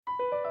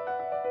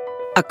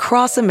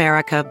Across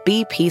America,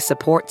 BP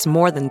supports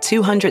more than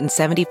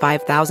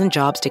 275,000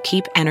 jobs to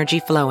keep energy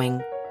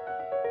flowing.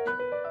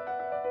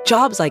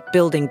 Jobs like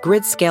building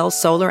grid-scale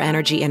solar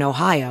energy in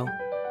Ohio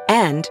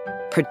and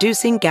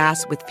producing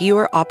gas with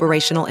fewer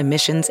operational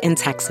emissions in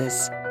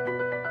Texas.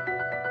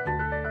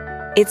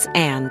 It's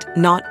and,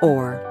 not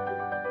or.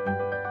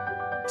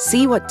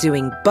 See what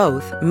doing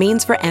both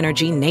means for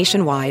energy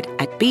nationwide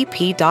at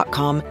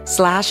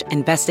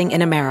bp.com/investing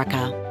in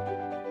America.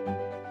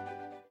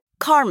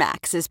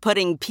 CarMax is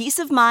putting peace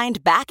of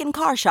mind back in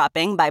car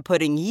shopping by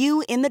putting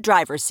you in the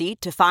driver's seat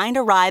to find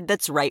a ride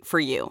that's right for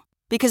you.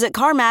 Because at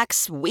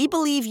CarMax, we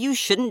believe you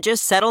shouldn't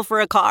just settle for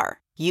a car.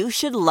 You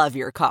should love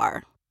your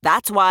car.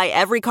 That's why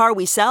every car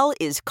we sell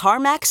is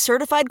CarMax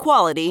certified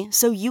quality,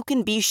 so you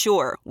can be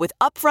sure with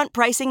upfront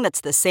pricing that's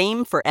the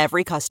same for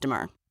every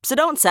customer. So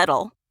don't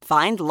settle.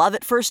 Find love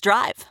at first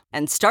drive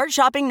and start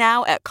shopping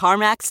now at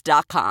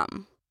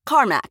CarMax.com.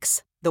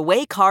 CarMax, the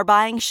way car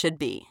buying should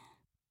be.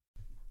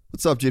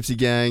 What's up, Gypsy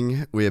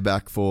Gang? We are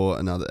back for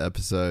another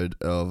episode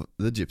of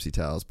the Gypsy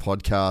Tales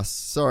podcast.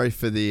 Sorry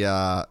for the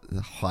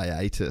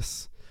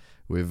hiatus.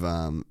 We've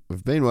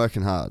been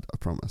working hard, I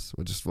promise.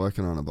 We're just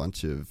working on a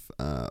bunch of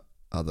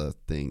other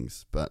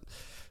things. But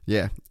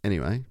yeah,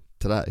 anyway,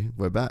 today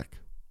we're back.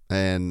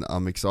 And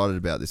I'm excited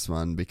about this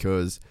one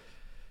because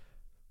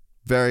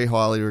very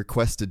highly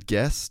requested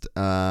guest,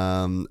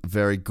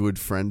 very good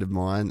friend of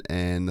mine,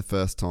 and the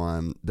first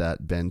time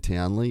that Ben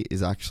Townley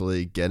is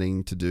actually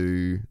getting to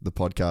do the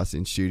podcast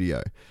in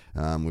studio.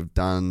 We've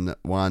done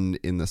one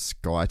in the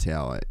Sky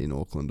Tower in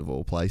Auckland, of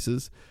all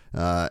places,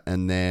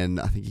 and then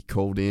I think he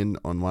called in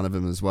on one of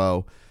them as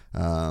well.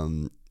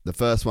 The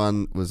first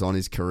one was on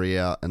his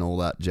career and all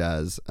that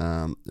jazz,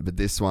 but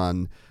this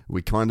one,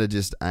 we kind of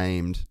just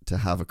aimed to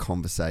have a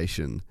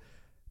conversation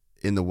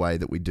in the way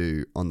that we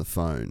do on the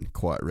phone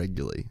quite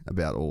regularly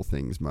about all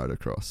things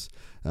motocross.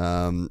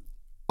 I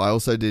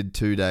also did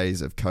 2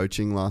 days of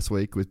coaching last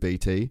week with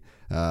BT.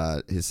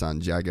 His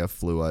son Jagger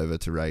flew over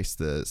to race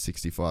the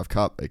 65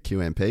 Cup at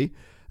QMP.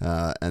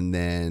 And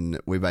then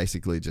we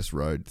basically just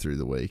rode through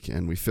the week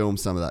and we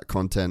filmed some of that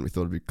content. We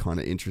thought it'd be kind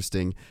of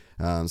interesting.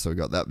 So we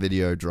got that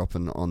video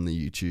dropping on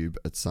the YouTube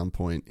at some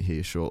point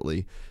here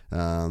shortly.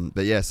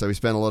 But yeah, so we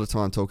spent a lot of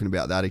time talking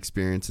about that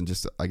experience and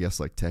just, I guess,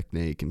 like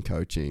technique and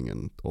coaching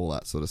and all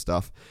that sort of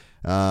stuff.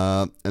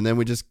 And then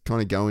we just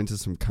kind of go into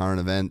some current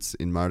events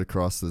in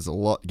motocross. There's a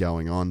lot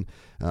going on.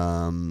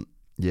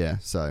 Yeah,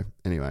 so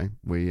anyway,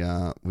 we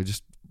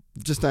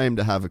just aim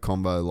to have a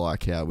combo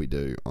like how we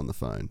do on the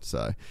phone.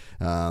 So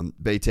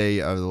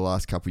BT over the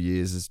last couple of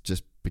years has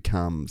just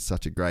become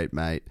such a great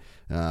mate.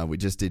 We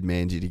just did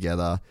Manji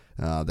together,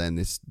 then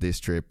this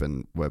trip,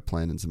 and we're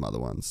planning some other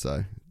ones.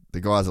 So the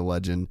guy's a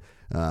legend,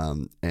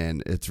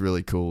 and it's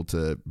really cool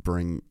to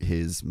bring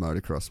his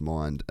motocross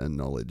mind and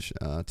knowledge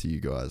to you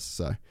guys.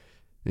 So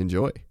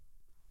enjoy.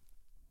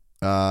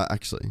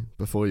 Actually,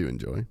 before you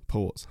enjoy,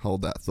 pause,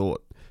 hold that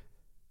thought.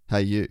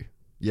 Hey you,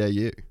 yeah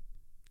you,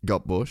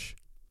 got bush?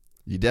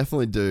 You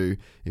definitely do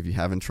if you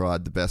haven't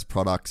tried the best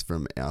products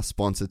from our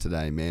sponsor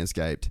today,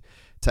 Manscaped.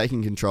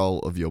 Taking control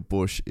of your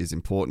bush is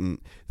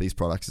important. These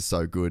products are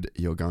so good,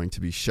 you're going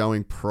to be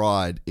showing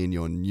pride in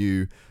your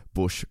new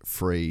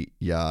bush-free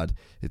yard.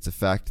 It's a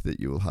fact that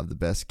you will have the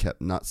best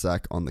kept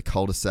nutsack on the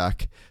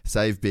cul-de-sac.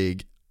 Save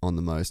big on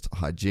the most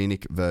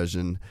hygienic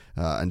version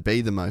and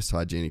be the most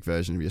hygienic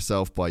version of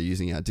yourself by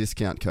using our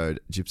discount code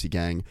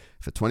GYPSYGANG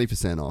for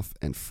 20% off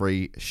and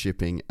free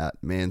shipping at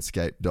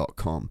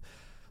manscaped.com.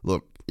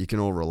 Look, you can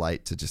all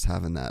relate to just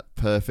having that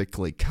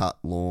perfectly cut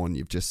lawn.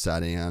 You've just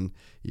sat down,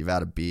 you've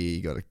had a beer,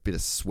 you got a bit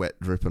of sweat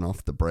dripping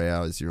off the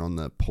brow as you're on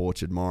the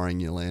porch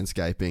admiring your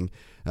landscaping.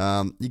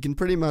 You can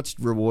pretty much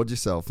reward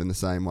yourself in the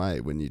same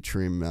way when you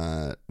trim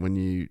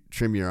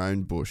your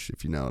own bush,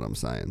 if you know what I'm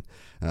saying.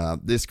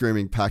 This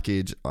grooming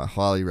package I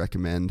highly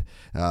recommend,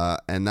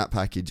 and that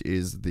package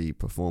is the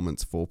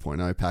Performance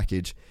 4.0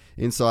 package.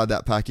 Inside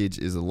that package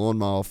is a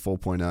lawnmower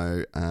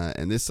 4.0,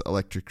 and this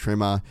electric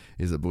trimmer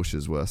is a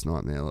bush's worst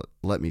nightmare,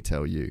 let me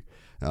tell you.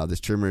 This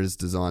trimmer is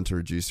designed to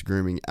reduce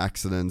grooming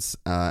accidents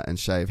and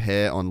shave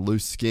hair on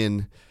loose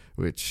skin,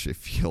 which,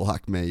 if you're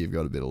like me, you've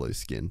got a bit of loose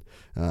skin.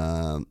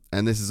 And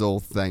this is all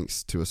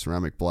thanks to a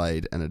ceramic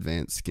blade and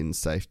advanced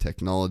skin-safe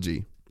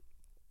technology.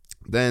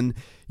 Then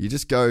you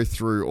just go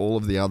through all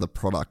of the other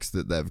products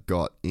that they've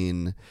got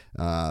in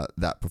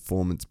that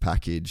performance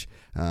package.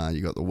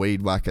 You got the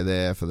weed whacker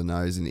there for the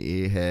nose and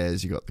ear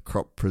hairs. You got the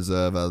crop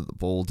preserver, the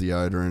ball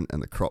deodorant,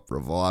 and the crop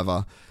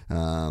reviver.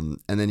 And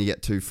then you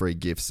get 2 free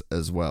gifts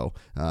as well.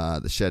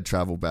 The shed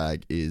travel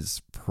bag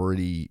is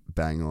pretty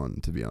bang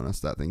on, to be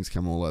honest. That thing's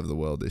come all over the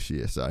world this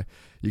year. So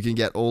you can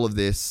get all of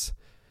this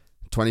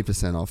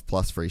 20% off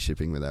plus free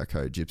shipping with our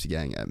code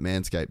GYPSYGANG at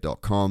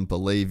manscaped.com.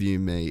 Believe you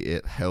me,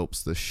 it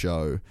helps the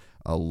show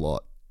a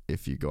lot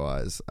if you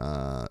guys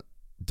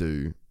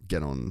do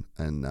get on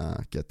and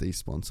get these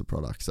sponsor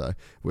products. So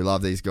we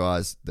love these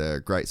guys.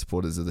 They're great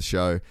supporters of the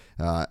show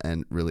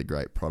and really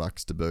great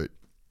products to boot.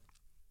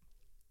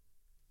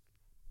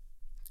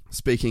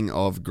 Speaking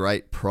of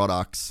great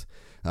products,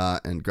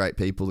 and great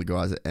people, the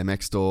guys at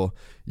MX Store.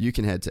 You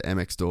can head to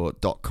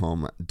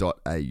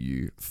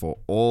mxstore.com.au for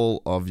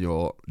all of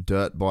your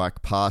dirt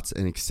bike parts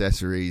and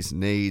accessories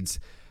needs.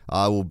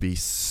 I will be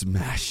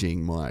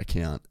smashing my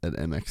account at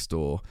MX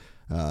Store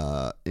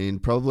in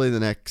probably the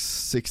next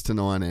 6 to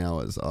 9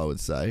 hours, I would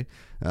say.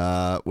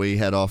 We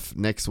head off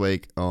next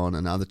week on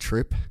another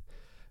trip.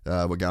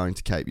 We're going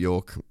to Cape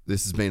York.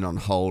 This has been on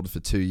hold for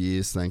 2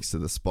 years thanks to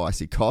the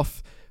spicy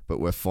cough, but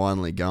we're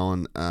finally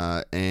going.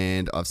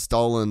 And I've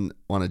stolen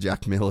one of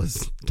Jack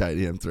Miller's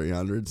KTM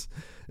 300s,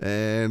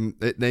 and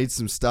it needs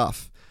some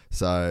stuff.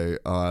 So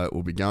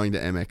we'll be going to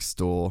MX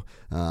Store.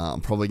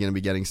 I'm probably going to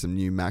be getting some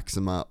new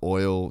Maxima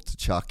oil to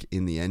chuck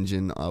in the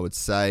engine, I would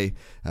say.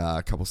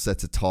 A couple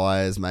sets of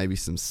tyres, maybe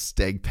some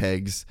steg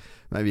pegs,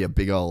 maybe a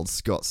big old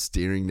Scott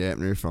steering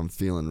dampener if I'm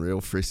feeling real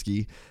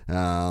frisky.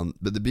 But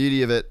the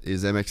beauty of it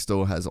is MX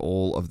Store has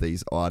all of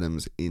these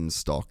items in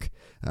stock,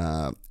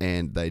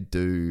 and they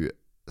do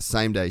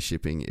same-day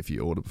shipping if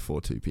you order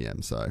before 2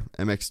 p.m. So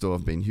MX Store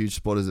have been huge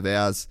supporters of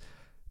ours.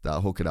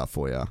 They'll hook it up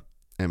for you.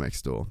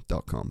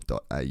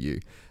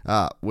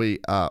 mxstore.com.au. We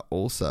are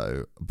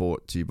also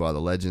brought to you by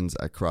the legends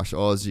at Crush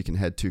Oz. You can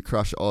head to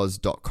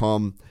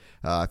crushoz.com.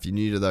 If you're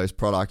new to those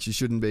products, you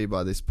shouldn't be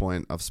by this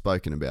point. I've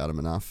spoken about them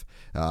enough.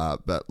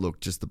 But look,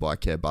 just the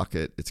bike care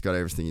bucket. It's got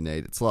everything you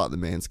need. It's like the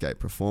Manscaped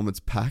Performance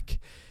Pack.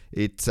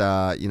 It's,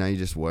 you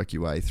just work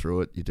your way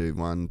through it. You do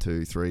 1,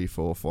 2, 3,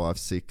 4, 5,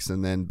 6,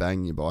 and then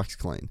bang, your bike's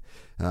clean.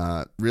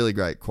 Really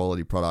great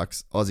quality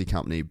products. Aussie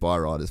company, by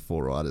riders,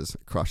 for riders,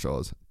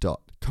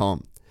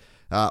 crushoz.com.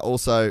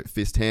 Also,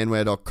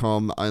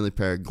 fisthandwear.com, only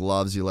pair of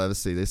gloves you'll ever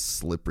see this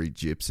slippery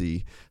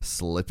gypsy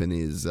slipping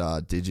his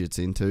digits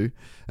into.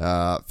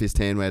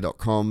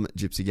 Fisthandwear.com,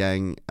 Gypsy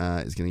Gang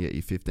is going to get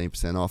you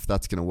 15% off.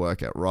 That's going to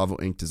work at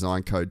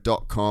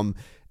rivalinkdesignco.com.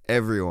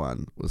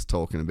 Everyone was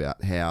talking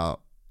about how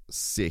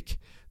sick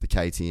the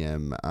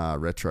KTM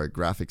retro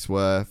graphics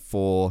were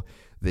for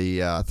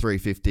the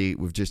 350.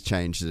 We've just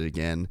changed it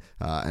again,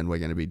 and we're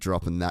going to be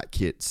dropping that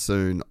kit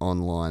soon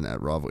online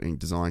at Rival Ink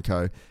Design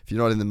Co. If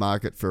you're not in the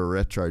market for a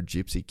retro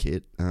gypsy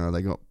kit,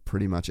 they got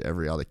pretty much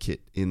every other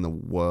kit in the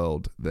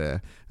world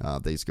there.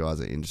 These guys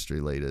are industry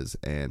leaders,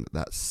 and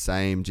that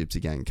same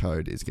Gypsy Gang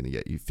code is going to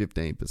get you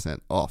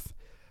 15% off.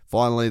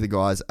 Finally, the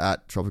guys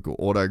at Tropical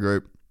Auto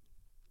Group.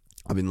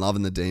 I've been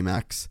loving the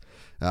D-Max.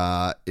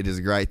 It is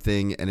a great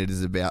thing, and it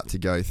is about to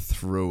go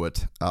through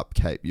it up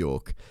Cape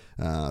York.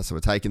 So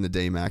we're taking the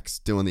D-Max,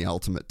 doing the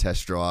ultimate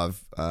test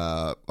drive.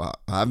 I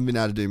haven't been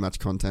able to do much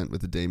content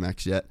with the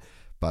D-Max yet,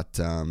 but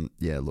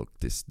look,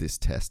 this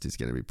test is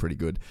going to be pretty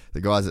good. The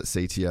guys at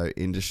CTO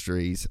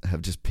Industries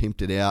have just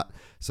pimped it out,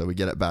 so we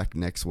get it back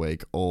next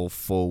week, all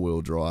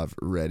four-wheel drive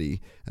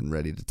ready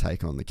to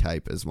take on the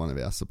Cape as one of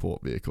our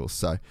support vehicles.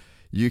 So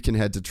you can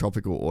head to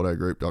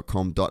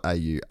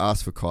tropicalautogroup.com.au,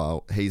 ask for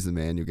Kyle, he's the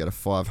man. You'll get a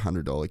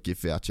 $500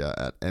 gift voucher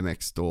at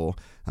MX Store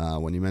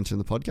when you mention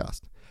the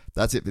podcast.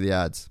 That's it for the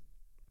ads.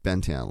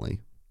 Ben Townley,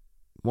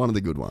 one of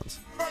the good ones.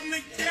 From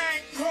the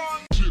gang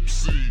called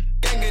Gypsy.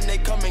 Gang and they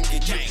come and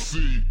get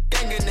Gypsy.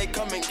 Gang and they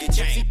come and get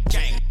Gypsy.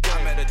 Gang.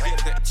 I met a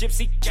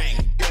Gypsy.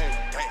 Gang.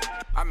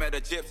 I met a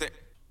Gypsy.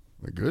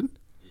 We're good?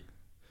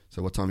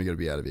 So what time are you going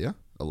to be out of here?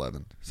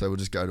 11. So we'll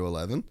just go to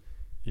 11?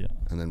 Yeah.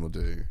 And then we'll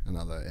do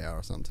another hour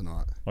or something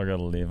tonight. I got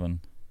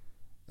 11.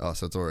 Oh,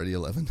 so it's already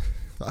 11.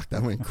 Fuck,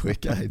 that went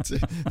quick, eh?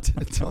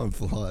 Time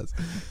flies.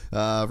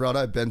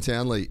 Righto, Ben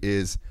Townley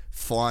is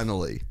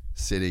finally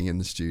sitting in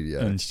the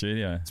studio.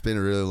 It's been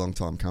a really long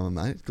time coming,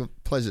 mate. It's a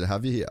pleasure to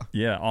have you here.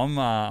 Yeah,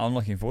 I'm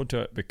looking forward to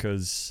it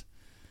because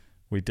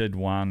we did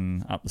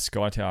one up the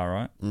Sky Tower,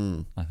 right?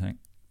 I think.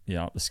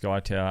 Yeah, up the Sky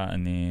Tower,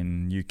 and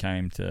then you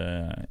came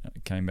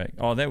back.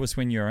 Oh, that was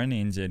when you were in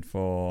NZ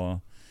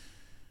for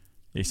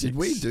Essex. Did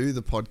we do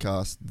the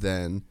podcast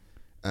then,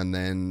 and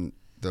then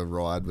the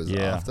ride was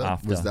after?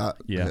 Was that?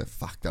 Yeah.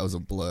 Fuck, that was a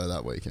blur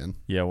that weekend.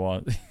 Yeah,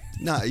 well.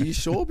 No, are you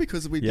sure?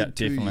 Because we did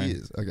 2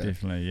 years. Okay.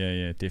 Definitely,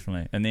 yeah,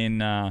 definitely. And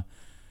then I've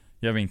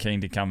been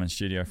keen to come in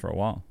studio for a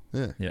while.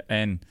 Yeah,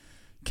 and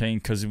keen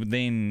because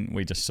then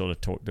we just sort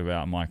of talked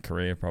about my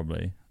career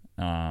probably.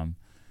 I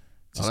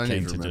don't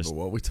even remember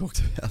what we talked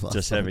about last time.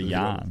 Just have a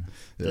yarn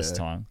this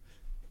time.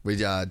 We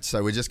just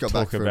got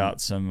back from... Talk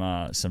about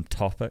some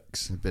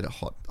topics. A bit of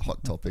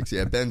hot topics.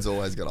 Yeah, Ben's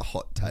always got a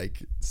hot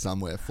take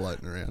somewhere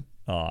floating around.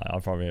 Oh, I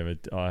probably have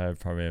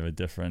a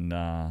different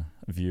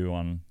view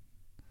on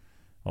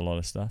a lot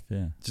of stuff.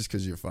 Yeah, just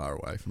because you're far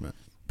away from it.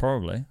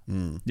 Probably.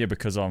 Yeah,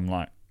 because I'm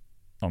like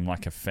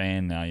a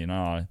fan now. You know,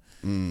 I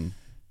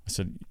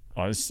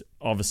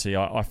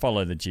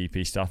follow the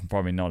GP stuff and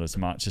probably not as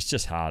much. It's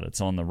just hard.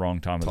 It's on the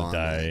wrong time of the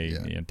day.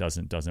 Yeah, it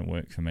doesn't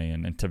work for me.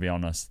 And to be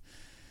honest,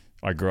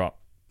 I grew up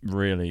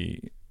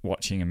really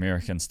watching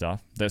American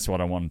stuff. That's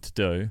what I wanted to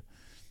do.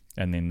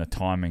 And then the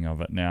timing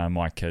of it. Now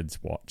my kids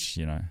watch,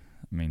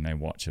 they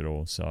watch it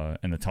all. So,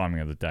 and the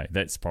timing of the day,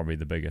 that's probably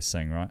the biggest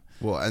thing, right?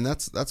 Well, and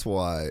that's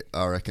why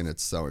I reckon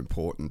it's so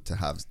important to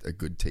have a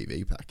good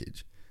TV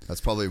package. That's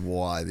probably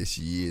why this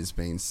year's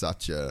been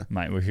such a...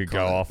 Mate, we could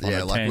go off on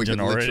a like we could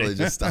tangent already. literally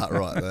just start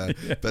right there.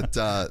 Yeah.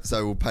 But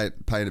so we'll paint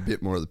a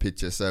bit more of the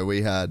picture. So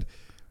we had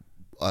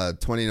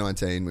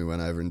 2019, we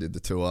went over and did the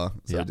tour.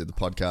 So we did the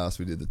podcast,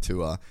 we did the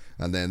tour.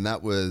 And then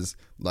that was,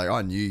 like,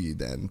 I knew you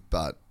then,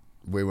 but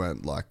we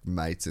weren't like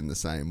mates in the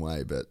same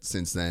way. But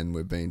since then,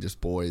 we've been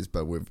just boys,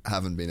 but we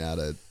haven't been able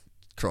to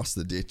cross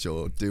the ditch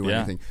or do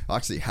anything. I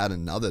actually had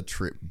another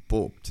trip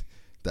booked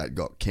that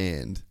got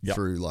canned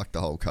through like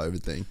the whole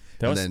COVID thing.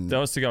 That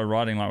was to go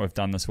riding like we've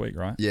done this week,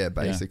 right? Yeah,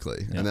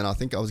 basically. And then I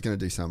think I was going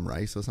to do some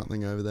race or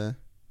something over there.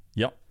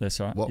 Yep, that's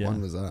right. What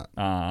one was that?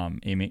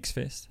 MX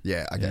Fest.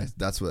 Yeah, okay.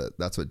 That's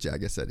what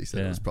Jagger said. He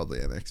said it was probably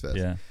MX Fest.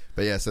 Yeah.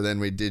 But yeah, so then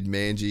we did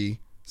Manji.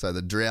 So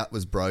the drought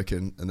was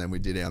broken, and then we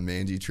did our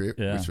Manji trip,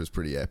 which was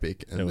pretty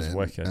epic. And it was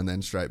wicked. And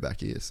then straight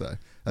back here. So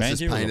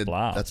that's Manji was a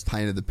blast. That's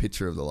painted the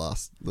picture of the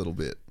last little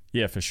bit.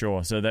 Yeah, for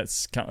sure. So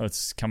it's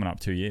coming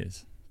up 2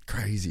 years.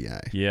 Crazy,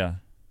 eh? Yeah.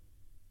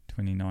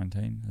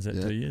 2019. Is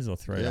that 2 years or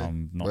 3? Yeah.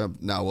 I'm not.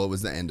 Well, it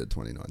was the end of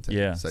 2019.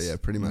 Yeah. So yeah,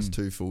 pretty much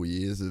 2 full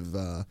years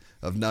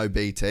of no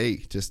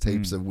BT. Just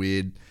heaps of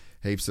weird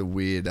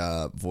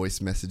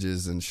voice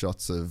messages and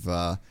shots of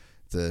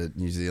the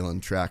New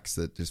Zealand tracks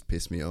that just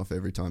piss me off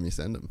every time you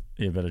send them.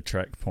 Yeah, a bit of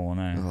track porn,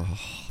 eh? Oh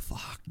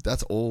fuck!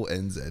 That's all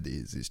NZ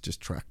is just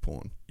track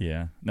porn.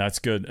 Yeah, no, it's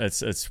good.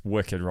 It's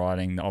wicked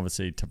riding.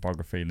 Obviously,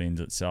 topography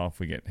lends itself.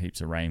 We get heaps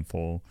of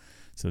rainfall,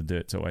 so the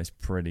dirt's always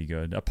pretty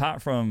good.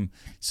 Apart from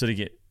sort of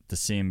get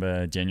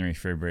December, January,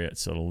 February,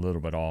 it's sort of a little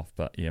bit off.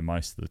 But yeah,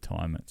 most of the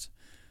time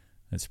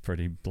it's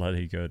pretty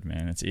bloody good,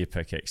 man. It's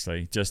epic,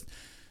 actually. Just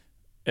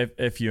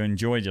if you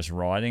enjoy just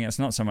riding, it's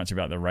not so much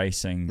about the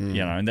racing,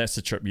 you know. And that's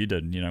the trip you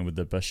did, you know, with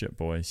the Bishop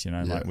boys. You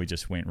know, like we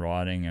just went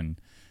riding and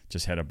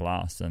just had a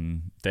blast,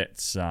 and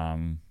that's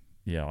I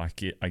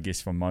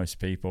guess for most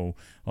people,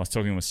 I was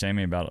talking with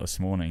Sammy about it this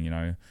morning. You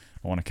know,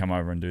 I want to come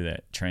over and do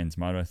that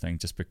Transmoto thing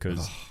just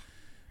because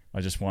I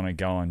just want to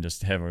go and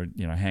just have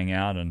hang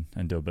out and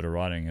do a bit of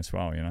riding as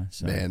well. You know,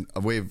 so. Man,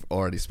 we've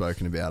already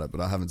spoken about it,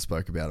 but I haven't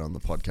spoke about it on the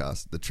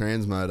podcast. The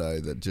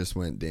Transmoto that just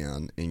went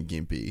down in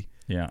Gympie,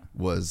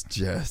 was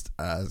just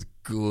as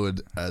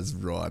good as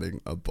riding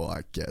a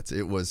bike gets.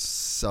 It was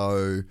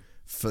so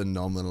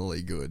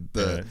phenomenally good.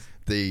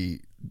 The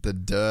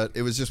dirt,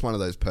 it was just one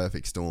of those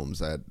perfect storms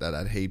that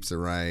had heaps of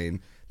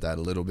rain, that had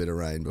a little bit of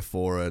rain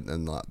before it,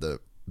 and like the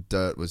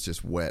dirt was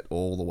just wet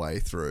all the way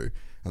through.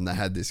 And they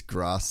had this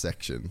grass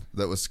section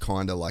that was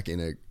kind of like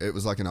it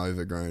was like an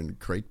overgrown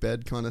creek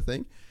bed kind of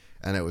thing,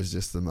 and it was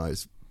just the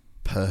most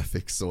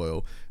perfect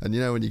soil. And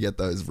you know when you get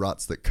those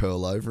ruts that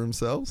curl over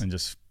themselves and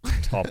just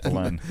topple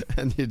in,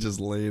 and you're just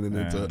leaning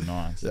into it.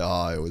 Nice.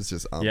 Oh, it was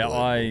just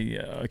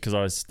unbelievable. Because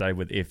I stayed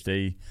with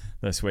FD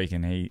this week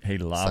and he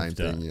loved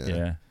Same thing, it.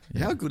 Yeah.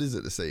 How good is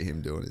it to see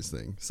him doing his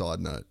thing? Side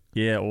note.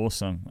 Yeah,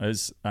 awesome.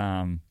 It's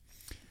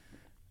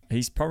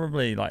he's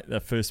probably like the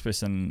first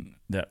person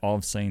that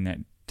I've seen that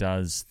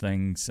does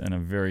things in a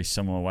very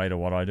similar way to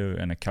what I do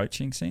in a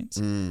coaching sense.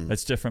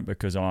 It's different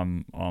because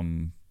I'm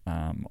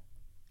I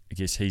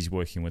guess he's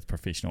working with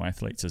professional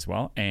athletes as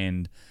well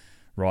and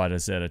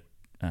riders that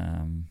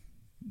are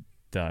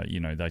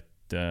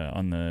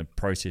on the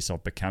process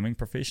of becoming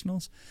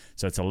professionals.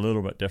 So it's a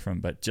little bit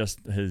different, but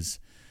just his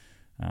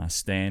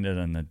standard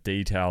and the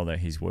detail that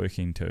he's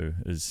working to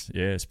is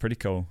it's pretty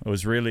cool. It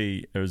was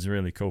really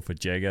cool for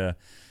Jagger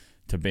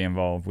to be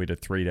involved. We did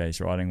 3 days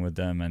riding with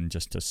them and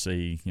just to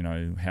see, you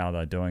know, how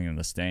they're doing and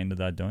the standard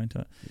they're doing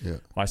to it. Yeah.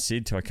 I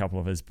said to a couple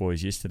of his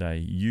boys yesterday,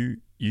 you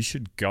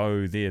should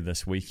go there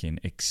this weekend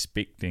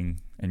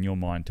expecting in your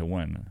mind to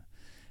win.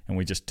 And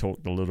we just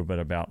talked a little bit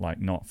about like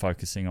not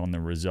focusing on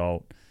the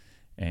result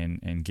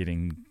and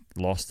getting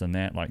lost in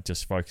that, like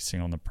just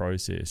focusing on the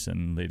process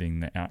and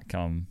letting the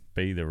outcome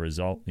be the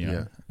result, you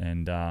know. Yeah.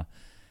 And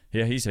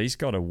he's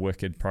got a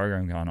wicked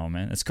program going on,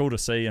 man. It's cool to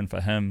see, and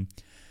for him,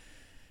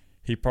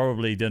 he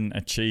probably didn't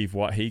achieve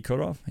what he could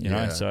have, you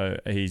know. So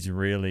he's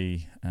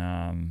really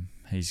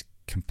he's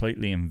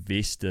completely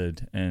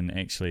invested in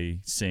actually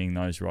seeing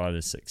those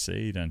riders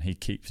succeed, and he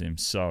keeps them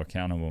so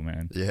accountable,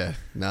 man. Yeah,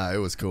 no, it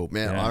was cool,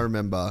 man. I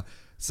remember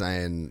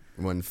saying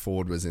when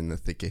Ford was in the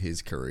thick of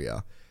his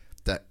career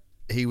that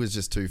he was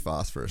just too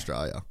fast for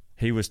Australia.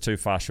 He was too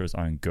fast for his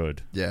own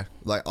good. Yeah,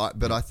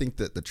 but I think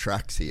that the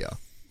tracks here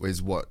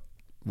is what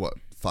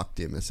fucked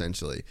him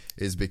essentially,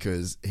 is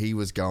because he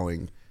was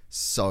going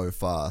so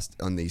fast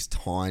on these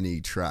tiny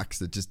tracks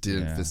that just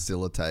didn't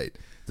facilitate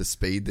the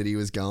speed that he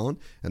was going.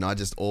 And I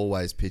just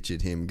always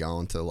pictured him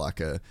going to like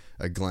a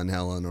Glen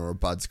Helen or a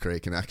Budds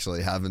Creek and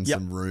actually having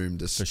some room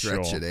to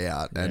stretch it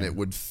out, and it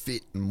would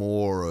fit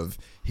more of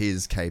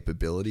his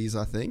capabilities,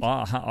 I think.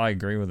 I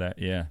agree with that,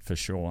 yeah, for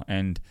sure.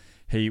 And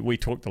we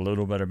talked a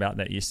little bit about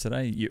that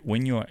yesterday.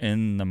 When you're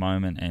in the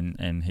moment,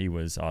 and he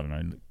was, I don't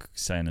know,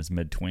 say in his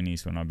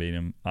mid-20s when I beat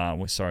him,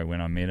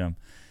 when I met him,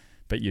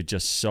 but you're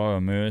just so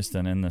immersed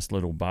and in this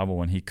little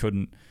bubble, and he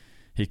couldn't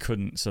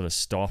sort of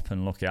stop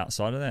and look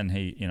outside of that. And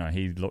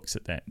he looks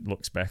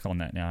back on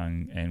that now,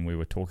 and we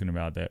were talking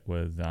about that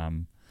with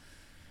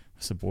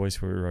It's the boys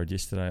who we rode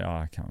yesterday.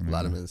 I can't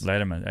remember.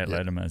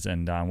 Latimer's.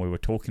 And we were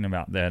talking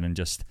about that, and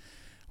just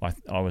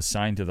I was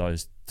saying to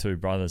those two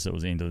brothers, it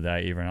was the end of the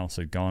day, everyone else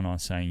had gone. I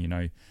was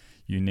saying,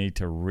 you need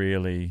to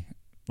really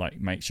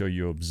make sure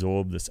you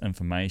absorb this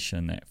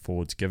information that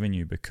Ford's given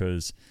you,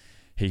 because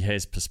he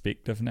has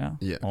perspective now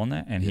on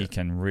that, and he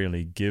can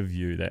really give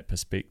you that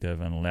perspective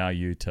and allow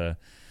you to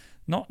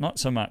not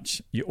so much,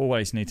 you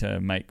always need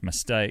to make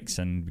mistakes,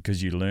 and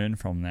because you learn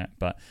from that,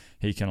 but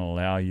he can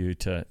allow you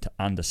to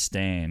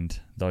understand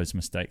those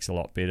mistakes a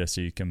lot better so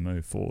you can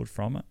move forward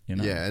from it.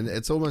 Yeah, and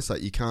it's almost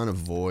like you can't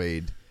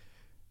avoid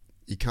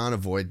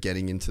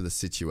getting into the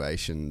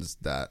situations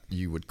that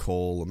you would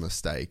call a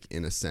mistake,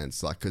 in a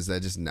sense, because they're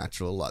just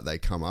natural, they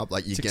come up,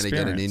 you're going to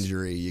get an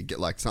injury, you get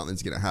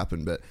something's going to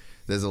happen, but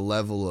there's a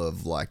level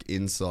of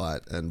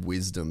insight and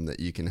wisdom that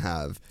you can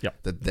have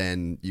that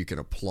then you can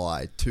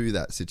apply to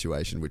that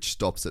situation, which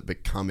stops it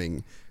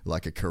becoming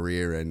a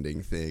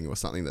career-ending thing or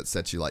something that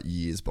sets you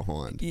years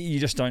behind. You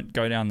just don't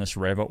go down this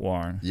rabbit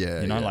warren.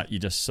 You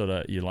just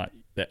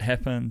that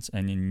happens,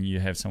 and then you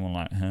have someone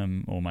like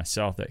him or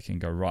myself that can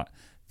go, right,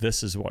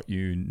 this is what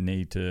you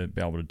need to be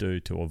able to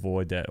do to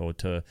avoid that, or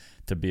to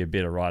be a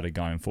better rider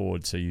going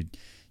forward. So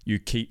you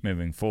keep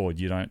moving forward.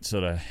 You don't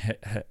sort of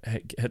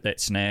hit that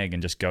snag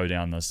and just go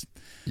down this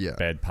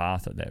bad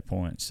path at that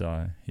point.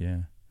 So, yeah.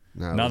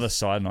 No, another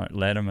side note,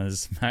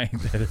 Latimer's, mate,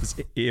 that is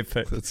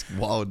epic. That's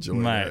wild joy,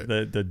 mate.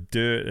 The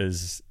dirt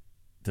is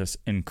just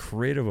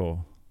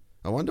incredible.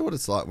 I wonder what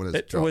it's like when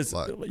it's dropped. It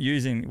was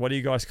using, what do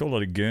you guys call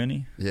it, a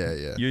gurney? Yeah,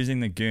 yeah. Using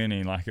the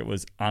gurney, it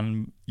was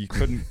you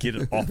couldn't get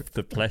it off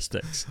the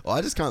plastics. I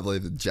just can't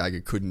believe that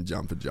Jagger couldn't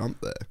jump a jump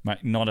there.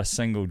 Mate, not a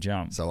single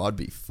jump. So I'd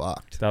be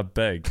fucked. They're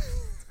big.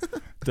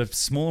 The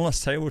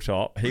smallest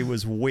tabletop, he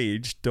was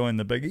wedged doing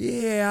the big,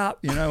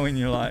 when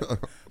you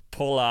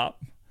pull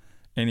up,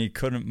 and he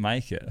couldn't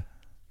make it.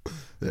 Yeah,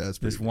 that's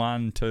There's cool.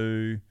 1,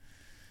 2,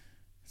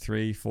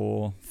 3,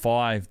 4,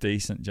 5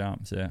 decent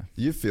jumps, yeah.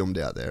 You filmed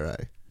out there,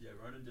 eh? Yeah,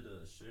 Ronan did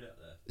a shoot out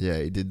there. Yeah,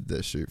 he did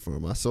the shoot for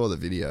him. I saw the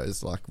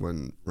videos,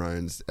 when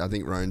I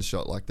think Roan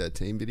shot their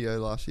team video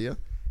last year.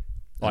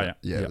 Oh, yeah.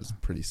 Yeah, it was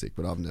pretty sick,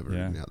 but I've never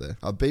ridden out there.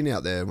 I've been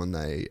out there when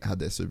they had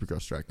their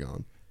Supercross track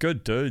going.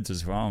 Good dudes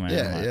as well, man.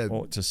 Yeah,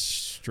 all just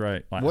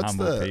straight,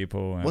 humble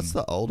people. And what's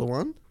the older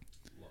one?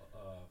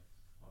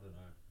 I don't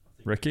know. I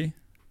think Ricky?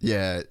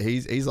 Yeah,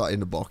 he's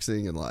into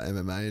boxing and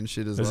MMA and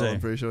shit as well. I'm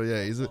pretty sure. Yeah,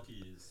 is it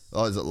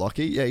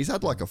Lockie? Yeah, he's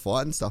had a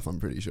fight and stuff.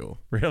 I'm pretty sure.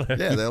 Really?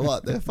 Yeah,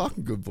 they're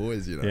fucking good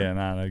boys, Yeah,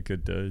 no, they're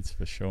good dudes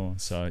for sure.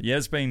 So yeah,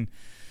 it's been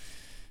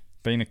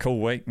a cool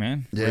week,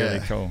 man. Yeah,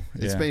 really cool.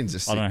 It's been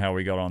just sick. I don't know how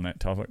we got on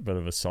that topic. Bit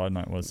of a side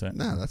note was that.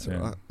 No, that's all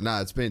right.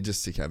 No, it's been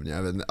just sick having you.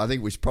 And I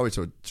think we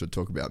should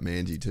talk about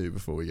Manji too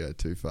before we go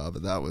too far.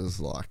 But that was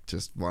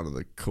just one of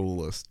the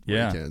coolest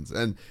weekends.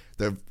 And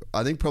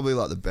I think probably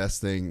the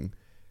best thing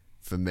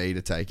for me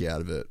to take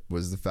out of it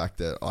was the fact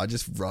that I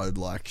just rode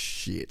like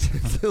shit.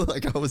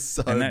 I was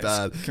so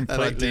bad and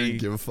I didn't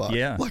give a fuck.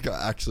 Yeah.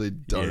 I actually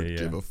don't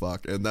give a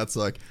fuck. And that's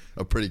a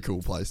pretty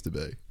cool place to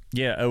be.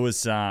 Yeah, it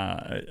was,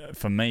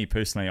 for me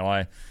personally,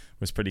 I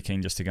was pretty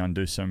keen just to go and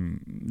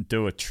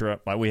do a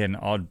trip. I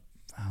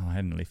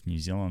hadn't left New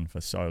Zealand for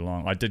so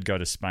long. I did go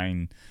to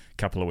Spain a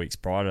couple of weeks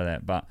prior to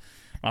that, but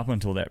up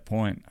until that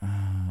point,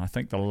 I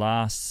think the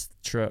last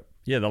trip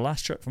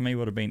for me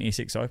would have been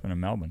Essex Open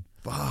in Melbourne.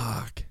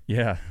 Fuck.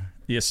 Yeah.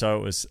 Yeah, so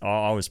it was,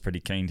 I was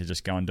pretty keen to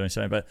just go and do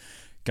so, but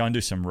go and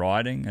do some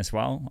riding as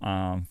well,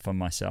 for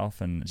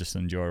myself, and just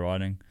enjoy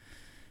riding.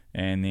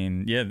 And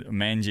then,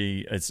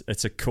 Manji,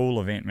 it's a cool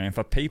event, man.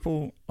 For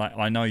people,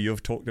 I know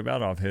you've talked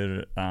about it, I've heard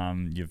it,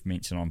 you've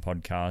mentioned on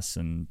podcasts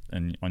and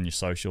on your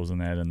socials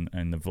and that,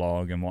 and the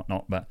vlog and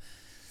whatnot, but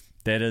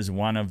that is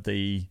one of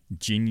the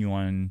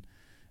genuine,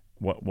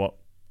 what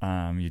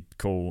you'd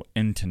call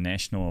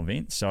international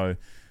events. So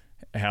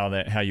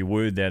how you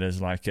word that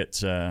is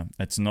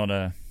it's not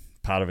a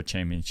part of a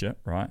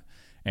championship, right?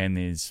 And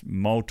there's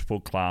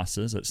multiple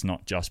classes, it's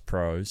not just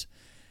pros.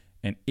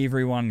 And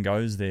everyone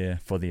goes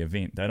there for the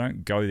event. They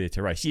don't go there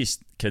to race. Yes,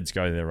 kids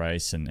go to the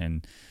race,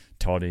 and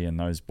Toddy and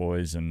those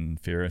boys and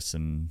Ferris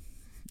and,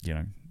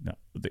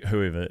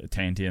 whoever,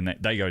 Tanti, and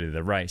they go to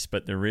the race.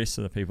 But the rest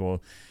of the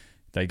people,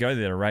 they go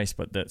there to race,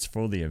 but that's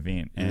for the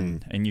event.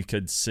 And you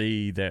could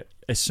see that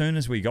as soon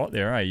as we got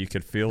there, you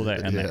could feel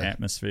that in the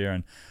atmosphere.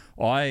 And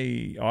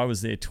I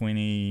was there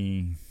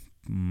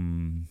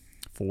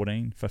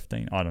 2014,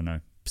 15, I don't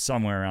know,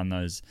 somewhere around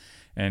those.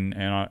 And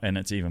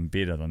it's even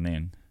better than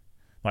then.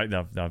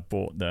 They've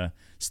brought the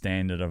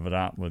standard of it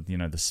up with,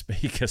 the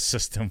speaker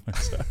system.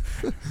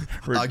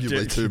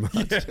 Arguably too much.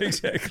 Yeah,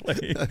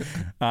 exactly.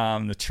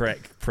 The track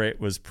prep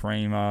was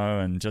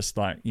primo, and just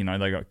they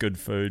got good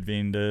food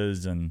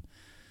vendors, and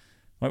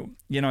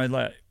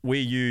where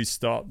you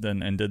stopped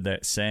and did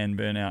that sand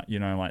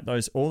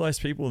burnout, all those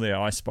people there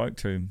I spoke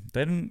to,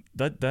 they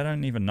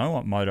don't even know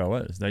what moto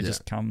is. They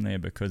just come there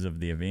because of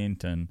the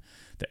event and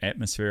the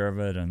atmosphere of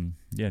it, and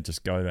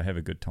just go to have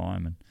a good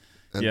time.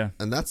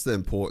 And that's the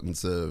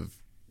importance of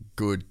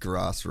good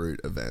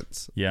grassroots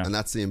events. Yeah. And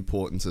that's the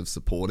importance of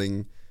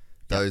supporting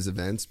those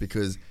events,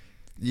 because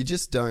you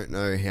just don't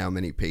know how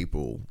many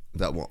people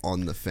that were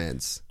on the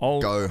fence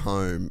I'll- go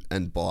home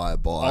and buy a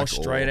bike. I'll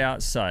straight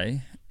out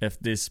say, if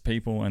there's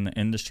people in the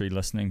industry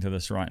listening to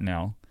this right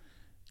now,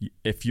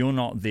 if you're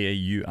not there,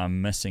 you are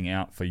missing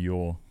out for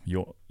your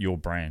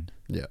brand.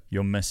 Yeah.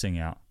 You're missing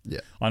out. Yeah.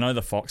 I know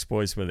the Fox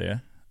boys were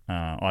there.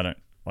 I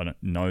don't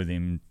know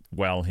them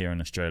well here in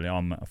Australia.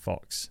 I'm a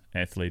Fox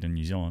athlete in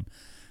New Zealand,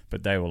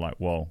 but they were like,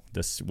 "Whoa,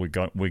 we're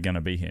going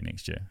to be here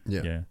next year."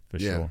 Yeah. For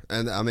sure.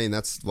 And I mean,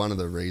 that's one of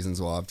the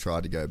reasons why I've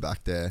tried to go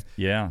back there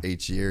Yeah,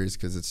 each year, is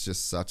because it's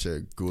just such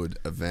a good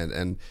event.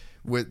 And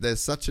there's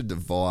such a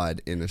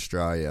divide in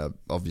Australia,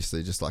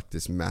 obviously, just like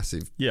this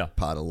massive Yeah.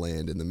 part of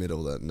land in the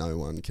middle that no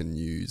one can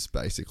use,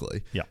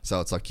 basically. Yeah. So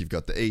it's like you've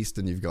got the East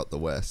and you've got the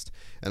West.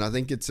 And I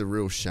think it's a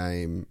real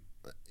shame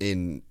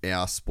in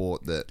our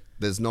sport that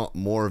there's not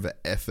more of an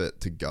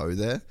effort to go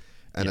there.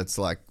 And it's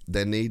like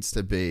there needs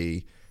to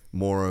be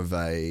more of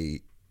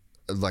a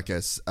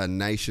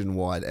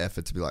nationwide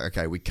effort to be like,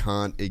 okay, we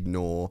can't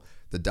ignore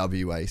the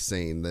WA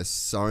scene. There's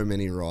so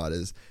many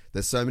riders.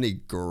 There's so many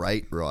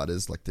great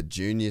riders. Like the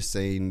junior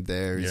scene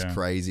there is Yeah.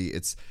 crazy.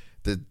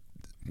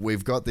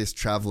 We've got this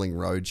traveling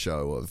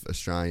roadshow of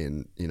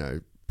Australian,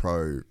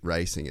 pro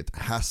racing. It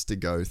has to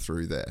go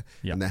through there.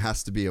 Yeah. And there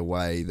has to be a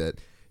way that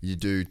you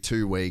do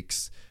 2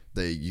 weeks,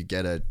 you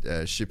get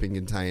a shipping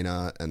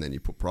container, and then you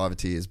put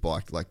privateer's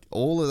bike. Like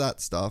all of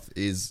that stuff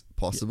is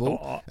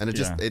possible. And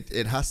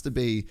it has to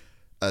be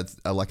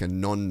a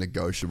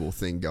non-negotiable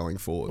thing going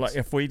forward. Like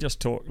if we just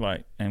talk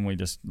and we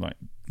just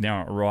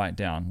narrow it right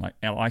down,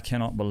 I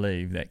cannot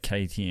believe that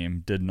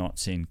KTM did not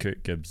send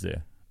Kurt Gibbs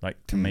there.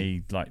 Like to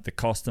me, the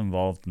cost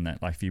involved in that,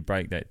 if you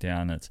break that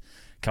down, it's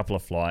a couple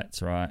of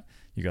flights, right?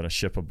 You got to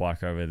ship a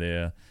bike over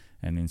there,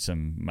 and then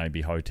some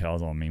maybe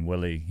hotels. I mean,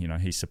 Willie,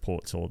 he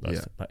supports all those.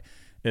 Yeah. But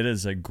it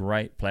is a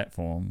great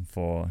platform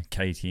for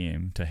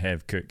KTM to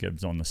have Kurt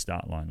Gibbs on the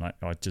start line.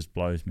 It just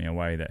blows me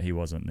away that he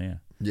wasn't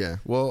there. Yeah,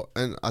 well,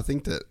 and I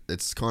think that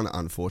it's kind of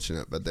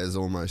unfortunate, but there's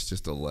almost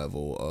just a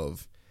level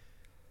of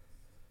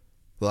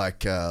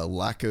lack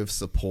of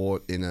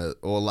support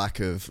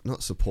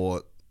not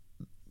support.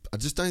 I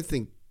just don't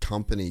think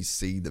companies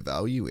see the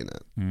value in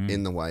it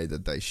in the way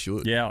that they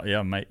should.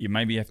 Yeah, mate. You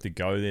maybe have to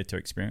go there to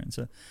experience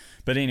it.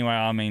 But anyway,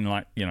 I mean,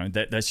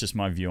 that's just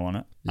my view on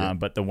it. Yeah.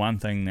 But the one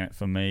thing that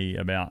for me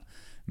about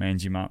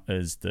Manjimup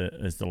is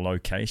the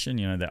location.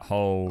 That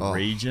whole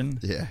region.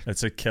 Yeah,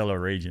 it's a killer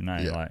region.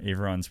 Yeah.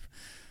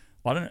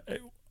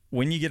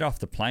 When you get off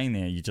the plane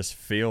there, you just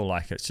feel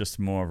like it's just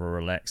more of a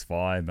relaxed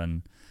vibe,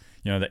 and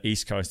the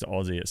East Coast of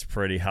Aussie, it's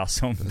pretty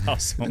hustle.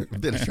 a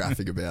bit of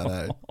traffic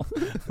about,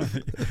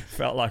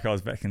 Felt like I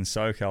was back in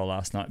SoCal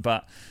last night,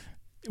 but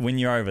when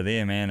you're over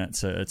there, man,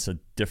 it's a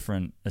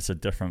different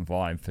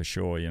vibe for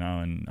sure,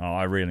 and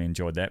I really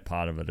enjoyed that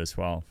part of it as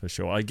well, for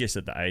sure. I guess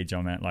at the age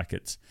I'm at,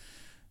 it's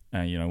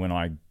when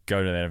I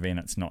go to that event,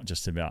 it's not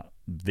just about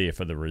there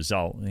for the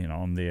result.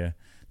 I'm there.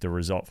 The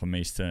result for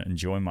me is to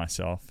enjoy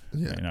myself.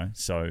 Yeah.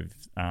 So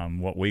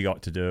what we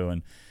got to do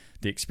and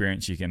the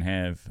experience you can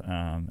have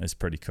is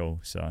pretty cool.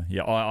 So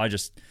yeah,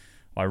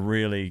 I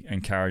really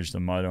encourage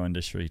the moto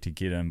industry to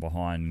get in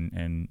behind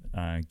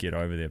and get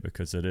over there,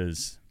 because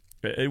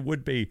it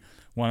would be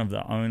one of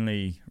the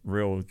only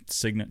real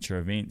signature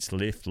events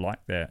left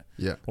like that.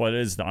 Yeah. Well, it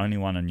is the only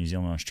one in New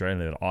Zealand and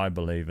Australia that I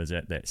believe is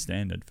at that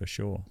standard for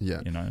sure.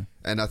 Yeah.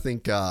 And I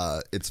think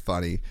it's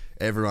funny.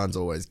 Everyone's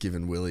always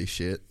giving Willie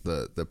shit,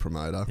 the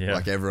promoter.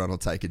 Yeah. Everyone will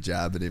take a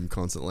jab at him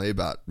constantly.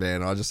 But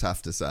man, I just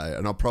have to say,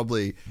 and I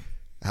probably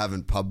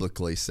haven't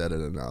publicly said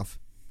it enough,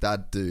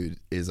 that dude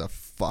is a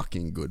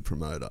fucking good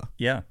promoter.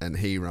 Yeah. And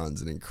he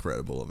runs an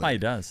incredible event. He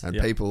does. And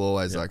yeah. people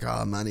always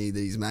money that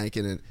he's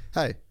making. And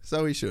hey,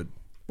 so he should.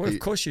 Well, of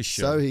course you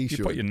should. So he you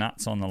should. put your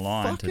nuts on the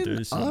line to Fucking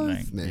do something.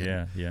 oath,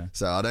 man. Yeah.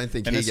 So I don't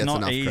think and he it's gets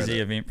enough not credit. easy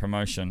event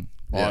promotion.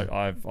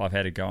 Yeah. I've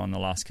had it go on the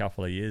last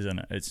couple of years,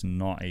 and it's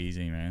not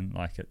easy, man.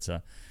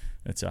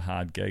 It's a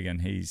hard gig,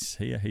 and he's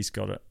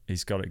got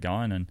it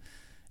going,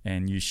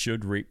 and you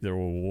should reap the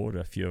reward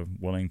if you're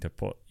willing to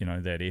put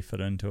that effort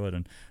into it.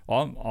 And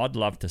I'd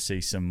love to see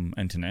some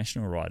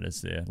international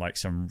riders there,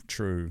 some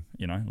true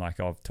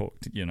I've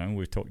talked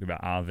we've talked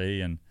about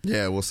RV, and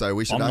yeah, we'll say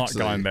we should. I'm actually,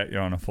 not going back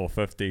there on a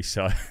 450,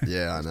 so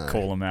yeah, I know.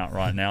 Call them out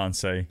right now and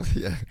say,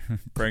 yeah,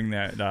 bring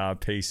that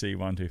PC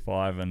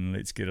 125 and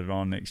let's get it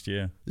on next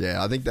year.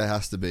 Yeah, I think there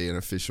has to be an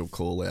official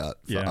call out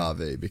for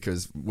RV,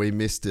 because we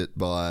missed it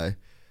by.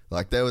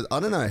 There was, I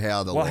don't know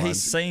how the line...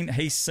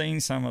 he's seen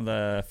some of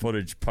the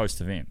footage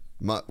post-event.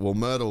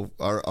 Myrtle,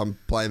 I'm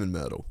blaming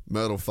Myrtle.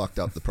 Myrtle fucked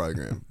up the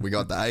program. We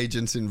got the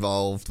agents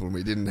involved when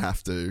we didn't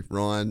have to.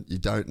 Ryan, you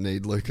don't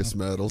need Lucas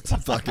Myrtle to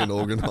fucking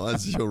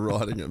organise your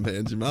riding at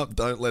Manjimup.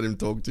 Don't let him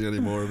talk to you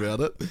anymore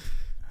about it.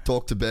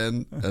 Talk to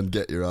Ben and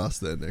get your ass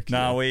there next year.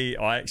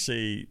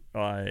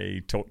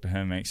 I talked to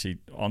him actually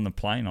on the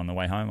plane on the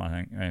way home, I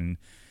think,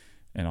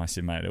 and I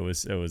said, mate, it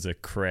was a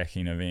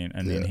cracking event.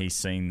 And then he's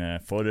seen the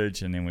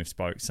footage, and then we've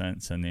spoke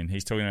since. And then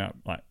he's talking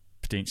about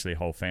potentially a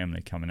whole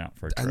family coming out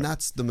for a trip. And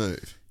that's the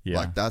move.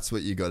 Yeah. That's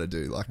what you got to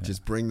do.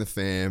 Just bring the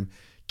fam,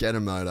 get a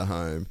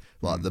motorhome.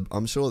 Like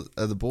I'm sure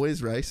are the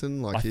boys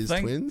racing like his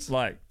twins?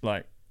 Like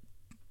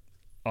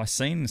I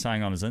seen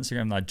saying on his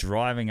Instagram they're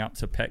driving up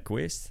to Pac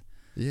West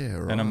Yeah,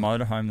 right. in a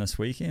motorhome this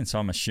weekend. So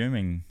I'm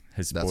assuming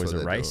his That's boys what are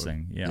they're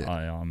racing. doing.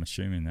 Yeah, I'm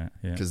assuming that.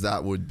 Yeah. Because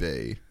that would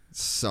be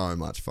so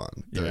much fun,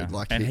 dude. Yeah.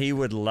 Like, and he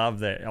would love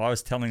that. I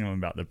was telling him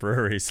about the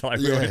breweries, like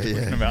we Yeah, were talking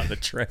yeah. about the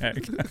track.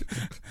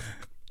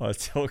 I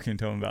was talking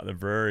to him about the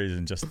breweries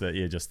and just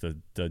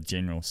the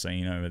general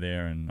scene over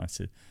there. And I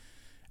said,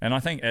 and I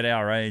think at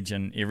our age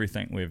and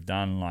everything we've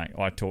done, like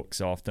I talk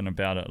so often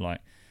about it, like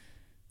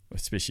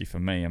especially for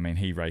me. I mean,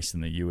 he raced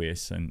in the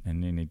US and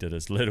then he did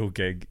his little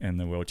gig in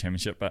the World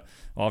Championship, but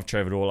I've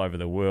travelled all over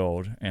the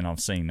world and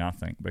I've seen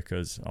nothing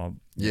because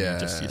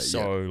you're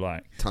so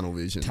like tunnel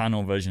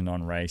vision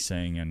on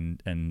racing,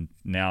 and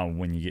now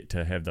when you get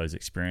to have those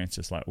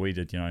experiences like we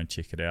did,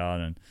 check it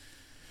out and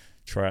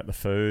try out the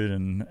food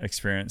and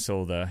experience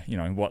all the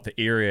what the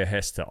area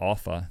has to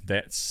offer,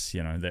 that's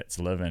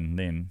living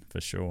then for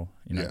sure.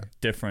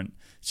 Different.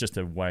 It's just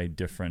a way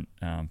different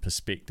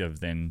perspective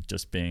than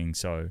just being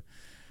so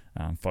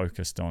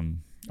focused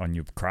on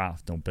your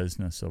craft or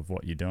business of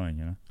what you're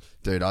doing.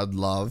 Dude, I'd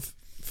love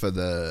for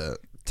the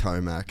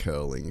Tomac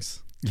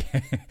hurlings.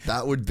 Yeah,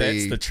 that would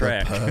be the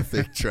track.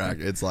 Perfect track.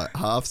 It's like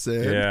half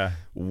sand,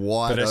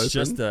 wide but it's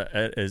open.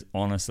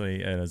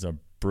 it is a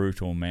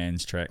brutal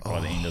man's track by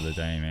the end of the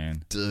day,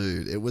 man.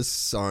 Dude, it was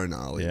so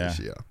gnarly this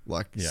year.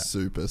 Like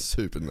super,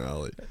 super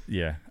gnarly.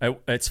 Yeah,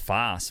 it's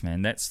fast,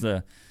 man. That's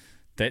the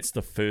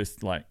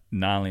first like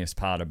gnarliest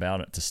part about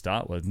it to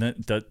start with.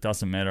 It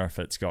doesn't matter if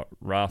it's got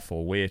rough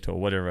or wet or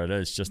whatever it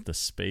is. Just the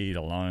speed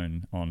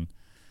alone on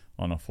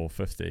a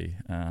 450.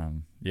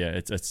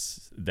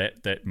 It's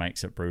that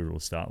makes it brutal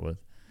to start with.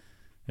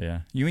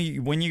 Yeah,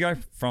 when you go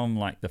from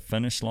like the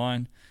finish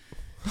line,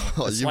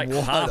 it's like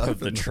half of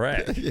the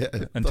track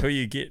until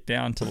you get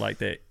down to like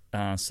that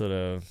sort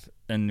of,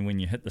 and when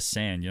you hit the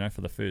sand,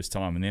 for the first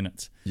time, and then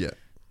it's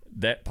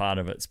that part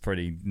of it's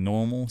pretty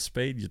normal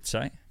speed, you'd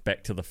say,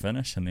 back to the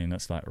finish, and then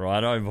it's like,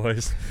 righto,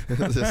 boys.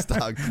 Just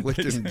start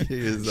clicking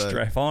gears.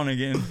 Strap on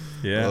again.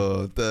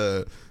 Yeah.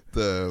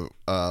 The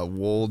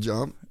wall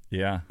jump.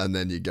 Yeah. And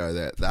then you go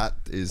there. That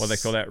is... What they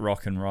call that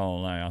rock and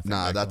roll, eh? I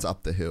think that's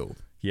up the hill.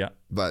 Yeah.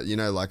 But,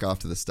 like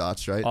after the start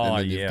straight, and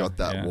then you've got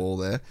that wall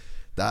there.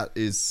 That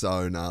is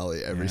so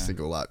gnarly every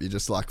single lap. You're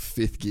just like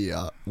fifth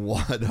gear,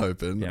 wide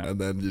open, and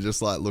then you're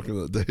just like looking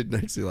at the dude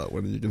next to you like,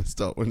 when are you going to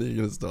stop? When are you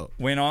going to stop?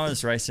 When I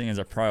was racing as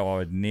a pro, I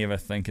would never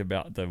think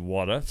about the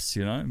what ifs,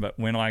 but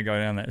when I go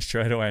down that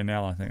straightaway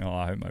now, I think,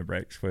 I hope my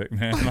brakes work,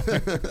 man.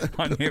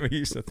 I never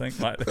used to think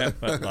like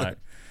that, but like,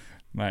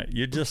 mate,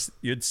 you'd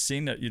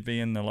send it, you'd be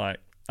in the like,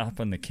 up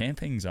in the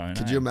camping zone.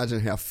 Could you imagine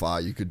how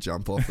far you could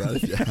jump off that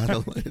if you had a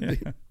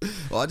landing?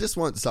 Well, I just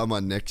want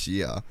someone next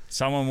year.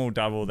 Someone will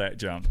double that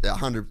jump.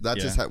 100.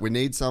 That's just we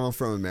need someone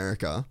from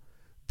America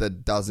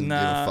that doesn't give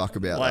a fuck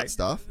about that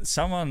stuff.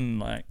 Someone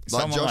like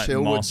Josh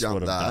Hill would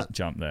jump that.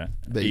 Jump that.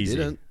 But Easy. he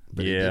didn't.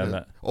 But he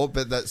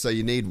didn't. So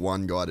you need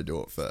one guy to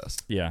do it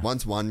first. Yeah.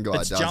 Once one guy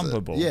does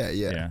jumpable. it.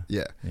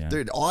 Yeah.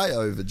 Dude, I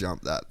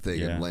overjumped that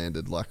thing and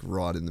landed like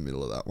right in the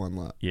middle of that one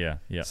lap. Yeah.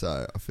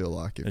 So I feel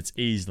like it's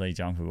easily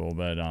jumpable,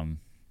 but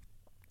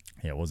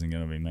it wasn't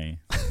going to be me.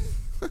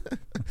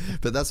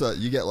 But that's what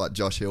you get, like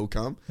Josh Hill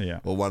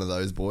or one of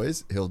those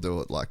boys, he'll do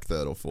it like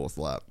third or fourth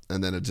lap,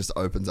 and then it just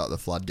opens up the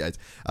floodgates.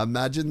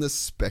 Imagine the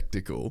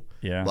spectacle.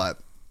 Yeah. Like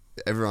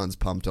everyone's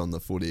pumped on the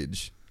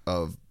footage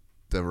of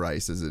the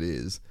race as it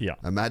is. Yeah.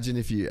 Imagine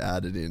if you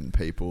added in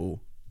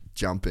people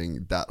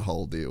jumping that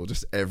whole deal,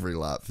 just every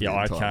lap for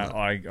the entire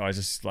lap. I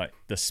just like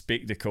the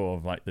spectacle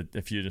of like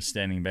if you're just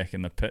standing back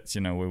in the pits,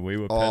 where we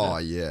were pitted. Oh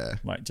yeah.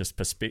 Like just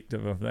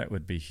perspective of that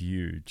would be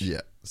huge.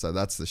 Yeah. So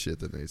that's the shit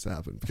that needs to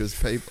happen, because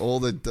all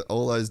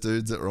those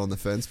dudes that were on the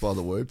fence by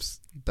the whoops,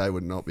 they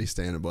would not be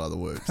standing by the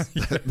whoops.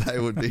 They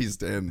would be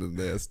standing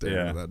there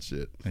staring that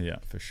shit. Yeah,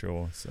 for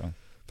sure. So,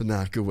 but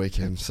nah, good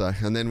weekend. So,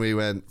 and then we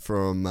went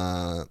from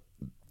now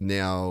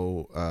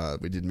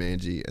we did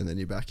Manji, and then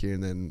you're back here,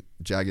 and then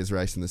Jaggers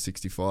racing the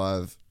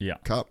 65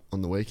 Cup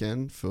on the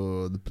weekend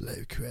for the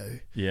Blue Crow.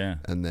 Yeah.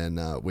 And then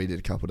we did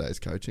a couple of days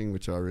coaching,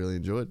 which I really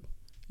enjoyed.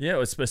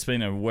 Yeah, it's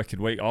been a wicked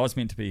week. I was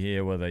meant to be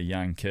here with a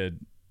young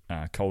kid,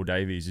 Cole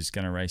Davies, who's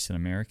going to race in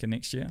America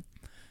next year.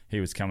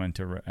 He was coming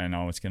and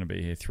I was going to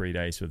be here 3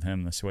 days with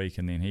him this week,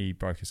 and then he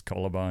broke his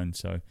collarbone,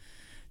 so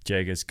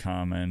Jaggers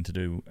come in to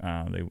do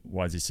the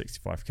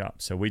YZ65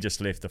 Cup. So we just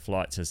left the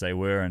flights as they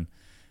were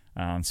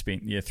and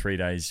spent 3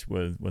 days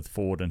with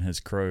Ford and his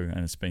crew,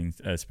 and it's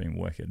been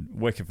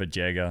wicked for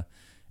Jagger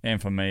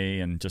and for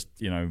me, and just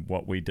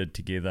what we did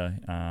together.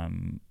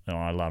 And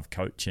I love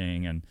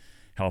coaching and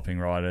helping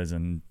riders,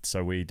 and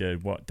so we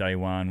did day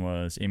one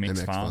was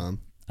MX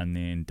Farm. And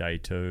then day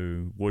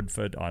two,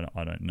 Woodford. I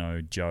don't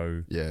know,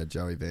 Joe. Yeah,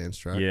 Joey Van's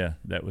track. Yeah,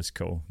 that was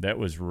cool. That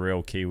was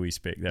real Kiwi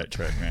spec, that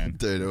track, man.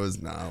 Dude, it was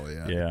gnarly.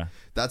 Yeah.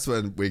 That's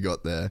when we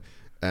got there.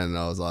 And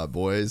I was like,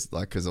 boys,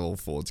 like, because all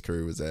Ford's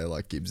crew was there,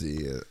 like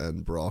Gibbsy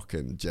and Brock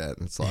and Jet.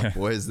 And it's like,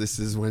 boys, this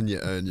is when you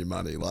earn your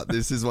money. Like,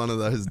 this is one of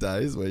those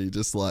days where you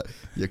just like,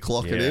 you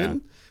clock it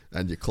in,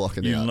 and you're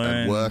clocking out,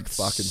 and work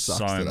fucking sucks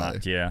so today.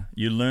 much, yeah.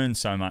 You learn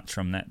so much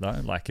from that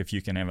though. Like if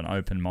you can have an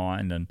open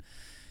mind and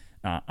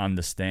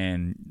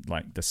understand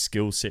like the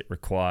skill set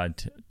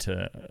required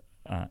to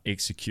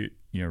execute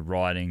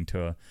riding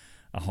to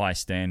a high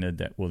standard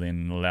that will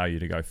then allow you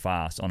to go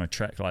fast on a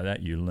track like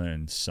that, you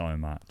learn so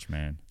much,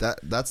 man.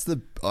 That's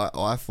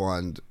I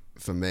find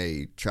for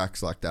me,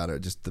 tracks like that are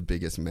just the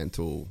biggest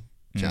mental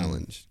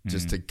challenge.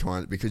 Just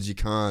to because you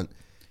can't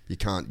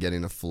get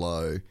in a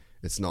flow.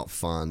 It's not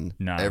fun.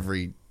 No.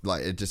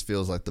 It just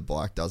feels like the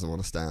bike doesn't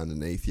want to stay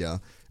underneath you,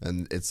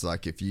 and it's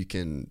like if you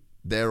can,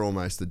 they're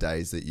almost the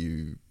days that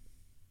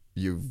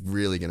you're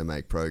really going to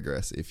make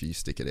progress if you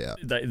stick it out.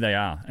 They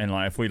are, and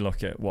like if we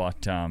look at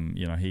what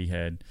he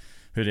had,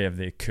 who'd have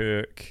there,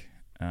 Kirk,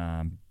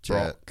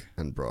 Brock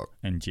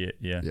and Jet,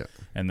 yeah,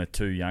 and the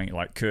two young,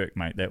 like Kirk,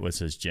 mate, that was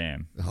his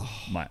jam,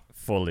 mate,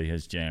 fully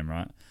his jam,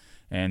 right?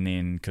 And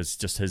then because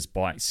just his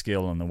bike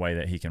skill and the way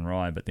that he can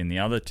ride, but then the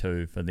other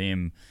two, for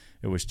them,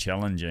 it was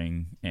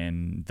challenging,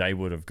 and they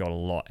would have got a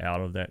lot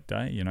out of that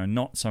day.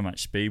 Not so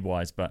much speed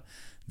wise, but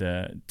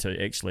to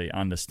actually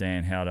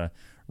understand how to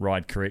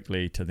ride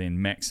correctly to then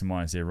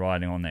maximize their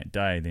riding on that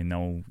day. Then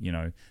they'll,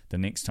 the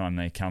next time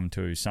they come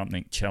to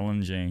something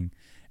challenging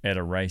at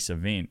a race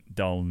event,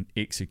 they'll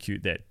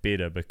execute that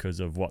better because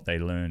of what they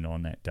learned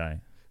on that day.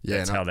 Yeah,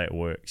 that's how that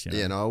works.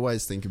 Yeah, and I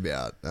always think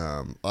about,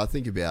 I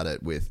think about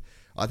it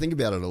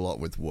a lot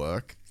with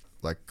work,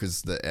 like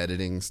because the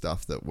editing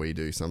stuff that we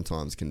do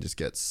sometimes can just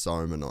get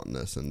so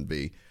monotonous and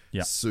be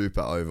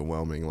super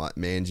overwhelming. Like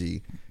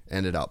Manji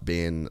ended up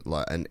being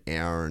like an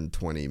hour and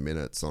 20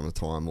 minutes on a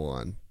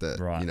timeline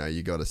that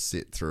you got to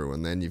sit through,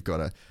 and then you've got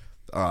to,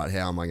 all right,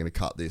 how am I going to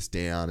cut this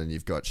down? And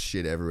you've got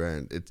shit everywhere.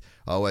 And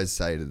I always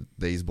say to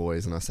these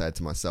boys, and I say it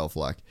to myself,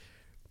 like,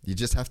 you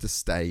just have to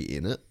stay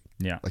in it.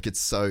 Yeah. Like, it's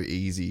so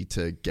easy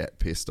to get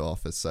pissed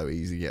off. It's so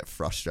easy to get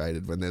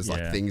frustrated when there's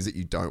like things that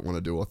you don't want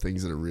to do or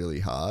things that are really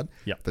hard.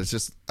 Yeah. But it's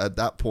just at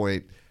that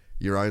point,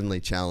 your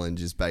only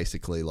challenge is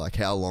basically like,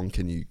 how long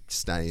can you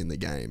stay in the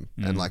game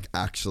and like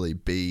actually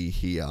be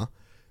here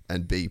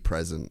and be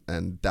present?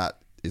 And that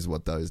is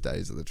what those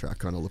days of the track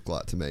kind of look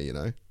like to me,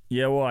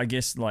 Yeah, well, I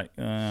guess like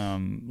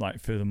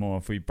furthermore,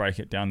 if we break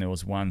it down, there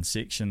was one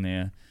section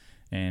there,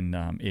 and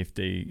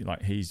FD,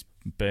 like, he's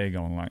big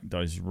on like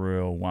those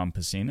real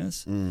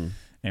 1%ers,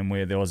 and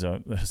where there was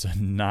a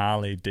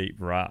gnarly deep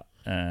rut,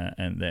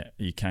 and that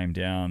you came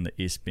down the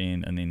S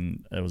bend, and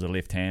then it was a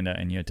left-hander,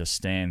 and you had to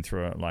stand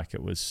through it like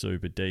it was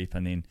super deep,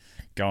 and then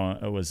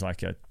it was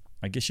like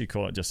I guess you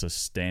call it just a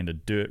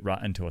standard dirt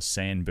rut into a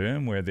sand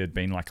berm where there'd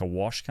been like a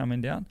wash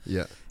coming down.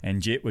 Yeah.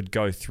 And Jet would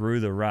go through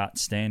the rut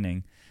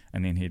standing,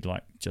 and then he'd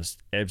like just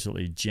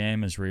absolutely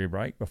jam his rear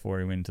brake before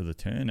he went to the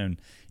turn.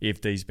 And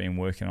FD's been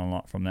working on a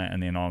lot from that.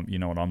 And then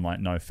I'm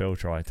like, no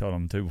filter. I told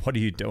him, dude, what are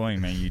you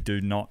doing, man? You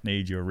do not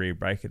need your rear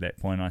brake at that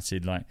point. I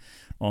said, like,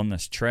 on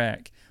this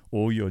track,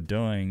 all you're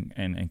doing,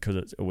 and because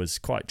it was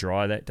quite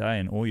dry that day,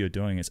 and all you're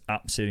doing is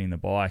upsetting the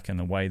bike, and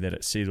the way that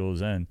it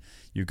settles in,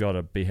 you've got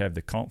to have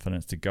the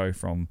confidence to go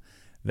from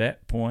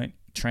that point,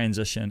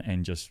 transition,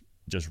 and just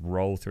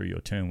roll through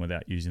your turn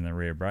without using the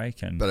rear brake.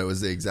 But it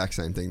was the exact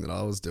same thing that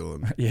I was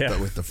doing, but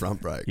with the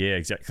front brake. Yeah,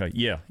 exactly.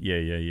 Yeah.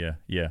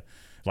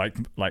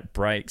 Like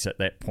brakes at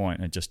that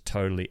point are just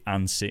totally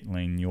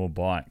unsettling your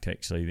bike to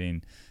actually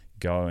then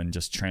go and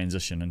just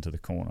transition into the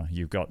corner.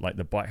 You've got, like,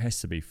 the bike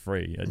has to be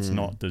free. It's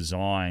not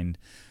designed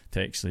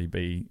to actually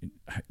be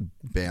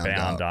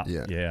bound up.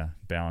 Yeah,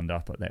 bound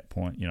up at that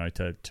point,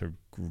 to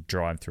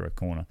drive through a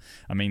corner.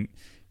 I mean,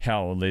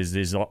 there's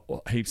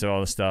heaps of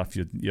other stuff.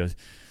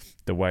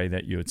 The way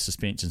that your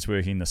suspension's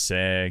working, the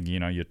sag,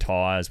 your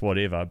tires,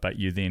 whatever, but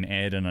you then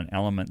add in an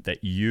element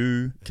that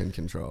you can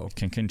control.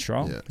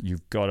 Yeah.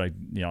 You've got to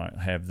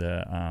have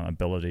the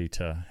ability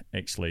to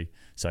actually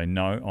say,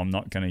 no, I'm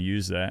not going to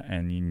use that,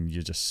 and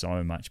you're just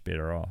so much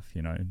better off,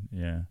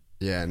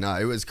 Yeah, no,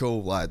 it was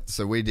cool. Like,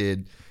 so we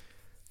did,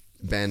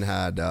 Ben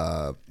had,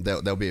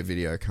 there'll be a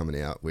video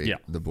coming out.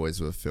 The boys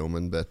were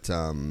filming, but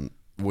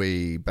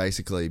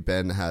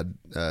Ben had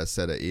a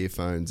set of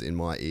earphones in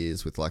my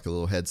ears with like a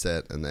little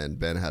headset, and then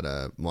Ben had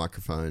a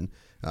microphone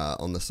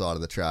on the side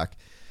of the track,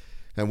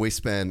 and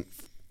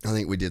I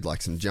think we did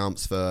like some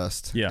jumps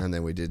first, and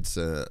then we did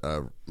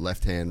a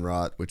left-hand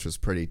rut, which was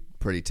pretty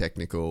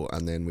technical,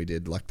 and then we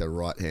did like the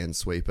right-hand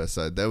sweeper.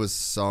 So there was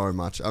so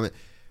much. I mean,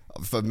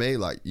 for me,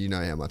 like,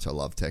 how much I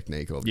love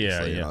technique,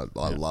 obviously. Yeah.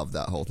 I love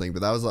that whole thing,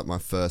 but that was like my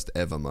first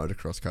ever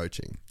motocross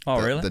coaching.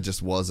 Oh, really? That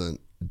just wasn't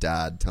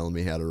Dad telling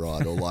me how to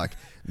ride, or like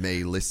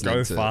me listening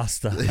go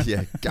faster.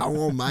 Yeah,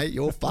 go on, mate,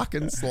 you're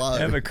fucking slow.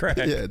 Have a crack.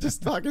 Yeah,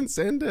 just fucking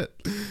send it.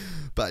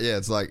 But yeah,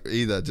 it's like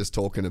either just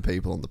talking to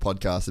people on the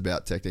podcast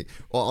about technique,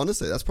 or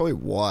honestly, that's probably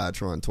why I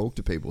try and talk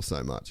to people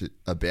so much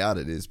about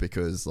it, is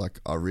because like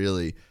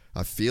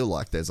I feel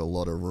like there's a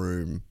lot of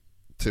room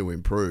to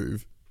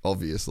improve,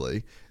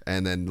 obviously,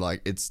 and then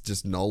like it's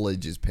just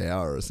knowledge is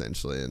power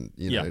essentially, and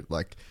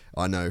like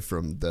I know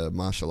from the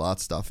martial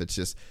arts stuff, it's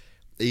just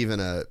even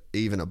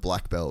a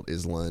black belt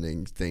is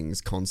learning things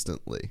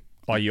constantly.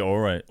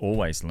 you're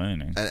always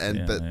learning.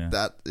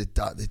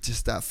 It's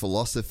just that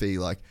philosophy,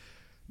 like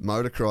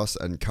motocross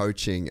and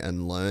coaching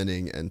and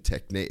learning and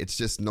technique. It's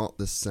just not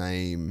the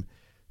same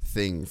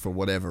thing for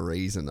whatever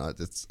reason.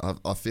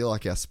 I feel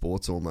like our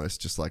sport's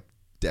almost just like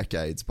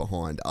decades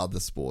behind other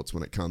sports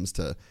when it comes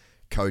to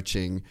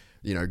coaching.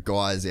 You know,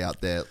 guys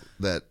out there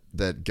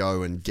that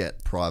go and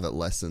get private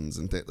lessons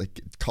and like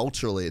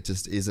culturally, it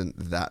just isn't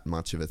that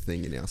much of a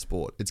thing in our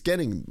sport. It's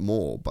getting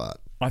more, but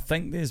I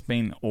think there's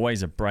been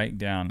always a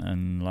breakdown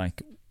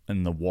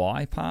in the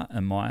why part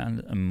in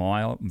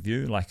my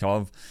view.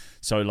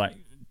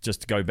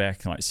 Just to go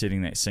back, like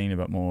setting that scene a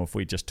bit more. If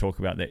we just talk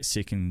about that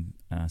second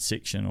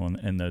section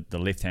in the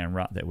left hand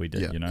rut that we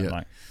did,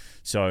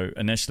 So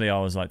initially I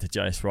was like to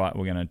Jace, right,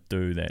 we're going to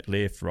do that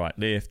left, right,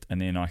 left,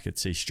 and then I could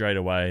see straight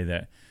away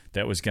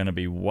that was going to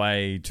be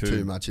way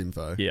too much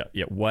info. Yeah,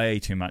 way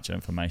too much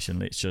information.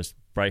 Let's just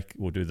break.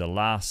 We'll do the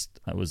last.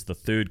 It was the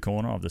third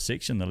corner of the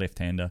section, the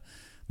left-hander.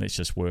 Let's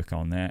just work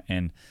on that,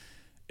 and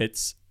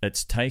it's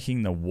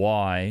taking the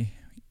why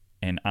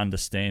and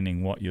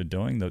understanding what you're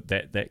doing.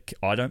 That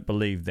I don't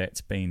believe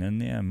that's been in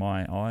there in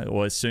my eye,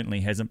 or it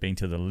certainly hasn't been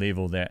to the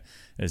level that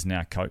is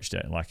now coached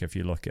at. Like if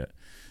you look at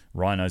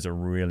Rhino's a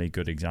really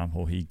good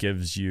example. He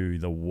gives you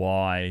the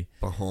why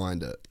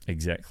behind it.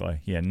 Exactly.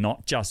 Yeah,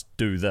 not just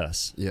do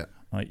this. Yeah.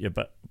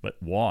 But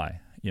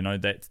why? You know,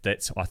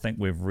 that's I think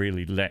we've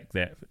really lacked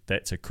that.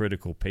 That's a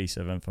critical piece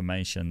of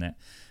information that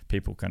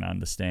people can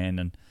understand,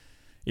 and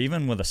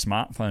even with a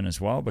smartphone as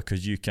well,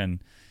 because you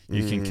can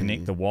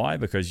connect the why,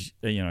 because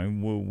you know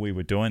we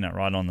were doing it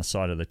right on the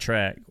side of the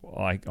track.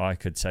 I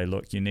could say,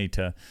 look, you need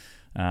to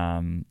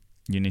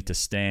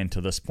stand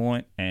to this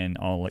point, and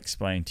I'll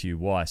explain to you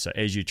why. So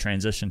as you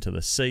transition to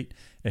the seat,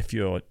 if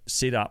you're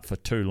set up for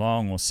too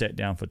long or sat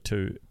down for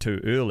too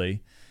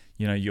early,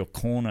 you know, your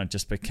corner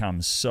just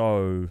becomes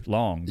so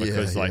long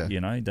because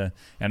and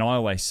I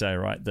always say,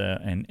 right,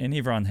 and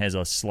everyone has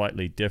a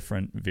slightly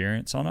different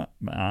variance on it,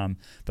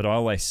 but I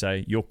always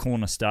say your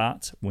corner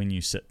starts when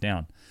you sit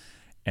down.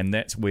 And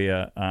that's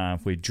where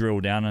if we drill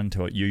down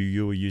into it,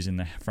 you were using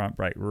the front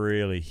brake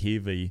really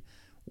heavy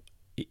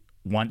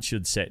once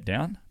you'd sat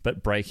down,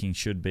 but braking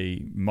should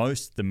be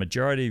the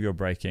majority of your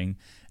braking,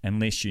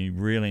 unless you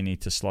really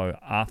need to slow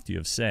after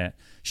you've sat,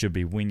 should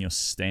be when you're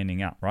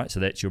standing up, right? So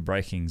that's your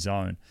braking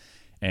zone.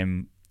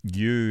 And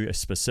you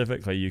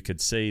specifically, you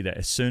could see that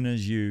as soon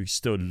as you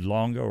stood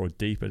longer or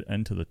deeper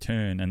into the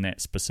turn in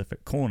that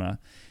specific corner,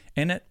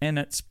 and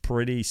it's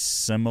pretty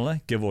similar,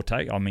 give or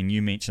take. I mean,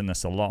 you mentioned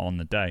this a lot on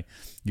the day.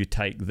 You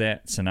take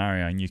that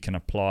scenario and you can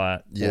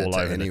apply it all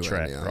over the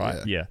track, now,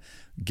 right? Yeah,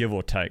 give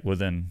or take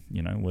within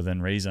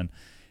reason.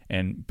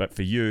 But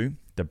for you,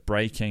 the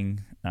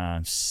braking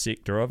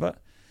sector of it,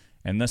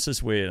 and this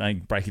is where I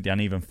break it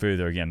down even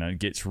further again, and it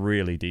gets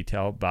really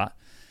detailed, but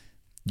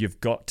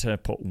you've got to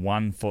put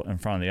one foot in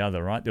front of the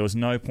other, right? There was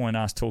no point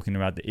us talking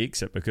about the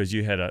exit because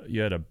you had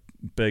a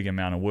big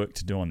amount of work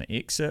to do on the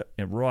exit,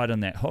 and right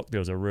in that hook there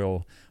was a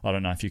real, I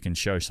don't know if you can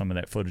show some of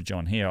that footage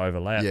on here,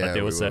 overlay it, but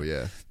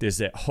there's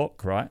that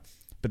hook, right?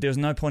 But there was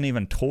no point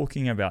even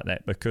talking about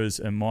that, because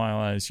in my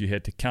eyes you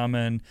had to come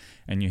in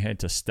and you had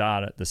to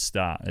start at the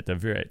start,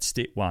 at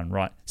step one,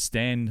 right?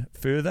 Stand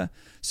further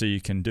so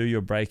you can do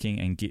your braking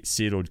and get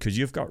settled, because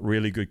you've got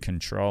really good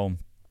control.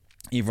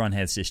 Everyone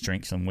has their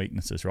strengths and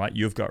weaknesses, right?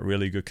 You've got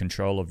really good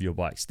control of your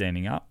bike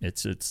standing up.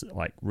 It's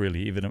like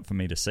really evident for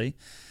me to see.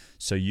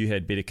 So you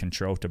had better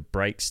control to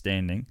brake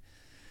standing,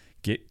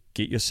 get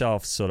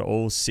yourself sort of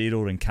all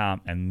settled and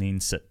calm, and then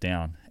sit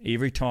down.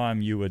 Every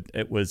time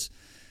it was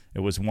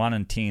 1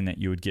 in 10 that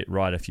you would get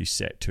right if you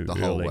sat too early.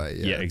 The whole way,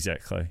 yeah. Yeah,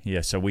 exactly.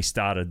 Yeah, so we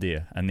started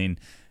there, and then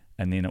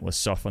it was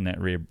soften that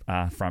rear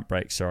front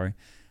brake, sorry.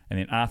 And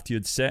then after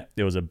you'd sat,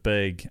 there was a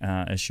big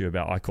issue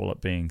about, I call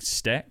it being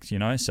stacked, you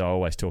know. So I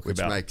always talk about,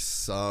 which makes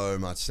so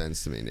much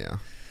sense to me now.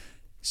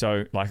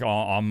 So like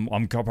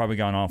I'm probably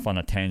going off on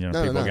a tangent.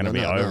 People are going to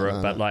be over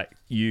it, but like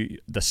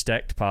the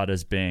stacked part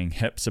is being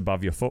hips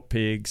above your foot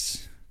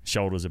pegs,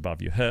 shoulders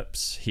above your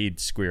hips, head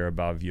square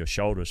above your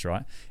shoulders,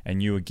 right?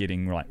 And you were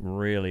getting like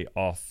really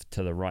off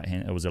to the right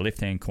hand. It was a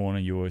left hand corner.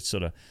 You were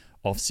sort of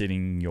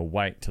offsetting your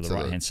weight to the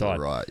right hand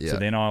side. Right, yeah. So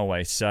then I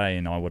always say,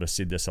 and I would have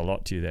said this a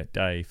lot to you that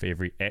day, for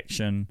every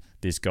action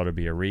there's got to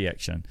be a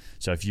reaction.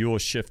 So if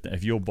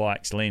your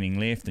bike's leaning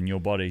left and your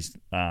body's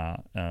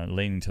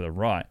leaning to the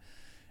right,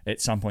 at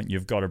some point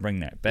you've got to bring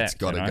that back. It's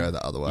got to go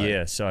the other way.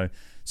 Yeah, so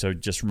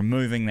just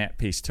removing that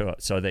piece to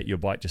it so that your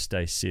bike just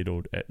stays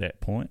settled at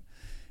that point.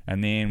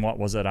 And then what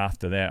was it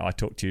after that? I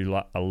talked to you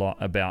a lot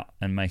about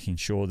and making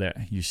sure that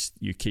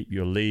you keep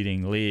your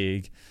leading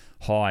leg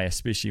high,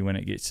 especially when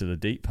it gets to the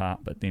deep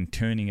part, but then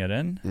turning it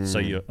in. So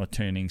you're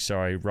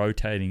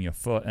rotating your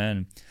foot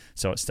in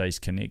so it stays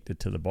connected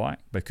to the bike.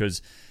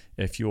 Because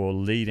if your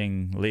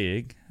leading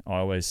leg, I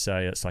always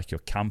say it's like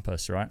your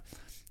compass, right?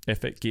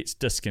 If it gets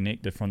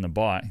disconnected from the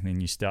bike,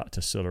 then you start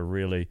to sort of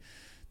really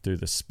do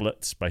the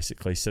splits,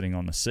 basically sitting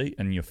on the seat,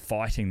 and you're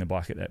fighting the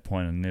bike at that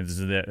point. And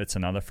it's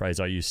another phrase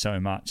I use so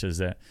much, is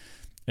that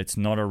it's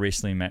not a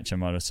wrestling match, a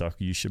motorcycle.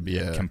 You should be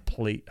in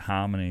complete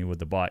harmony with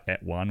the bike,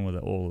 at one with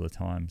it all the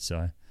time. So,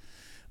 I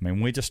mean,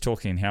 we're just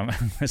talking how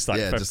it's like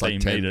 15 just like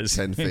 10 meters,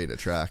 10 feet of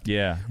track.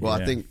 Well,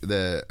 I think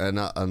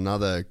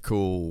another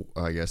cool,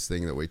 I guess,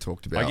 thing that we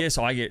talked about. I guess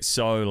I get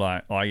so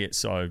like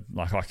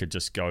I could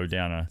just go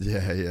down a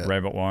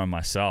rabbit warren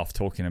myself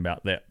talking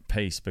about that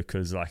piece,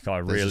 because like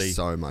There's just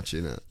so much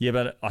in it. Yeah,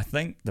 but I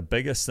think the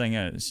biggest thing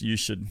is you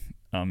should,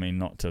 I mean,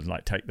 not to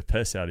like take the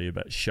piss out of you,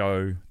 but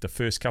show the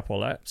first couple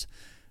of laps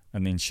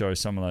and then show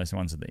some of those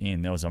ones at the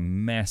end. There was a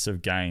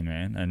massive gain,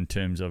 man, in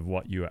terms of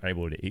what you were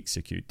able to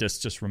execute.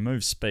 Just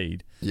remove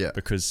speed,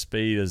 because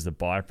speed is the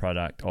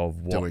byproduct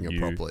of what doing it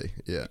properly,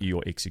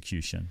 your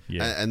execution.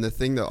 And the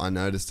thing that I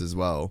noticed as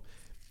well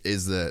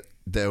is that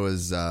there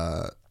was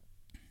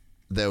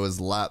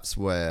laps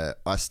where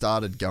I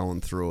started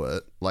going through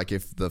it. Like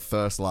if the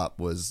first lap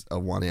was a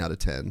 1 out of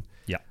 10,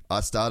 I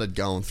started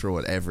going through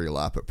it every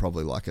lap at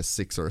probably like a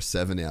 6 or a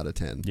 7 out of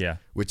 10.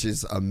 Which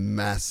is a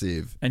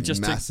massive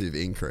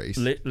increase.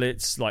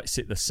 Let's like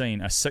set the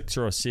scene. A 6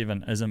 or a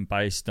 7 isn't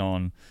based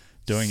on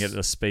doing it at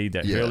the speed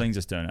that hurling's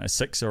just doing it. A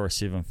 6 or a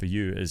 7 for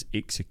you is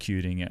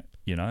executing it,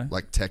 you know?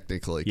 Like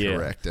technically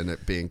correct, and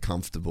it being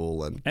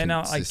comfortable and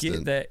consistent. I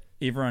get that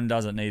everyone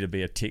doesn't need to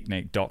be a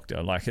technique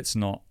doctor. Like, it's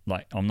not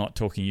like, I'm not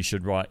talking you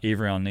should ride,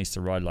 everyone needs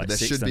to ride like there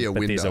Sexton, should be a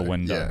window. There's a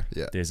window.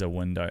 Yeah. There's a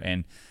window.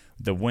 And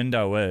the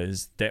window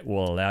is that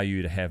will allow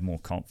you to have more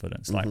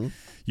confidence. Like,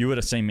 you would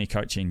have seen me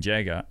coaching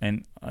Jagger,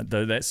 and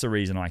that's the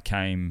reason I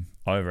came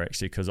over,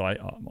 actually, because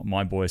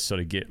my boys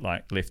sort of get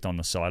like left on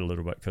the side a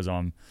little bit, because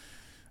I'm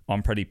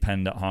pretty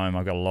pinned at home.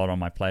 I've got a lot on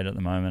my plate at the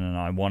moment, and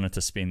I wanted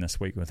to spend this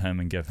week with him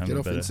and give him Get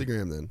off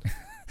Instagram then.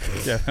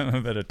 Give him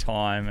a bit of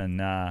time,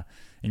 and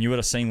you would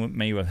have seen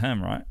me with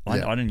him, right? I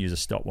didn't use a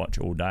stopwatch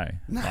all day,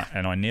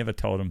 and I never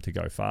told him to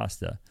go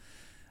faster.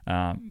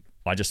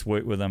 I just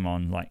worked with him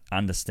on like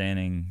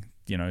understanding,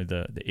 you know,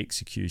 the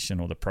execution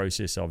or the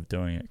process of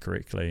doing it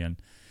correctly,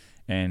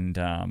 and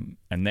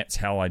that's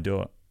how I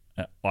do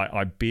it.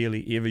 I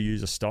barely ever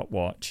use a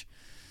stopwatch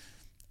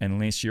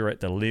unless you're at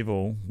the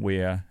level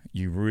where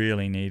you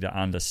really need to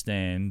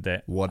understand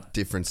that what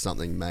difference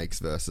something makes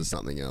versus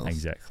something else.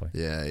 Exactly.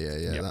 Yeah.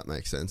 Yep. That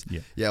makes sense.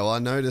 Yeah. Well, I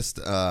noticed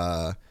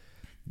that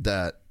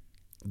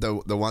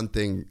the one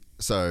thing,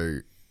 so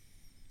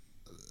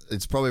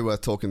it's probably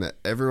worth talking that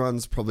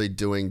everyone's probably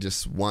doing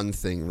just one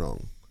thing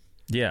wrong.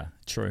 Yeah,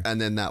 true. And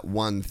then that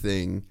one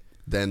thing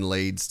then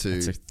leads to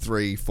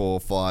 3, 4,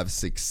 5,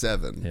 6,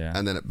 7. Yeah.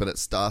 And then but it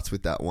starts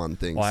with that one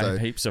thing. I have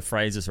heaps of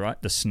phrases,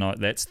 right? That's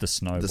the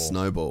snowball. The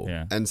snowball.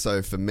 Yeah. And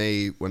so for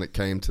me, when it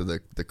came to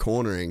the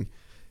cornering,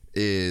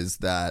 is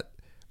that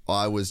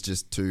I was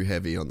just too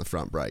heavy on the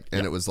front brake,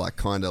 and it was like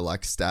kind of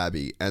like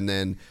stabby, and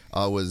then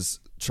I was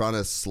trying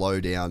to slow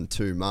down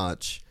too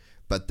much,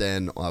 but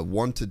then I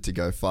wanted to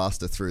go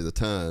faster through the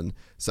turn,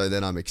 so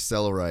then I'm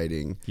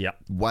accelerating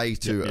way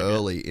too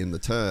early in the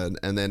turn,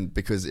 and then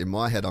because in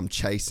my head I'm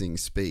chasing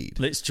speed.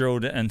 Let's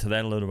drill into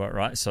that a little bit,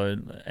 right? So,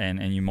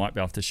 and you might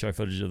be able to show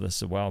footage of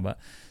this as well, but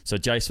so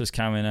Jace was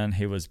coming in,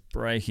 he was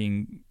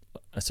braking.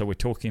 So we're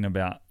talking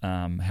about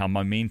how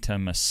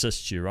momentum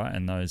assists you, right,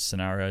 in those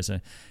scenarios.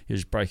 He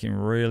was braking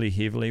really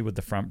heavily with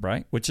the front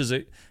brake, which is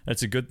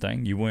it's a good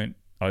thing. You weren't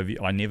over.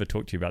 I never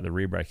talked to you about the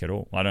rear brake at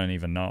all. I don't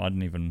even know. I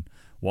didn't even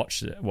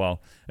watch it.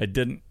 Well, it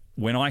didn't.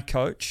 When I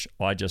coach,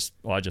 I just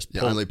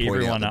pull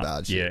everyone up.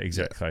 Badge, yeah,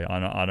 exactly.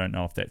 Yeah. I don't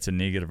know if that's a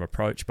negative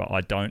approach, but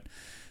I don't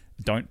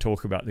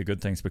talk about the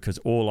good things, because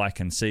all I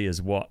can see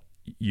is what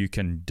you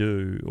can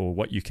do or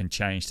what you can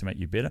change to make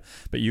you better.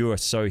 But you are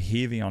so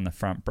heavy on the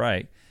front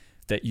brake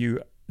that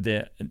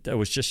it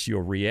was just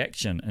your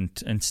reaction, and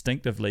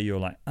instinctively you're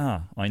like,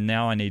 I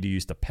need to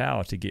use the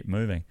power to get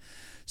moving.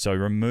 So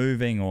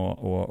removing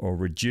or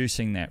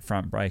reducing that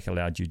front brake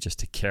allowed you just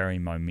to carry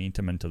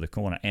momentum into the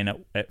corner, and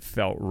it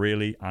felt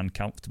really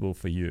uncomfortable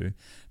for you,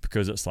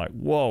 because it's like,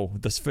 whoa,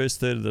 this first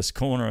third of this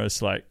corner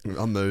is like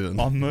I'm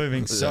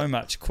moving so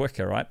much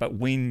quicker, right? But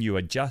when you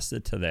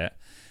adjusted to that,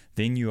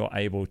 then you are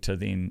able to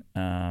then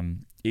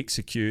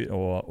execute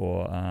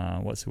or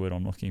what's the word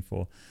I'm looking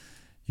for?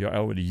 You're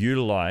able to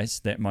utilize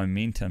that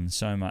momentum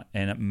so much,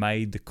 and it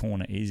made the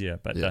corner easier.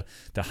 But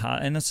the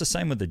hard, and it's the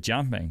same with the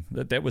jumping.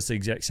 That was the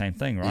exact same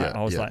thing, right?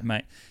 I was like,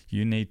 mate,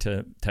 you need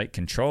to take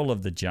control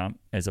of the jump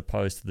as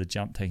opposed to the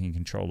jump taking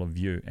control of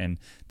you. And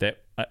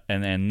that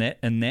in that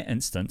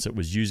instance, it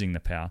was using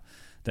the power.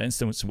 The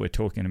instance we're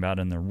talking about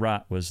in the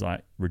rut was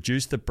like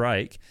reduce the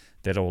brake.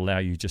 That'll allow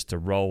you just to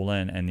roll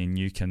in, and then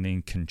you can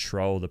then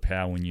control the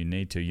power when you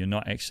need to. You're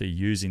not actually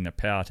using the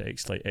power to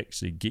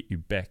actually get you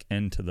back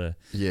into the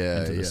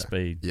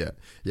speed.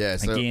 Yeah.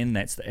 So again,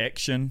 that's the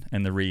action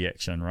and the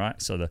reaction,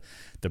 right? So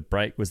the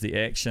brake was the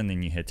action,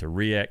 then you had to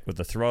react with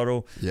the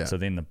throttle. Yeah. So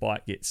then the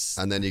bike gets,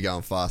 and then you're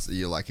going faster.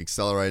 You're like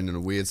accelerating in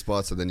a weird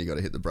spot, so then you got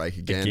to hit the brake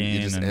again.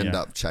 You just end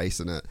up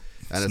chasing it,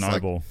 and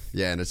snowball. It's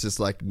like, and it's just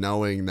like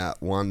knowing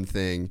that one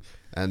thing,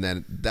 and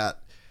then that.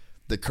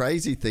 The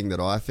crazy thing that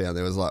I found,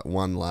 there was like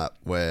one lap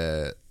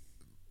where,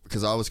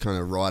 because I was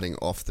kind of riding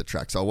off the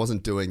track, so I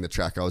wasn't doing the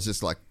track, I was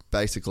just like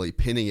basically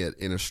pinning it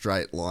in a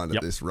straight line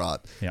at this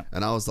rut. Yep.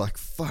 And I was like,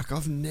 fuck,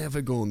 I've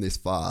never gone this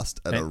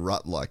fast at a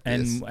rut like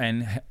this.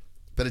 And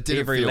but it didn't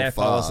every feel lap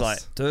fast. I was like,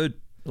 dude,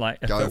 like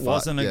if it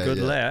wasn't a good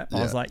lap,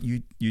 I was yeah. like,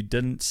 you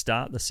didn't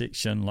start the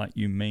section like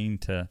you mean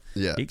to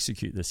Yeah.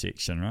 execute the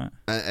section, right?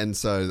 And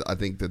so I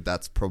think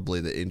that's probably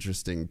the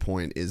interesting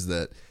point, is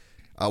that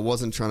I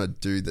wasn't trying to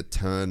do the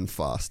turn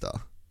faster.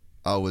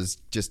 I was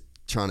just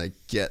trying to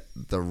get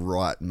the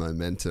right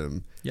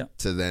momentum Yep.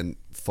 to then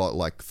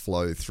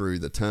flow through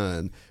the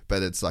turn.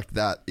 But it's like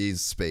that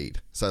is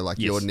speed. So like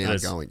Yes, you're now it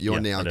is. going,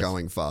 It is.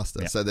 going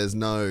faster. Yeah. So there's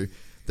no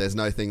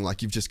thing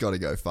like you've just got to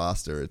go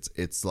faster.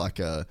 It's like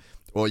I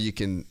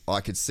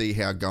could see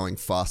how going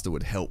faster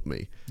would help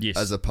me, Yes.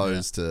 as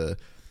opposed to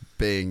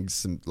being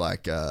some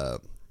like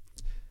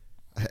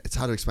it's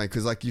hard to explain,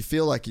 because like you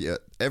feel like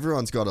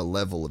everyone's got a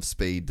level of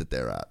speed that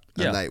they're at,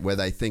 and Yeah. where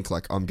they think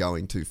like I'm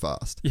going too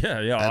fast. Yeah.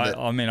 And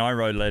I mean, I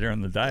rode later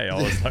in the day.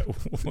 I was like,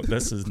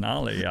 this is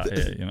gnarly out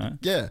here, you know?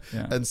 Yeah.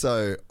 Yeah. And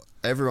so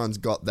everyone's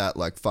got that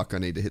like, fuck, I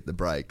need to hit the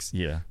brakes.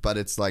 Yeah. But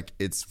it's like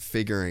it's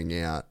figuring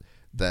out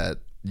that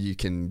you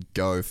can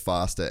go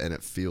faster and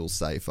it feels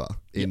safer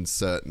in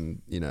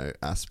certain,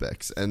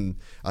 aspects. And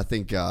I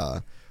think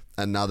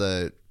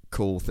another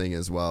cool thing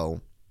as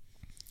well,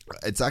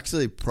 it's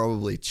actually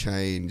probably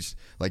changed,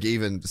 like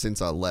even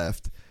since I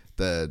left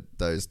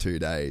those 2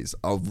 days,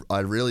 I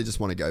really just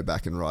want to go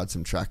back and ride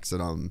some tracks that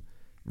I'm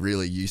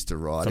really used to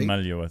riding.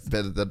 Familiar with.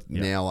 Better that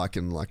now I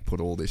can like put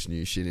all this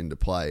new shit into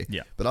play.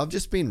 Yeah. But I've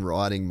just been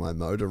riding my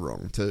motor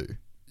wrong too.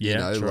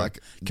 Yeah, true.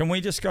 like Can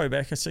we just go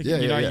back a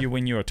second? Yeah, You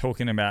when you were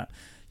talking about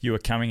you were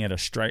coming at a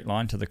straight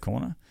line to the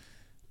corner,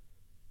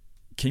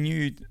 can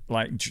you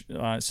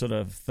sort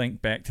of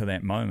think back to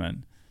that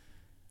moment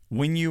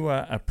when you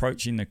were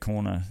approaching the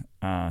corner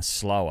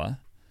slower?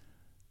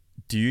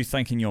 Do you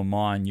think in your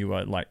mind you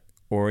were like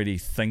already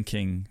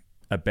thinking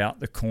about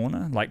the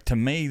corner? Like to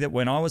me, that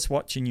when I was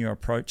watching you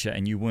approach it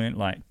and you weren't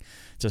like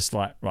just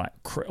like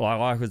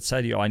I would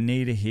say to you, I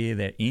need to hear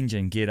that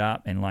engine get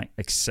up and like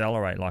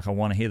accelerate. Like I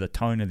want to hear the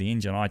tone of the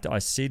engine. I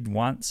said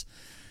once,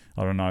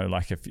 I don't know,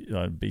 like if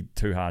it'd be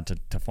too hard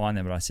to find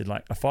them, but I said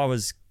like if I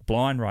was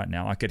blind right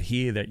now, I could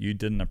hear that you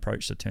didn't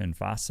approach the turn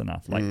fast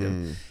enough.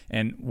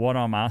 And what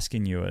I'm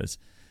asking you is,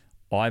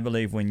 I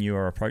believe when you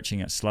are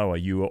approaching it slower,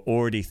 you are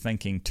already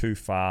thinking too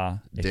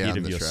far ahead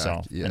of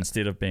yourself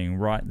instead of being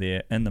right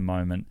there in the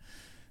moment,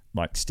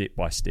 like step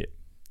by step.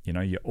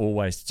 You're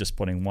always just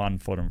putting one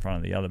foot in front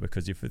of the other,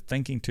 because if you're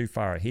thinking too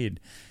far ahead,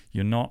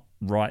 you're not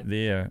right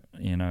there,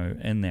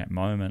 in that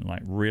moment,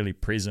 like really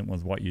present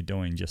with what you're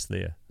doing just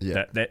there.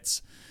 Yeah.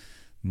 That's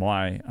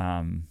my,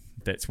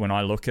 that's when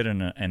I look at it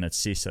and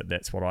assess it,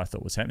 that's what I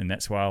thought was happening.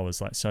 That's why I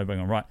was like so big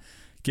on, right,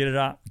 get it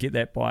up, get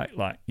that bike,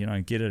 like,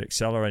 get it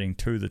accelerating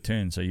to the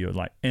turn. So you're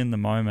like in the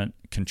moment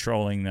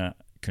controlling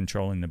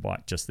the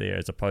bike just there,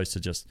 as opposed to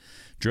just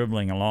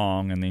dribbling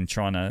along and then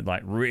trying to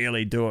like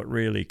really do it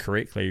really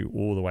correctly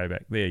all the way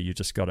back there. You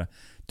just got to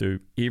do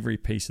every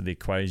piece of the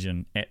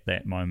equation at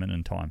that moment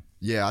in time.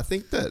 Yeah, I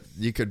think that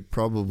you could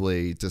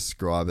probably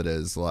describe it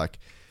as like,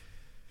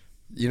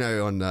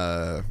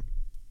 on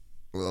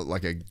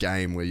like a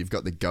game where you've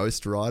got the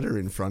Ghost Rider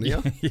in front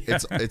of you. Yeah.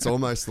 It's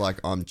almost like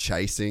I'm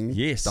chasing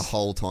the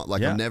whole time.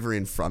 Like I'm never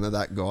in front of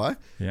that guy.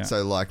 Yeah.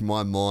 So like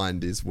my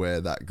mind is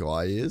where that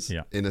guy is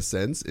in a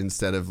sense,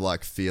 instead of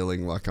like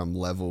feeling like I'm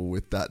level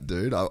with that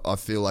dude. I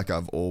feel like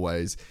I've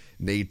always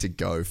need to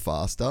go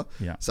faster.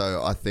 Yeah.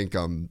 So I think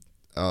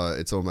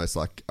it's almost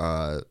like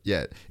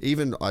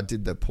even I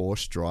did the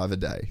Porsche driver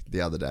day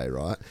the other day,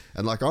 right?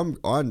 And like I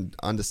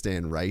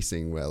understand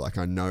racing, where like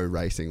I know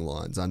racing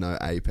lines, I know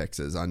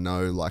apexes, I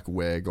know like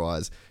where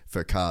guys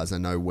for cars, I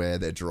know where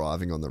they're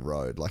driving on the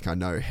road, like I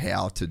know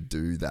how to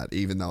do that,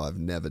 even though I've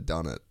never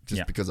done it,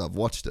 just because I've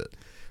watched it.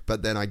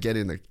 But then I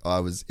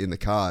was in the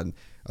car and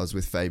I was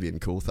with Fabian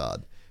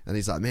Coulthard, and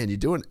he's like, man, you're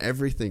doing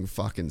everything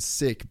fucking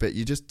sick, but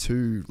you're just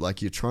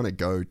you're trying to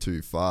go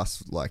too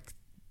fast, like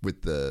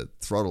with the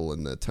throttle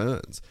and the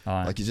turns.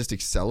 Like you're just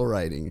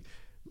accelerating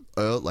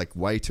like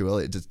way too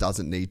early. It just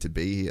doesn't need to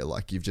be here.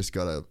 Like you've just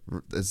got to,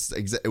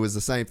 it was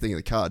the same thing in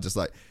the car, just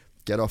like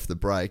get off the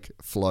brake,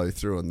 flow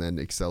through, and then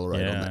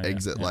accelerate on the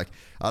exit. Like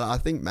I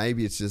think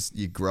maybe it's just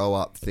you grow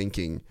up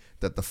thinking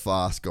that the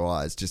fast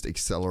guys just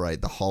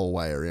accelerate the whole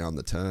way around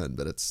the turn,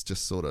 but it's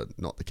just sort of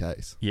not the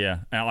case.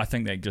 Yeah, and I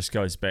think that just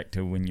goes back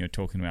to when you're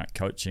talking about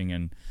coaching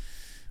and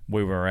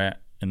where we're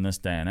at in this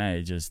day and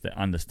age, is that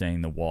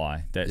understanding the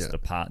why. That's the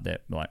part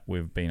that like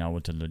we've been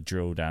able to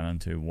drill down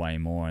into way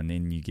more, and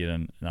then you get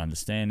an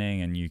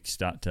understanding and you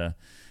start to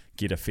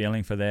get a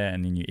feeling for that,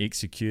 and then you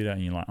execute it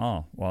and you're like,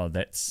 oh well,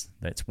 that's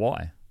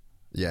why.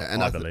 Yeah,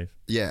 and I believe.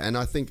 And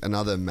I think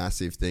another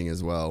massive thing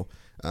as well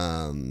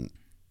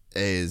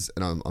is,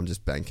 and I'm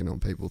just banking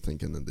on people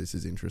thinking that this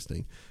is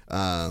interesting,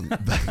 so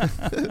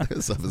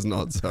it's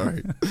not,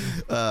 sorry,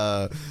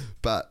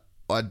 but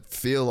I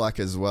feel like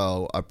as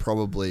well, I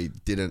probably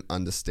didn't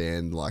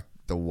understand like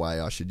the way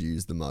I should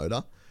use the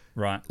motor.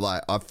 Right.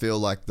 Like I feel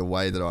like the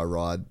way that I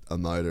ride a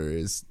motor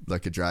is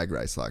like a drag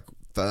race. Like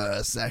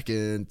first,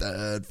 second,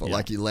 third,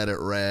 like you let it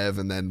rev,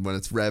 and then when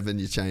it's revving,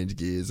 you change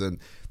gears, and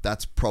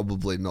that's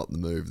probably not the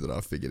move that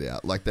I figured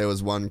out. Like there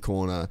was one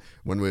corner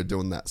when we were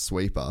doing that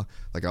sweeper,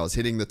 like I was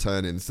hitting the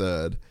turn in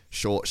third,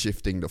 short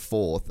shifting to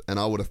fourth, and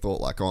I would have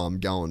thought like, oh, I'm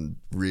going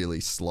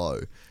really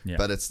slow. Yeah.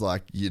 But it's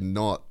like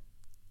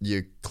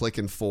you're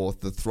clicking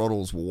fourth, the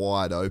throttle's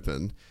wide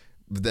open.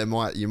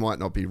 You might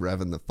not be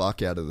revving the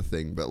fuck out of the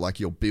thing, but like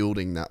you're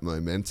building that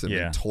momentum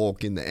and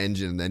torque in the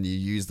engine, and then you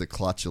use the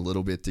clutch a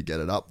little bit to get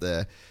it up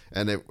there.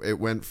 And it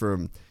went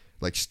from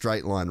like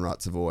straight line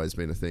ruts have always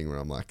been a thing where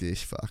I'm like,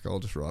 fuck, I'll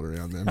just ride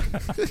around them.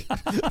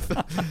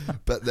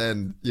 But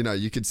then, you know,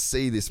 you could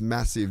see this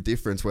massive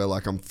difference where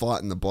like I'm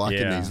fighting the bike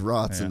in these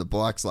ruts and the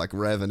bike's like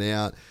revving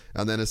out.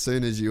 And then as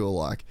soon as you're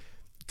like,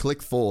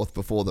 click fourth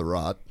before the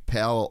rut,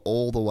 power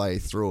all the way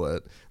through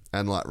it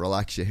and like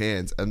relax your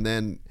hands. And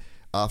then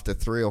after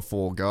 3 or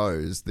 4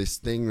 goes, this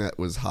thing that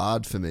was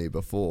hard for me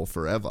before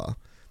forever,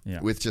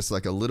 with just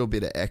like a little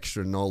bit of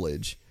extra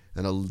knowledge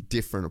and a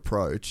different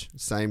approach,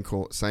 same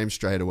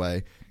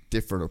straightaway,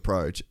 different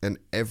approach, and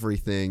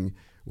everything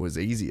was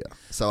easier.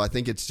 So I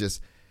think it's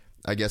just,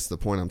 I guess the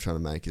point I'm trying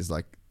to make is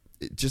like,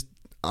 just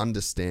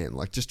understand,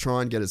 like just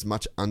try and get as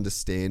much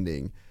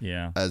understanding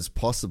as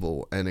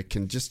possible, and it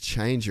can just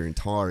change your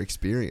entire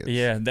experience.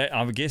 Yeah,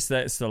 I guess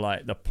that's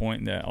the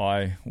point that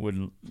I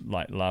would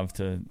like love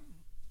to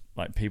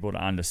like people to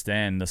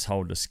understand. This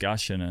whole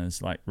discussion is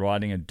like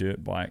riding a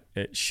dirt bike,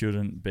 it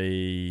shouldn't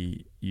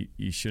be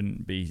you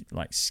shouldn't be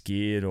like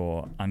scared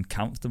or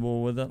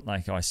uncomfortable with it.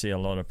 Like I see a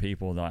lot of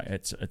people like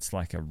it's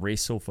like a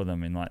wrestle for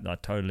them, and like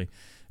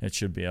it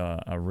should be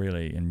a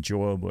really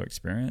enjoyable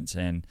experience,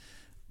 and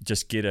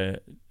just get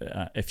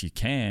if you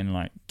can,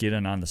 like get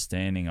an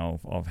understanding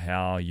of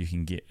how you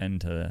can get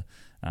into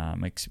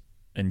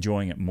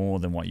enjoying it more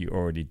than what you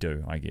already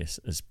do, I guess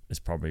is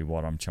probably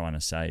what I'm trying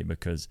to say,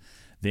 because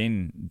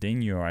then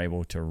you're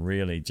able to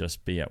really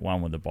just be at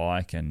one with the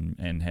bike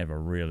and have a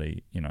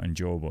really, you know,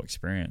 enjoyable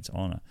experience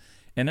on it.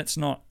 And it's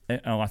not,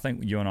 I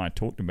think you and I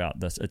talked about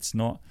this, it's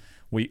not,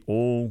 we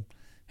all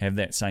have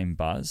that same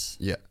buzz.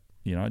 Yeah.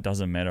 You know, it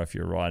doesn't matter if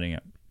you're riding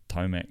at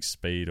Tomax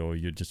speed or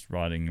you're just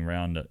riding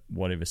around at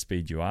whatever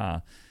speed you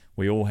are.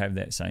 We all have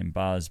that same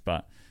buzz,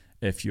 but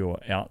if you're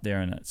out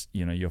there and it's,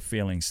 you know, you're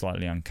feeling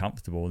slightly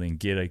uncomfortable, then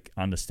get an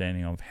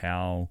understanding of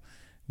how,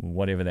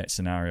 whatever that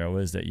scenario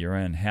is that you're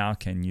in, how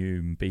can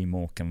you be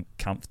more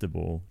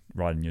comfortable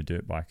riding your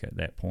dirt bike at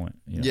that point?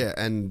 You know? Yeah,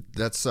 and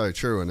that's so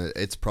true. And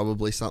it's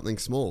probably something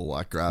small,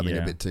 like grabbing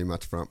a bit too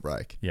much front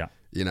brake. Yeah.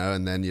 You know,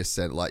 and then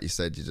like you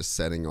said, you're just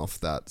setting off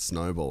that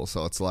snowball.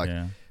 So it's like,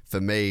 for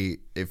me,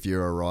 if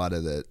you're a rider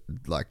that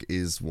like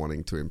is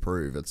wanting to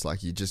improve, it's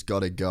like you just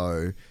got to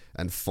go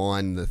and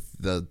find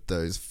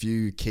those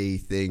few key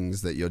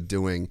things that you're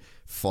doing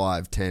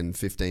 5, 10,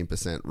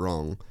 15%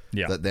 wrong.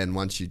 Yeah. That then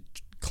once you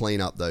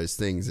clean up those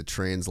things, it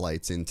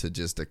translates into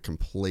just a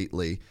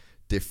completely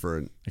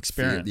different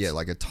experience.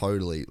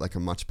 Like a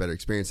much better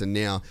experience. And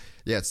now,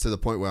 it's to the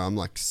point where I'm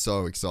like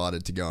so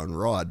excited to go and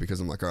ride, because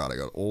I'm like, all right, I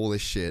got all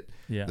this shit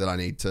that I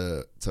need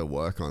to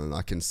work on, and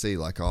I can see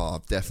like, oh,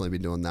 I've definitely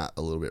been doing that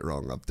a little bit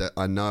wrong.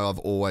 I know I've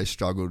always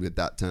struggled with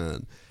that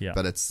turn,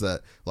 but it's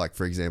that, like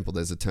for example,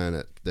 there's a turn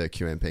at the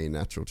QMP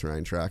natural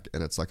terrain track,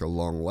 and it's like a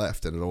long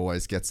left, and it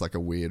always gets like a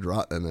weird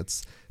rut, and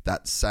it's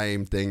that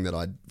same thing that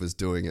I was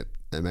doing at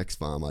MX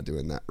Farm, I do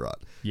in that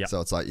rut. So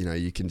it's like, you know,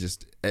 you can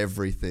just,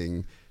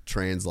 everything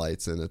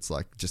translates, and it's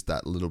like just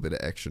that little bit of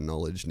extra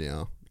knowledge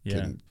now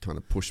can kind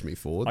of push me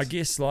forward. I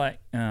guess like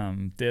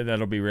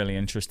that'll be really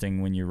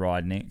interesting when you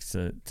ride next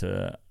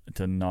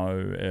to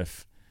know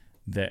if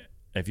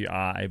you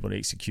are able to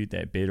execute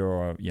that better,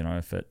 or you know,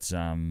 if it's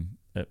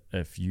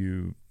if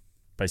you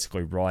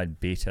basically ride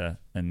better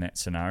in that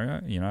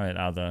scenario, you know, at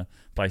other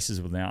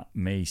places without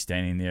me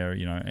standing there,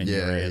 you know, in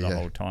your ear the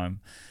whole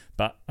time.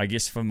 But I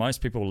guess for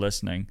most people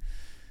listening,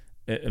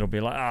 it'll be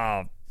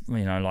like,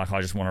 you know, like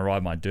I just want to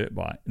ride my dirt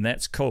bike, and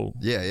that's cool.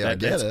 I get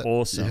that's it.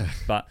 Awesome. Yeah.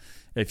 But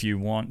if you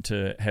want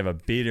to have a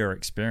better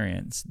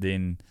experience,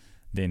 then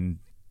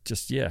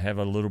just have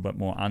a little bit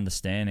more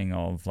understanding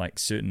of like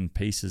certain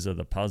pieces of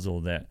the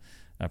puzzle that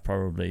are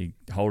probably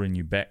holding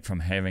you back from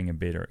having a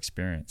better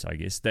experience. I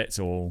guess that's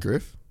all.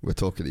 Griff, we're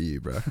talking to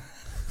you, bro.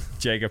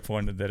 Jagger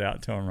pointed that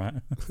out to him, right?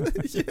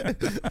 Yeah,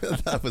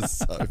 that was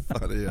so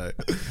funny.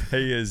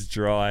 He is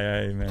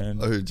dry, man.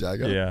 Oh,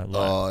 Jagger? Yeah.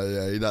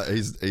 Like,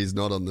 he's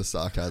not on the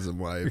sarcasm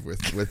wave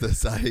with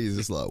us. He's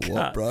just like,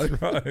 what, bro?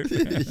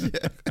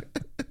 Yeah.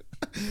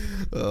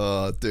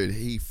 Oh, dude,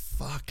 he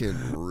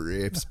fucking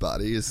rips,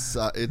 buddy.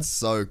 It's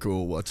so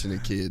cool watching a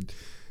kid.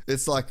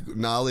 It's like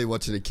gnarly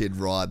watching a kid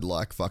ride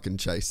like fucking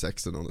Chase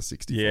Sexton on a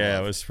 65. Yeah,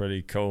 it was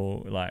pretty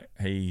cool. Like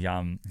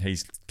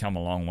he's come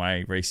a long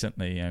way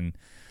recently, and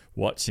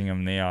watching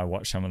him there, I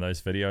watched some of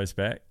those videos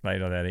back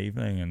later that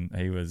evening, and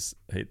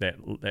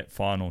that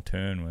final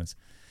turn was,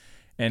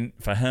 and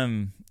for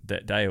him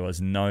that day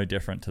was no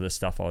different to the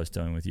stuff I was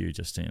doing with you,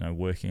 just, you know,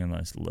 working on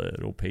those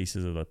little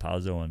pieces of the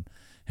puzzle, and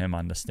him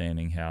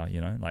understanding how, you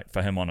know, like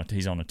for him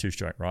he's on a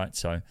 2-stroke, right?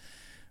 So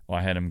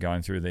I had him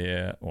going through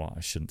there, well, I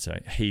shouldn't say,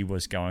 he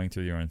was going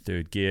through there in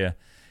third gear,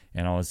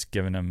 and I was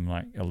giving him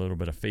like a little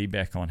bit of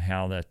feedback on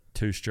how that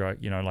 2-stroke,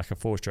 you know, like a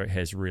 4-stroke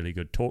has really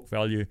good torque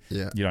value.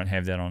 Yeah. You don't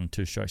have that on a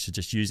 2-stroke, so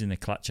just using the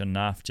clutch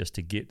enough just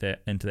to get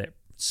that into that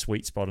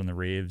sweet spot in the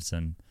revs.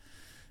 And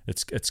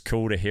it's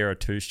cool to hear a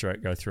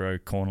 2-stroke go through a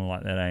corner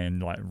like that,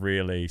 and like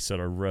really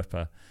sort of rip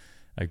a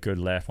good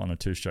lap on a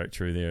 2-stroke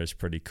through there is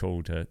pretty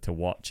cool to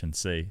watch and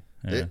see.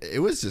 Yeah. It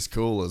was just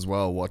cool as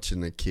well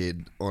watching a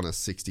kid on a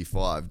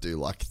 65 do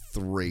like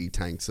 3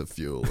 tanks of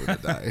fuel in a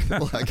day.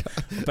 Like,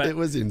 but it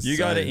was insane. You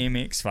go to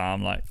MX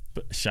Farm, like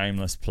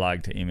shameless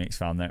plug to MX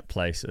Farm, that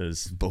place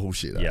is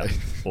bullshit. Yeah, eh?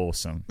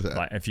 awesome. Yeah.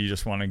 Like if you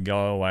just want to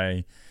go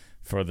away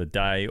for the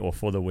day or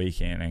for the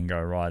weekend and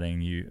go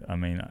riding,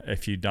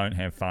 if you don't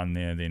have fun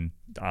there, then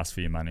ask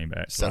for your money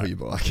back. Sell your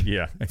bike.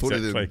 Yeah,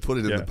 exactly. Put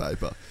it in Yeah. the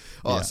paper.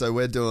 So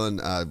we're doing,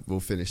 we'll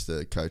finish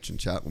the coach and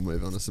chat. We'll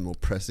move on to some more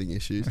pressing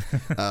issues.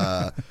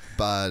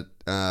 But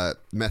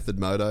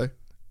methodmoto.com.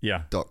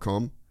 Yeah.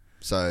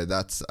 So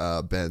that's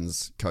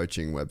Ben's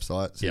coaching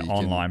website. So Yeah,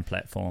 online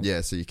platform.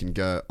 Yeah, so you can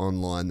go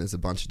online. There's a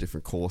bunch of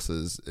different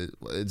courses.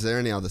 Is there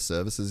any other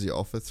services you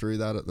offer through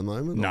that at the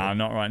moment? No,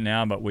 not right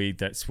now, but we're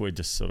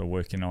just sort of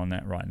working on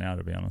that right now,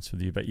 to be honest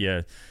with you. But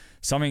yeah,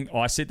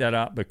 I set that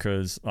up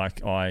because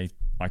like I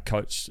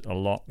coach a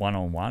lot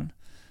one-on-one,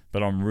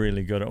 but I'm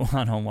really good at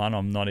one-on-one.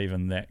 I'm not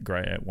even that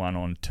great at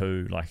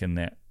one-on-two, like in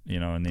that, you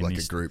know, and then like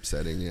a group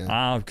setting,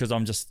 yeah. Because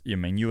I'm just,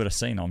 you would have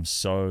seen I'm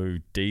so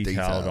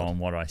detailed on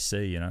what I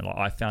see, you know. Like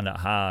I found it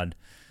hard,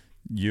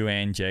 you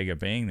and Jagger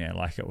being there.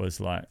 Like it was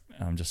like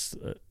I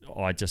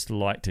just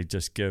like to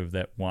just give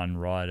that one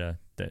rider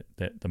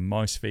that the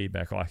most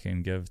feedback I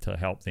can give to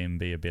help them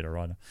be a better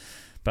rider.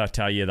 But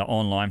the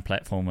online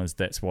platform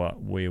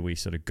where we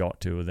sort of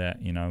got to with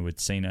that. You know, we'd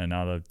seen it in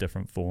other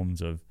different forms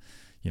of,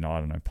 you know, I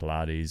don't know,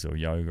 Pilates or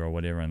yoga or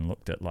whatever, and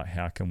looked at like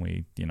how can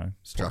we, you know,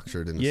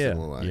 structure it in a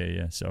similar way.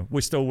 Yeah. So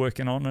we're still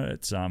working on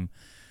it.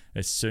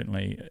 It's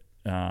certainly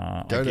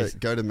go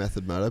to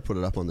Method Moto, put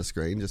it up on the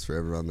screen just for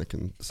everyone that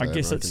can. I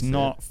guess it's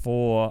not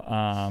for.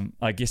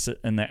 I guess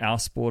in our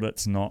sport,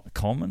 it's not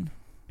common.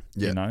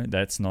 Yeah. You know,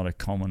 that's not a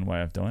common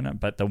way of doing it.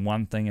 But the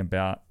one thing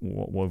about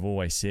what we've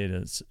always said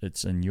is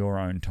it's in your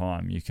own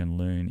time. You can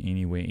learn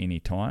anywhere,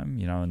 anytime.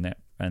 You know,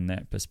 in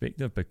that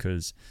perspective,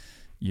 because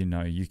you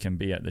know, you can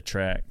be at the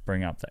track,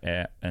 bring up the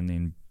app, and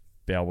then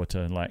be able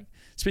to, like,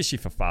 especially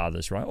for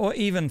fathers, right? Or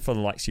even for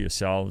the likes of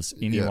yourselves,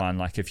 anyone,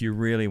 like if you're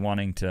really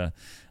wanting to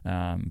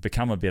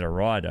become a better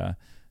rider,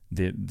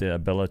 the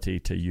ability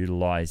to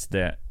utilize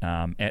that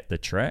at the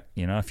track.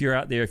 You know, if you're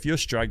out there, if you're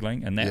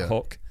struggling and that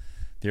hook,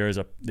 there's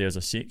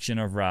a section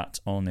of ruts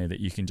on there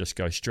that you can just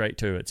go straight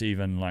to. It's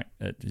even like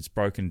it's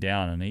broken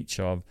down in each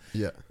of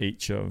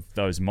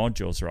those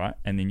modules, right?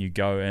 And then you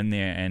go in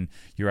there and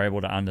you're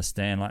able to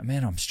understand, like,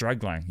 man, I'm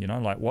struggling, you know,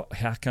 like what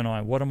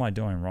am I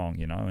doing wrong,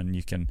 you know? And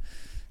you can,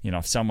 you know,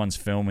 if someone's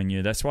filming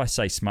you, that's why I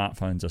say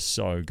smartphones are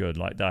so good.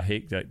 Like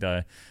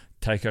they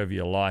take over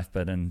your life,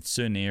 but in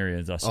certain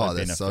areas they're so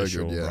beneficial,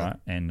 so good, right?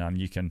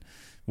 And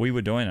we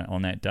were doing it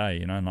on that day,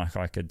 you know, and like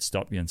I could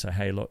stop you and say,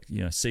 hey, look,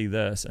 you know, see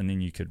this, and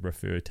then you could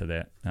refer to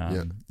that,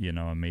 you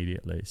know,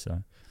 immediately.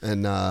 So,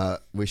 and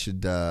we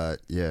should,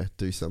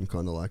 do some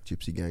kind of like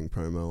Gypsy Gang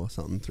promo or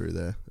something through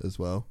there as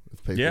well.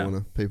 If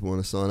people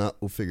want to sign up,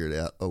 we'll figure it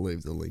out. I'll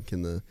leave the link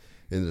in the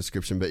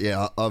description. But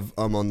yeah,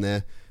 I'm on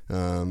there,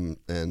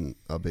 and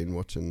I've been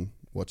watching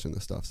the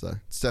stuff. So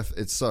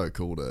it's so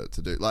cool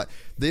to do. Like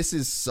this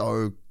is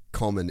so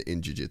common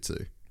in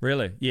jiu-jitsu.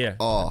 Really? Yeah.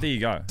 Oh, there you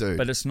go. Dude.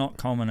 But it's not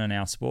common in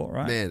our sport,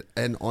 right? Man,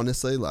 and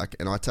honestly, like,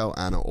 and I tell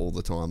Anna all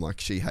the time, like,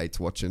 she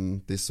hates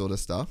watching this sort of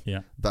stuff.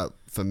 Yeah. But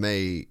for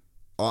me,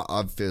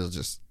 I feel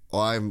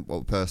I'm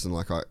a person,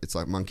 like, it's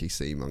like monkey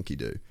see, monkey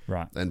do.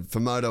 Right. And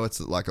for moto,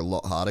 it's like a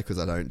lot harder because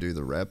I don't do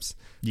the reps.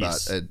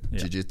 Yes. But at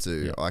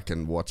jiu-jitsu, I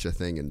can watch a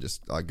thing and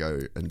I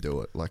go and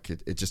do it. Like,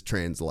 it just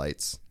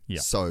translates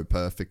so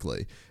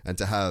perfectly. And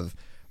to have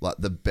like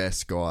the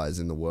best guys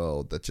in the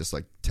world that just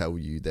like tell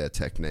you their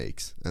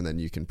techniques and then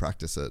you can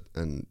practice it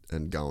and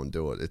go and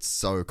do it. It's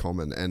so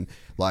common. And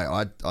like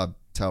I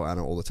tell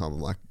Anna all the time, I'm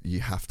like, you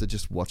have to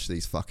just watch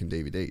these fucking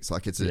DVDs.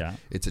 Like it's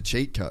a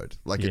cheat code.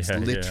 Like it's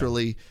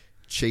literally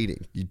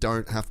cheating. You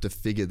don't have to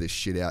figure this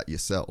shit out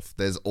yourself.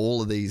 There's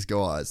all of these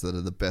guys that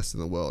are the best in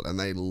the world and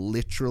they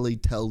literally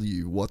tell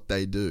you what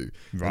they do.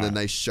 Right. And then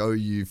they show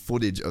you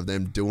footage of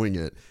them doing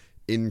it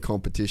in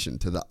competition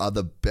to the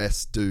other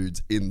best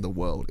dudes in the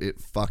world. It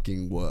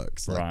fucking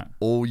works. Like,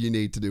 all you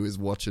need to do is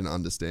watch and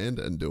understand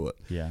and do it.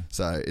 Yeah.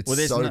 So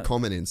it's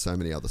common in so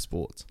many other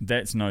sports.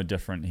 That's no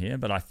different here,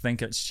 but I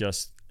think it's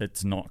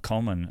not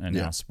common in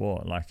our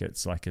sport. Like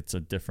it's a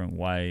different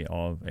way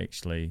of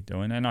actually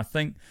doing it. And I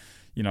think,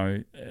 you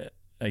know,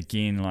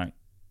 again, like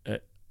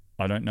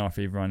I don't know if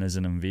everyone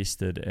isn't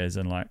invested as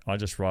in like, I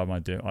just ride my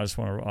dirt. I just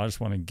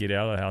want to get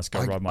out of the house,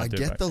 go ride my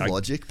dirt. I get the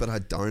logic, but I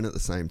don't at the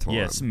same time.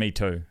 Yes, me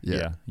too.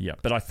 Yeah.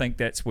 But I think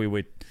that's where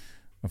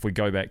if we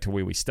go back to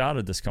where we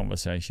started this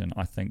conversation,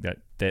 I think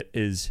that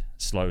is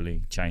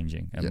slowly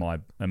changing. In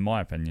my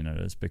opinion, it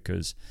is,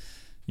 because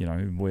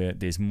where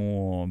there's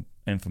more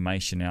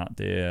information out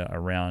there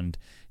around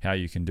how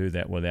you can do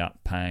that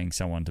without paying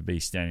someone to be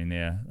standing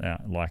there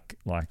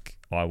like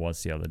I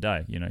was the other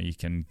day. You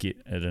can get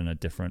it in a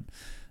different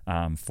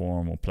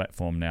forum or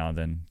platform now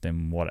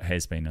than what it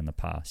has been in the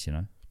past.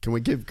 Can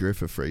we give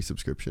Griff a free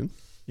subscription?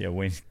 Yeah,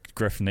 when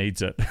Griff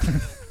needs it.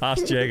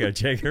 Ask Jagger.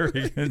 Jagger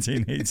reckons he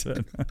needs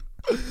it.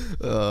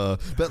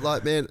 But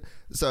like, man,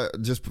 so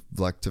just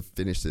like to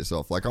finish this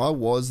off, like I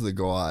was the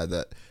guy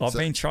that I've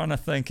been trying to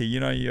think.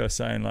 You were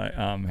saying like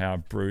how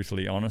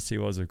brutally honest he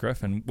was with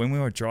Griff, and when we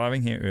were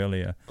driving here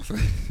earlier,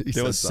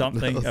 there was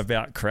something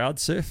about crowd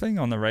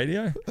surfing on the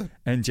radio,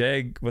 and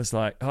Jag was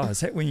like, "Oh, is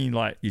that when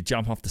you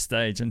jump off the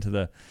stage into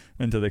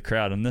the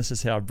crowd?" And this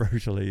is how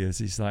brutal he is.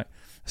 He's like,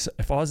 so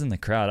if I was in the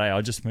crowd,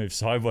 I'd just move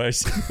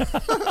sideways.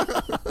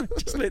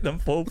 Just let them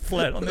fall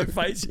flat on their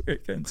face, he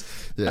reckons.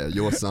 Yeah,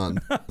 your son.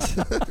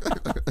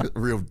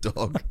 Real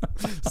dog.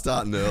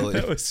 Starting early.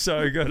 That was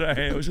so good,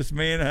 eh? It was just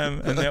me and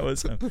him, and that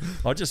was him.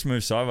 I'll just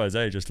move sideways,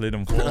 just let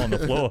him fall on the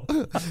floor.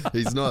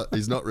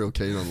 He's not real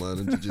keen on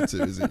learning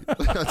jiu-jitsu, is he?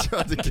 I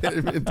tried to get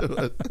him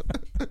into it.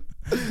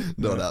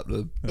 Not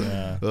happening.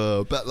 Yeah.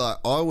 But like,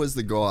 I was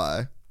the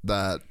guy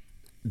that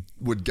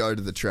would go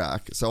to the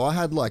track. So I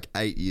had like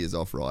 8 years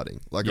off riding.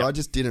 Like I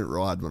just didn't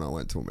ride when I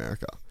went to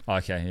America.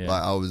 Okay, yeah.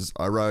 Like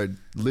I rode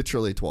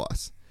literally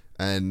twice,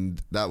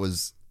 and that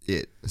was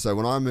it. So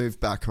when I moved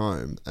back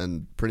home,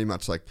 and pretty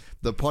much like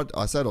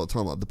I said all the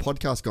time, like the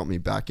podcast got me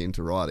back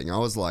into riding. I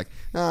was like,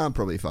 I'm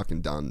probably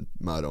fucking done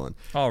motoing.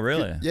 Oh,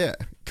 really? Yeah,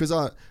 because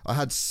I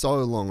had so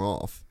long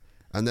off,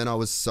 and then I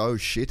was so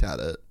shit at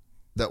it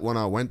that when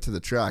I went to the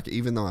track,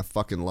 even though I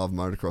fucking love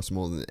motocross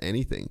more than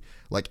anything,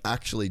 like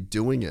actually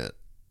doing it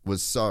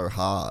was so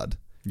hard.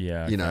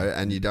 Yeah,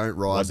 and you don't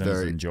ride wasn't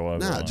very as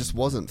enjoyable. Nah, it just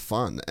wasn't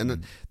fun.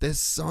 And there's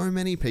so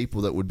many people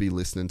that would be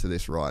listening to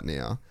this right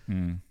now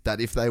that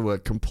if they were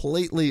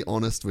completely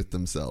honest with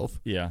themselves,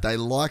 they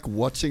like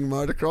watching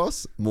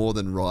motocross more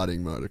than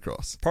riding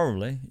motocross.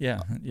 Probably,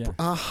 yeah.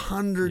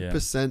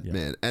 100%,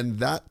 man. And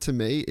that to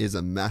me is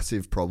a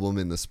massive problem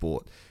in the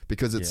sport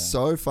because it's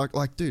so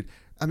like, dude.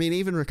 I mean,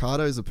 even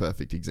Ricardo's a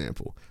perfect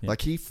example.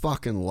 Like, he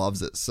fucking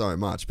loves it so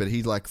much, but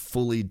he like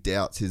fully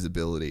doubts his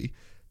ability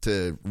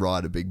to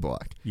ride a big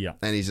bike. Yeah.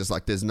 And he's just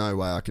like, there's no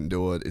way I can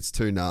do it. It's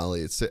too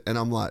gnarly. And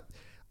I'm like,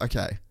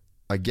 okay,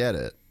 I get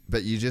it.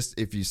 But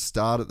if you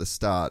start at the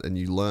start and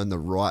you learn the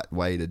right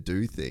way to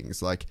do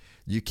things, like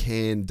you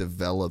can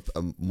develop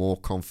more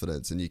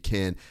confidence and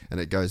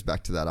it goes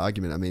back to that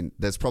argument. I mean,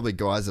 there's probably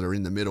guys that are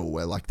in the middle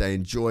where like they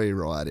enjoy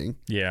riding.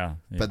 Yeah.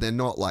 But they're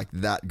not like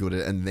that good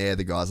at it. And they're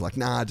the guys like,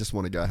 nah, I just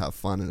want to go have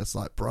fun. And it's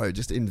like, bro,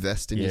 just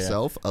invest in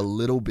yourself a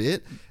little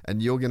bit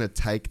and you're going to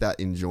take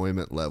that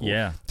enjoyment level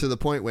to the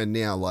point where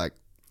now, like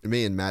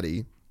me and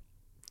Maddie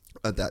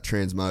at that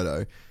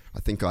Transmoto, I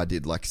think I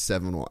did like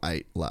 7 or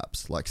 8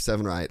 laps, like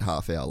 7 or 8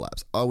 half-hour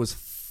laps. I was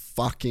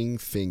fucking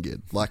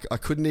fingered. Like I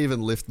couldn't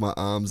even lift my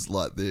arms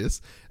like this,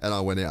 and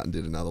I went out and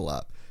did another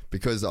lap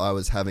because I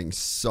was having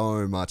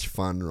so much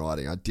fun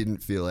riding. I didn't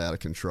feel out of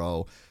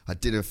control. I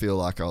didn't feel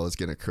like I was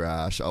going to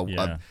crash.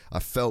 I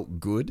felt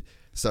good.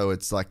 So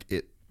it's like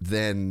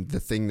then the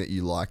thing that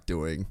you like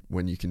doing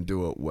when you can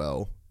do it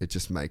well, it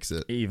just makes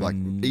it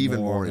even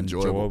more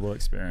enjoyable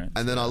experience.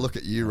 And then I look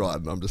at you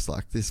riding, I'm just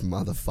like, this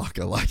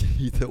motherfucker, like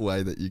the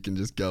way that you can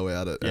just go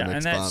out it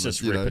and that's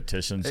just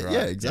repetitions, right?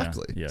 Yeah,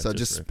 exactly. So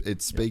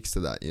it speaks to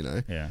that,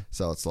 Yeah.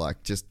 So it's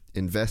like, just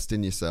invest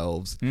in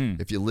yourselves.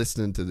 If you're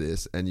listening to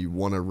this and you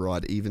want to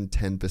ride even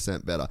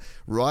 10% better,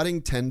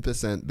 riding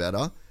 10%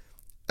 better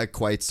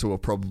equates to a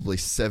probably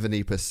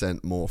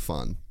 70% more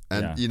fun.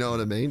 And you know what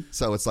I mean?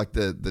 So it's like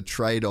the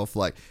trade-off,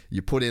 like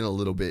you put in a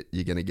little bit,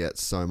 you're going to get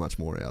so much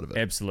more out of it.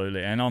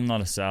 Absolutely. And I'm not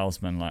a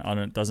salesman. Like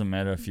it doesn't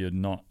matter if you're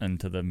not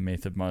into the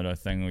Method Moto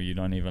thing or you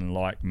don't even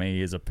like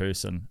me as a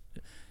person.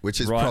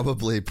 Which is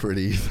probably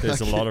pretty...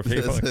 There's a lot of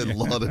people. There's a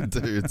lot of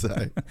dudes,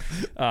 eh?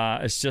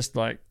 It's just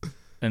like...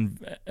 I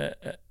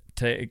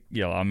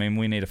mean,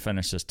 we need to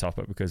finish this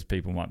topic because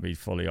people might be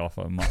fully off.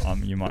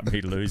 You might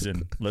be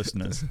losing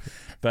listeners.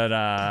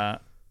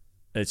 But...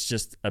 it's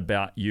just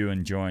about you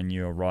enjoying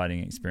your riding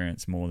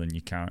experience more than you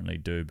currently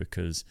do,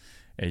 because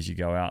as you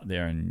go out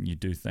there and you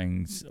do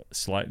things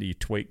slightly, you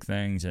tweak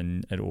things,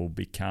 and it'll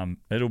become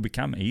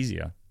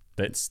easier.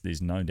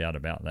 There's no doubt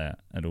about that.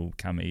 It'll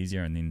come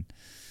easier, and then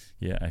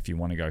if you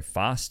want to go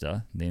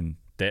faster, then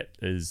that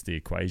is the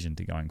equation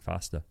to going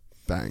faster.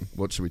 Bang.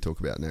 What should we talk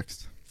about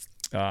next?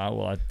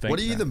 I think. What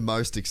are you the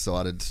most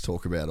excited to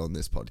talk about on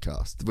this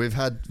podcast?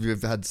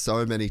 We've had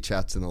so many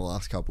chats in the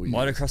last couple of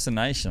years. Motocross the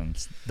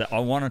Nations. I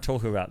want to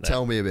talk about that.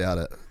 Tell me about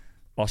it.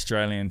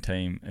 Australian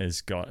team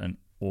has got an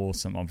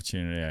awesome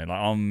opportunity.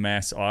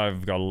 Like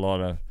I've got a lot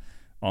of.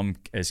 I'm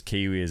as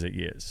Kiwi as it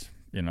gets.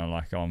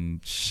 Like I'm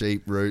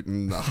sheep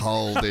rooting the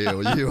whole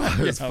deal. You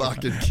are as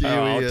fucking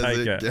Kiwi as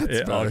it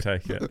gets, bro. I'll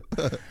take it.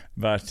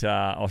 But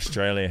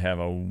Australia have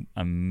an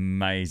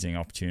amazing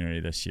opportunity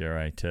this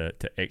year, to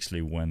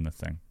actually win the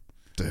thing.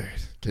 Dude,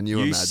 can you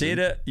You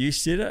imagine? You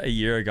said it a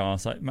year ago. I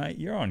was like, mate,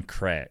 you're on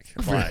crack.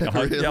 Like,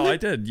 Really? yeah, I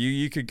did.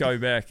 You could go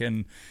back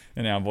in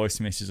our voice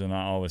messages, and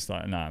I was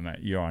like, no, mate,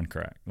 you're on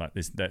crack. Like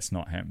that's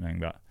not happening.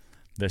 But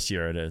this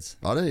year it is.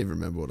 I don't even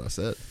remember what I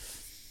said.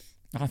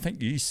 I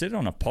think you said it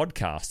on a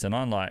podcast, and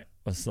I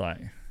was like,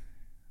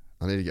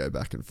 I need to go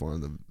back and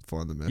find the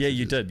messages. yeah,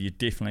 you did. You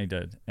definitely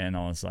did. And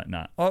I was like,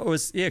 no. Oh, it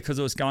was because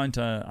it was going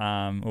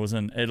to it was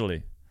in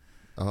Italy.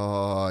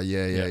 Oh,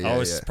 yeah. I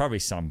was probably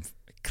some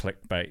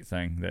clickbait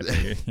thing that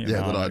you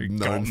Yeah, know, that I'd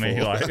known got me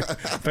for.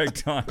 like big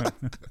time.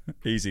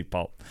 Easy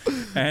pop.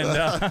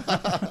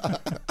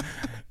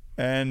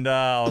 And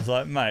I was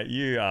like, mate,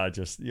 you are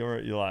just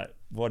you're like,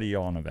 what are you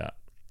on about?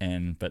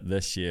 But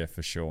this year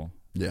for sure.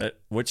 Yeah.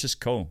 Which is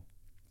cool.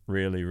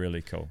 Really,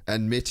 really cool.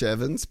 And Mitch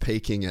Evans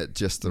peaking at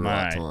just the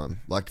right Mate. time.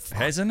 Like, fuck,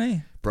 Hasn't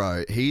he?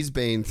 bro, he's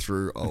been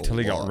through a Until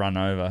he got lot. run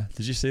over.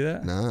 Did you see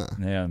that? Nah.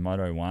 Yeah,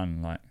 Moto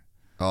 1, like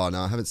Oh,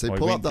 no, I haven't seen. Well, he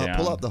Pull up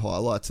went the down.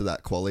 highlights of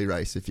that quali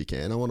race if you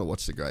can. I want to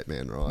watch the great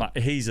man ride. Like,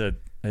 he's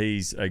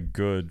a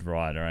good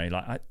rider, eh?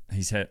 Like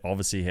he's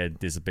obviously had.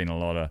 There's been a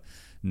lot of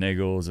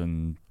niggles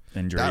and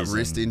injuries. That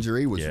wrist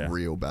injury was yeah.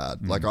 real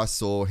bad. Like, I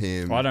saw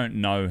him. I don't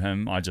know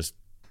him. I just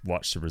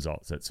watched the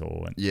results. That's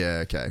all. And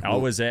Yeah, okay. I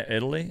was at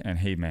Italy, and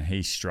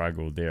he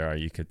struggled there.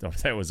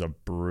 That was a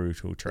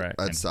brutal track.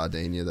 At And-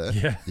 Sardinia there.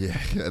 Yeah.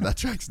 Yeah, that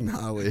track's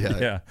gnarly. Hey?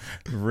 yeah,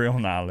 real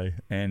gnarly.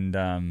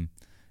 And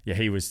yeah,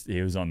 he was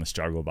on the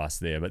struggle bus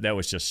there, but that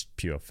was just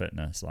pure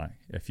fitness. Like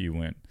if you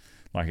went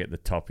like at the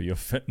top of your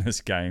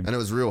fitness game. And it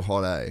was real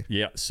hot, eh?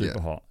 Yeah, super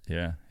Yeah. hot.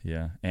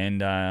 Yeah.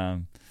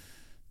 And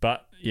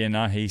but you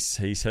know, he's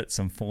hit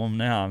some form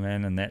now,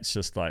 man, and that's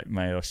just like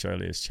made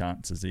Australia's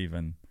chances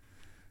even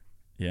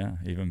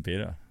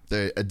better.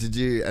 Dude, did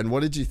you? And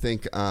what did you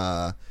think?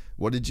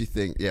 What did you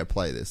think? Yeah,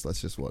 play this.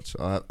 Let's just watch.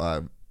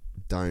 I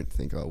don't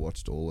think I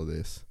watched all of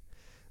this.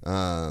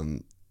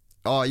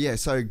 Oh yeah,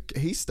 so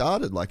he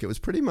started like it was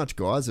pretty much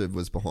Geyser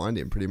was behind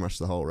him pretty much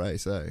the whole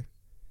race, eh?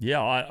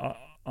 Yeah, I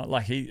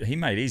like he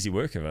made easy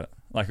work of it.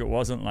 Like it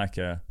wasn't like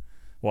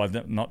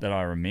not that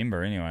I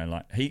remember anyway.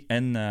 Like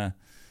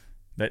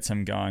that's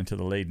him going to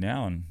the lead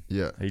now, and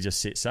Yeah. he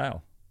just set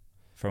sail,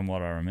 from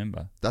what I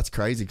remember. That's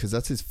crazy because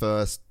that's his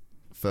first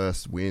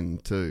win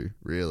too,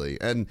 really.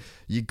 And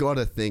you got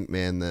to think,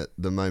 man, that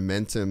the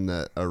momentum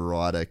that a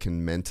rider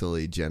can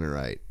mentally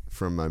generate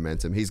from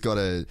momentum. He's got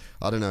I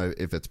don't know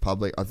if it's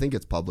public. I think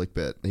it's public,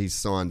 but he's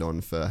signed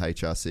on for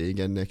HRC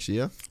again next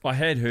year. I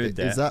had heard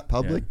that. Is that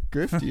public,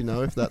 Griff? Do you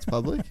know if that's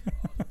public?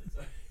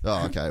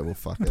 Oh, okay. Well,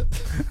 fuck it.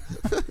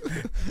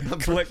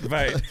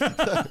 Clickbait.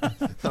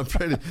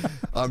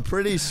 I'm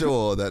pretty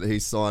sure that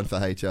he's signed for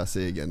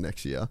HRC again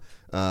next year.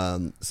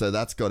 So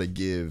that's got to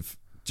give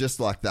just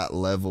like that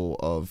level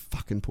of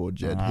fucking poor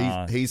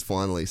Jed. He's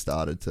finally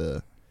started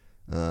to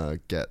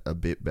get a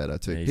bit better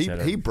too.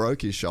 He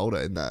broke his shoulder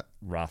in that.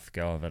 Rough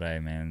go of it,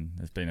 man.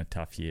 It's been a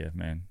tough year,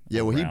 man.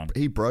 Yeah, all well, round.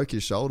 he broke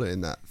his shoulder in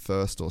that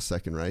first or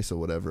second race or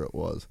whatever it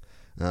was.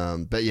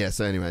 But yeah,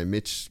 so anyway,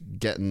 Mitch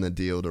getting the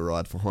deal to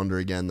ride for Honda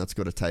again. That's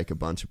got to take a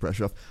bunch of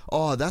pressure off.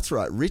 Oh, that's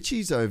right.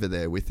 Richie's over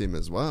there with him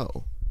as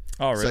well.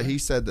 Oh, really? So he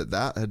said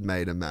that had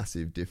made a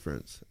massive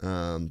difference.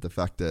 The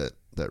fact that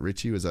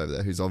Richie was over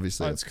there, who's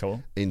obviously That's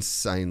cool.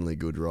 insanely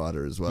good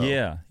rider as well.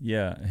 Yeah.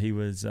 He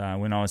was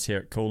when I was here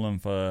at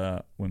Coolum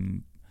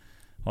when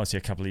I was here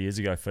a couple of years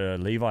ago for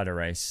Levi to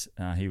race.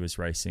 He was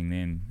racing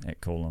then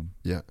at Coolum.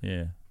 Yeah.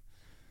 Yeah.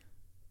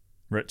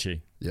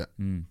 Richie. Yeah.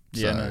 Yeah,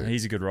 So- no,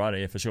 he's a good rider,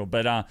 yeah, for sure.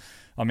 But I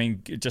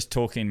mean, just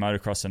talking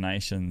Motocross of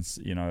Nations,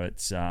 you know,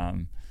 it's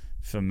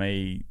for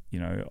me, you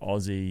know,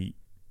 Aussie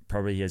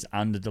probably has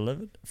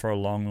under-delivered for a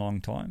long, long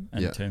time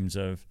in terms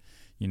of,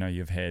 you know,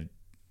 you've had,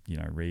 you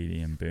know, Reedy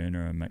and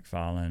Burner and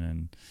McFarlane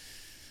and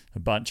a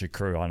bunch of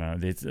crew. I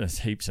don't know, there's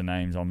heaps of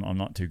names. I'm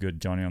not too good,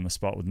 Johnny, on the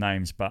spot with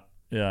names, but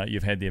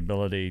you've had the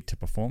ability to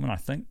perform, and I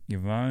think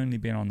you've only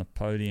been on the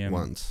podium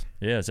Once.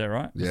 Yeah, is that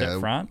right? Was that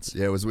France?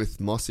 Yeah, it was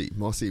with Mossy.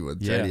 Mossy with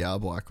JDR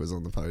bike was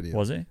on the podium.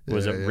 Was he?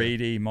 Was it Yeah.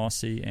 Reedy,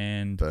 Mossy,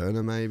 and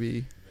Burner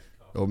maybe?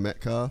 Or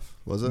Metcalf,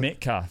 was it?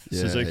 Metcalf, Yeah,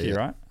 Suzuki, yeah.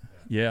 right?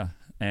 Yeah,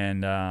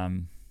 and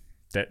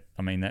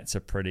that's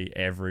a pretty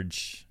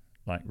average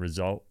like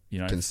result, you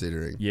know.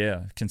 Considering.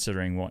 Yeah,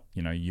 considering what,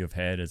 you know, you've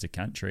had as a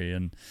country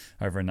and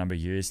over a number of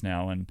years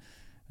now, and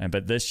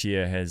but this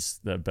year has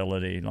the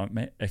ability, like,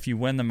 if you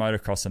win the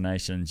Motocross of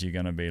Nations, you're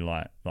going to be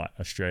like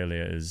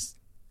Australia is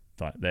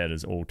like, that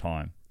is all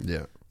time.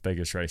 Yeah.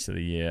 Biggest race of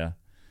the year.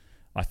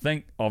 I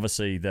think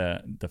obviously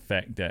the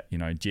fact that, you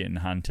know, Jet and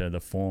Hunter, the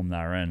form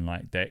they're in,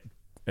 like, that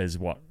is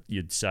what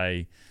you'd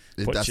say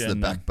puts That's you the in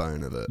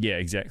backbone of it. Yeah,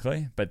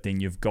 exactly. But then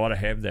you've got to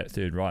have that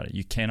third rider.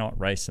 You cannot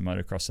race the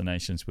Motocross of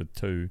Nations with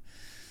two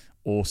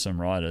awesome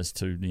riders,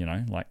 to, you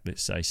know, like,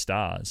 let's say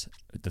stars.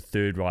 The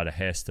third rider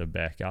has to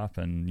back up,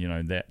 and, you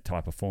know, that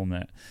type of form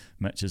that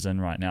Mitch is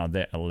in right now,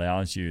 that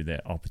allows you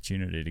that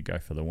opportunity to go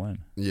for the win.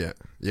 Yeah.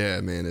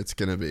 Yeah, man, it's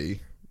going to be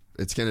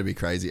it's going to be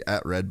crazy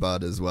at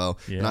Redbud as well.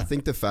 Yeah. And I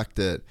think the fact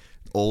that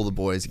all the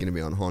boys are going to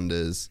be on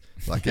Hondas,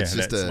 like it's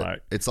Yeah,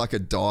 just it's like a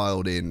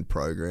dialed in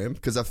program,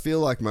 because I feel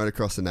like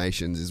Motocross of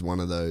Nations is one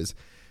of those,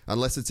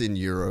 unless it's in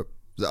Europe.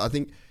 I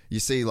think you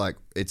see like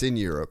it's in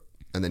Europe,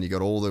 and then you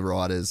got all the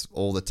riders,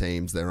 all the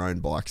teams, their own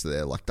bikes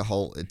there. Like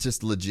it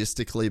just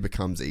logistically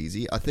becomes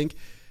easy. I think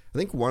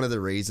one of the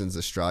reasons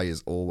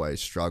Australia's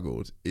always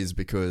struggled is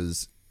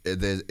because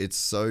it's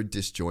so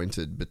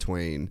disjointed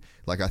between,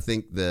 like, I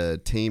think the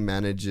team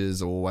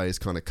managers always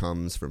kind of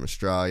comes from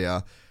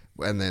Australia,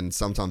 and then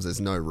sometimes there's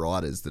no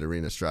riders that are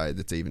in Australia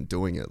that's even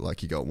doing it.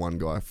 Like, you got one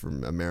guy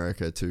from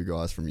America, two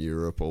guys from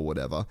Europe or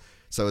whatever.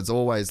 So it's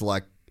always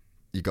like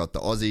you got the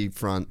Aussie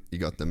front, you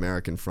got the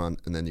American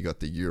front, and then you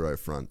got the Euro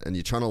front, and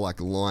you're trying to like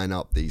line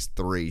up these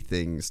three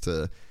things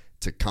to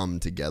come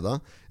together.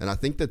 And I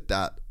think that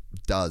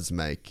does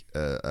make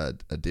a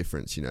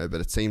difference, you know. But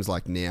it seems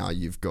like now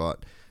you've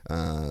got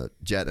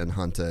Jet and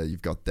Hunter,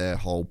 you've got their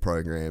whole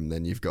program,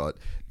 then you've got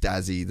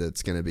Dazzy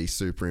that's going to be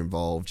super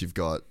involved, you've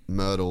got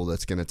Myrtle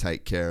that's going to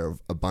take care of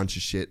a bunch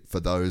of shit for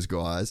those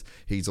guys.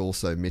 He's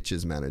also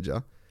Mitch's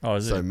manager. Oh,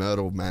 is so it?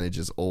 Myrtle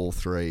manages all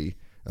three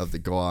of the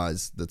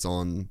guys that's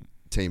on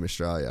Team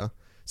Australia.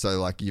 So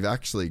like you've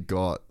actually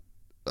got,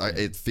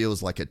 it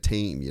feels like a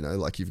team, you know,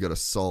 like you've got a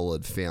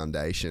solid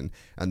foundation,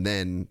 and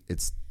then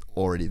it's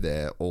already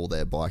there, all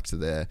their bikes are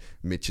there.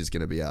 Mitch is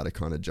going to be able to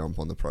kind of jump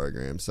on the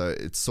program. So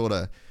it sort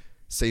of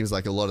seems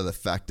like a lot of the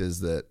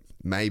factors that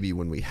maybe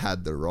when we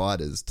had the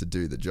riders to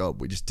do the job,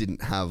 we just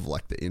didn't have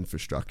like the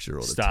infrastructure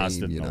or the Stars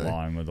team, didn't you know.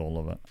 align with all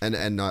of it.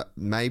 And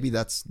maybe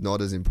that's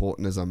not as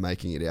important as I'm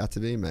making it out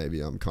to be.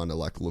 Maybe I'm kind of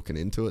like looking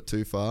into it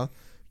too far,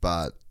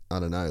 but I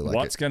don't know. Like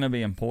what's going to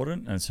be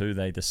important is who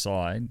they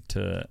decide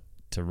to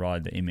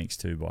ride the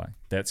MX2 bike.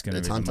 That's going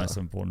to be Hunter. the most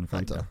important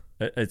factor.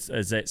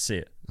 Is that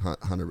set?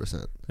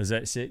 100%. Is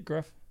that set,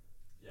 Griff?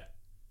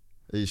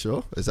 Are you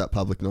sure? Is that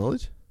public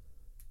knowledge?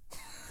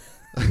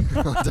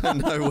 I don't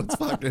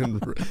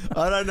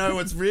know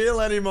what's real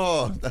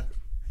anymore.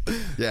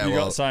 Yeah, You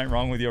got something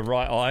wrong with your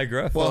right eye,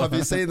 Griff? Well, have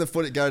you seen the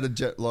footage? Go to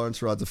Jet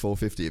Lawrence rides a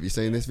 450. Have you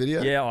seen this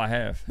video? Yeah, I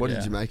have. What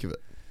did you make of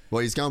it?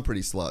 Well, he's going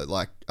pretty slow.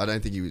 Like, I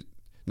don't think he was.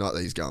 Not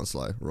that he's going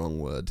slow. Wrong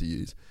word to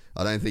use.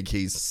 I don't think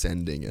he's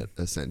sending it,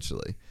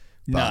 essentially.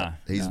 But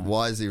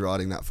why is he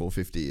riding that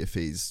 450 if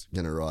he's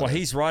going to ride it? Well,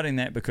 he's riding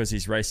that because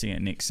he's racing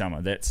it next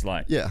summer. That's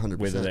like, 100%.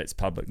 Whether that's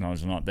public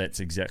knowledge or not, that's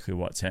exactly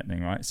what's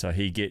happening, right? So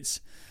he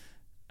gets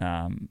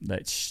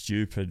that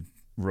stupid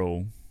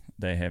rule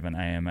they have in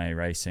AMA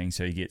racing.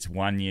 So he gets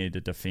 1 year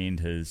to defend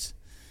his...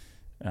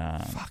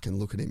 fucking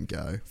look at him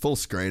go. Full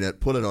screen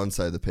it. Put it on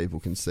so the people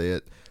can see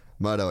it.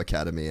 Moto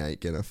Academy ain't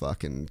going to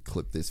fucking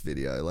clip this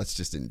video. Let's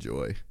just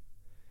enjoy.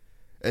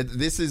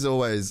 This is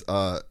always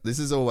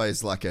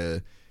like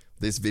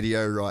this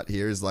video right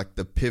here is like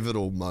the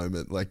pivotal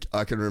moment. Like,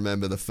 I can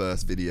remember the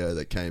first video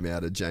that came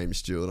out of James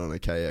Stewart on a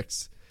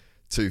KX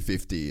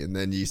 250, and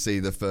then you see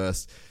the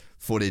first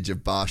footage of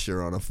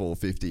Barsha on a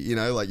 450. You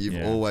know, like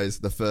always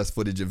the first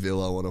footage of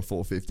Villo on a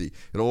 450.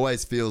 It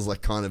always feels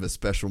like kind of a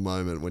special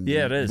moment when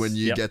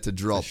you get to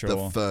drop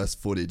the first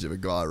footage of a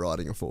guy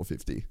riding a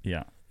 450.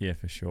 Yeah,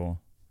 for sure.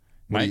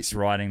 Makes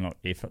riding look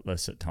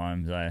effortless at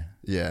times, eh?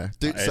 Yeah.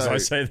 I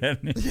say that.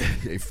 Yeah,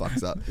 he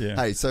fucks up. Yeah.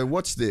 Hey, so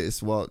watch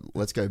this. Well,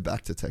 let's go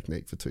back to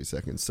technique for 2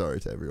 seconds. Sorry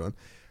to everyone.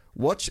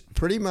 Watch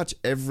pretty much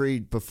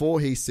before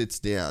he sits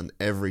down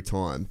every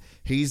time,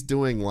 he's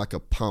doing like a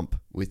pump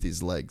with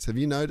his legs. Have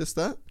you noticed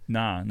that?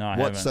 No, I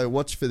haven't. So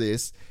watch for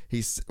this.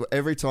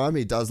 Every time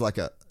he does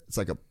it's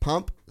like a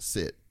pump,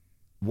 sit.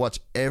 Watch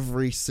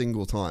every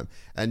single time.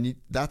 And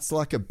that's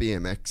like a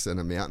BMX and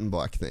a mountain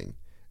bike thing.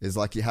 Is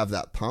like you have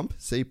that pump,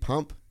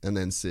 and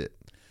then sit.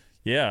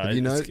 Yeah.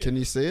 Can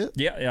you see it?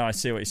 Yeah, I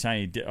see what you're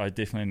saying. I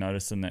definitely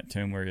noticed in that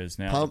turn where he is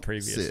now, Pump, the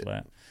previous sit.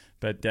 lap.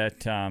 But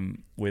that,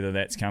 whether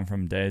that's come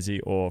from Dazzy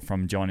or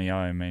from Johnny O,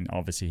 I mean,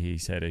 obviously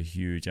he's had a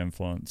huge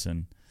influence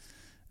in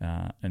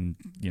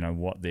you know,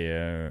 what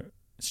their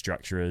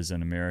structure is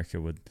in America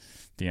with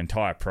the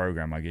entire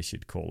program, I guess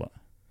you'd call it.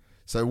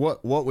 So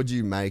what would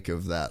you make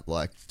of that?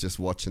 Like, just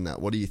watching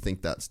that, what do you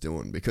think that's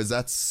doing? Because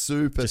that's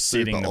super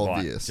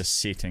obvious. Bike, just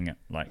setting it,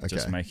 like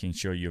just making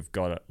sure you've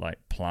got it like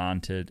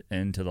planted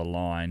into the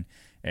line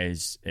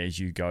as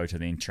you go to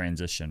then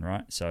transition,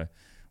 right? So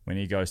when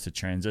he goes to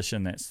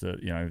transition, that's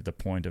the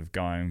point of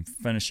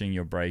finishing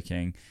your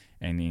braking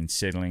and then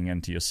settling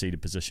into your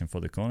seated position for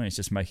the corner. It's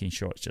just making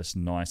sure it's just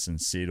nice and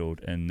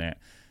settled in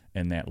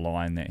that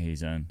line that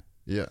he's in.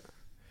 Yeah.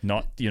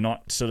 You're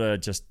not sort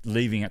of just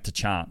leaving it to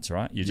chance,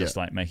 right? You're just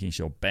like making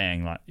sure,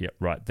 bang, like, yeah,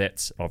 right,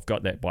 I've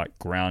got that bike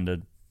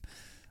grounded.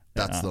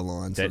 That's the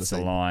line. That's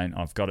the line.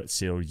 I've got it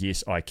sealed.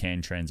 Yes, I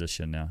can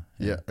transition now.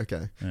 Yeah.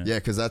 Okay. Yeah,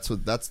 because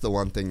that's the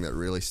one thing that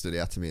really stood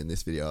out to me in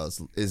this video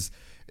is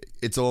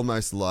it's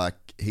almost like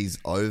he's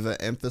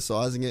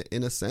overemphasizing it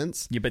in a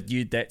sense. Yeah, but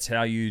that's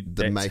how you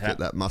make it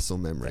that muscle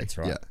memory. That's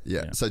right.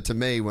 Yeah. So to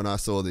me, when I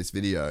saw this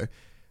video,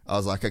 I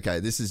was like,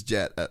 okay, this is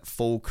Jet at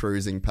full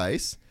cruising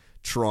pace,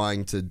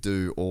 trying to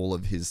do all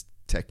of his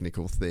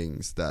technical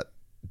things that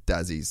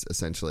Dazzy's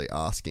essentially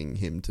asking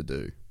him to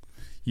do.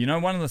 You know,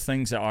 one of the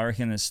things that I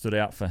reckon has stood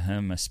out for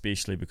him,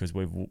 especially because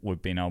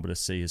we've been able to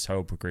see his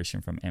whole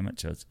progression from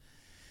amateurs,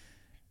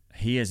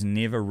 he has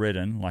never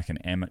ridden like an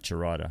amateur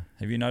rider.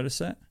 Have you noticed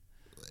that?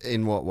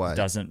 In what way?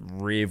 Doesn't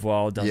rev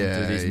well,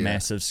 doesn't do these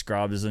massive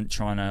scrubs, isn't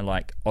trying to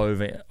like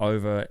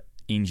over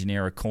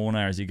engineer a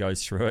corner as he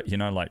goes through it, you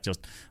know, like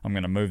just I'm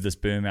going to move this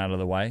boom out of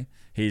the way.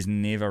 He's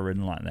never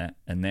ridden like that,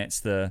 and that's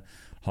the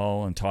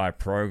whole entire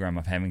program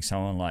of having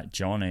someone like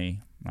Johnny.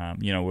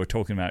 You know, we were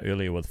talking about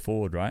earlier with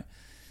Ford, right?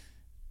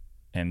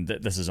 And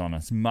this is on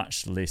a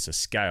much lesser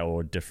scale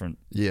or different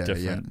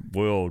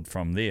world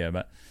from there.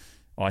 But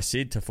I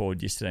said to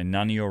Ford yesterday,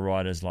 none of your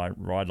riders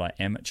ride like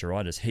amateur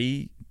riders.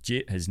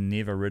 Jet has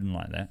never ridden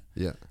like that.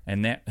 Yeah.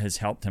 And that has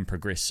helped him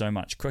progress so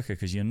much quicker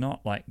because you're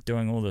not like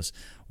doing all this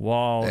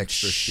wild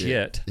extra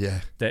shit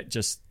that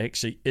just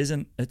actually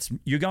isn't,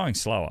 you're going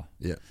slower.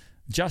 Yeah.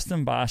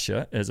 Justin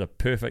Barsha is a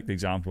perfect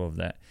example of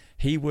that.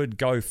 He would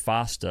go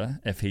faster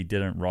if he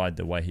didn't ride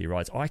the way he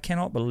rides. I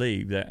cannot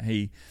believe that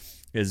he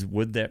is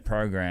with that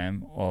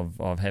program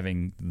of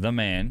having the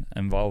man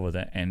involved with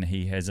it, and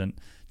he hasn't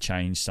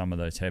changed some of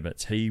those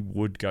habits. He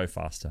would go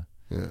faster.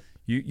 Yeah.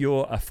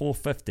 You're a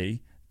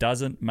 450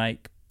 doesn't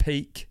make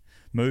peak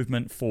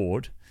movement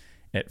forward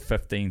at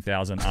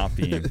 15,000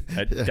 RPM.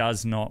 It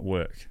does not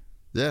work.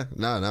 Yeah,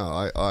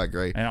 no, I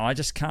agree. And I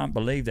just can't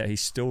believe that he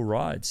still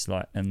rides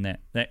like in that.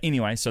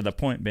 Anyway, so the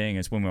point being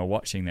is when we were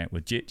watching that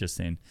with Jet just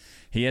then,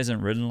 he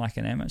hasn't ridden like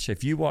an amateur.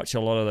 If you watch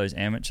a lot of those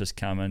amateurs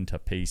come into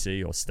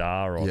PC or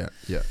Star or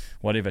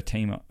whatever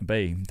team it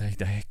be,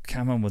 they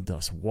come in with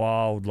this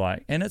wild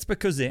like, and it's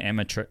because their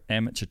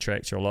amateur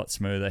tracks are a lot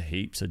smoother,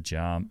 heaps of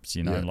jumps,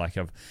 you know, like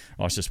I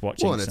was just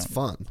watching. Well, and it's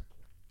fun.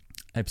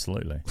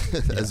 Absolutely.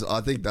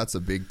 I think that's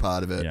a big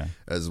part of it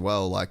as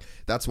well. Like,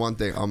 that's one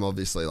thing. I'm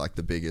obviously like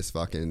the biggest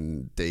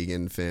fucking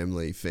Deegan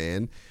family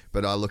fan,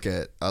 but I look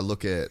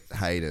at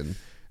Hayden,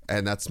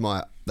 and that's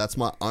my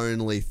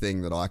only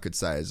thing that I could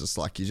say is just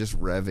like, you're just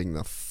revving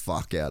the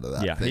fuck out of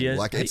that thing.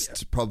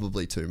 It's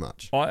probably too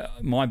much.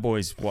 My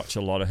boys watch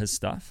a lot of his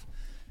stuff,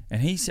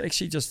 and he's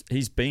actually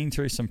he's been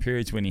through some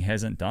periods when he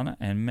hasn't done it,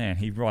 and man,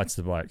 he rides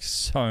the bike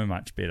so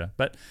much better.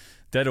 But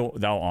they'll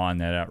iron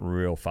that out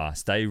real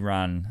fast. They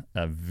run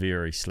a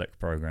very slick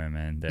program,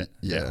 and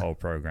that whole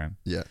program.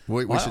 Yeah,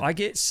 I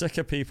get sick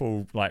of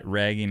people like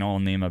ragging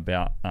on them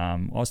about. I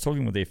was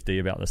talking with FD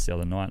about this the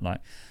other night.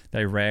 Like,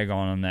 they rag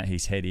on him that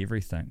he's had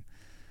everything.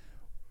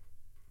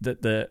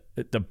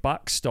 The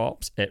buck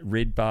stops at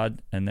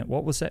Redbud, and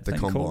what was that thing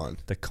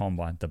called? The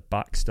Combine. The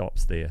buck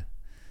stops there.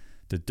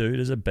 The dude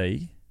is a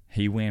bee.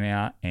 He went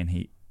out and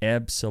he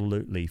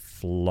absolutely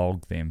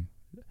flogged them.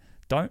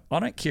 I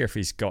don't care if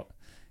he's got.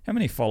 How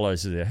many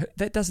followers are there?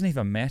 That doesn't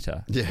even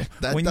matter. Yeah,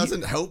 that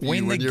doesn't help you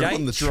when you're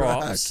on the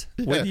drops,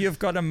 track. Whether you've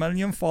got 1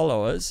 million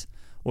followers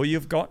or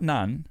you've got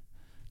none,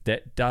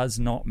 that does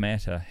not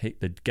matter.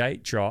 The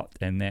gate dropped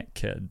and that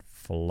kid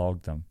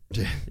flogged them.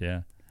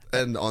 Yeah.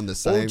 And on the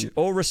same...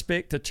 All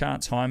respect to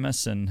Chance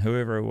Hymas and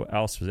whoever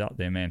else was out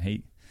there, man.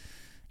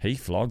 He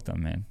flogged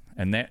them, man.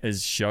 And that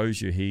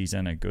shows you he's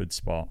in a good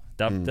spot.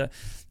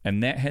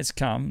 And that has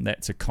come,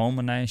 that's a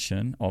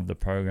culmination of the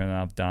program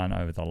I've done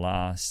over the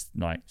last,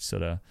 like,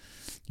 sort of,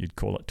 you'd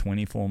call it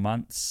 24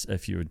 months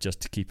if you were just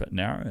to keep it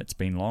narrow. It's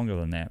been longer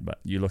than that, but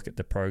you look at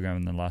the program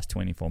in the last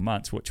 24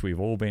 months, which we've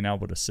all been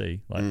able to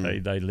see.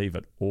 Like, they leave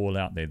it all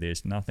out there.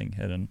 There's nothing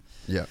hidden.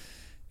 Yeah.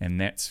 And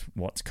that's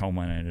what's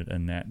culminated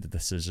in that, the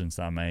decisions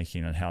they're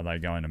making and how they're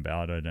going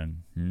about it.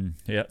 And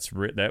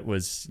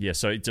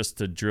so just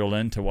to drill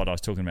into what I was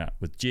talking about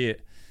with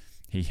Jet,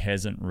 he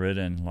hasn't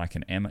ridden like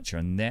an amateur,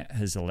 and that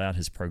has allowed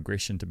his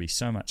progression to be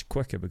so much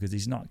quicker because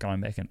he's not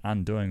going back and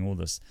undoing all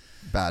this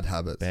bad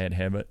habits.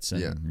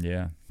 And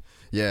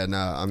Yeah, no,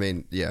 I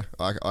mean,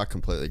 I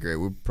completely agree.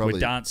 We're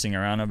dancing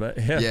around a bit.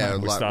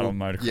 We'll start on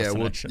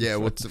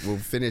motocross. We'll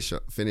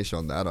finish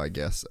on that, I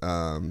guess.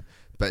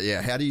 But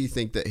yeah, how do you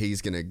think that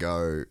he's going to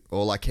go,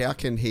 or like how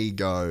can he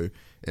go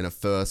in a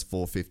first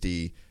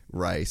 450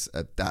 race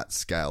at that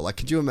scale? Like,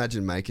 could you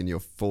imagine making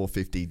your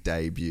 450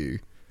 debut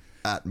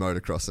at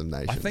Motocross of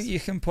Nations? I think you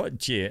can put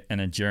Jet in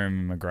a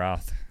Jeremy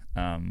McGrath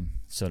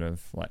sort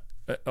of like,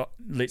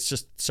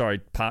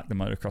 park the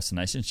Motocross of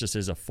Nations just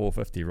as a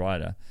 450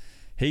 rider.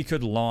 He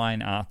could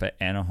line up at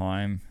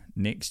Anaheim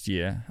next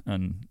year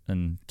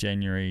in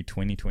January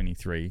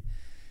 2023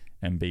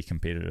 and be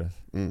competitive.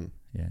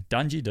 Yeah,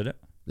 Dungey did it.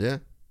 Yeah.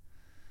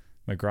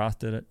 McGrath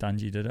did it.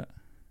 Dungey did it.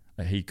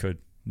 He could.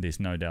 There's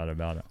no doubt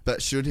about it.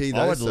 But should he, though?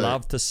 I would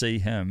love to see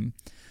him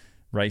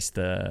race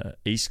the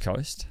East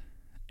Coast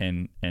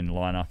and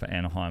line up at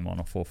Anaheim on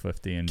a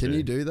 450. Can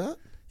you do that?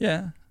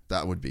 Yeah.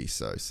 That would be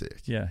so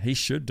sick. Yeah, he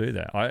should do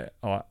that.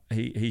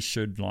 He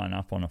should line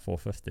up on a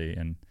 450,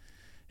 and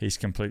he's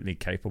completely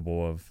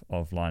capable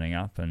of lining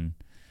up, and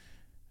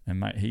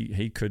mate,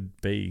 he could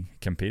be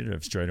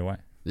competitive straight away.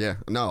 Yeah,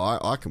 no,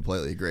 I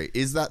completely agree.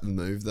 Is that the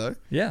move though?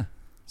 Yeah.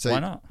 Why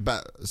not?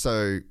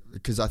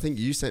 Because I think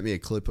you sent me a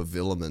clip of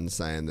Villeman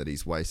saying that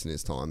he's wasting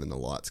his time in the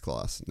lights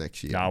class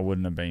next year. No, it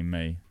wouldn't have been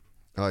me.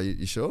 Oh,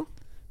 you sure?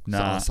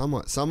 No.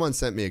 Someone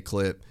sent me a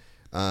clip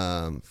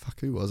Fuck,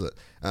 who was it?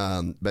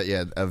 But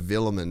yeah, a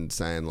Villeman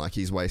saying like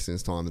he's wasting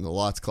his time in the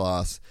lights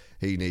class.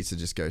 He needs to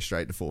just go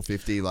straight to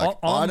 450. Like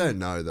I don't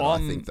know that I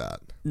think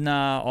that.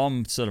 Nah,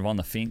 I'm sort of on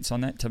the fence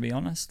on that, to be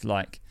honest.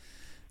 Like,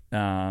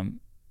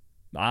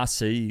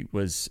 RC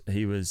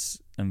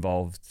was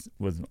involved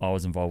with. I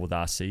was involved with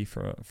RC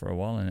for a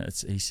while, and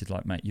he said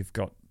like, mate, you've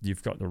got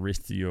the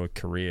rest of your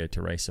career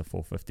to race a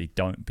 450.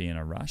 Don't be in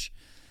a rush.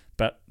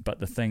 But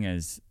the thing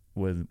is,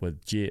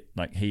 with Jet,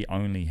 like he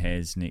only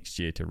has next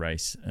year to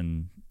race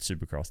in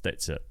Supercross.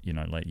 That's it. You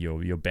know, like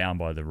you're bound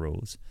by the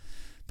rules.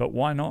 But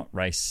why not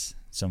race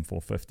some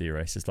 450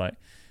 races? Like,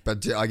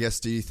 but I guess,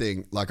 do you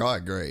think? Like, I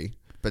agree.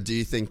 But do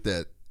you think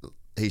that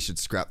he should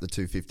scrap the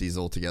 250s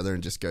altogether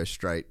and just go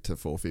straight to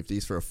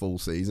 450s for a full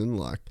season?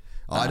 Like,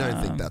 I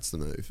don't think that's the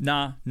move.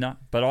 No.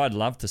 But I'd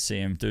love to see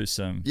him do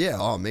some. Yeah.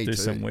 Oh, me too. Do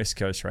some West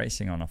Coast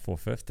racing on a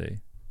 450.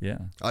 Yeah.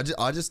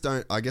 I just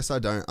don't. I guess I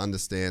don't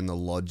understand the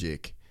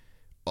logic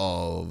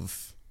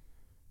of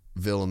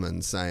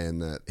Villeman saying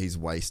that he's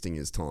wasting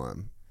his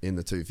time in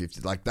the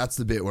 250. Like, that's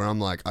the bit where I'm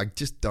like, I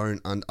just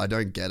don't. I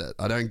don't get it.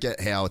 I don't get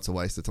how it's a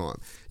waste of time.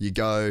 You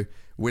go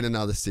win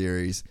another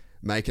series,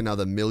 make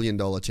another $1 million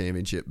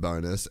championship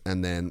bonus,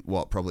 and then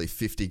probably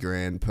 50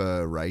 grand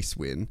per race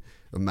win,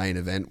 a main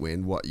event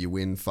win. You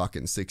win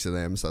fucking 6 of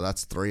them, so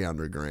that's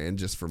 300 grand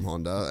just from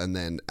Honda, and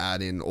then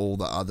add in all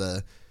the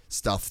other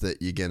stuff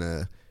that you're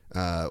gonna,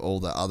 all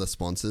the other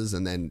sponsors,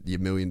 and then your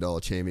 $1 million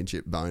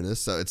championship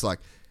bonus. So it's like,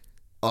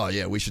 oh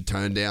yeah, we should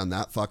turn down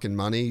that fucking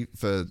money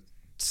for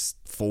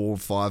 4 or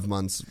 5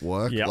 months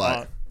work. Yeah,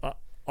 like,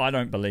 I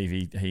don't believe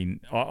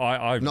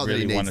I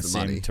really want to see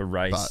him to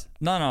race.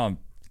 No.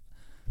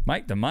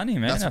 Make the money,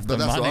 man. If the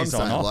money's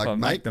on offer, like,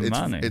 make the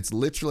money. It's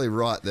literally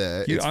right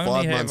there. You it's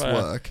only 5 months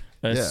work.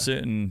 A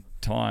certain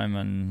time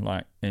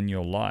in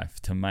your life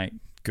to make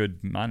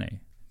good money.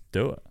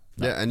 Do it.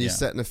 Yeah, and you're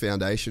setting a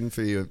foundation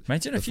for your.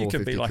 Imagine if you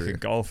could be like career. a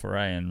golfer,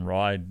 and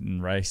ride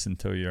and race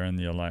until you're in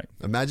your like.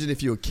 Imagine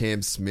if you were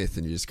Cam Smith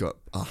and you just got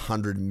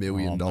 $100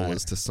 million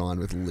to sign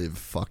with Live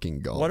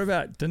fucking Golf. What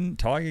about, didn't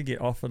Tiger get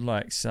offered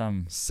like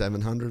some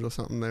 700 or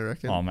something? They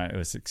reckon. Oh mate, it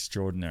was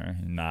extraordinary.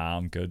 Nah,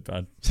 I'm good,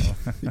 bud.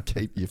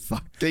 keep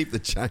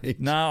the change.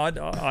 No,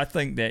 I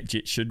think that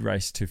Jet should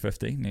race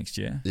 250 next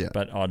year. Yeah,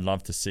 but I'd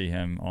love to see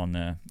him on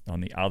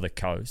the other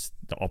coast,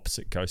 the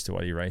opposite coast to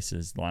what he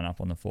races, line up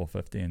on the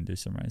 450 and do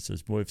some races.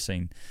 We've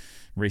seen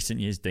recent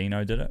years.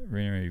 Dino did it.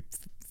 Really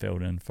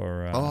filled in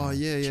for.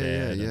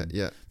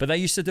 Yeah. But they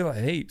used to do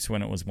it heaps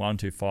when it was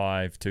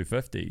 125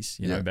 250s,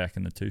 you know, back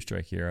in the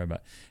two-stroke era.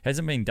 But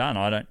hasn't been done.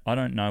 I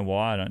don't know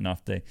why. I don't know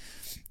if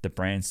the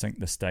brands think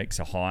the stakes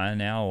are higher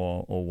now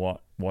or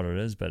what it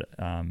is. But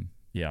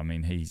yeah, I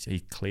mean,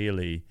 he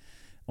clearly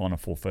on a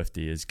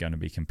 450 is going to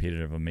be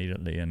competitive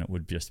immediately, and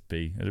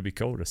it'd be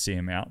cool to see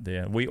him out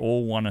there. We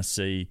all want to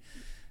see,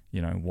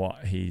 you know,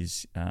 what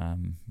he's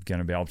going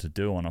to be able to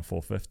do on a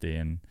 450,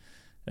 and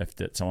if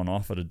it's on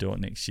offer to do it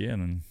next year,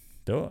 then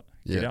do it.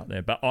 Get out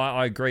there. But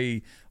I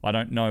agree. I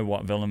don't know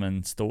what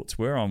Villeman's thoughts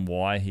were on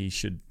why he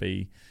should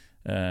be,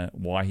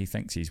 why he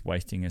thinks he's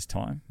wasting his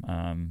time.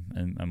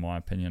 In my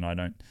opinion, I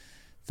don't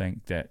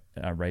think that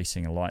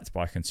racing a lights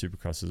bike and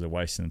Supercross is a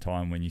waste of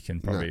time when you can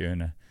probably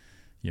earn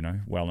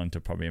well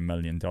into probably $1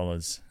 million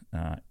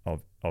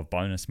of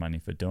bonus money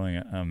for doing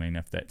it. I mean,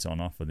 if that's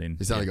on offer, then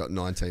he's only got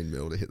 19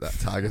 mil to hit that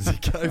target as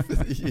he go for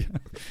the year.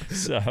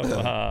 So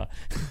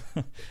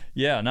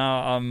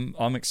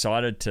I'm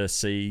excited to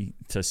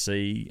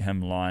see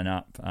him line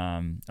up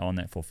on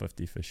that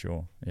 450 for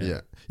sure.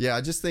 Yeah.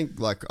 I just think,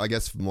 like, I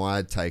guess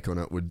my take on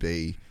it would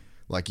be,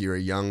 like, you're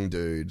a young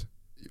dude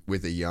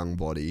with a young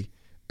body,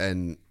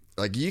 and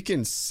like you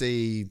can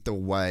see the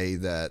way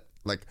that,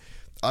 like,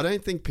 I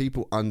don't think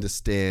people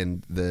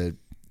understand the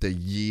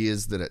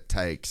years that it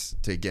takes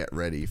to get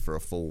ready for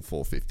a full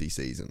 450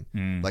 season.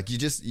 Like,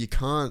 you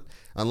can't,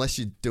 unless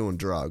you're doing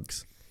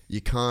drugs,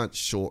 you can't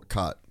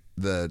shortcut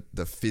the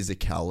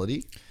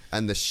physicality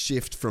and the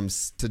shift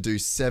to do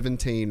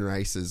 17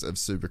 races of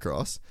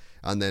Supercross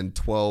and then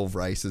 12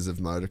 races of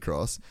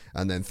motocross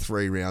and then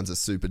 3 rounds of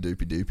Super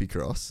Doopy Doopy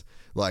Cross.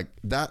 Like,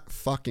 that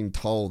fucking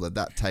toll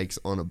that takes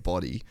on a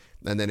body.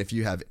 And then if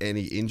you have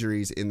any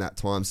injuries in that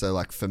time. So,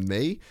 like, for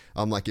me,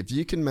 I'm like, if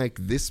you can make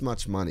this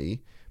much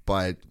money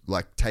by,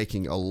 like,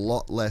 taking a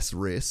lot less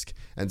risk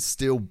and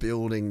still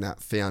building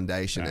that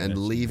foundation and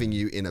leaving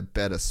you in a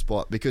better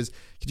spot. Because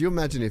could you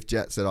imagine if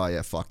Jet said, oh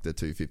yeah, fuck the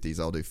 250s,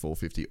 I'll do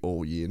 450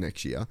 all year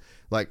next year?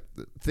 Like,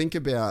 think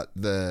about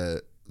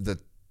the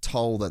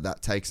toll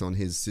that takes on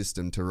his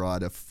system to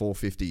ride a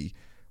 450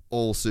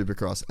 all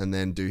Supercross and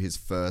then do his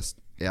first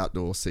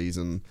outdoor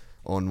season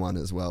on one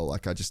as well.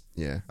 Like, I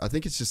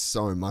think it's just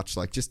so much.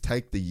 Like, just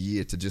take the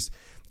year to just,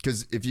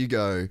 because if you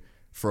go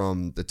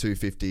from the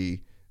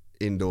 250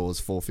 indoors,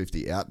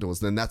 450 outdoors,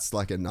 then that's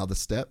like another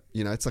step.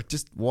 You know, it's like,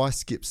 just why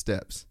skip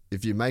steps?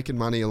 If you're making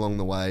money along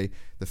the way,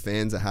 the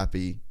fans are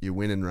happy, you're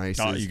winning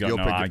races. Oh, you got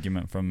no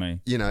argument from me.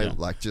 You know,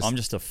 like, just, I'm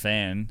just a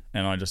fan,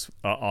 and I'm just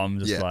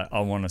like,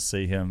 I want to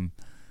see him.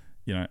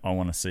 You know, I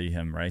want to see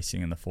him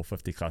racing in the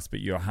 450 class. But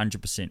you're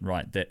 100%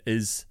 right. That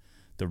is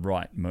the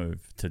right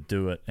move to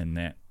do it in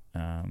that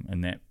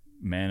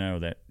manner, or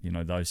that, you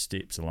know, those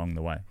steps along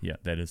the way. Yeah,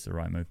 that is the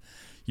right move.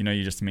 You know,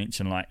 you just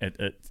mentioned like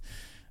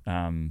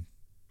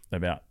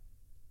about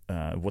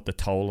what the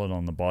toll it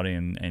on the body,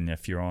 and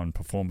if you're on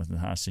performance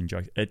enhancing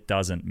drugs, it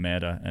doesn't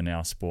matter in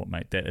our sport,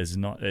 mate. That is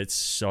not. It's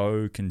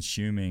so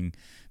consuming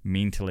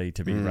mentally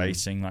to be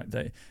racing. Like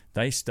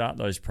they start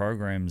those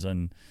programs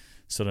in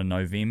sort of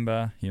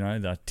November. You know,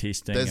 they're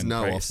testing. There's and no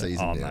off practicing.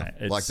 season now.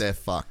 Mate, like they're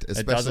fucked,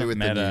 especially with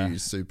matter. the new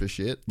super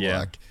shit. Yeah.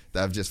 Like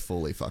they've just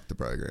fully fucked the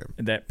program.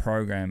 That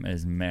program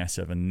is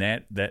massive, and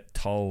that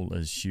toll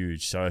is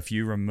huge. So if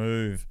you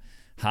remove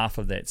half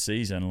of that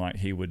season, like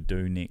he would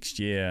do next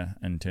year,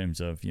 in terms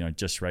of, you know,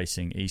 just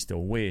racing east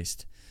or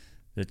west,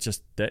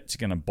 that's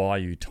going to buy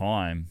you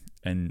time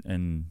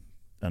in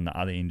the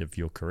other end of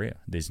your career.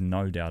 There's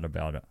no doubt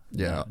about it.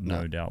 Yeah,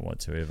 no doubt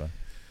whatsoever.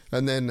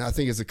 And then I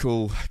think it's a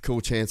cool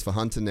chance for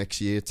Hunter next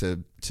year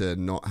to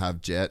not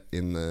have Jet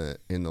in the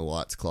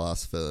lights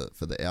class for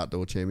the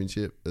outdoor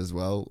championship as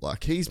well.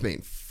 Like he's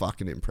been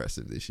fucking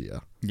impressive this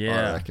year.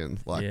 Yeah, I reckon.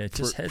 Like, it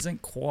just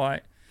hasn't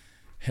quite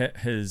hit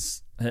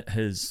his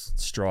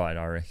stride,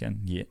 I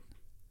reckon, yet.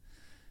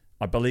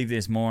 I believe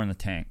there's more in the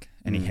tank,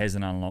 and he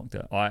hasn't unlocked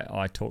it.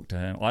 I talked to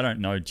him. I don't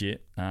know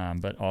Jet,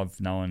 but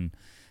I've known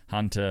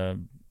Hunter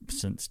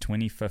since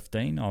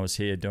 2015. I was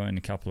here doing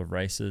a couple of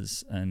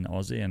races in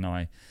Aussie, and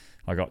I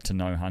got to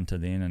know Hunter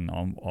then, and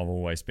I've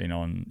always been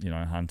on, you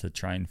know, Hunter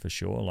train for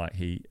sure. Like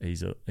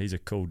he's a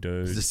cool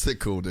dude. He's just a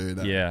cool dude.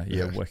 Yeah,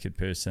 wicked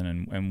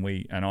person,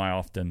 and I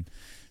often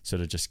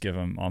sort of just give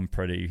him. I'm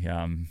pretty.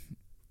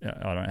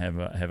 I don't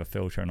have a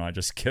filter, and I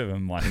just give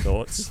him my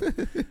thoughts.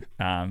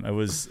 It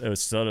was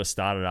sort of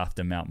started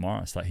after Mount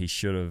Morris. Like he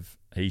should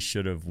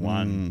have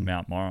won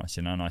Mount Morris,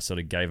 you know. And I sort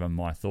of gave him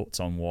my thoughts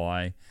on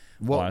why.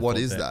 What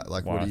is that?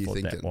 Like, what are you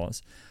thinking? That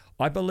was.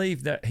 I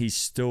believe that he's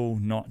still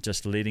not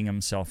just letting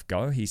himself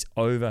go. He's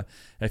over.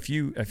 If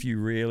you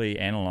really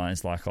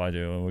analyze like I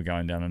do, we're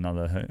going down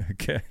another.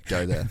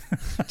 Go there.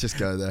 Just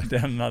go there.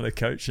 Down another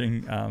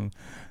coaching.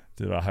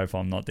 Dude, I hope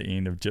I'm not the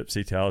end of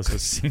Gypsy Tales.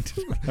 Just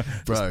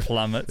Bro,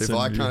 plummets. If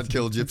I can't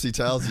kill Gypsy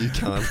Tales, you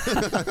can't.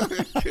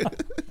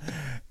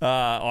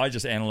 I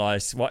just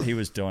analysed what he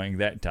was doing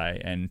that day,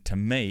 and to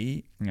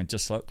me, it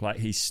just looked like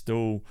he's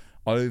still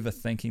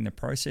overthinking the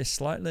process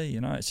slightly.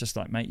 You know, it's just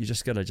like, mate, you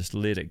just got to just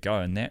let it go,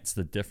 and that's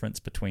the difference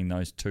between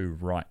those two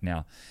right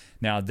now.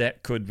 Now,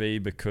 that could be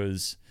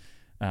because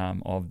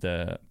of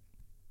the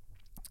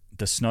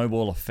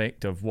snowball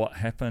effect of what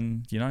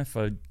happened, you know,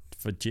 for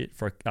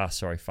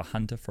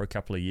Hunter for a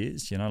couple of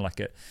years, you know,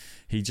 like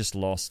he just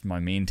lost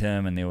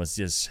momentum, and there was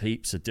just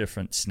heaps of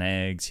different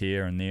snags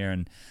here and there,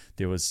 and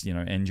there was, you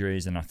know,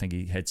 injuries, and I think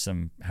he had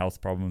some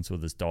health problems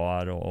with his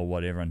diet or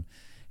whatever, and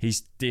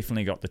he's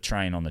definitely got the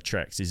train on the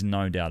tracks. There's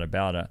no doubt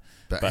about it.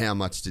 But how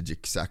much did you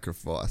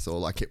sacrifice, or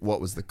like what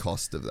was the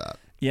cost of that?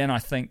 Yeah, and I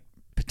think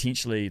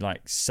potentially,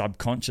 like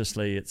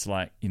subconsciously, it's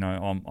like, you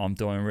know, I'm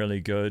doing really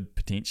good.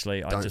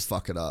 Potentially, don't just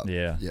fuck it up.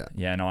 Yeah.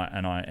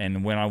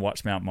 And when I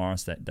watched Mount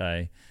Morris that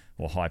day,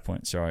 or High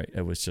Point, sorry,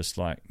 it was just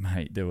like,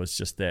 mate, there was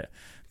just that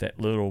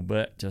little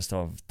bit just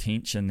of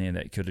tension there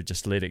that could have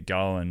just let it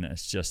go, and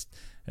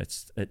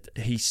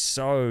he's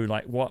so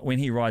like, when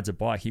he rides a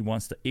bike, he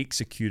wants to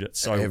execute it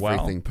so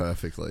everything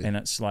perfectly, and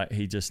it's like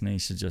he just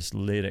needs to just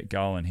let it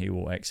go, and he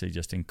will actually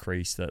just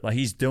increase that. Like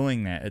he's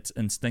doing that; it's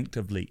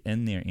instinctively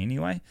in there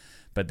anyway.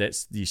 But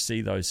you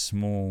see those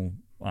small.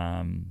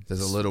 There's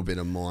a little bit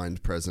of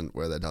mind present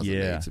where there doesn't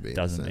need to be.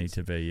 Doesn't need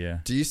to be. Yeah.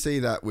 Do you see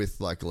that with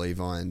like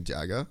Levi and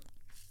Jagger?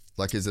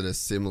 Like, is it a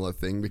similar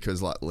thing?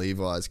 Because like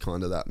Levi's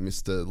kind of that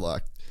Mr.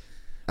 like.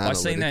 I've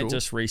seen that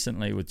just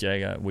recently with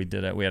Jagger. We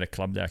had a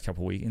club day a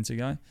couple of weekends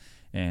ago,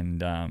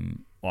 and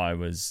I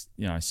was,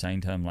 you know,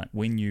 saying to him, like,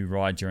 when you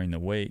ride during the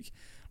week,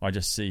 I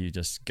just see you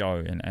just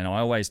go, and I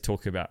always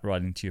talk about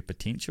riding to your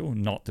potential,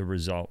 not the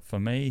result. For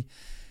me,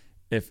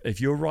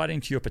 if you're riding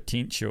to your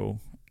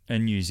potential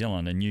in New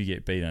Zealand and you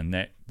get beaten,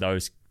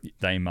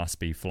 they must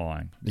be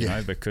flying, you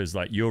know, because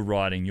like you're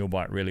riding your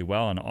bike really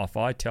well, and if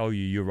I tell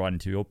you you're riding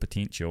to your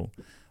potential,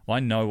 I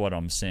know what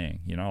I'm seeing.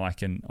 You know,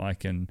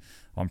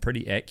 I'm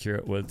pretty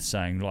accurate with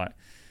saying, like,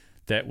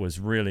 that was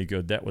really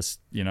good. That was,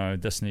 you know,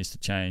 this needs to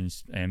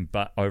change.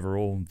 But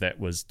overall, that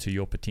was to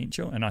your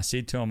potential. And I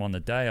said to him on the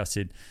day, I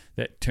said,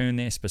 that turn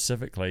there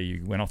specifically,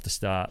 you went off the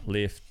start,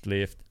 left,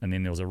 and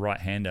then there was a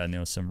right-hander, and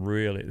there was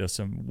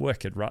some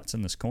wicked ruts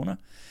in this corner.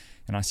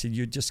 And I said,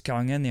 you're just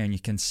going in there, and you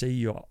can see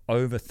you're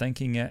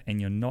overthinking it, and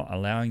you're not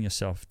allowing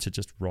yourself to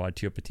just ride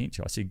to your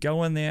potential. I said,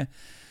 go in there,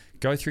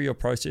 go through your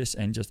process,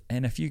 and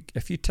if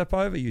you tip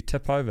over, you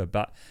tip over,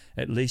 but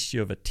at least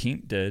you've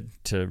attempted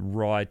to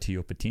ride to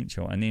your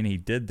potential. And then he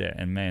did that,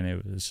 and man,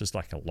 it was just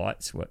like a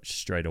light switch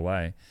straight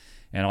away.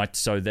 And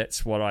so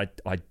that's what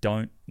I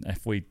don't,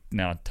 if we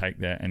now take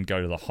that and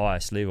go to the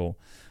highest level,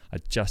 I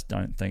just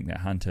don't think that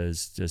Hunter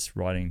is just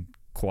riding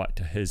quite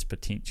to his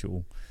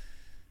potential.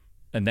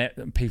 And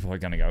that people are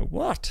going to go,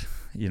 what?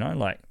 You know,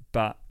 like,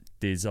 but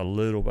there's a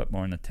little bit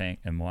more in the tank,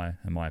 in my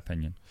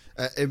opinion.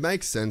 It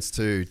makes sense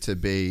to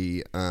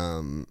be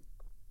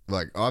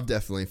like I've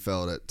definitely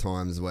felt at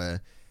times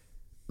where,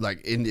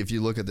 like, if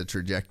you look at the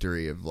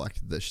trajectory of like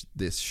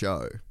this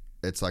show,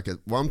 it's like at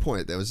one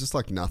point there was just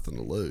like nothing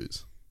to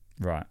lose.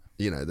 Right.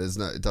 You know, there's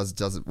no, it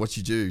doesn't what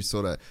you do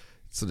sort of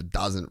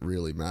doesn't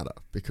really matter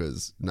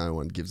because no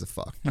one gives a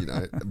fuck, you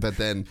know. But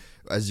then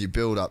as you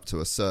build up to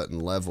a certain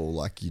level,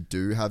 like you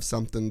do have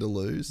something to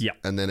lose. Yeah.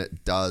 And then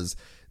it does,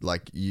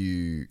 like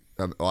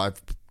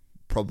I've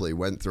probably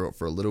went through it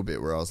for a little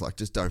bit where I was like,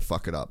 just don't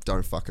fuck it up,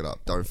 don't fuck it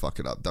up, don't fuck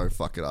it up, don't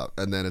fuck it up.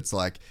 And then it's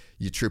like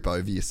you trip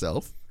over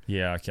yourself.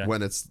 Yeah, okay.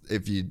 When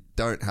if you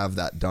don't have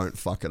that don't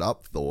fuck it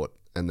up thought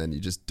and then you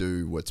just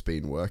do what's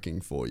been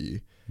working for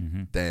you,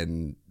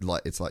 then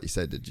like it's like you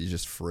said, that you're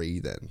just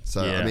free then.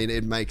 So Yeah. I mean,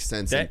 it makes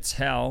sense. That's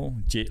how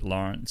Jet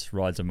Lawrence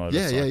rides a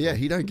motorcycle. Yeah.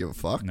 He don't give a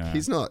fuck. No.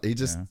 He's not. He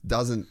just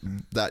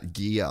doesn't. That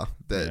gear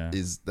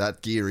that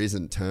gear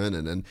isn't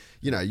turning. And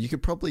you know, you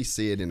could probably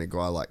see it in a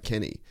guy like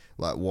Kenny.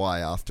 Like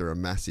why after a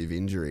massive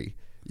injury,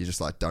 you're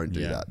just like, don't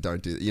do that,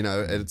 don't do that. You know,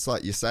 and it's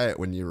like you say it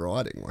when you're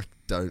riding. Like,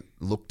 don't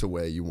look to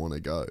where you want to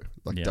go.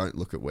 Like, don't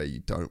look at where you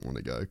don't want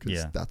to go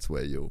because that's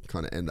where you'll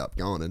kind of end up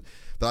going.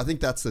 But I think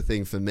that's the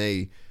thing for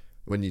me.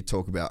 When you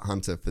talk about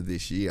Hunter for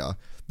this year,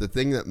 the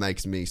thing that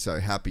makes me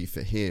so happy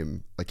for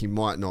him, like he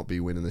might not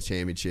be winning the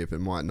championship, it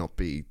might not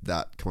be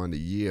that kind of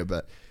year,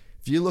 but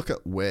if you look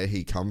at where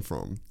he come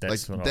from,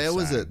 that's like what there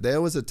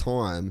was a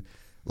time,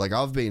 like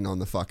I've been on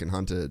the fucking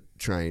Hunter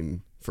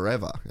train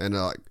forever, and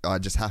like I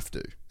just have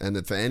to. And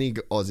for any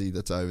Aussie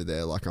that's over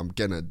there, like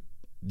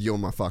you're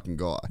my fucking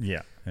guy.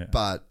 Yeah.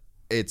 But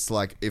it's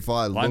like if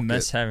I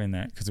miss having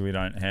that because we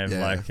don't have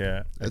like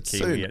a it's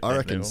Kiwi soon. at I that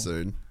reckon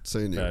level.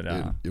 soon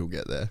But, you'll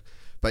get there.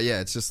 But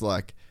yeah, it's just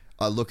like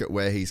I look at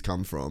where he's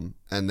come from,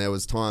 and there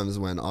was times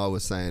when I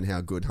was saying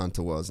how good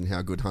Hunter was and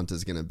how good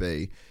Hunter's going to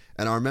be,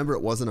 and I remember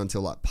it wasn't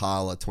until like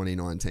Parla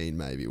 2019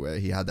 maybe where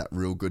he had that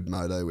real good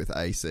moto with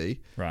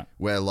AC, right?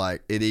 Where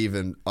like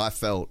I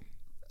felt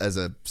as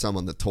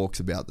someone that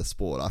talks about the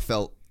sport, I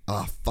felt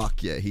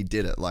fuck yeah, he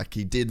did it. Like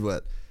he did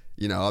what,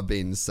 you know, I've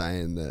been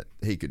saying that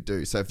he could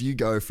do. So if you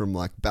go from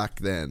like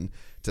back then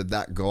to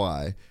that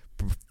guy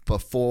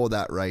before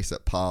that race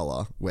at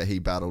Parla where he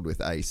battled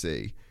with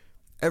AC,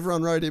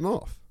 everyone wrote him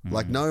off.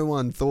 Like no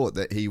one thought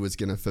that he was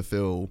going to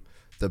fulfill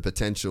the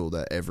potential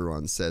that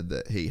everyone said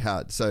that he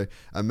had. So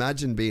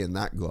imagine being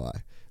that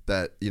guy.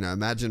 That, you know,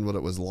 imagine what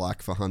it was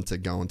like for Hunter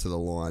going to the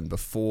line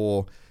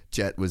before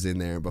Jet was in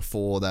there and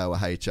before they were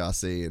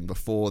HRC and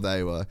before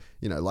they were,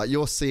 you know, like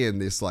you're seeing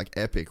this like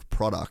epic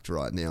product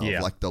right now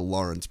of like the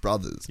Lawrence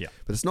brothers. Yeah.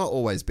 But it's not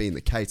always been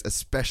the case,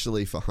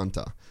 especially for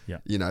Hunter. Yeah.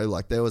 You know,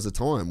 like there was a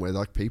time where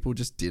like people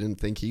just didn't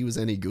think he was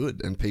any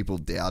good and people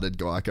doubted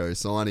Geico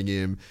signing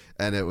him.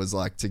 And it was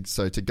like,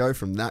 to go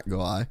from that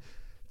guy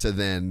to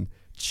then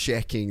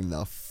checking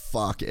the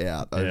fuck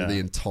out over the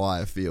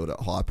entire field at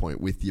High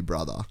Point with your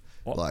brother.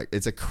 Like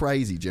it's a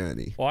crazy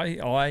journey.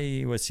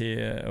 I was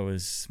here.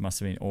 Must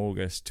have been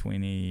August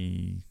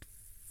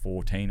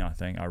 2014. I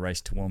think I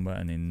raced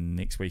Toowoomba, and then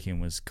next weekend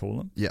was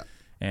Coolum. Yeah,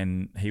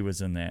 and he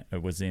was in that.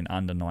 It was in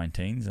under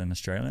 19s in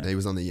Australia. He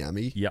was on the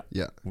Yummy. Yeah,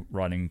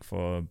 riding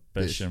for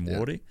Bish and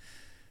Wardy.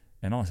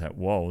 And I was like,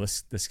 whoa,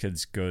 this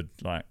kid's good.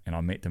 Like, and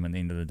I met them at the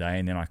end of the day,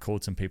 and then I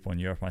called some people in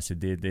Europe. And I said,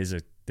 there's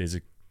a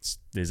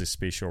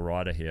special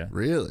rider here.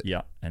 Really?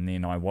 Yeah. And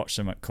then I watched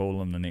them at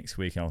Coolum the next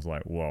week, and I was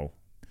like, whoa.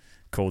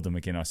 Called them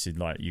again. I said,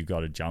 like, you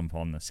got to jump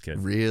on this kid.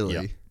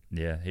 Really?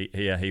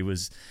 Yeah. He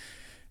was,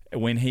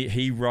 when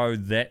he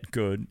rode that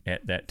good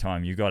at that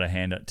time, you got to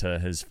hand it to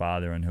his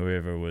father and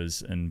whoever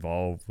was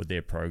involved with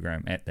their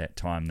program at that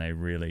time. They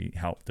really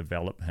helped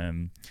develop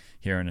him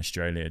here in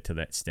Australia to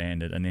that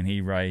standard. And then he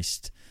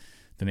raced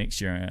the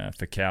next year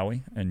for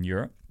Cowie in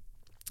Europe.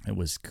 It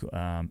was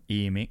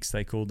EMX,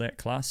 they called that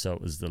class. So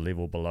it was the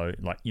level below,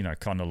 like, you know,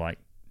 kind of like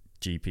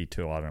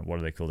GP2. I don't know, what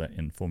do they call that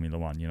in Formula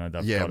One? You know,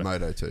 they've got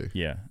Moto 2.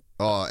 Yeah.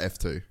 Oh,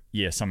 F2.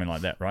 Yeah, something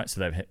like that, right?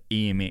 So they've hit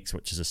EMX,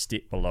 which is a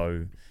step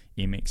below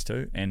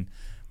MX2. And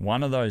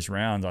one of those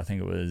rounds, I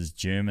think it was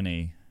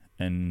Germany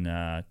in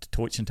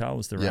Teutschenthal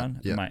was the round.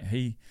 Yeah.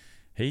 Mate,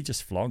 he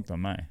just flogged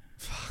them, mate.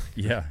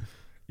 Yeah.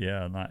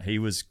 Like he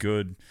was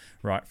good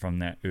right from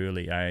that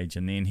early age.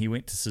 And then he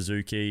went to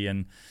Suzuki,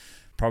 and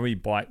probably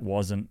bike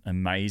wasn't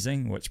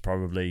amazing, which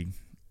probably,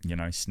 you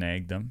know,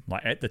 snagged them.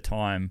 Like at the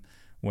time,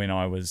 when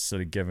I was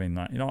sort of giving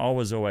that, you know, I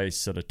was always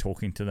sort of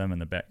talking to them in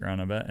the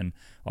background a bit, and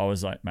I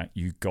was like, mate,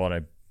 you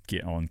gotta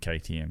get on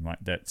KTM, like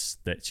that's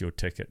your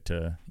ticket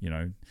to, you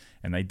know.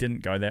 And they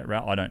didn't go that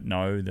route. I don't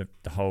know the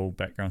whole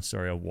background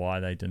story of why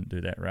they didn't do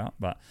that route,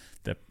 but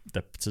the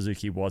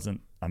Suzuki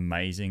wasn't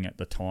amazing at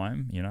the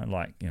time, you know,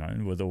 like, you know,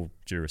 with all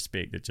due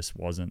respect, it just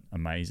wasn't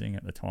amazing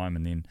at the time.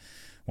 And then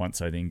once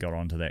they then got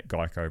onto that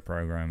Geico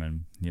program,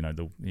 and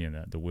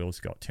the wheels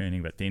got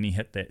turning, but then he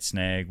hit that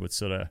snag with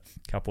sort of a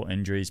couple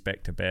injuries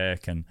back to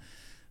back, and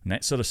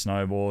that sort of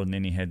snowballed. And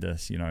then he had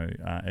this, you know,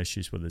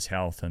 issues with his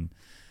health,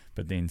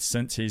 but then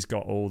since he's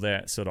got all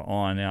that sort of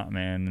iron out,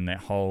 man, and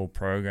that whole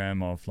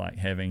program of like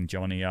having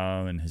Johnny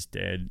O and his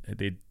dad,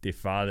 their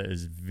father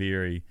is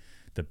very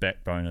the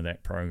backbone of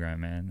that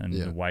program, man, and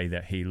the way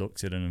that he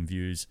looks at it and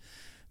views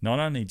not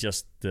only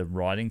just the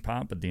riding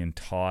part, but the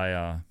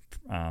entire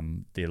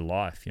their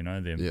life, you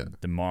know,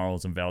 the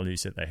morals and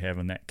values that they have,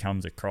 and that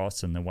comes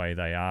across in the way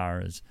they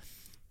are as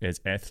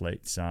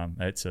athletes.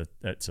 It's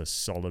a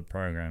solid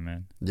program,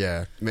 man.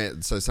 Yeah,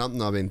 man. So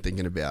something I've been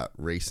thinking about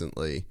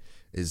recently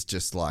is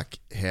just like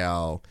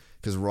how,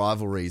 because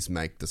rivalries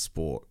make the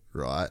sport,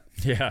 right?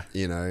 Yeah.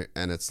 You know,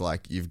 and it's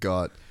like you've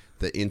got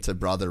the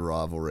inter-brother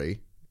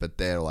rivalry, but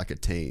they're like a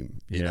team,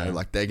 you know,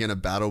 like they're going to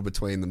battle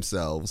between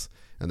themselves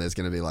and there's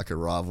going to be like a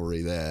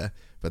rivalry there,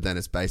 but then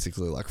it's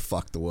basically like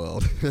fuck the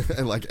world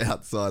and like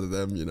outside of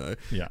them, you know.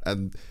 Yeah.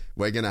 And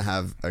we're going to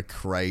have a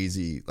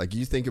crazy, like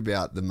you think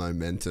about the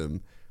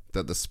momentum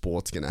that the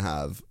sport's going to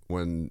have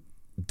when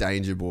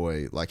Danger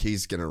Boy, like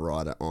he's going to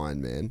ride at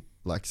Ironman.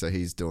 Like, so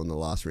he's doing the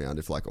last round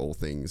if like all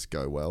things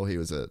go well. He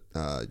was at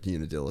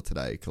Unadilla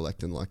today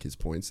collecting like his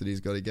points that he's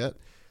got to get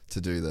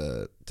to do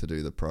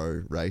the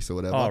pro race or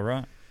whatever. Oh,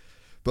 right.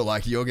 But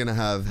like you're going to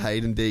have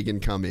Hayden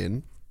Deegan come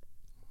in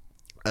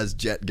as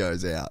Jet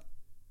goes out.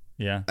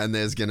 Yeah. And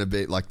there's going to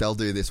be like, they'll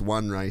do this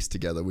one race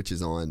together, which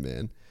is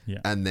Ironman. Yeah.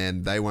 And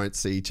then they won't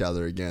see each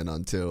other again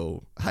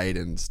until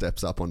Hayden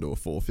steps up onto a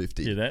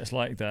 450. Yeah, that's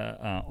like the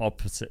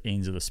opposite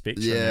ends of the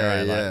spectrum. Yeah,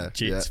 right? yeah, Like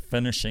Jet's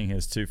finishing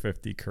his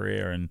 250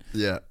 career, and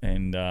Danger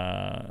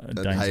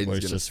Hayden's Boy's gonna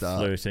just start.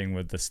 flirting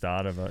with the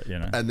start of it, you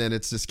know. And then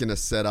it's just going to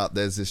set up,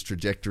 there's this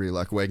trajectory,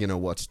 like we're going to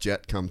watch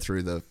Jet go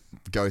through the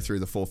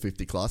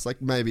 450 class.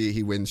 Like maybe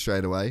he wins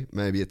straight away.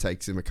 Maybe it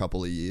takes him a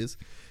couple of years.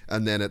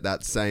 And then at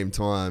that same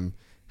time,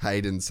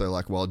 Hayden, so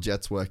like while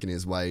Jet's working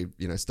his way,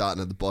 you know,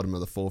 starting at the bottom of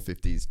the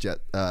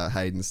 450s,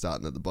 Hayden's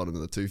starting at the bottom of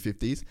the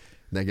 250s. And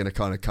they're going to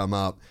kind of come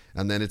up,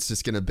 and then it's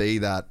just going to be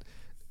that.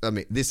 I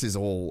mean, this is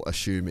all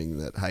assuming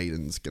that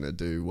Hayden's going to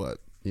do what,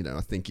 you know, I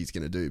think he's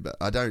going to do, but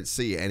I don't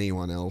see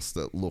anyone else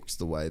that looks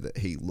the way that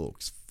he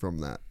looks from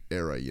that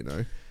era, you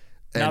know.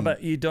 No,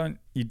 but you don't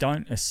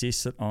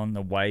assess it on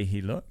the way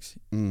he looks.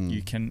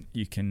 You can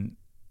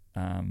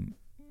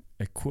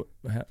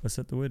was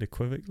that the word,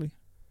 equivocally?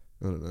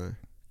 I don't know.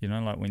 You know,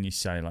 like when you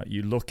say, like,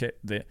 you look at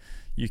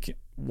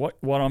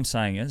what I'm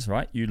saying is,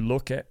 right, you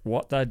look at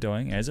what they're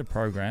doing as a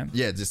program.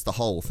 Yeah, just the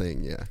whole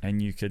thing, yeah. And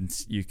you can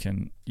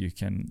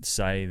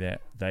say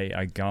that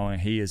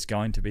he is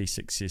going to be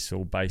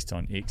successful based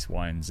on X,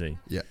 Y, and Z.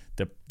 Yeah.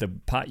 The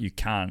part you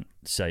can't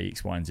say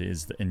X, Y, and Z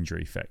is the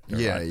injury factor,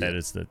 yeah, right? Yeah. That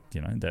is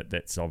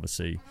that's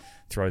obviously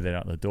throw that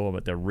out the door,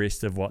 but the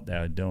rest of what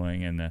they're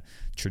doing and the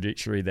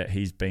trajectory that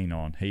he's been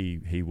on,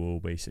 he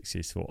will be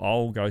successful.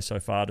 I'll go so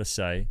far to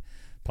say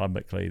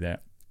publicly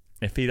that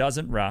if he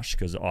doesn't rush,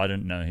 because I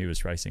didn't know he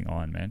was racing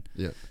Ironman,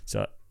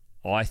 so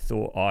I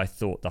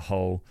thought the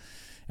whole,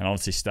 and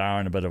obviously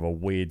Star in a bit of a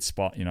weird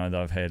spot, you know,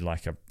 they've had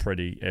like a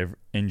pretty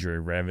injury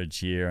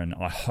ravaged year, and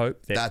I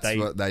hope that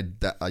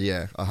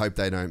I hope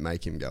they don't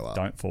make him go up,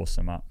 don't force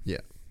him up.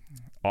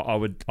 I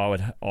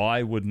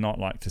would not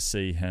like to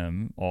see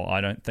him, or I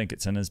don't think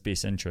it's in his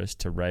best interest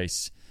to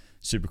race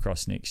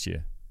Supercross next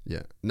year.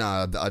 Yeah, no,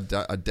 I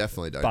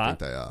definitely don't think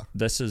they are.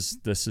 This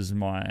is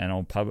my, and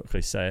I'll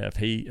publicly say, if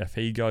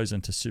he goes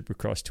into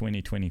Supercross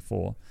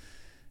 2024,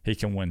 he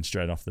can win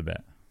straight off the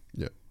bat.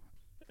 Yeah,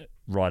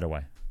 right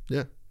away.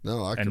 Yeah,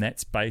 no, and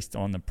that's based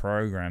on the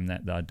program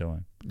that they're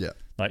doing. Yeah,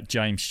 like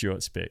James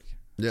Stewart spec.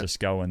 Yeah, just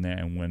go in there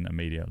and win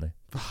immediately.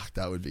 Fuck,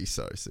 that would be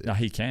so sick. No,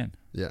 he can.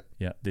 Yeah,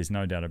 yeah. There's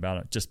no doubt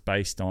about it. Just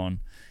based on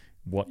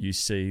what you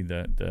see,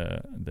 the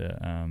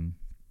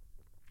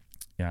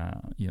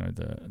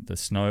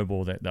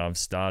snowball that they've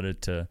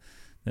started to,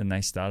 then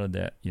they started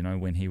that, you know,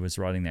 when he was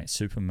riding that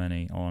Super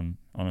Mini on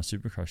a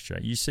Supercross track.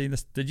 You see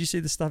this? Did you see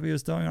the stuff he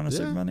was doing on a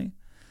Super Mini?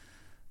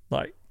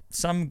 Like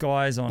some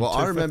guys on. Well,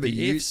 I remember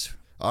you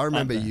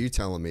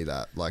telling me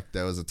that. Like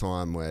there was a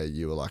time where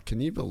you were like, "Can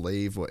you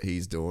believe what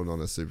he's doing on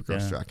a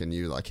Supercross track?" And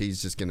you were like,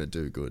 "He's just gonna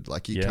do good."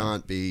 Like you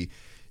can't be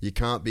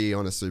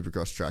on a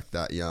Supercross track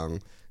that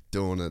young,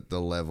 doing it the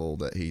level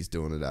that he's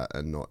doing it at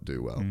and not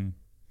do well.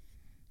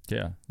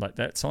 Yeah, like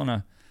that's on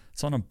a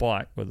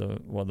bike with a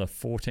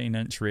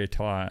 14-inch rear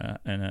tire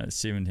and a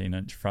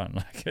 17-inch front.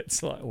 Like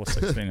it's like, or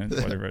 16-inch,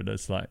 whatever it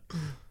is. Like,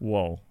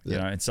 whoa, you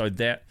know. And so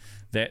that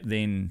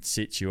then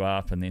sets you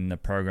up, and then the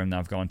program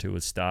they've gone to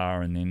with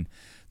Star, and then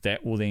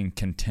that will then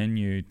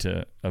continue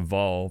to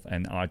evolve.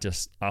 And I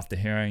just, after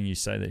hearing you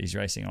say that he's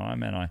racing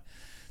Ironman,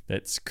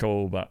 that's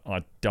cool, but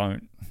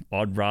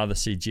I'd rather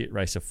see Jet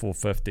race a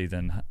 450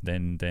 than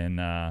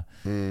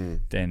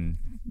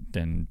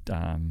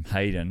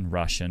Hayden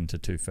rush into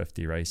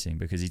 250 racing,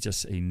 because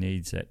he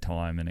needs that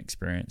time and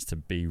experience to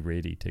be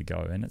ready to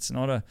go. And it's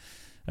not a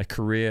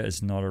career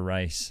is not a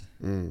race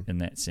in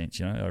that sense.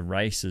 You know, a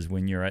race is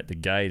when you're at the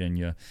gate and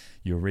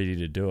you're ready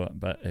to do it.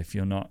 But if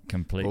you're not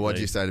completely, well, what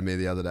did you say to me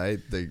the other day?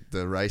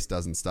 The race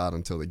doesn't start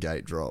until the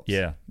gate drops.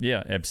 Yeah,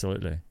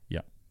 absolutely.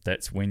 Yeah,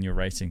 that's when your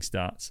racing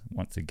starts,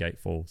 once the gate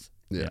falls.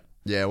 Yeah.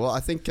 Well, I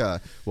think so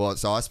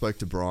I spoke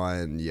to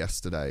Brian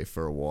yesterday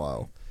for a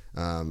while.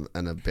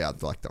 And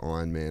about like the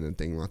Ironman and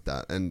thing like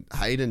that, and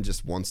Hayden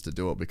just wants to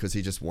do it because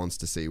he just wants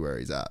to see where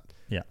he's at.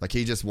 Yeah. Like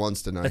he just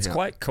wants to know. It's how.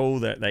 quite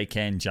cool that they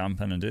can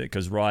jump in and do it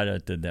because Ryder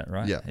did that,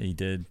 right? Yeah. He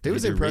did. He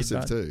was do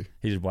impressive Redbud? too.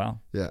 He did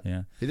well. Yeah.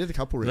 Yeah. He did a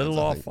couple rounds. Little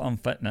I off think. on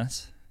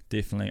fitness,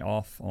 definitely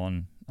off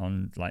on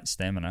like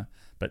stamina,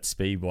 but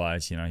speed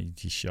wise,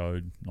 he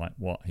showed like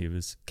what he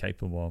was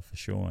capable of for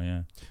sure.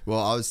 Yeah. Well,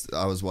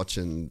 I was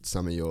watching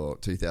some of your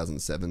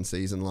 2007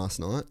 season last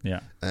night.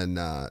 Yeah. And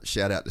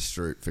shout out to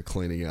Stroop for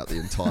cleaning out the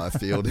entire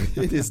field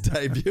in his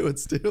debut at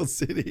Steel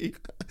City.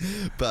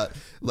 But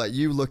like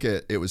you look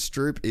at it was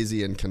Stroop,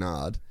 Izzy, and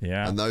Kennard.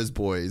 Yeah. And those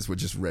boys were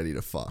just ready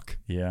to fuck.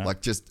 Yeah.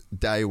 Like just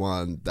day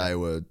one, they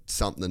were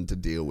something to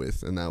deal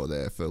with, and they were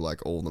there for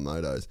like all the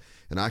motos.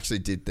 And I actually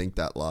did think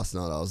that last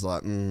night. I was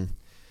like,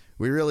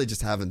 we really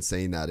just haven't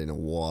seen that in a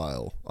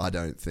while, I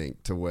don't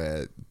think, to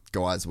where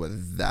guys were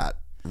that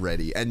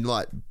ready. And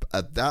like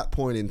at that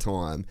point in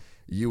time,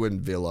 you and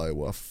Villo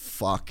were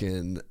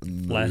fucking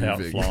Flat out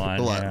moving.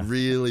 flying, like yeah.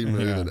 really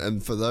moving. Yeah.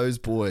 And for those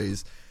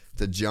boys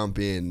to jump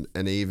in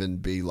and even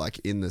be like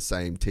in the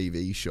same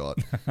TV shot,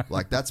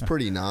 like that's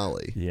pretty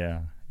gnarly. Yeah.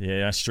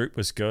 Stroop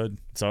was good.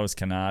 So was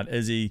Kennard.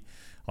 Izzy,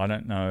 I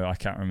don't know. I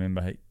can't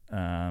remember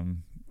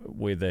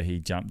whether he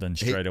jumped in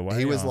straight away.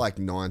 He was like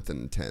 9th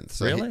and 10th.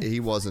 So Really? he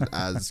wasn't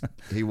as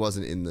he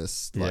wasn't in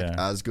this like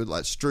Yeah. as good.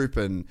 Like Stroop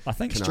and I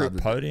think Kennard Stroop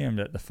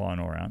podiumed at the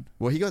final round.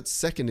 Well, he got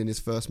second in his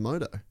first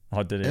moto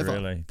Oh, did he Ever.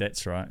 really?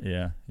 That's right.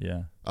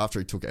 Yeah. after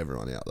he took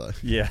everyone out though.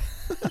 Yeah.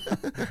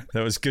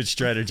 That was good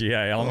strategy,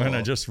 hey? I'm going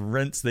to just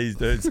rinse these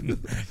dudes and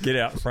get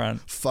out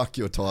front. Fuck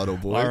your title,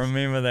 boys. I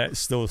remember that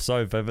still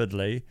so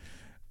vividly.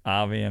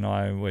 Arvi and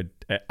I would,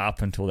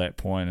 up until that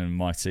point in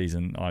my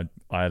season, I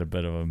had a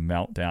bit of a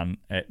meltdown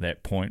at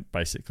that point,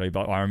 basically.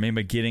 But I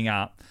remember getting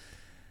up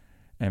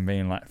and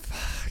being like,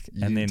 fuck.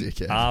 You And then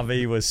dickhead.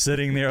 Arvi was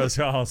sitting there as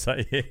well. I was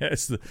like,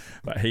 yes.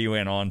 But he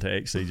went on to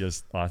actually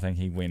I think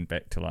he went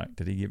back to like,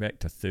 did he get back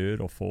to 3rd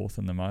or 4th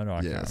in the motor?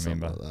 I can't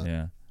something remember. like that.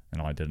 Yeah.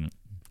 And I didn't.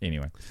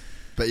 Anyway.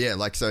 But yeah,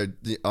 like so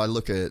I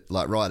look at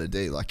like Ryder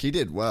D, like he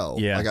did well.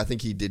 Yeah. Like I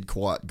think he did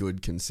quite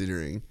good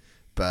considering,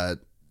 but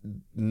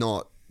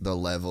not the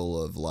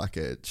level of like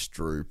a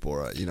Stroop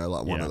or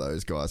like one Yeah. of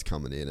those guys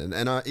coming in.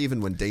 And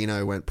even when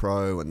Dino went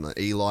pro and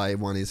Eli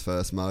won his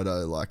first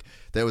moto, like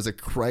there was a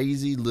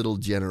crazy little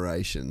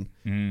generation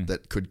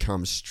that could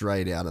come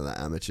straight out of the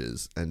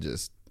amateurs and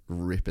just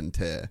rip and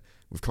tear.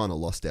 We've kind of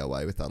lost our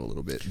way with that a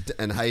little bit.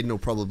 And Hayden will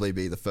probably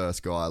be the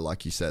first guy,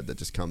 like you said, that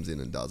just comes in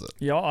and does it.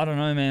 Yeah, I don't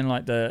know, man.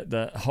 Like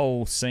the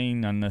whole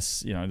scene and this,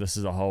 this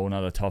is a whole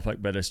another topic,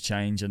 but it's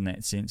changed in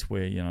that sense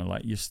where,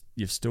 like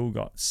you've still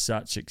got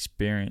such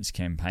experienced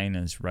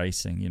campaigners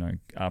racing,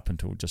 up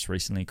until just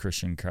recently,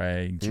 Christian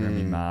Craig,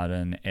 Jeremy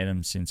Martin,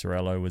 Adam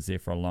Cincerello was there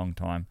for a long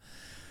time.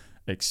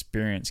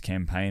 Experienced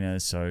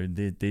campaigners, so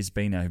there's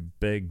been a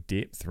big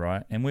depth,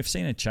 right? And we've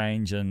seen a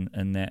change in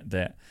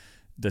that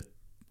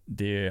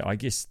I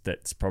guess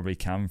that's probably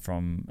come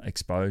from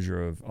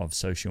exposure of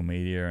social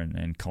media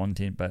and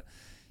content, but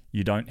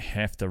you don't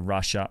have to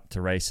rush up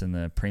to race in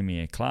the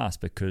premier class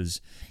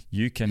because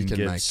you can make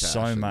give cash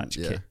so and- much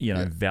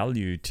yeah.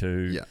 value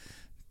to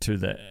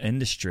the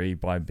industry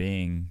by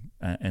being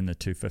in the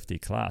 250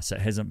 class. It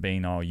hasn't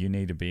been, you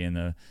need to be in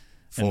the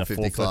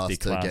 450 class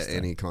class to get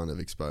any kind of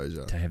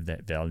exposure. to have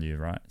that value,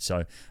 right?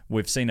 So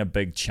we've seen a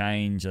big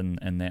change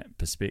in that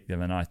perspective,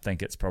 and I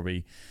think it's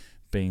probably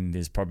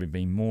there's probably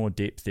been more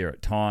depth there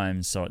at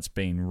times, so it's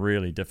been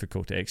really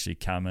difficult to actually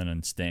come in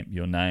and stamp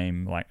your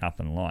name like up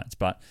in lights.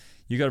 But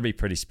you got to be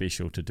pretty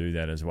special to do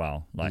that as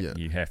well. Like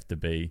you have to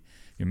be.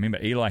 You remember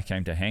Eli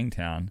came to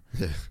Hangtown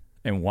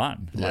and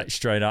won, like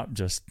straight up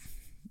just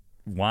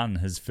won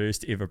his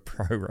first ever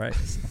pro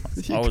race.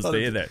 I was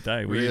there that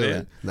day. Were you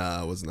there?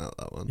 Nah, I wasn't at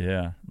that one.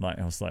 Yeah, like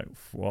I was like,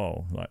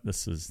 whoa, like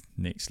this is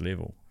next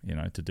level,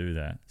 to do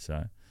that.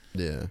 So.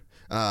 Yeah.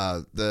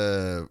 What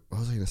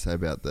was I going to say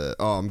about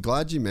I'm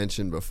glad you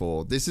mentioned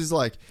before. This is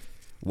like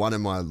one of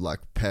my like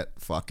pet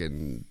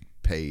fucking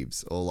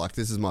peeves, or like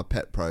this is my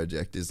pet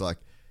project, is like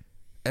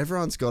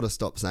everyone's got to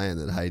stop saying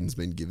that Hayden's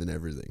been given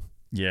everything.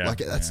 Yeah.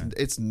 Like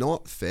it's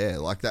not fair.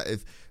 Like that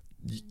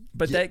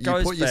But you, that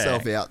goes you put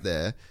yourself back. out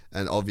there,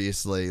 and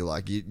obviously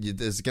like you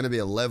there's going to be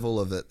a level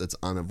of it that's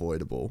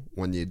unavoidable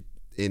when you're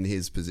in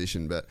his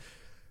position. But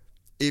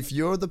if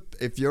you're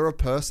a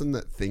person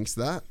that thinks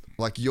that,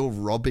 like you're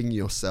robbing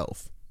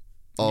yourself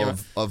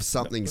of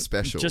something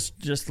special.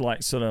 Just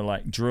like sort of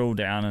like drill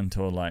down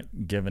into like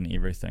given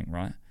everything,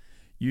 right?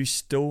 You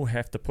still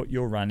have to put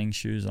your running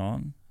shoes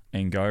on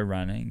and go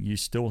running. You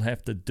still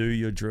have to do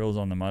your drills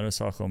on the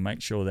motorcycle.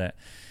 Make sure that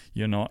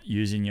you're not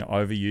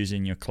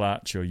overusing your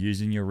clutch or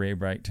using your rear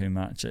brake too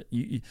much.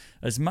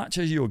 As much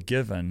as you're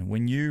given,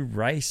 when you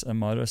race a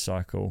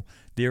motorcycle,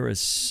 there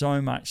is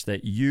so much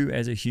that you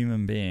as a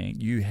human being,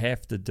 you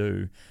have to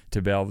do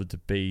to be able to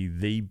be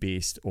the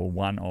best or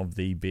one of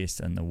the best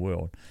in the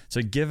world.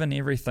 So given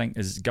everything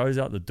goes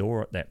out the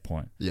door at that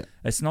point. Yeah.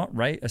 It's not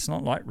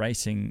like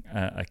racing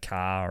a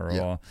car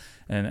or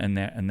in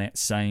that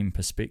same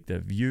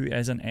perspective. You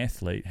as an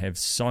athlete have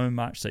so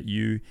much that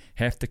you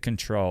have to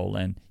control,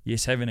 and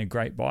yes, having a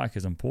great bike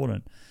is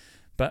important,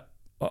 but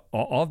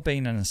I've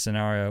been in a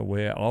scenario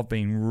where I've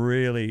been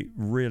really,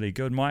 really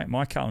good.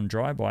 My Carlton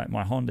dry bike,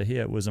 my Honda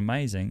here, was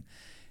amazing.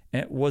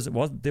 There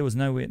was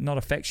nowhere, not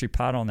a factory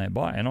part on that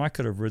bike, and I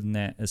could have ridden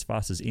that as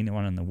fast as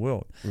anyone in the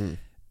world.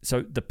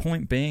 So the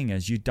point being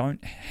is, you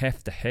don't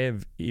have to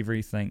have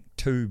everything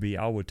to be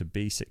able to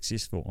be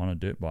successful on a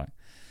dirt bike.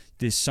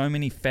 There's so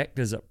many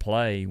factors at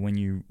play when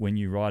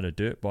you ride a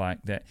dirt bike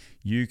that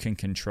you can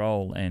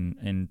control,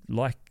 and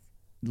like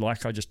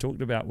I just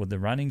talked about with the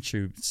running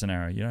tube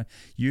scenario,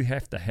 you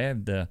have to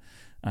have the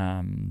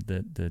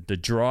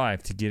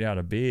drive to get out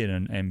of bed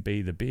and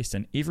be the best,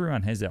 and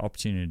everyone has that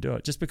opportunity to do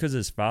it. Just because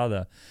his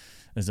father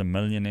is a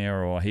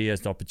millionaire or he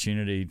has the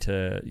opportunity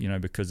to,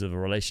 because of the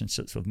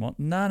relationships with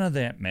none of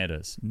that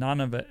matters.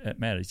 None of it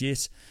matters.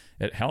 Yes,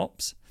 it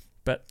helps,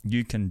 but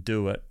you can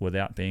do it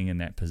without being in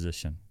that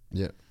position.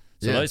 Yeah.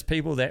 So those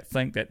people that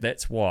think that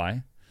that's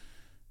why,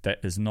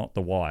 that is not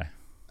the why.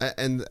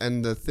 And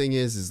the thing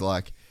is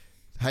like,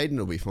 Hayden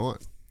will be fine.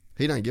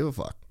 He don't give a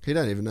fuck. He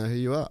don't even know who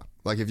you are.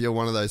 Like, if you're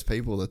one of those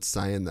people that's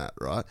saying that,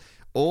 right?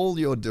 All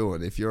you're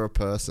doing, if you're a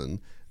person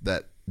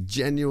that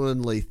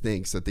genuinely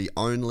thinks that the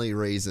only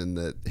reason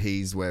that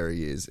he's where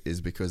he is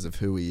because of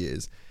who he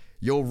is,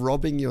 you're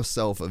robbing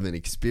yourself of an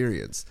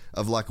experience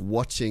of like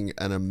watching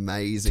an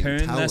amazing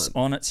talent. Turn this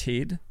on its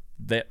head,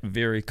 that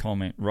very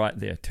comment right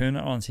there. Turn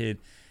it on its head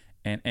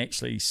and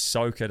actually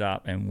soak it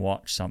up and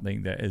watch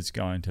something that is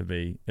going to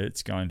be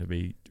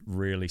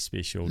really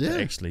special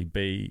to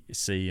actually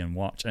see and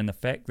watch. And the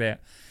fact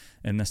that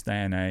in this day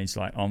and age,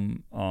 like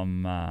I'm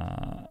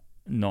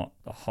not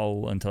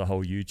into the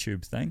whole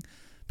YouTube thing,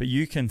 but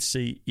you can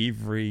see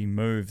every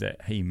move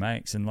that he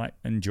makes and like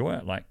enjoy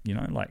it, like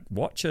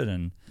watch it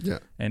and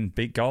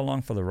go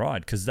along for the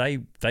ride, because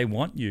they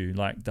want you.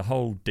 Like the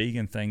whole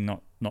Deegan thing,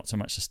 not so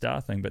much the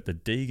Star thing, but the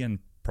Deegan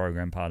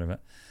program part of it.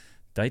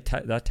 They're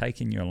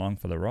taking you along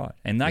for the ride,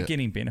 and they're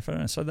getting benefit,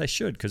 and so they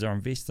should, because they're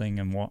investing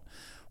in what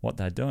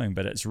they're doing.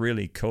 But it's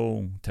really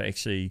cool to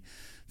actually,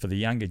 for the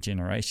younger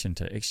generation,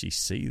 to actually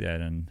see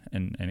that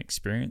and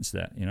experience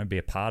that, be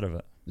a part of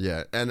it.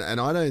 Yeah, and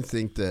I don't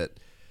think that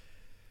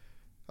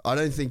their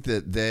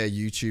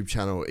YouTube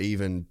channel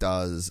even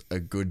does a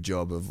good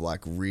job of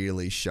like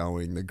really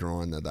showing the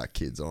grind that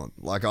kid's on.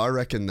 Like, I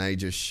reckon they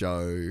just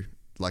show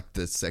like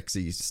the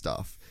sexy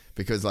stuff.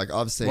 Because like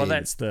I've seen,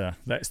 that's the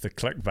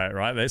clickbait,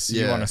 right?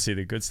 You want to see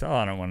the good stuff.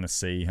 I don't want to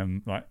see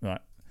him like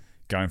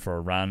going for a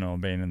run or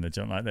being in the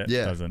gym like that.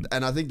 Yeah, doesn't.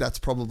 And I think that's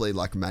probably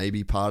like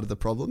maybe part of the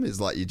problem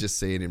is like you're just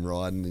seeing him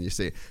riding and you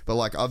see. But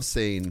like I've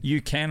seen,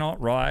 you cannot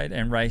ride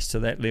and race to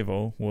that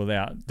level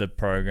without the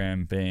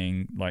program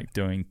being like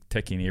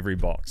ticking every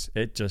box.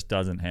 It just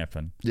doesn't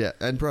happen. Yeah,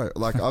 and bro,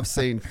 like I've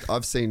seen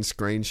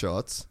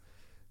screenshots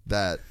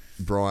that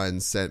Brian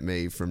sent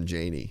me from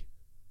Jeannie.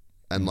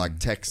 And like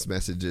text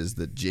messages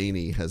that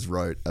Jeannie has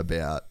wrote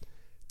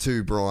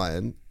to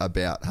Brian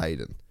about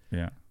Hayden.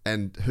 Yeah.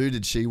 And who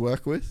did she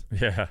work with?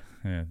 Yeah.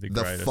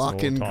 The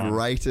fucking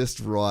greatest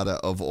rider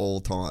of all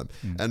time.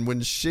 And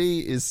when she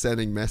is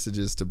sending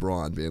messages to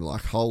Brian being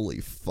like, holy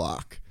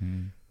fuck,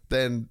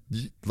 then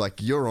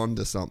like you're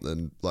onto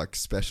something like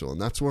special.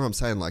 And that's what I'm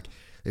saying. Like,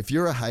 if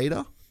you're a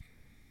hater,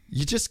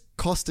 you're just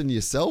costing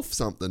yourself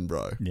something,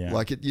 bro. Yeah.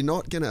 Like you're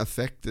not going to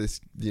affect this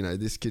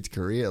kid's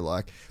career.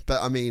 Like,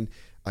 but I mean,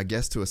 I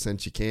guess to a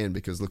sense you can,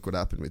 because look what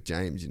happened with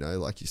James,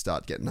 like you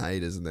start getting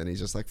haters and then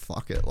he's just like,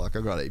 fuck it. Like, I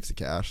got heaps of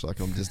cash.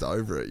 Like, I'm just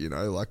over it,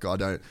 like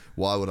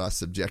why would I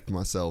subject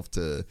myself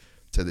to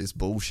this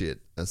bullshit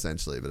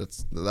essentially?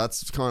 But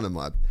that's kind of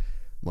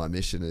my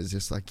mission, is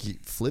just like, you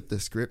flip the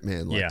script,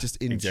 man. Like, just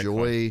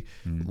enjoy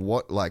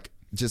what, like,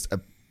 just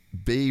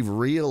be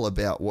real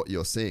about what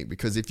you're seeing.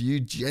 Because if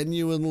you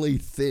genuinely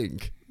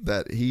think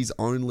that he's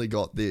only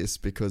got this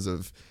because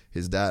of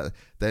his dad,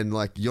 then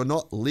like you're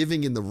not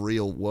living in the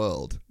real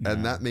world.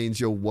 And that means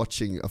you're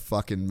watching a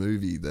fucking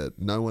movie that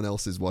no one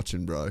else is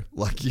watching, bro.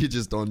 Like, you're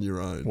just on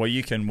your own. Well,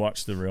 you can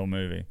watch the real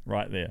movie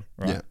right there,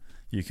 right? Yeah.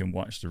 You can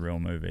watch the real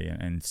movie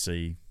and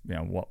see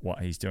what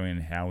he's doing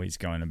and how he's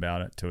going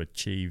about it to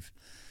achieve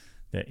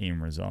that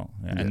end result.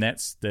 And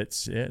that's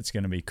it's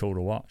going to be cool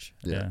to watch.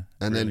 Yeah.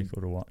 And really then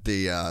cool to watch.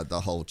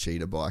 The whole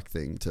cheetah bike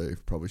thing too,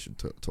 probably should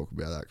talk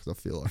about that, because I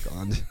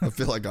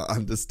feel like I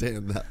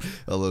understand that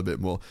a little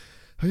bit more.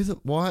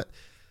 What?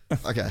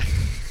 Okay.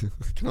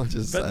 Can I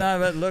just say?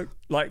 But look,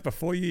 like,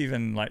 before you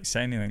even like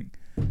say anything,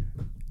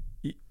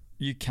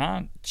 you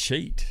can't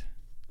cheat.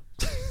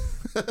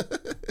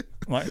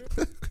 Like,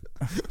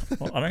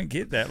 well, I don't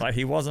get that. Like,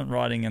 he wasn't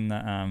riding in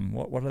the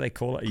what do they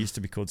call it? It used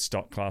to be called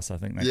stock class. I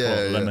think they call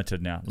it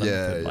limited now.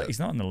 Limited. Like, he's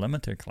not in the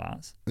limited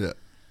class. Yeah.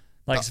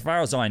 Like, as far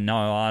as I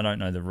know, I don't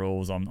know the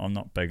rules. I'm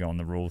not big on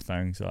the rule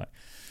things. Like,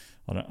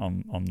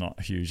 I'm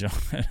not huge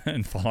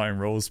in following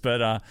rules,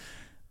 but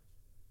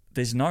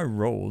there's no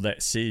rule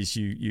that says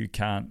you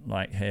can't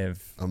like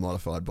have a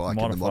modified bike.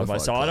 In the modified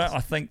bike. So class.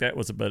 I think that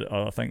was a bit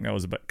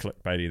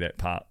clickbaity, that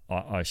part.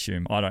 I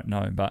assume, I don't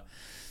know, but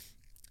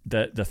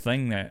the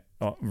thing that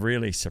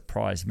really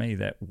surprised me,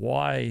 that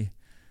why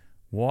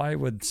why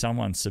would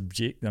someone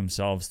subject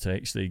themselves to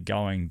actually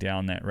going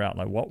down that route?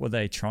 Like, what were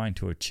they trying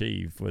to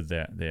achieve with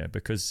that there?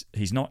 Because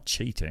he's not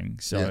cheating,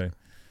 so. Yeah.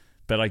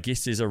 But I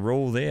guess there's a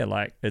rule there.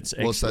 Like, it's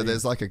actually. Well, so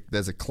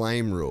there's a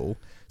claim rule.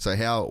 So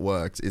how it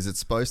works is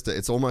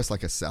it's almost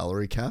like a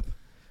salary cap,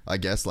 I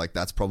guess. Like,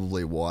 that's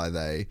probably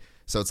why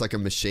so it's like a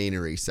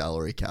machinery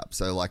salary cap.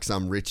 So like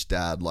some rich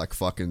dad, like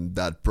fucking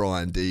that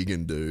Brian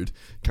Deegan dude,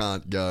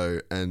 can't go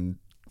and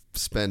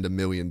spend $1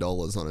 million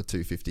on a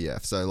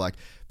 250F. So like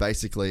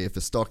basically if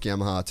a stock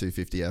Yamaha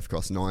 250F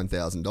costs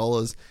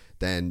 $9,000,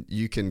 then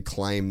you can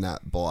claim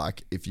that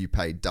bike if you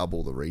pay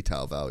double the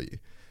retail value.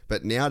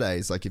 But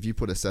nowadays, like if you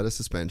put a set of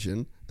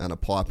suspension and a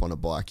pipe on a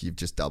bike, you've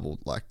just doubled.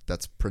 Like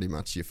that's pretty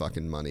much your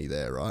fucking money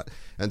there, right?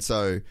 And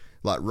so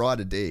like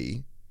Ryder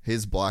D,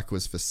 his bike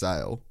was for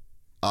sale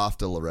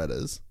after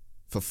Loretta's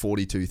for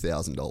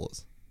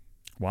 $42,000.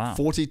 Wow.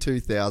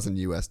 $42,000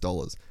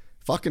 US.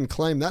 Fucking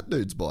claim that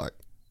dude's bike.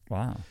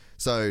 Wow.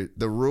 So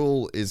the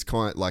rule is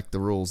kind of like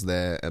the rule's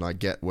there, and I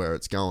get where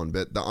it's going.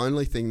 But the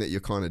only thing that you're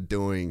kind of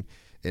doing,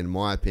 in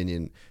my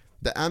opinion,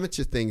 the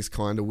amateur thing's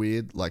kind of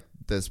weird. Like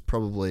there's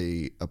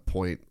probably a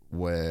point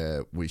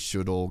where we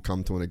should all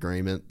come to an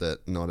agreement that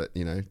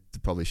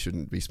probably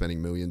shouldn't be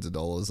spending millions of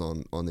dollars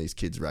on these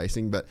kids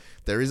racing. But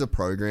there is a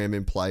program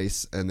in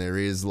place, and there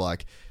is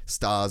like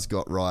Star's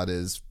got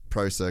riders,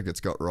 Pro Circuit's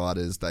got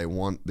riders. They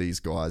want these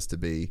guys to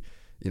be,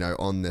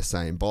 on their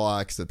same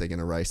bikes that they're going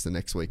to race the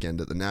next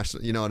weekend at the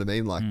national. You know what I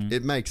mean? Like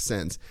it makes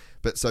sense.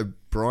 But so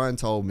Brian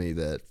told me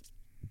that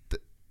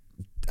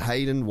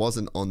Hayden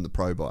wasn't on the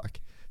pro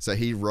bike. So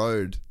he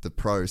rode the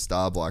pro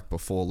Star bike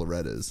before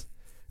Loretta's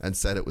and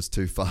said it was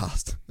too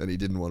fast and he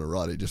didn't want to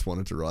ride it. He just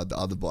wanted to ride the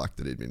other bike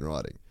that he'd been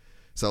riding.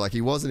 So like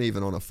he wasn't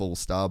even on a full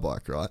Star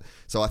bike, right?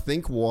 So I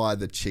think why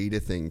the cheater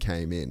thing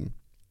came in,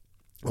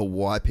 or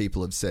why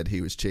people have said he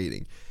was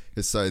cheating,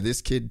 is so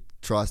this kid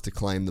tries to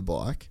claim the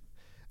bike,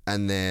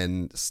 and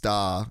then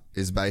Star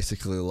is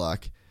basically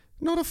like,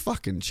 not a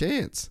fucking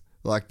chance.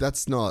 Like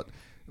that's not...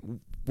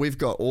 We've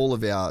got all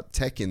of our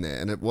tech in there,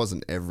 and it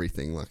wasn't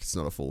everything, like it's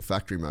not a full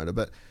factory motor,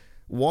 but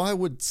why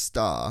would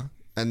Star...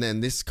 And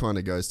then this kind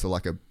of goes to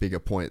like a bigger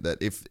point that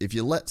if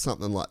you let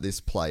something like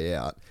this play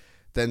out,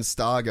 then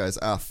Star goes,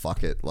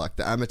 fuck it. Like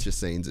the amateur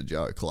scene's a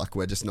joke. Like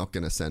we're just not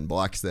going to send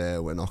bikes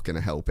there. We're not going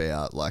to help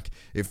out. Like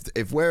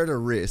if we're at a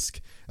risk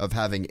of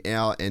having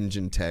our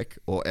engine tech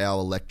or our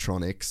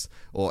electronics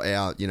or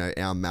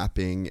our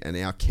mapping and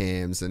our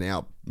cams and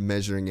our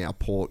measuring our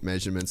port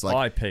measurements,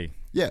 like IP.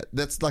 Yeah,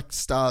 that's like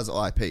Star's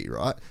IP,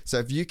 right? So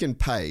if you can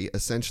pay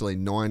essentially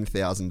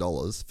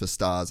 $9,000 for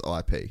Star's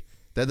IP,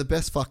 they're the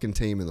best fucking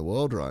team in the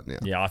world right now.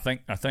 Yeah, I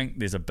think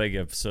there's a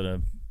bigger sort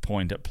of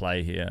point at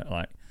play here.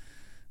 Like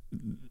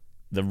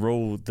the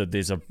rule, that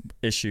there's a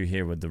issue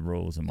here with the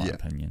rules, in my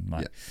opinion.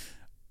 Like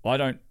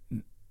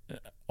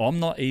I'm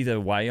not either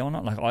way on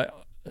it. Like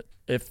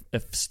if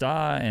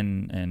Star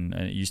and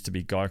it used to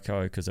be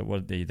Geico, because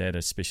they had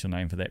a special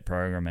name for that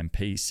program, and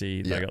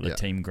PC, they got the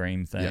Team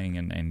Green thing,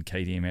 and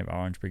KTM have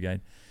Orange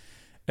Brigade.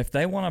 If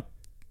they want to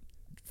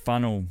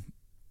funnel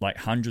like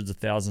hundreds of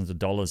thousands of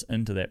dollars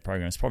into that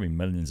program, it's probably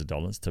millions of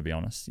dollars, to be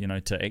honest,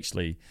 to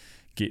actually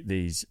get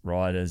these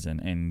riders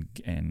and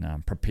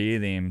prepare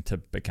them to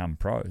become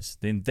pros,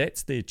 then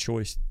that's their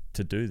choice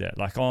to do that.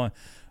 Like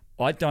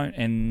I don't,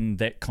 and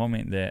that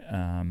comment that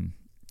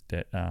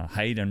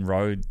Hayden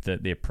rode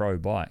their pro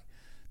bike,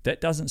 that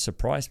doesn't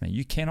surprise me.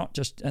 You cannot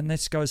just, and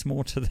this goes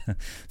more to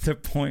the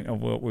point of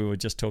what we were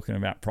just talking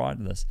about prior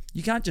to this.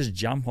 You can't just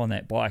jump on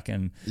that bike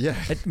and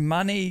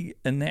money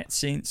in that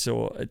sense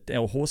or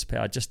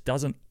horsepower just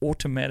doesn't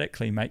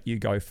automatically make you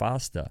go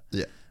faster.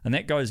 Yeah. And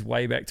that goes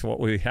way back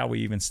to how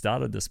we even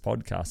started this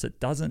podcast. It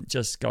doesn't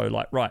just go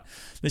like, right,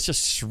 let's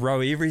just throw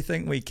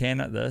everything we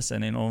can at this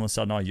and then all of a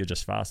sudden, you're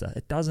just faster.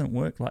 It doesn't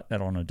work like that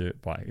on a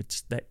dirt bike.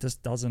 That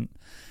just doesn't,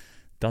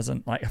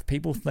 like, if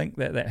people think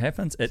that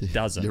happens, it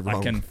doesn't.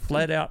 I can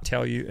flat out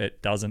tell you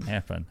it doesn't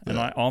happen. And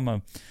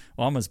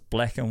I'm as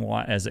black and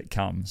white as it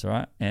comes,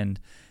 right?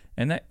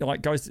 And that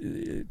like goes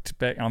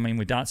back. I mean,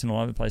 we're dancing all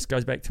over the place.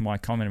 Goes back to my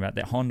comment about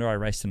that Honda I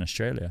raced in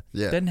Australia.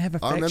 Yeah, didn't have a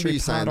factory part on it. I remember you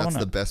saying that's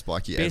the best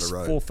bike you ever rode.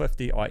 Best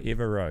 450 I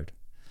ever rode.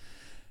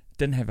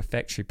 Didn't have a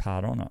factory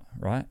part on it,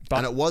 right?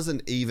 And it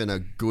wasn't even a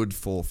good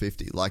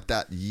 450, like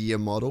that year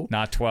model.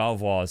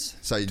 12 was.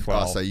 So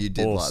 12. So you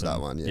did awesome. like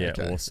that one, yeah?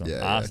 Okay. Awesome.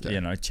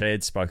 Okay.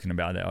 Chad's spoken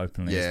about that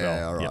openly as well.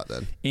 Yeah, all right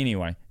then.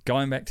 Anyway,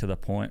 going back to the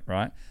point,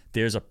 right?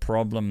 There's a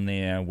problem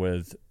there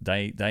with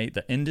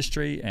the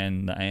industry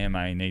and the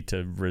AMA need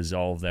to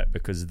resolve that,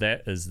 because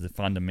that is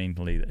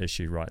fundamentally the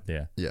issue right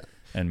there. Yeah.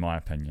 In my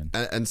opinion.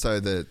 And so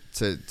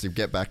to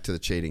get back to the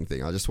cheating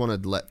thing, I just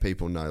wanted to let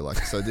people know,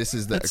 like, so this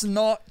is the... It's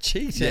not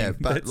cheating. Yeah,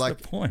 but that's like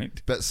the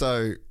point. But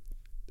so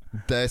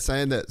they're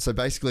saying that, so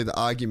basically the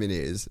argument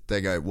is,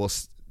 they go, well,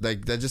 they're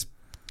just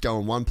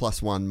going 1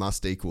 + 1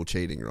 must equal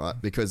cheating, right?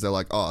 Because they're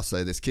like,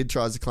 so this kid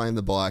tries to claim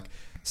the bike,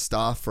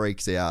 Star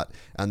freaks out,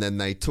 and then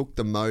they took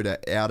the motor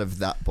out of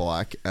that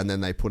bike, and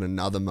then they put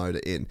another motor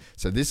in.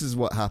 So this is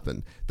what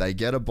happened. They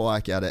get a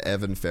bike out of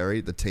Evan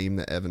Ferry, the team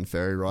that Evan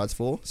Ferry rides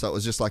for. So it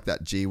was just like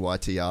that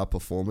GYTR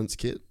performance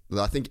kit that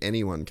I think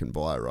anyone can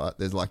buy, right?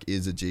 There's like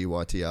is a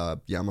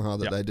GYTR Yamaha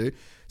that they do.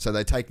 So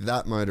they take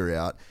that motor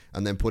out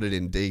and then put it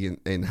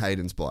in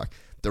Hayden's bike.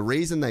 The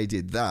reason they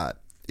did that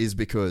is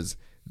because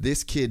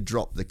this kid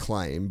dropped the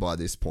claim by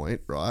this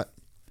point, right?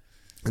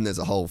 And there's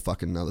a whole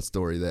fucking another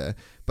story there.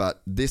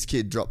 But this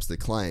kid drops the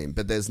claim,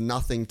 but there's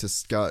nothing to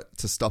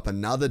stop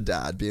another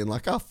dad being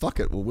like, oh, fuck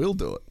it, well, we'll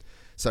do it.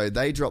 So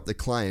they drop the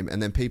claim,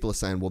 and then people are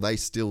saying, well, they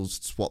still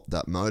swapped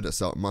that motor,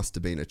 so it must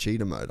have been a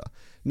cheater motor.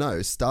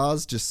 No,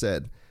 Stars just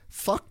said,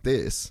 fuck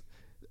this.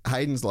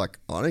 Hayden's like,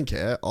 I don't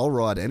care, I'll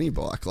ride any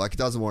bike, like it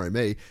doesn't worry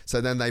me.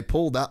 So then they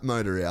pull that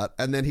motor out,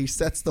 and then he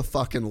sets the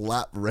fucking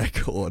lap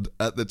record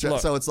at the track.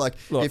 So it's like,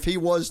 if he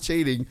was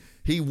cheating,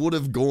 he would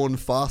have gone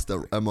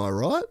faster. Am I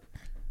right?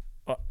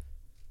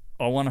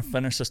 I want to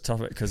finish this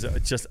topic because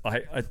it's just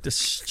it's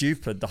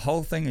stupid. The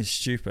whole thing is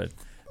stupid.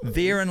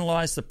 Therein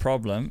lies the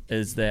problem.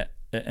 Is that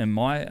in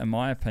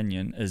my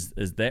opinion is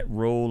that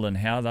rule and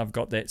how they've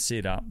got that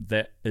set up.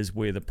 That is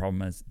where the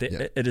problem is.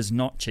 It is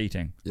not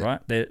cheating, right?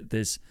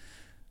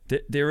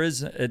 There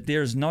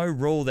is no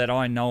rule that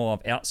I know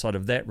of outside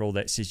of that rule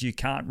that says you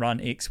can't run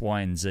X, Y,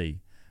 and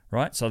Z,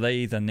 right? So they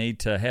either need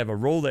to have a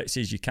rule that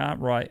says you can't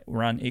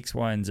run X,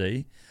 Y, and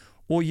Z,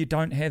 or you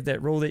don't have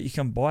that rule that you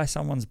can buy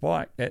someone's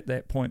bike at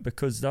that point,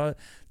 because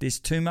there's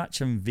too much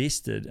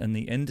invested in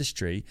the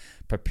industry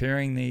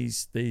preparing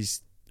these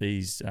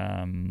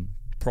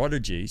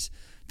prodigies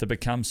to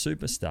become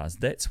superstars.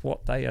 That's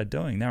what they are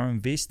doing. They're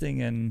investing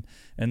in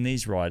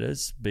these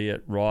riders, be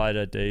it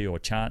Ryder, D, or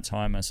Chance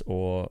Hymas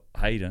or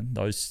Hayden.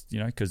 Those,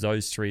 because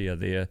those three are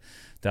they're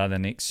the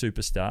next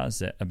superstars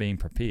that are being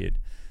prepared.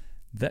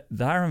 That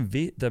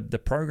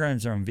the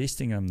programs are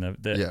investing in them.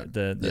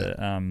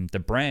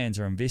 The brands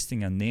are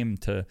investing in them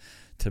to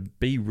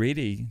be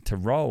ready to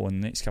roll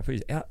in the next couple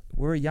of years.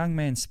 We're a young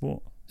man's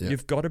sport. Yeah.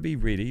 You've got to be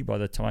ready by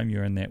the time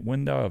you're in that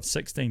window of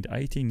 16 to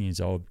 18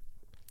 years old,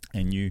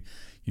 and you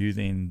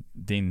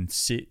then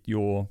set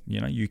your,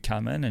 you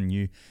come in and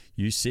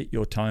you set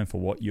your tone for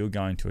what you're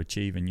going to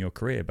achieve in your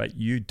career. But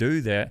you do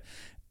that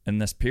in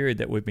this period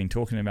that we've been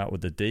talking about with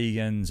the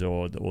Degans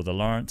or the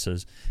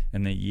Lawrences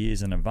in the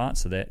years in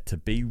advance of that, to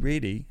be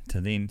ready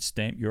to then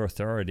stamp your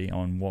authority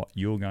on what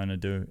you're going to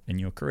do in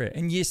your career.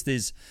 And yes,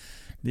 there's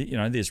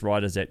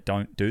riders that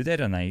don't do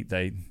that, and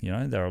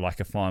they're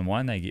like a fine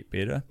wine, they get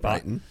better.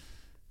 Brayton.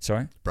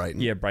 Sorry? Brayton.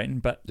 Yeah,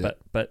 Brayton. But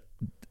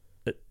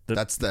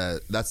that's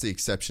the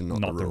exception,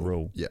 not the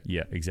rule.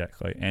 Yeah,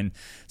 exactly. And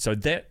so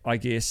that, I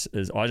guess,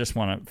 is, I just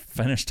want to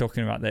finish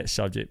talking about that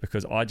subject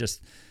because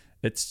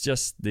it's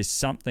just there's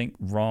something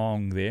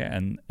wrong there,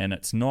 and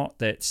it's not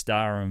that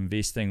Star are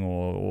investing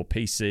or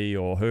PC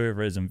or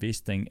whoever is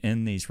investing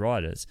in these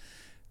riders,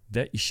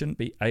 that you shouldn't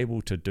be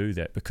able to do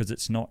that because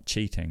it's not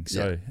cheating.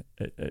 So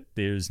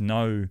there's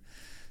no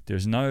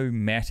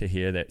matter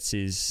here that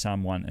says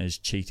someone is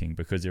cheating,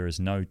 because there is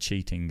no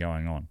cheating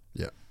going on.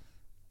 Yeah.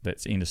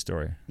 That's end of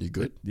story. You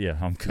good? Yeah,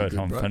 I'm good.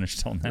 I'm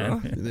finished on that.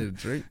 Oh, you need a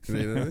drink? You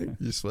need anything?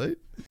 You sweet?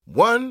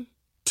 1,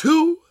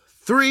 2,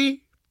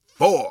 3,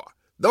 4.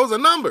 Those are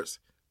numbers,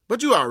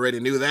 but you already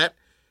knew that.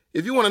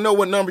 If you want to know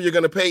what number you're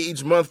going to pay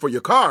each month for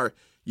your car,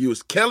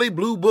 use Kelley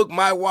Blue Book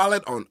My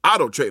Wallet on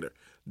AutoTrader.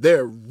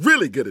 They're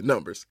really good at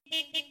numbers.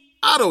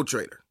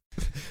 AutoTrader.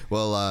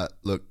 Well,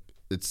 look,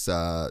 it's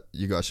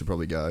you guys should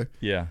probably go.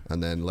 Yeah.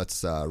 And then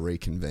let's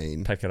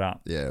reconvene. Pick it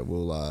up. Yeah,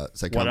 we'll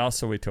what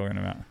else are we talking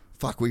about?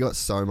 Fuck, we got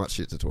so much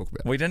shit to talk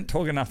about. We didn't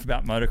talk enough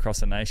about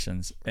Motocross of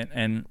Nations,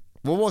 and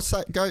well,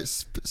 say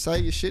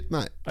your shit,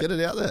 mate. Get it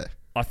out there.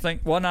 I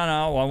think. Well, no.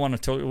 I want to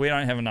talk. We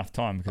don't have enough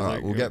time. Because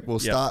all right, we'll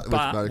start with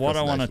Motocross. What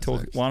I want to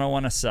talk, what I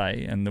want to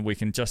say, and then we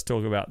can just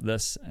talk about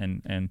this,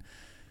 and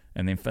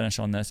then finish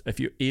on this.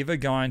 If you're ever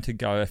going to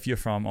go, if you're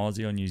from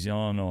Aussie or New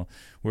Zealand or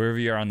wherever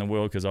you are in the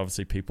world, because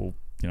obviously people,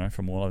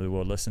 from all over the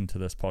world listen to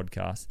this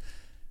podcast,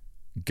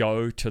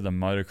 go to the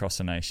Motocross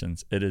of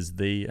Nations. It is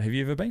have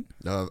you ever been?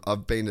 No,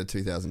 I've been to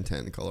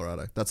 2010 in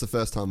Colorado. That's the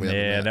first time we ever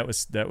met. Yeah,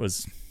 that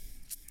was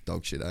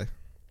dog shit, eh?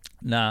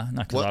 Nah,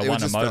 because I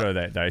won a moto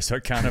that day, so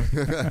it kind of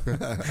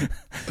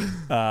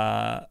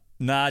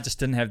I just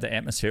didn't have the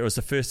atmosphere. It was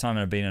the first time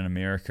I'd been in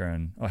America,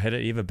 and had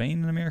it ever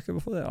been in America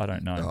before that? I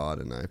don't know. Oh, I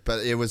don't know, but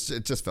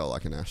it just felt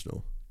like a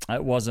national.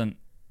 It wasn't,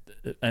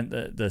 and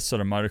the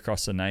sort of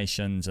Motocross of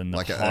Nations and the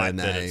like hype an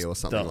ANA or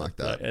something like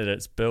that.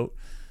 It's built.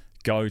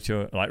 Go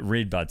to it, like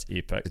Redbud's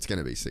epic. It's going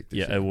to be sick this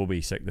year. Yeah, it will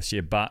be sick this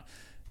year. But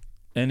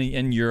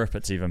in Europe,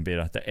 it's even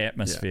better. The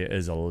atmosphere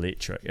is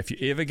electric. If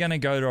you're ever going to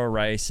go to a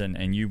race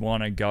and you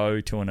want to go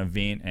to an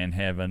event and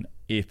have an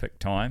epic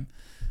time,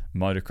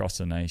 Motocross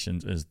of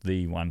Nations is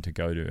the one to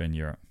go to in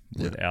Europe,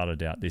 without a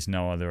doubt. There's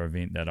no other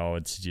event that I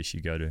would suggest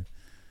you go to.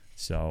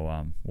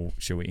 So,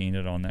 should we end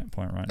it on that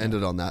point right now? End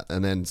it on that.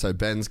 And then, so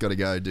Ben's got to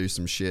go do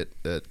some shit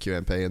at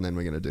QMP, and then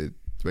we're going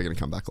to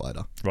come back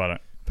later. Righto.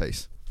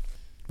 Peace.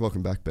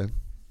 Welcome back, Ben.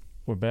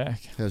 We're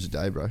back. How's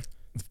your day, bro?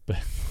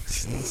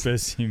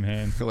 Busy,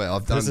 man. Well,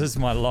 This is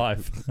my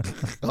life.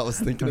 I was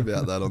thinking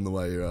about that on the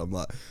way here. I'm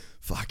like,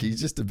 fuck, he's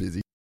just a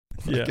busy.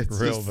 Yeah, It's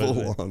real just busy.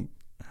 full on.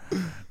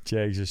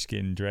 Jag's just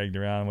getting dragged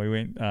around. We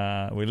went,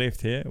 we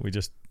left here. We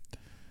just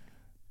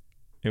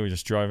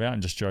drove out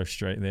and just drove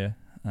straight there.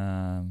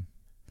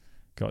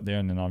 Got there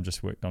and then I've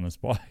just worked on his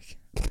bike,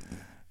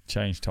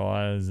 changed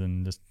tyres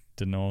and just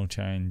did an oil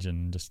change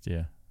and just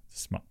he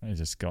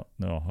just got.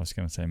 No, I was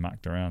going to say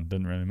mucked around.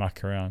 Didn't really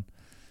muck around.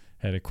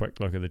 Had a quick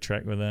look at the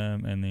track with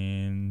him and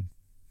then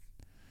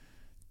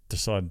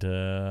decided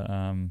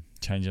to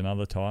change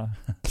another tyre.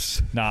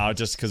 No,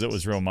 just because it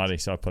was real muddy,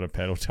 so I put a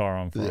pedal tyre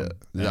on for him.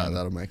 Yeah,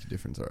 that'll make a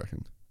difference, I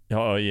reckon.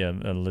 Oh yeah,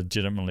 it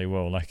legitimately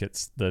will. Like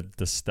it's the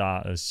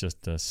start is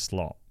just a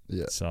slot.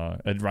 Yeah. So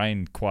it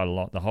rained quite a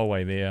lot the whole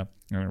way there,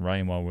 and it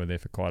rained while we were there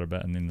for quite a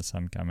bit, and then the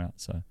sun came out.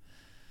 So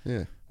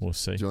Yeah. we'll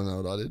see. Do you want to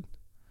know what I did?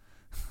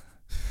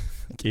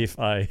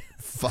 FA.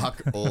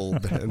 Fuck all,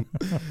 Ben.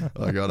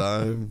 I got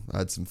home, I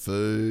had some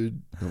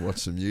food, I watched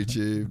some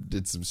YouTube,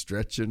 did some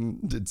stretching,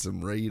 did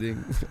some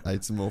reading,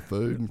 ate some more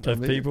food, and If come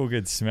here. people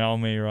could smell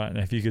me right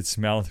now, if you could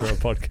smell through a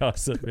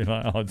podcast, it'd be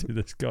like, oh, dude,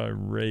 this guy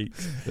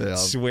reeks. Yeah,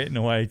 Sweating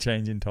away,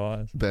 changing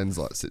tyres. Ben's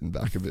like sitting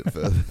back a bit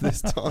further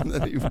this time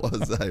than he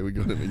was. Hey, we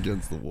got him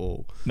against the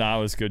wall. No,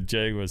 it was good.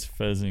 Jag was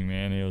fizzing,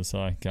 man. He was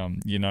like,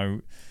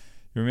 you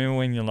remember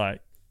when you're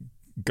like,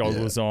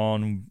 goggles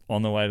on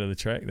the way to the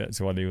track?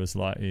 That's what he was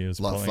like. He was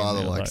Like pulling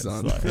father, me. like It's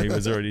son. he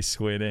was already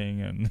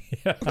sweating and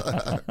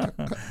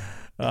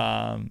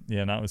no,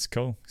 it was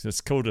cool.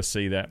 It's cool to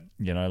see that,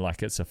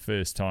 like it's a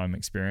first time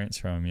experience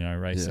for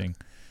him,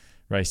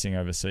 racing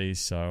overseas.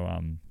 So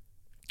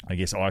I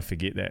guess I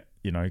forget that,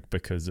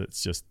 because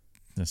it's just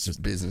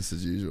Business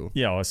as usual.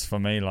 yeah, it was for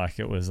me, like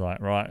it was like,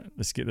 right,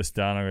 let's get this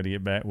done. I got to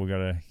get back. We got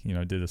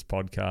to, do this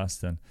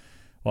podcast. And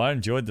I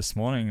enjoyed this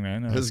morning,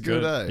 man. It was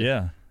good, eh?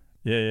 Yeah.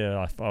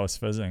 Yeah. I was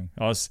fizzing.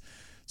 I was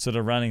sort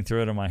of running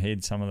through it in my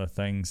head, some of the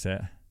things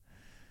that,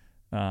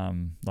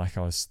 like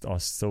I was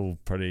still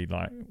pretty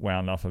like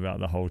wound up about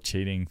the whole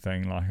cheating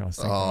thing. Like I was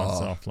thinking to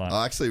myself, like,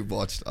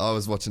 I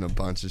was watching a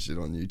bunch of shit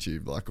on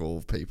YouTube, like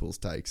all people's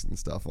takes and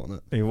stuff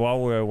on it. while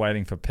we were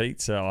waiting for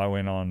pizza, I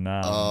went on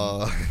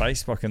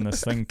Facebook and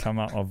this thing come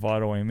up of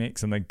Vital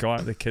MX, and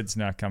the kids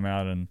now come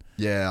out and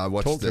Yeah, I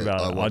watched Talked it. about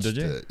it. I Oh, watched did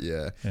you? it.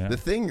 Yeah. Yeah. The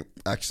thing,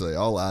 actually,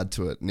 I'll add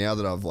to it now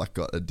that I've like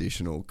got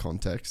additional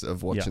context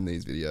of watching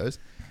these videos.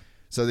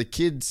 So the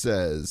kid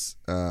says,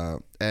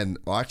 and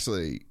I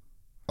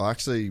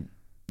actually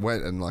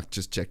went and like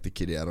just checked the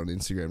kid out on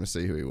Instagram to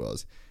see who he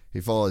was. He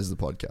follows the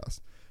podcast,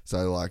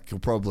 so like he'll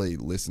probably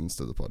listens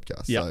to the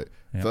podcast. Yep.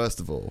 So first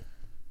of all,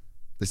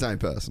 this ain't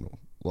personal.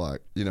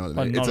 Like, you know what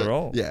I mean? Not at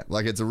all. Yeah,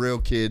 like it's a real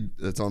kid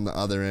that's on the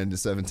other end, a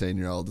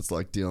 17-year-old that's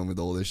like dealing with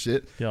all this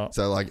shit. Yeah.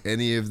 So like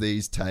any of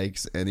these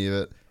takes, any of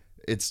it,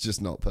 it's just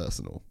not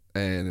personal.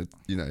 And,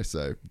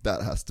 so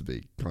that has to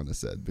be kind of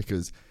said,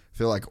 because I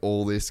feel like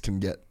all this can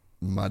get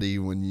muddy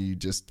when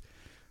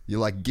you're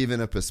like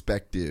given a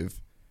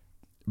perspective,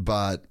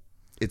 but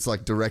it's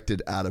like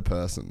directed at a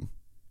person,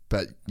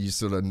 but you're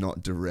sort of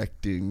not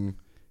directing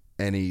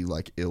any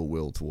like ill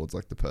will towards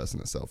like the person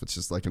itself. It's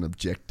just like an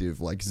objective,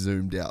 like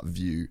zoomed out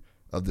view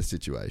of the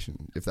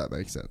situation, if that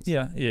makes sense.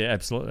 yeah,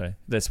 absolutely.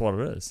 That's what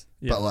it is.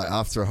 Yeah. But like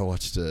after I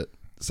watched it,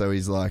 so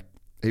he's like,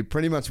 he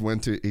pretty much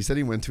he said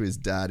he went to his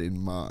dad in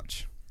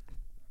March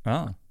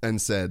and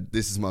said,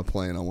 this is my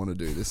plan. I want to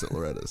do this at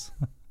Loretta's.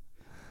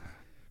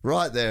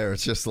 Right there,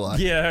 it's just like,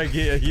 yeah,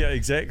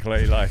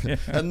 exactly. Like,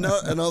 and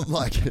I'm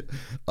like,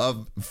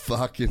 I've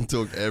fucking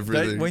took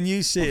everything. when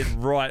you said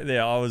right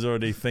there, I was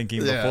already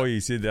thinking Yeah. before you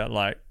said that,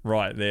 like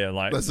right there,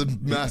 like That's a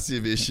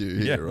massive issue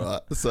here, Yeah.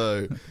 right?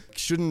 So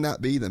shouldn't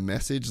that be the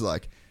message,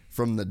 like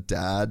from the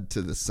dad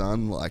to the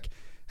son? Like,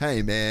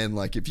 hey man,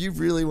 like if you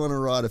really want to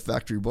ride a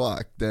factory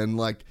bike, then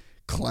like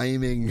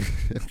claiming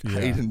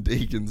Hayden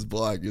Deacon's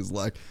bike is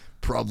like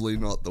probably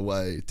not the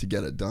way to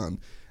get it done.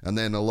 And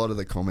then a lot of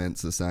the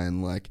comments are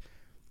saying like,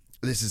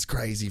 this is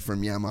crazy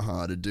from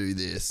Yamaha to do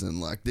this,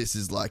 and like this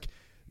is like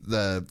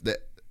the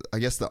I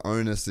guess the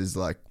onus is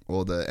like,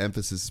 or the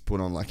emphasis is put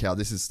on like how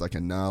this is like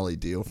a gnarly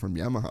deal from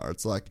Yamaha.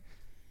 It's like,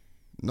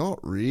 not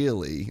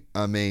really.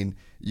 I mean,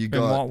 you in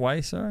got what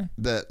way? Sorry.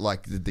 that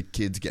like the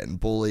kids getting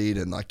bullied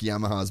and like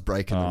Yamaha's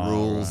breaking the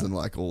rules and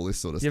like all this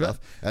sort of stuff.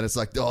 And it's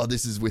like, oh,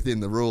 this is within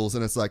the rules.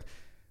 And it's like,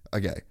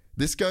 okay,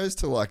 this goes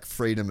to like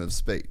freedom of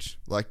speech.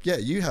 Like, yeah,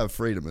 you have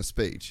freedom of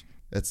speech.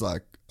 It's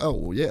like, oh,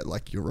 well, yeah,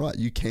 like you're right.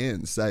 You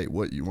can say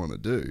what you want to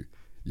do.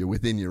 You're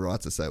within your right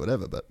to say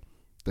whatever, but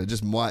there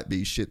just might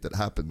be shit that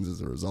happens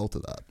as a result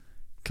of that.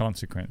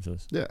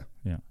 Consequences. Yeah.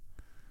 Yeah.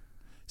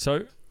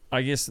 So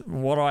I guess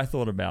what I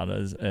thought about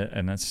is,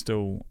 and it's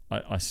still,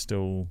 I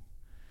still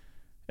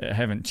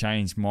haven't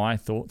changed my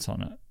thoughts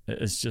on it.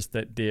 It's just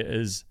that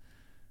there's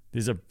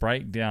a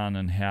breakdown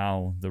in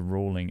how the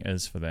ruling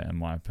is for that, in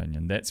my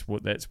opinion. That's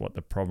what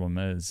the problem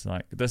is.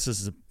 Like this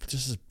is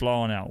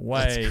blowing out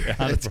way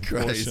out of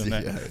proportion. Crazy,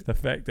 yeah. The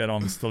fact that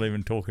I'm still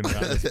even talking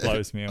about this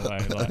blows me away.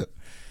 Like,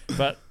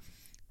 but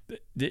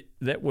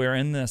that we're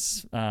in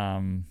this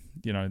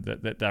you know,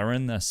 that they're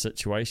in this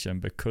situation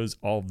because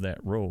of that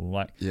rule.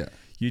 Like, Yeah.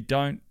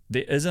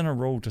 There isn't a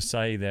rule to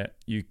say that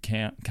you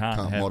can't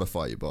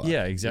modify your bike.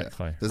 Yeah,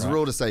 exactly. Yeah. There's right. a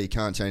rule to say you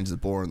can't change the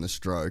bore and the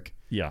stroke.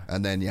 Yeah.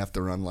 And then you have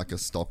to run like a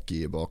stock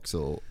gearbox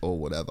or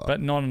whatever. But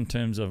not in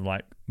terms of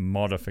like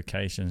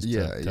modifications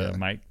to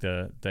make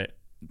that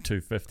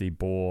 250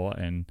 bore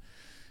and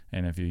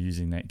if you're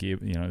using that gear,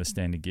 you know, the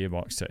standard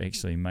gearbox to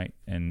actually make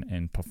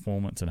and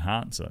performance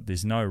enhance it.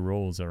 There's no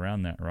rules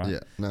around that, right? Yeah,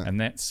 no.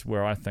 And that's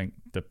where I think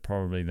that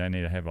probably they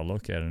need to have a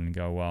look at it and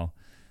go, well,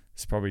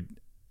 it's probably.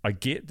 I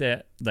get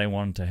that they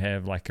want to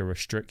have like a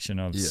restriction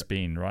of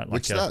spin, right? Like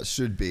Which that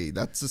should be.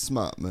 That's a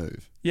smart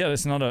move. Yeah,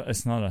 it's not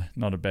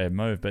a bad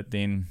move, but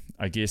then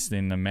I guess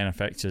then the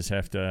manufacturers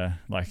have to,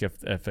 like,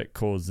 if it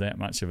caused that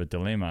much of a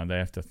dilemma, they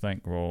have to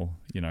think, well,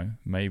 you know,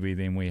 maybe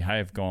then we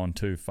have gone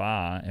too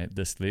far at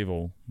this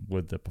level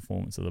with the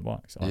performance of the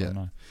bikes. I don't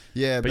know.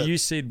 Yeah, but you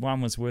said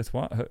one was worth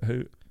what?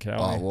 Who?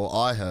 Oh, well,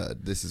 I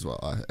heard, this is what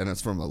and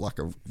it's from a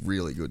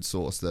really good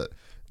source, that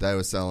they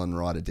were selling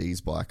Ryder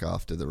D's bike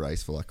after the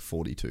race for like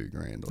 42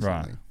 grand or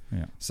something.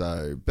 Yeah.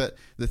 So, but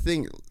the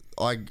thing,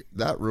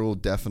 that rule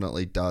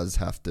definitely does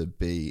have to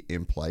be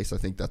in place. I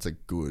think that's a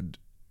good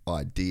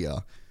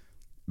idea,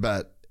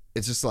 but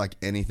it's just like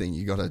anything,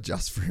 you got to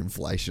adjust for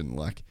inflation.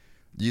 Like,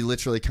 you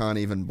literally can't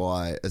even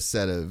buy a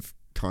set of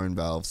cone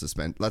valve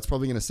suspend. That's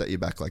probably going to set you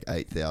back like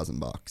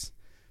 $8,000.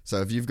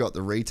 So if you've got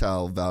the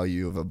retail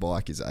value of a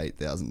bike is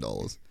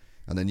 $8,000,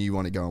 and then you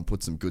want to go and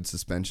put some good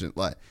suspension,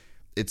 like,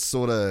 it's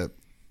sort of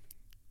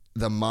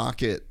the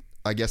market,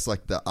 I guess,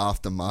 like the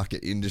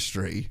aftermarket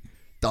industry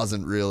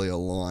doesn't really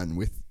align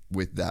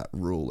with that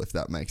rule, if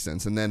that makes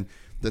sense. And then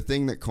the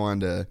thing that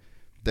kind of,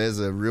 there's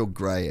a real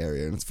grey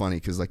area, and it's funny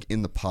because like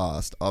in the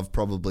past, I've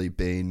probably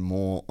been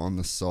more on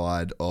the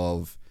side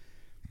of,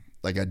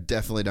 like, I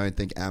definitely don't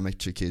think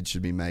amateur kids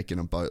should be making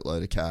a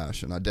boatload of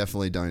cash, and I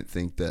definitely don't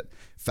think that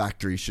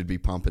factories should be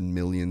pumping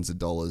millions of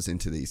dollars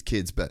into these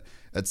kids. But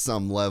at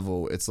some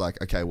level, it's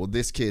like, okay, well,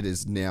 this kid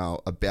is now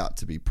about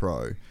to be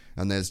pro,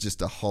 and there's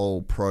just a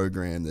whole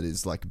program that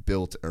is like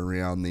built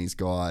around these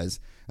guys,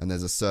 and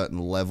there's a certain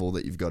level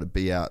that you've got to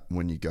be at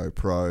when you go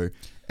pro,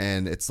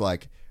 and it's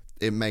like,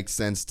 it makes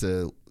sense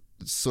to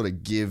sort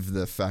of give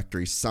the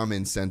factory some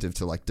incentive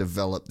to like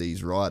develop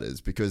these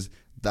riders, because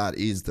that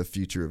is the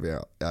future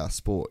of our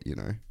sport, you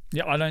know?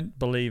 Yeah, I don't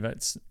believe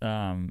it's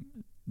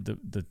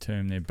the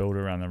term they're built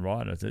around the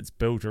riders. It's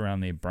built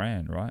around their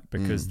brand, right?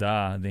 Because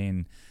they're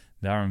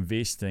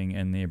investing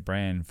in their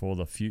brand for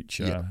the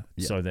future,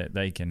 so that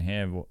they can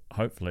have,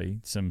 hopefully,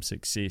 some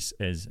success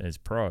as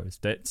pros.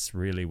 That's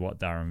really what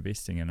they're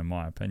investing in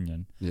my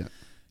opinion. Yeah.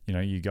 You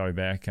know, you go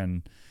back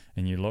and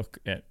you look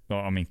at, well,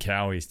 I mean,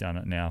 Cowie's done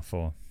it now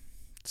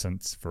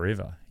since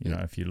forever. You know,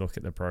 if you look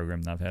at the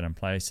program they've had in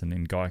place, and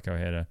then Geico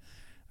had a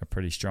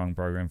pretty strong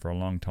program for a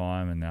long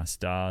time, and now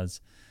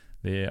Stars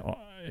there,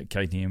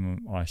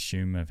 KTM, I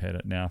assume, have had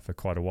it now for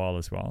quite a while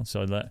as well.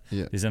 So that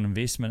there's an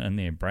investment in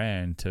their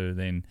brand to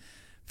then,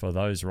 for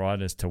those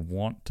riders to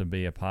want to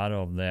be a part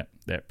of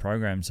that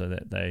program, so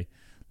that they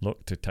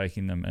look to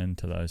taking them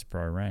into those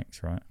pro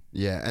ranks, right?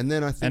 Yeah, and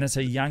then I think, and it's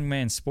a young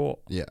man's sport.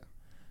 Yeah,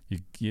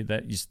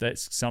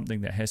 that's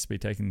something that has to be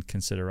taken into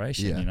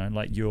consideration. Yeah. You know,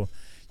 like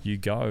you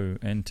go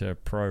into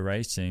pro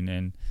racing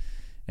and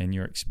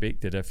you're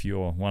expected, if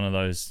you're one of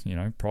those, you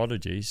know,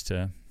 prodigies,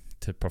 to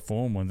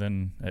perform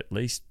within, at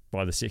least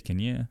by the second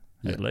year,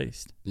 at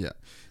least.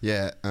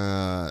 Yeah.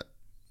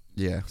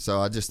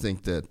 So I just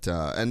think that,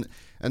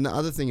 and the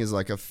other thing is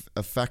like a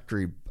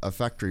factory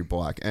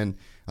bike, and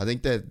I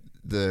think that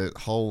the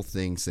whole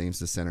thing seems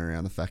to center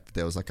around the fact that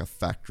there was like a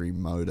factory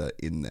motor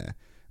in there.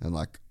 And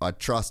like, I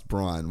trust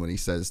Brian when he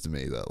says to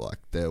me that like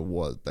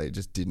they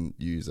just didn't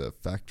use a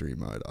factory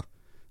motor.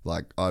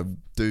 Like, I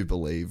do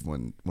believe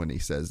when he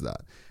says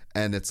that.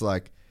 And it's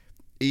like,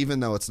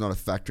 even though it's not a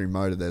factory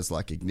motor, there's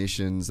like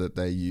ignitions that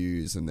they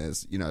use, and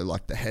there's, you know,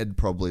 like the head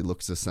probably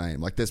looks the same.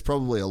 Like, there's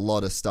probably a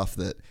lot of stuff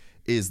that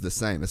is the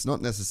same. It's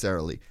not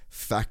necessarily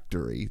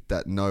factory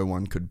that no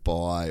one could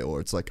buy,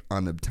 or it's like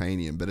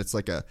unobtainium, but it's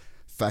like a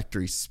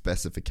factory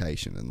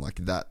specification, and like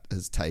that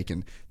has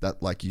taken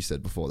that, like you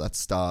said before, that's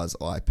Stars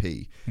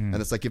IP. And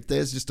it's like, if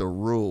there's just a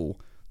rule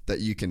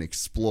that you can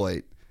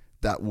exploit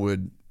that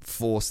would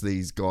force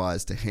these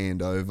guys to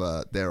hand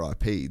over their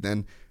IP,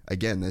 then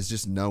again, there's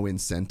just no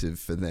incentive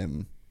for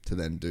them to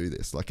then do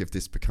this. Like, if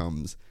this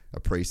becomes a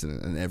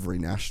precedent in every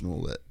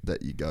national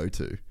that you go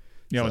to.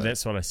 Yeah, well,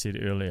 that's what I said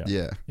earlier.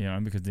 Yeah. You know,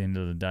 because at the end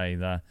of the day,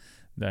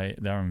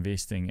 they're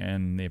investing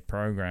in their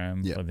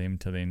program for them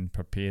to then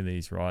prepare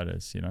these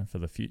riders, you know, for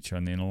the future.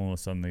 And then all of a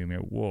sudden they're going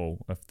to go, whoa,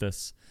 if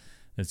this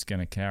is going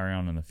to carry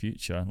on in the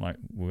future, like,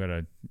 we've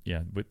got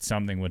to,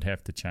 something would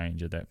have to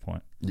change at that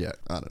point. Yeah,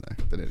 I don't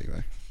know. But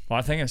anyway.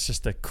 I think it's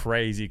just a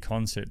crazy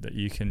concept that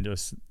you can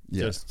just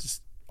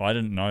I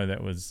didn't know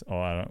that was.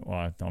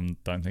 I don't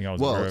think I was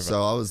aware of it.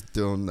 So I was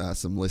doing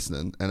some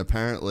listening, and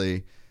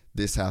apparently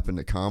this happened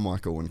to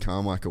Carmichael when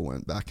Carmichael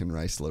went back and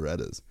raced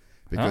Loretta's,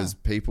 because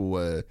people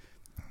were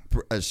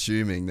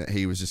assuming that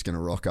he was just going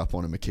to rock up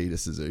on a Makita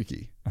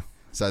Suzuki.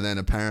 So then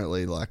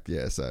apparently, like,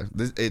 yeah, so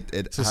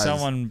it So has,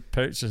 someone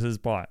purchased his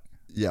bike.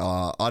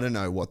 yeah, I don't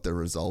know what the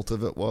result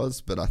of it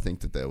was, but I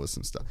think that there was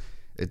some stuff.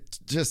 It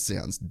just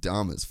sounds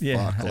dumb as fuck.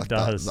 Yeah, it Like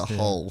does, the yeah.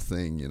 whole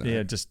thing, you know.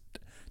 Yeah, just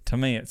to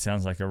me, it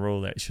sounds like a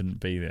rule that shouldn't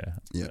be there.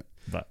 Yeah.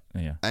 But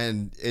yeah,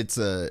 And it's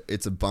a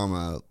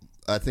bummer.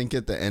 I think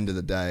at the end of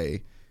the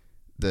day,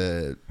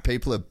 the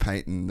people are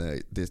painting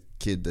this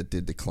kid that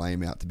did the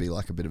claim out to be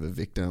like a bit of a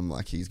victim,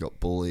 like he's got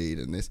bullied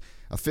and this.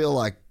 I feel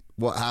like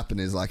what happened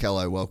is like,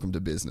 hello, welcome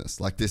to business.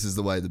 Like, this is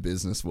the way the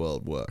business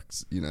world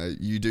works. You know,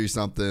 you do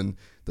something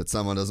that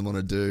someone doesn't want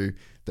to do,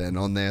 then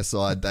on their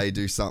side they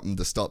do something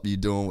to stop you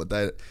doing what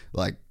they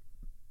like.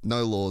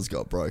 No laws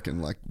got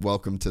broken. Like,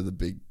 welcome to the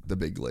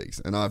big leagues.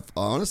 And I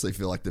honestly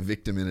feel like the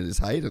victim in it is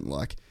Hayden.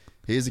 Like,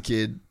 here's a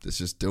kid that's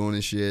just doing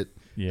his shit,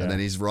 Yeah. and then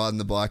he's riding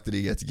the bike that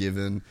he gets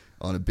given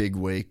on a big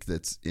week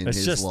that's in it's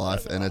his just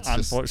life, and it's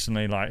just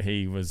unfortunately like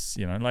he was,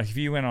 you know, like if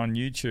you went on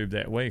YouTube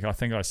that week, I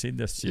think I said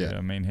this to you. Yeah.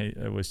 I mean,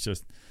 it was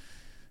just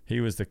he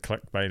was the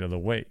clickbait of the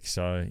week.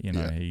 So you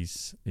know, Yeah.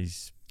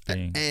 he's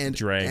being and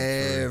dragged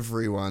through.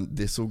 everyone.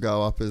 This will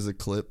go up as a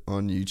clip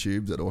on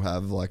YouTube that'll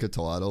have like a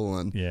title,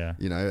 and Yeah.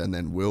 you know, and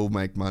then we'll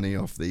make money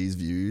off these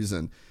views,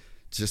 and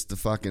just the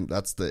fucking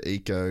that's the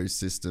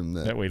ecosystem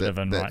That we live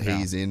in right now.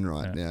 he's in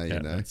right Yeah, now. You yeah,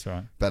 know, that's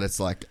right. But it's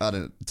like, I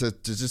don't to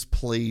just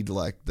plead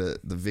like the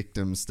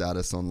victim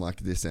status on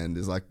like this end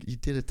is like, you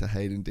did it to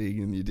Hayden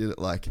Deegan, you did it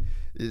like,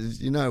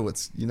 you know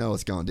what's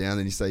going down,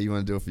 and you say you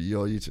want to do it for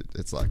your YouTube.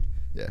 It's like,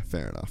 yeah,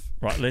 fair enough.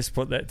 Right, let's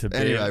put that to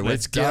bed. Anyway,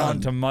 let's we're get done. on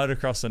to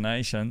Motocross of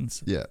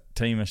Nations. Yeah.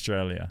 Team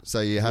Australia.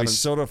 So you We haven't.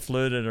 sort of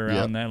flirted around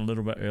Yep. that a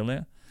little bit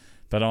earlier,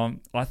 but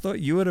I thought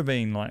you would have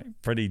been like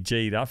pretty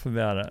G'd up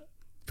about it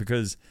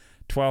because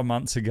 12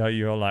 months ago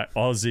you were like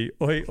Aussie,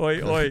 oi,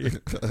 oi, oi.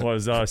 Or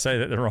was I say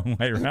that the wrong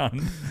way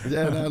around?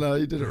 Yeah, no,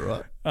 you did it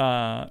right.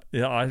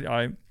 Yeah,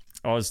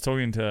 I was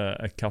talking to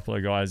a couple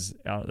of guys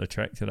out at the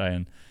track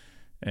today,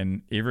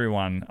 and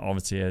everyone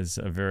obviously has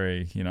a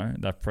very, you know,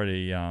 they're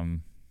pretty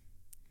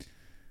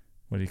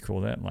what do you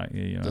call that? Like,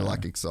 you know, They're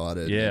like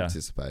excited, Yeah.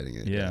 anticipating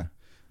it. yeah,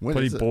 When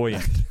pretty is it?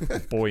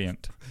 buoyant.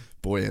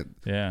 Buoyant.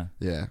 Yeah.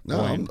 Yeah. No,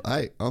 Buoyant.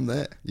 I'm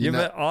there. You Yeah, know,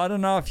 but I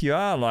don't know if you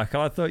are. Like,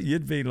 I thought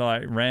you'd be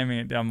like ramming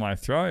it down my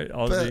throat.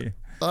 but Aussie.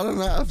 I don't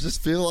know. I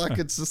just feel like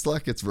it's just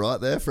like it's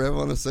right there for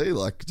everyone to see.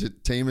 Like,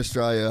 Team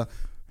Australia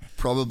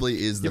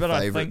probably is the but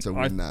I favourite think to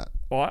win that.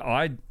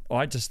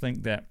 I just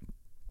think that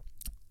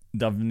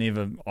they've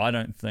never. I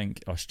don't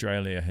think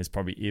Australia has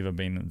probably ever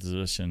been in a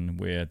position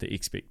where the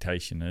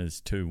expectation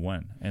is to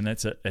win, and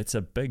it's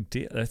a big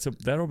deal.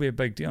 That'll be a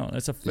big deal.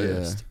 That's a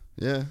first.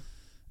 Yeah.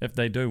 If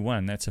they do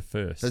win, that's a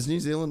first. Has New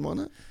Zealand won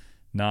it?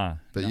 No,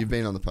 But you've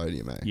been on the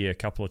podium, eh? yeah, a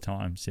couple of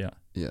times, yeah.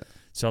 Yeah.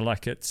 So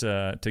like it's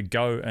to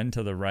go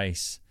into the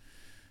race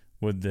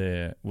with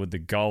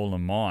the goal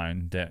in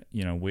mind that,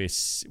 you know,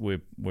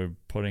 we're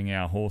putting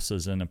our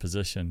horses in a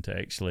position to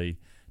actually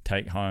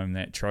take home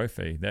that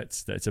trophy.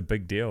 That's a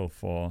big deal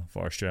for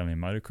Australian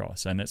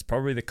motocross, and it's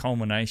probably the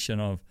culmination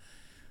of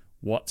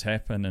what's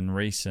happened in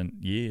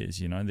recent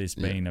years. You know, there's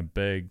been a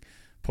big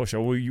push.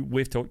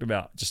 We've talked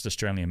about just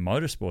Australian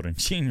motorsport in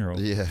general.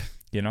 Yeah.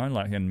 You know,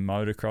 like in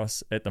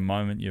motocross at the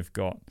moment, you've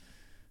got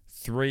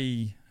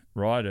 3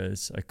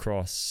 riders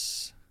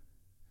across.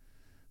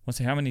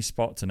 How many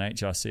spots in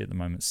HRC at the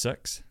moment?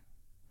 6.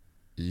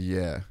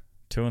 Yeah.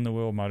 2 in the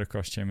World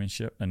Motocross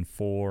Championship and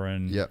 4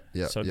 in. Yep.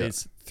 So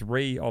there's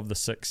 3 of the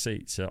 6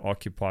 seats are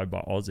occupied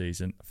by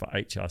Aussies for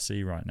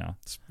HRC right now.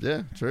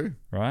 Yeah, true.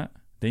 Right.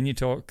 Then you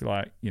talk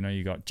like, you know,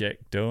 you got Jack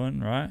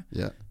Doohan, right?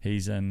 Yeah.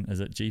 He's in. Is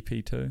it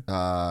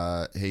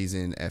GP2? He's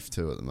in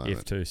F2 at the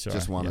moment. F2. Sorry.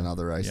 Just won Yeah.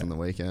 another race Yeah. on the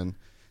weekend.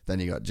 Then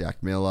you got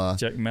Jack Miller,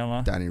 Jack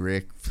Miller. Danny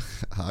Rick,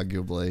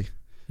 arguably.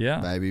 Yeah.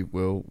 Maybe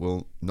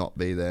will not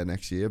be there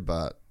next year,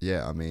 but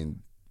yeah, I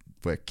mean,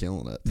 we're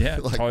killing it. Yeah.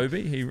 Like,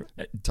 Toby.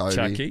 Toby.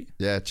 Chucky.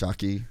 Yeah,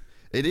 Chucky.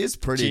 It is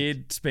pretty.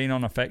 Jed's been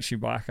on a factory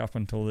bike up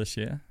until this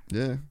year.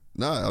 Yeah.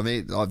 No, I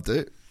mean,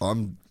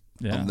 I'm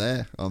Yeah.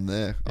 there. I'm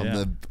Yeah.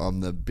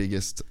 the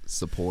biggest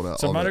supporter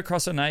So of it.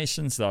 Motocross of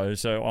Nations, though.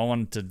 So I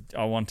want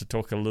to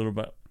talk a little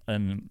bit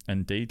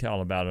in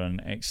detail about it.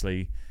 And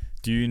actually,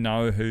 do you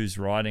know who's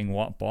riding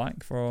what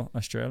bike for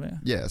Australia?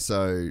 Yeah,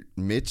 so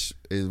Mitch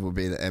will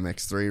be the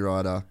MX3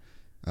 rider,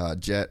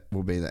 Jet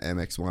will be the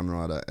MX1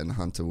 rider, and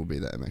Hunter will be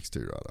the MX2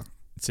 rider.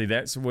 See,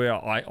 that's where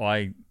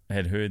I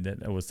had heard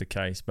that was the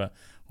case, but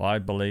I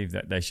believe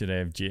that they should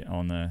have Jet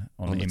on the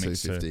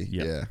MX2.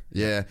 250.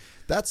 Yeah.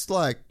 That's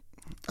like,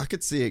 I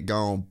could see it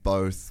going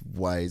both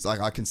ways. Like,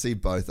 I can see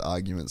both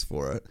arguments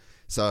for it.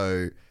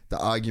 So the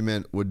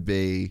argument would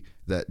be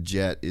that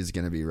Jet is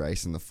going to be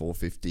racing the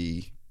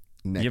 450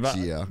 next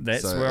year.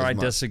 That's So where as I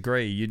much-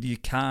 disagree. You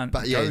can't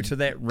But go yeah, to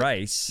that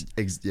race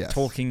Yes.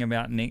 talking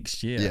about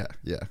next year.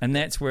 Yeah. And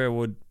that's where it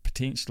would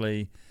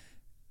potentially,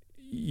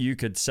 you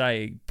could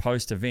say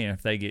post-event,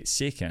 if they get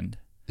second,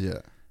 Yeah.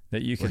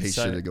 that you Well, could he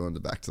say... should have gone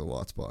back to the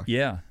lights bike.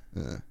 Yeah.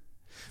 Yeah.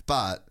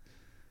 But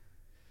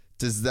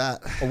does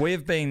that...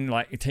 We've been,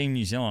 like Team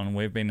New Zealand,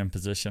 we've been in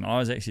position. I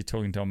was actually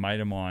talking to a mate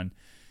of mine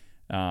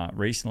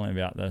recently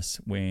about this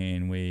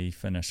when we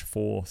finished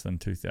 4th in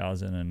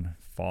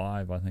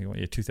 2005. I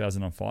think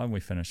 2005 we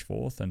finished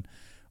 4th, and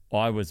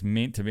I was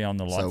meant to be on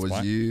the lights. So it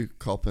was you,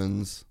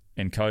 Coppins,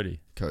 and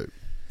Cody. Cope.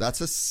 That's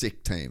a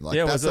sick team. Like,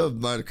 Yeah, it that's was a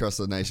Motocross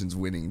of the Nations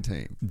winning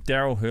team.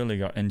 Daryl Hurley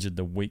got injured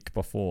the week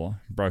before,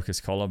 broke his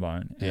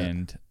collarbone,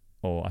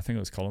 or I think it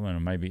was collarbone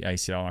or maybe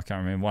ACL. I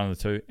can't remember, one of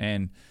the two.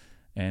 And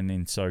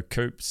then so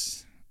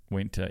Coops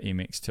went to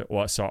MX2.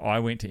 Well, so I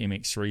went to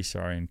MX3,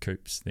 sorry, and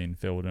Coops then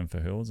filled in for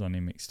Hills on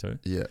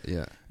MX2.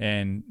 Yeah.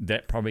 And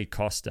that probably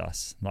cost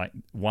us, like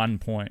 1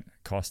 point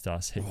cost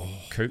us.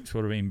 Coops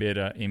would have been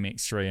better,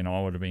 MX3, and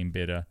I would have been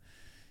better.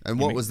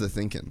 And what was the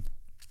thinking?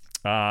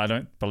 I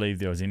don't believe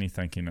there was any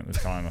thinking at the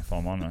time, if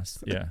I'm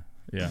honest. Yeah.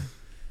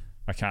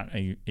 I can't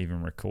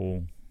even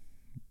recall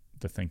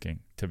the thinking,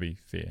 to be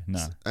fair.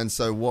 No. And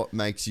so what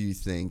makes you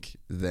think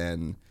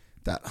then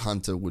that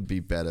Hunter would be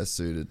better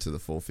suited to the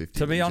 450?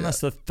 To be honest,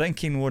 the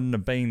thinking wouldn't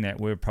have been that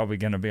we're probably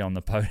going to be on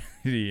the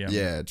podium.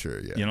 Yeah,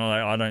 true. Yeah. You know,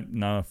 like, I don't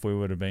know if we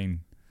would have been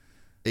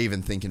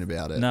even thinking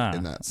about it in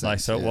that sense.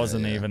 Like, so it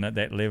wasn't even at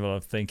that level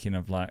of thinking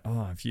of like,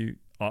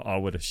 I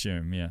would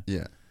assume, yeah.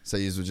 Yeah. So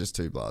you were just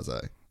too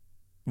blasé.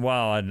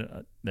 Well,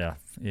 I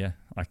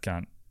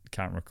can't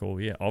recall.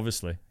 Yeah,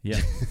 obviously.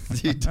 Yeah.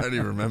 You don't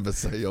even remember,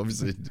 so you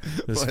obviously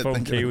this full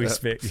Kiwi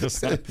spec or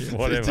something,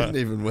 whatever. He didn't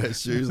even wear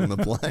shoes on the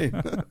plane.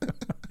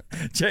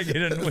 Jack, he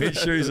didn't wear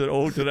shoes at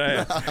all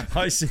today.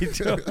 I said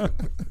to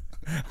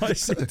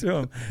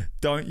him,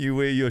 don't you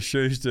wear your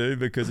shoes, dude,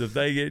 because if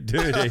they get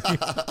dirty,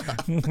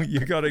 you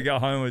got to go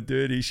home with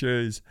dirty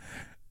shoes.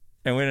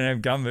 And we didn't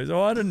have gumboots.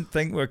 Oh, I didn't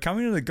think we're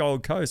coming to the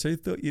Gold Coast. Who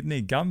thought you'd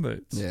need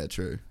gumboots? Yeah,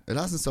 true. It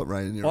hasn't stopped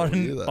raining here. I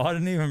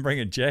didn't even bring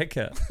a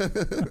jacket.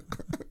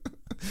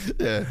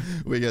 Yeah,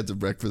 we get to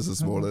breakfast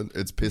this morning.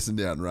 It's pissing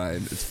down rain.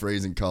 It's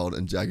freezing cold,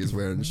 and Jack is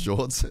wearing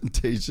shorts and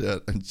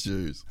t-shirt and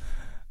shoes.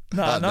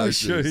 No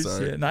shoes.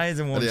 Yeah, no, he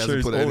hasn't worn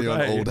shoes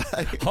all day.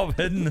 I've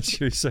hidden the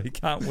shoes so you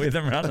can't wear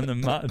them around in the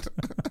mud.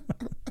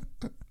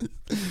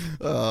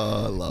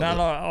 Oh, I love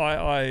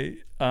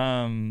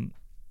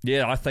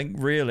it. I think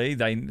really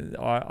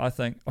I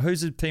think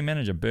who's the team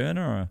manager,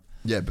 Burner? Or?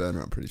 Yeah,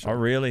 Burner, I'm pretty sure. I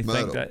really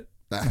think that.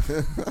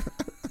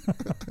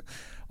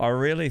 I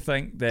really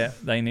think that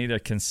they need to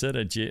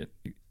consider Jet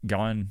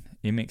going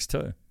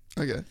MX2.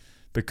 Okay.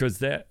 Because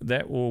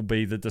that will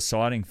be the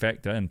deciding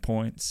factor in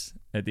points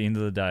at the end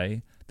of the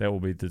day. That will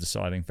be the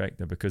deciding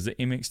factor because the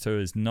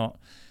MX2 is not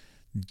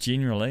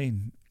generally,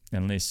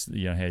 unless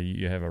you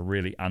have a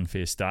really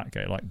unfair start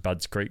gate like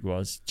Budds Creek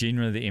was,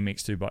 generally the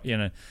MX2, but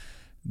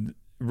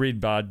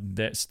Red Bud,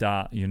 that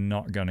start, you're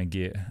not going to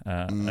get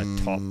a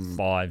top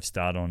 5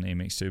 start on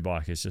MX2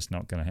 bike. It's just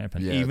not going to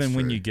happen. Yeah, even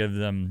when you give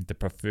them the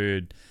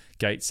preferred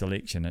gate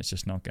selection, it's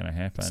just not going to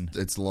happen.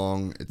 It's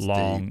long, it's deep,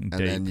 and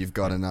then you've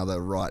got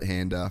another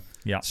right-hander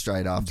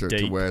straight after it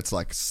to where it's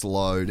like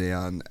slow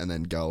down and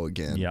then go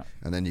again.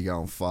 And then you're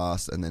going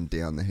fast and then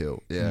down the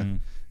hill. Yeah,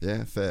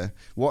 yeah, fair.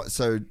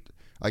 So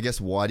I guess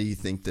why do you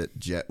think that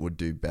Jet would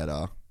do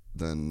better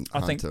than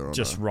Hunter? I think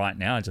just right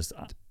now,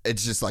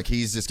 it's just like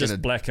he's just going to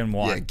black and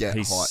white.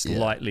 He's hot,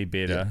 slightly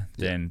better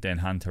than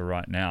Hunter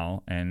right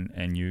now,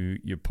 and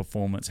your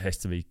performance has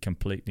to be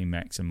completely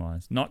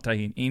maximised. Not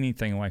taking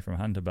anything away from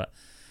Hunter, but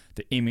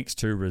the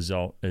MX2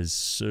 result is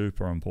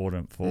super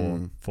important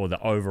for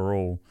the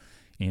overall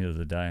end of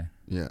the day.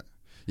 Yeah,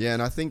 yeah,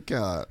 and I think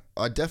I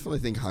definitely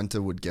think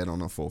Hunter would get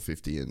on a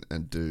 450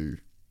 and do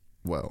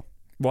well.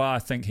 Well, I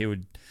think he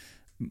would.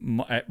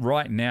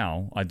 Right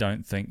now, I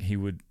don't think he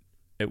would.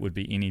 It would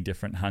be any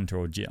different Hunter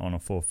or Jet on a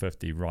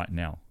 450 right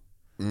now.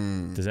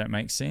 Does that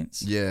make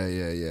sense?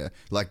 Yeah.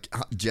 Like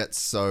Jet's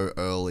so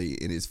early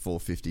in his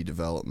 450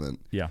 development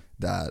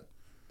that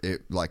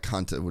it like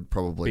Hunter would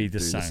probably do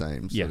the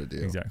same sort of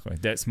deal. Exactly.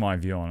 That's my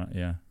view on it.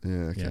 Yeah.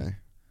 Yeah. Okay.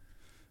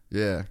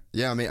 Yeah.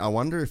 I mean, I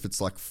wonder if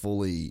it's like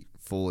fully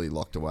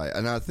locked away.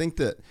 And I think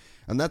that,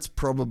 and that's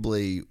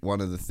probably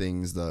one of the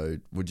things though,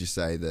 would you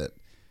say that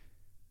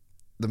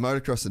the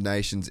Motocross of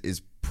Nations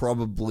is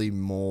probably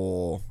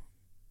more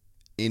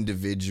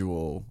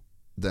individual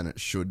than it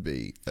should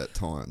be at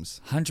times.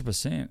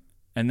 100%.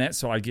 And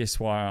that's I guess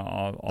why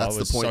I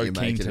was so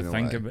keen to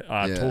think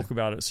about talk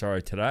about it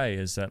today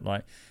is that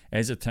like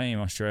as a team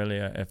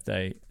Australia,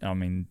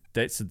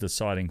 that's the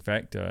deciding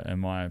factor in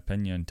my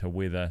opinion to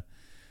whether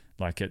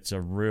like it's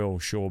a real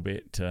sure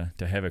bet to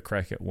have a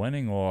crack at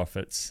winning or if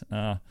it's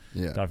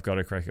they've got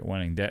a crack at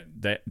winning.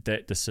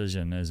 That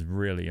decision is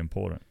really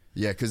important.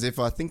 Yeah, because if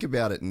I think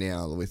about it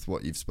now with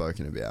what you've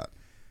spoken about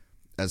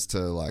as to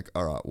like,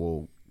 all right,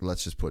 well,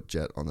 let's just put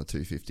Jet on the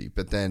 250.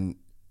 But then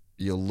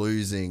you're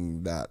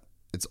losing that.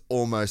 It's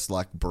almost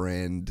like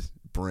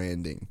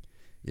branding.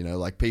 You know,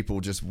 like people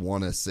just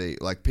want to see,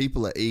 like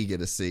people are eager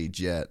to see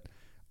Jet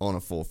on a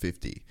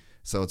 450.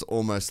 So it's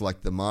almost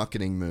like the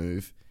marketing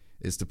move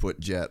is to put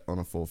Jet on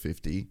a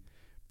 450.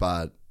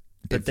 But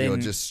if you're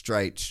just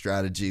straight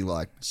strategy,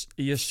 like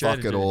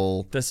fuck it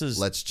all,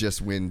 let's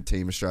just win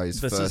Team Australia's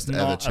first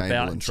ever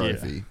Chamberlain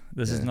trophy.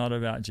 This is not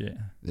about Jet.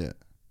 Yeah.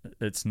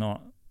 It's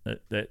not.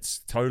 That's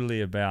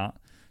totally about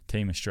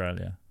Team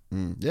Australia.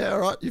 Yeah, all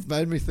right. You've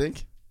made me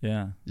think.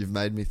 Yeah. You've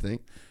made me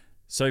think.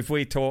 So if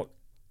we talk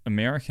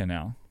America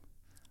now,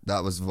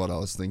 That was what I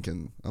was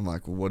thinking. I'm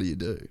like, well, what do you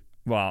do?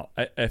 well,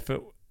 if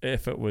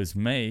it was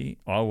me,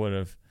 I would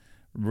have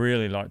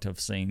really liked to have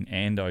seen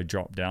Ando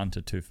drop down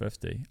to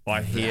 250.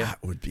 I hear.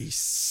 That would be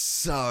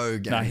so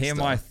gangster. Now, hear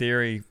my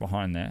theory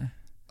behind that.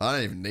 I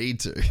don't even need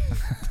to.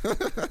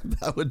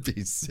 That would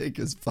be sick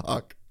as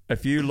fuck.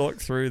 If you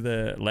look through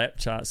the lap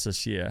charts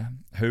this year,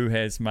 who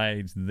has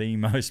made the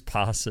most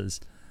passes,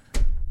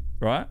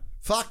 right?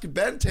 Fuck,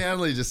 Ben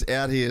Townley just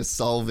out here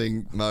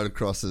solving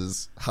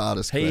motocross's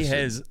hardest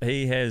question.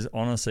 He has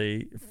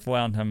honestly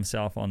found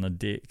himself on the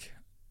deck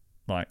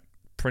like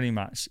pretty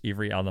much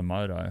every other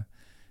moto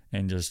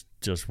and just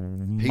He's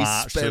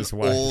marched his spent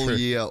way all through.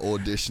 year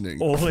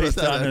auditioning. All for he's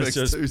that done is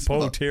MX2 just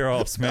pull spot.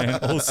 tear-offs, man,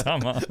 all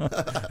summer.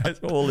 That's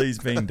all he's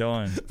been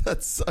doing.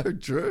 That's so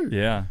true.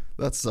 Yeah.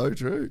 That's so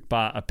true.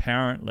 But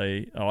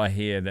apparently, I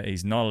hear that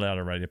he's not allowed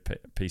to ride a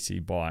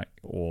PC bike,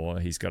 or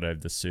he's got to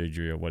have the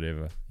surgery or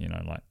whatever. You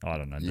know, like, I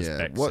don't know, just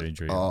back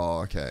surgery. Oh,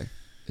 okay.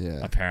 Yeah.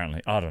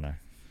 Apparently. I don't know.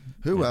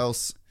 Who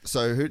else?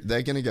 So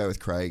they're going to go with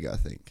Craig, I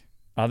think.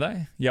 Are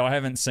they? Yeah, I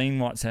haven't seen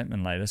what's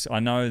happened latest. I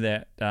know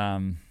that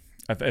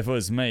if it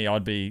was me,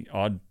 I'd be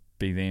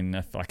then,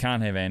 if I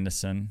can't have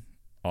Anderson,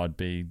 I'd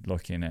be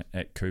looking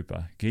at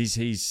Cooper.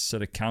 He's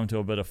sort of come to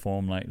a bit of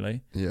form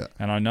lately. Yeah.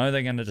 And I know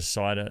they're going to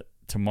decide it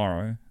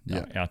tomorrow,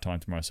 Yeah. our time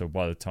tomorrow. So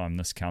by the time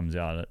this comes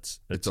out,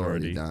 it's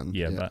already done.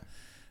 Yeah, Yeah. but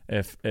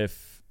if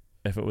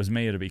it was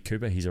me, it'd be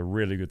Cooper. He's a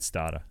really good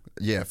starter.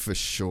 Yeah, for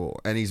sure.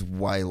 And he's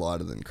way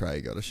lighter than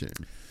Craig, I'd assume.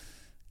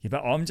 Yeah,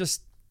 but I'm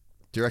just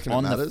Do you reckon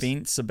on it the matters?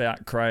 fence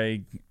about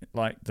Craig,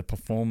 like the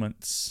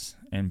performance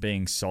and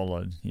being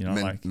solid. You know,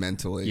 like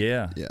mentally.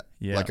 Yeah.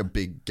 Like a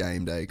big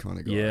game day kind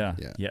of guy. yeah.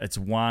 It's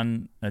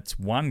one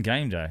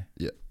game day.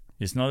 Yeah.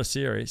 It's not a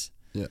series.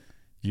 Yeah.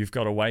 You've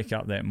got to wake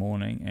up that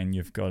morning and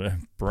you've got to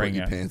bring Put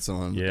your it. pants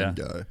on Yeah. and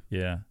go.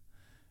 Yeah.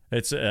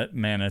 It's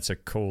a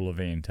cool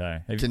event, eh?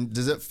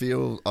 Does it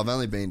feel? I've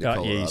only been to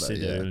Colorado. Yeah, you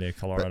said that earlier,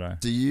 Colorado.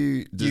 But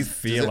you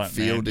feel does it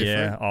feel man. different?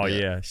 Yeah. Oh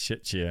yeah.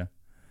 Shit. Yeah.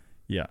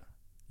 Yeah.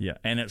 Yeah.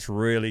 And it's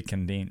really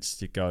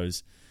condensed. It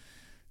goes.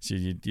 So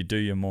you do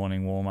your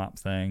morning warm up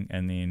thing,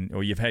 and then,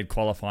 or you've had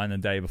qualifying the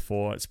day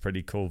before. It's a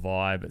pretty cool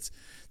vibe. It's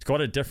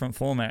got a different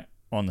format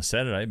on the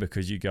Saturday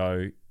because you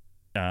go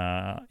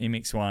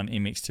MX1,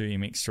 MX2,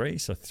 MX3,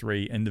 so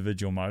 3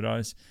 individual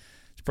motos.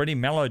 It's a pretty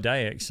mellow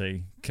day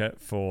actually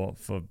for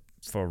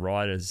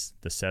riders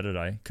the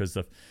Saturday, because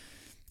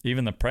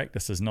even the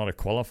practice is not a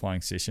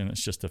qualifying session.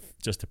 It's just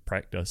a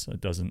practice.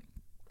 It doesn't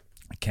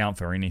count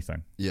for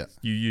anything. Yeah.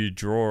 You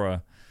draw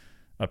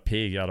a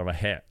peg out of a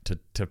hat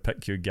to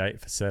pick your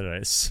gate for Saturday.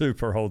 It's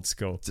super old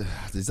school.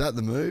 Is that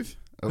the move?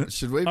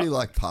 Should we be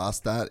like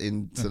past that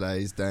in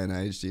today's day and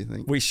age, do you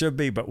think? We should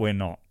be, but we're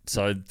not.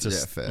 So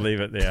just leave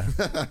it there.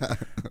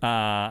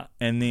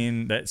 And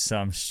then that's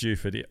some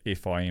stupid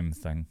FIM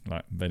thing.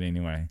 But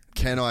anyway.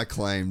 Can I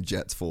claim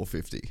Jets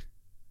 450?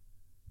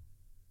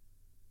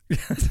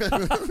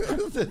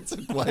 That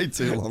took way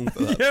too long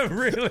for that. Yeah,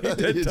 really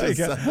did You take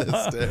just sat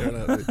there staring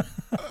at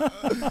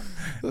me.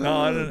 No,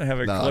 I didn't have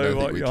a No, I clue don't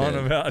what think we you're on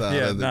can. about. No, I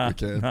Yeah, don't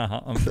think we can.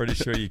 nah, I'm pretty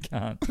sure you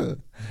can't.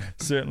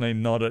 Certainly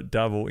not at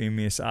double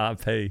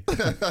MSRP.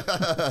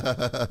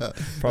 That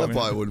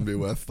probably wouldn't be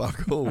worth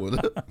fuck all, would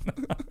it?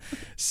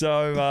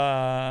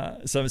 So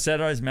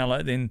Saturday's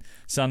mellow, then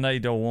Sunday you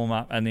do a warm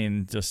up, and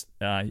then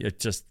it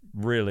just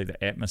really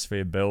the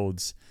atmosphere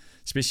builds,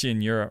 especially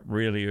in Europe,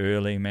 really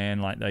early, man.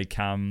 Like they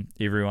come,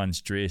 everyone's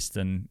dressed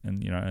in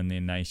their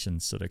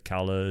nation's sort of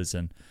colours,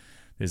 and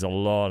there's a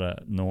lot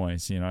of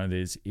noise. You know,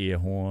 there's air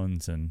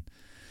horns and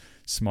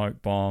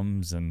smoke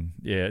bombs, and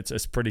yeah,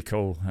 it's pretty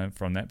cool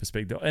from that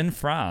perspective. In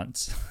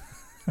France,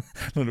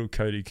 little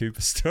Cody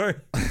Cooper story.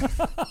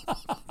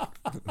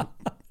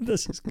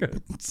 This is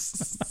good.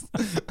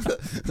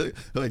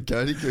 Like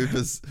Cody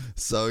Cooper's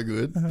so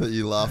good that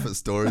you laugh at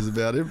stories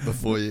about him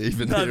before you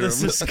even hear him.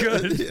 This is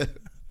good. Yeah.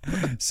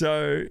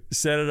 So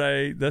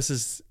Saturday, this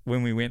is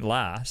when we went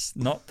last,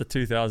 not the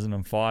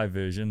 2005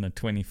 version, the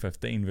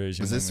 2015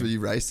 version. Was this where you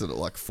raced it at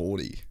like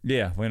 40?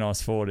 Yeah, when I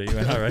was 40,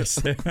 when I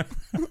raced there.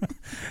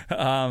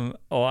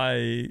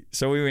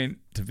 So we went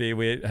to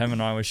bed. Him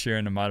and I were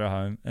sharing a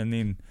motorhome, and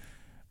then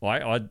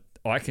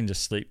I can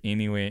just sleep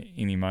anywhere,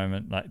 any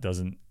moment. I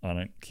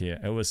don't care.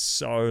 It was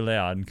so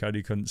loud, and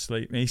Cody couldn't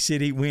sleep. And he said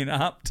he went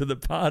up to the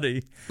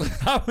party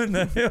up in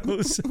the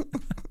hills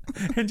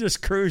and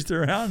just cruised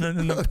around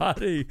in the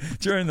party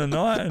during the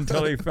night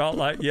until he felt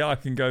like, I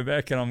can go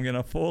back and I'm going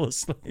to fall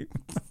asleep.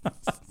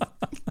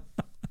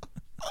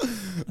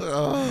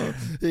 Oh,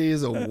 he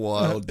is a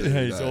wild dude.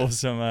 He's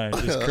awesome, eh?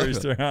 Just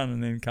cruised around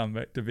and then come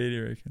back to bed, he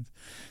reckons.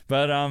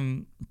 But,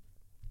 and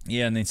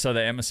then so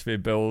the atmosphere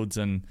builds,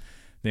 and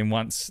then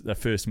once the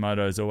first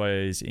moto is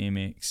always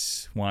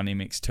MX1,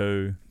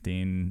 MX2,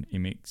 then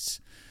MX1,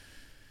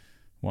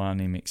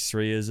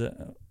 MX3, is it?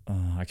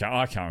 Oh, I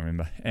can't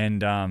remember. And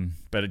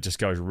but it just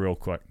goes real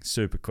quick,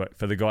 super quick.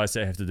 For the guys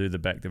that have to do the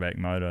back-to-back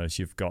motos,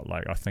 you've got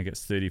I think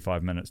it's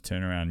 35 minutes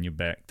turnaround, and you're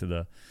back to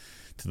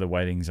to the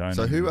waiting zone.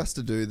 So who has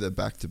to do the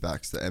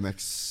back-to-backs? The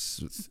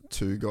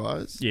MX2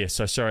 guys? Yeah,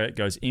 so sorry, it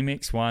goes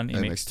MX1,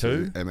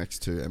 MX2,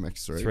 MX2,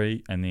 MX3.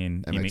 3, and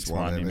then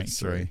MX1,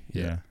 MX1,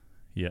 MX3.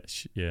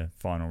 Yeah.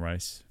 Final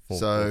race for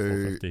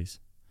 450s.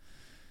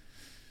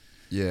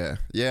 Yeah.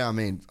 I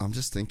mean, I'm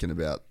just thinking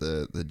about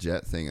the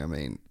jet thing. I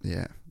mean,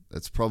 yeah,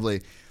 it's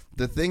probably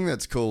the thing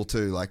that's cool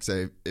too. Like,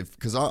 say,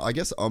 because I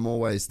guess I'm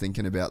always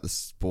thinking about the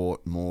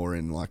sport more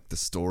in like the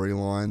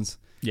storylines.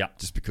 Yeah.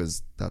 Just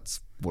because that's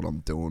what I'm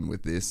doing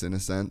with this in a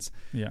sense.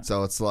 Yeah.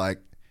 So it's like,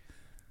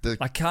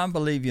 I can't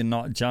believe you're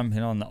not jumping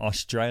on the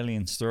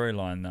Australian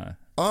storyline though.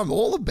 I'm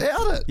all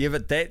about it. Yeah,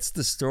 but that's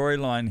the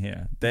storyline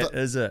here. That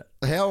is it.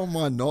 How am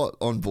I not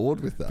on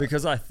board with that?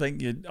 Because I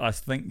think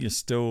you're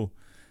still.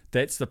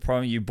 That's the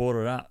problem. You brought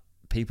it up.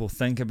 People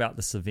think about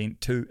this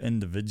event too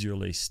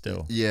individually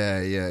still.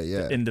 Yeah.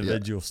 The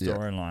individual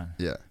storyline.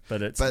 Yeah.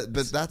 But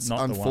but that's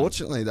not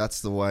unfortunately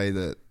that's the way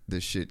that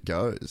this shit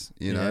goes.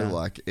 You know, Yeah.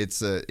 like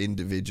it's an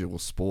individual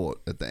sport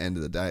at the end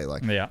of the day.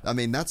 Like, Yeah. I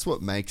mean, that's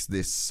what makes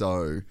this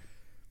so,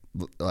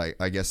 like,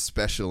 I guess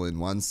special in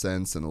one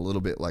sense and a little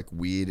bit like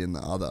weird in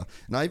the other.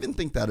 And I even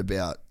think that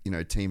about, you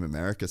know, Team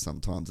America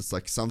sometimes. It's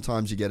like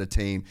sometimes you get a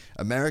team.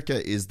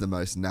 America is the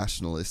most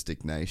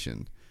nationalistic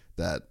nation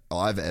that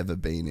I've ever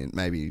been in.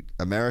 Maybe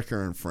America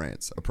and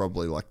France are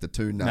probably like the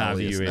two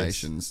gnarliest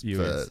nations.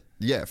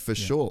 For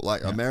sure.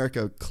 Like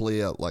America,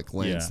 clear, like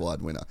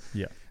landslide winner.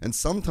 Yeah. And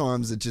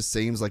sometimes it just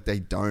seems like they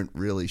don't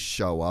really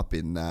show up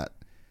in that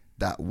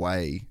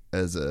way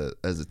as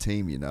a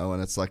team, you know.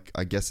 And it's like,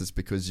 I guess it's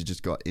because you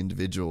just got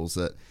individuals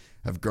that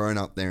have grown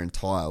up their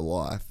entire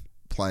life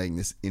playing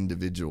this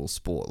individual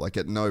sport. Like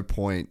at no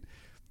point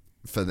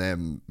for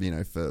them, you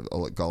know, for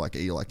a guy like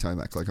Eli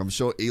Tomac, like I'm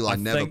sure Eli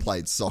never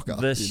played soccer.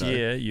 This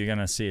year, you're going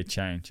to see a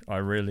change. I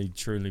really,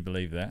 truly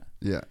believe that.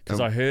 Yeah, because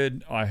I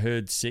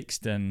heard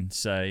Sexton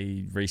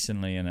say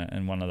recently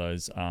in one of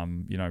those,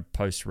 you know,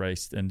 post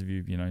race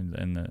interview, you know,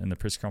 in the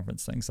press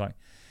conference things, like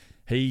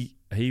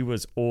he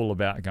was all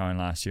about going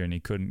last year and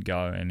he couldn't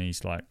go, and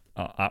he's like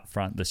up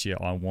front this year.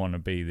 I want to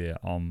be there.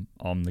 I'm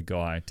the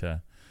guy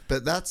to.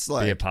 But that's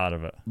like be a part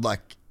of it.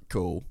 Like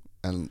cool,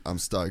 and I'm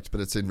stoked. But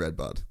it's in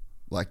Redbud.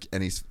 Like,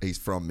 and he's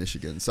from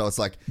Michigan, so it's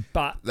like,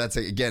 but that's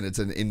again, it's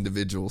an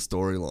individual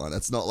storyline.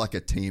 It's not like a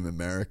Team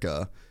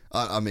America.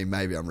 I mean,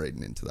 maybe I'm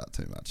reading into that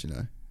too much, you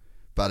know.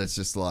 But it's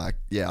just like,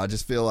 yeah, I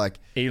just feel like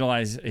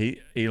Eli's.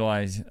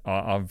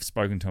 I've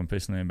spoken to him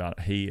personally about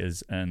it. He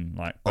is in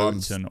like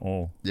boots and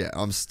all. Yeah,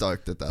 I'm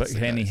stoked that that's.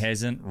 But he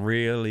hasn't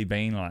really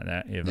been like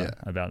that ever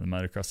about the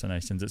Motocross of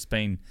Nations. It's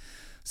been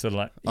sort of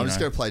like I'm just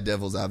going to play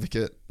devil's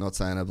advocate. Not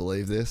saying I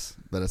believe this,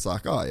 but it's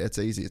like, oh, yeah, it's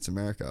easy. It's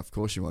America. Of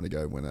course, you want to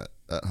go win it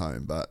at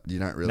home, but you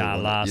don't really.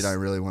 You don't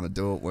really want to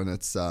do it when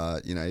it's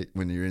you know,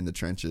 when you're in the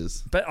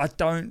trenches. But I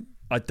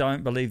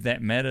don't believe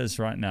that matters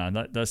right now.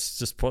 Let's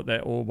just put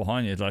that all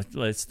behind you. Like,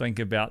 let's think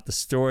about the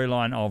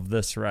storyline of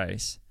this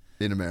race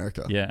in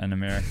America. Yeah, in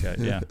America.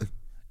 Yeah,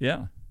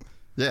 yeah,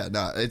 yeah.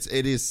 No,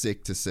 it is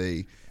sick to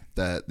see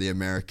that the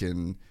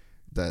Americans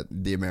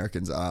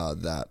are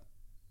that,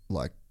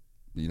 like,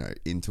 you know,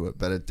 into it,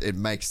 but it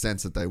makes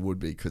sense that they would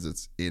be because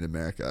it's in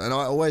America. And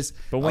I always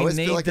need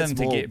feel like them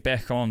to get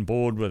back on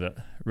board with it.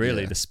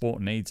 Really, the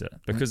sport needs it,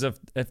 because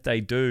if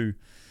they do,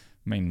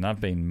 I mean, they've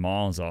been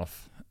miles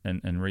off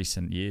in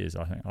recent years.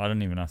 I think I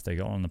don't even know if they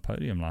got on the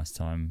podium last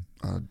time.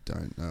 I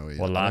don't know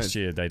either. Well, last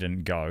year they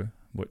didn't go,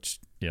 which,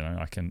 you know,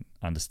 I can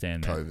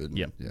understand that.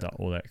 COVID,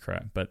 all that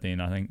crap. But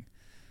then I don't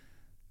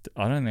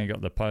think they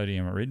got the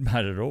podium at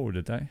Redbud at all,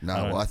 did they?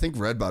 No, I think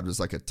Redbud was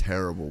like a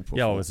terrible performance.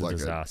 Yeah, it was a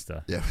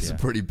disaster. It was a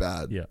pretty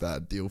bad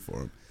deal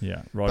for him.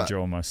 Yeah, Roger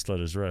almost slit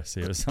his wrist.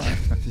 He was like,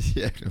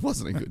 yeah, it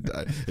wasn't a good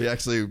day. He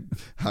actually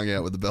hung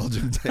out with the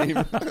Belgium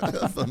team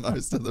for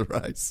most of the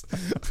race.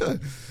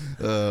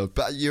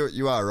 But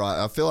you are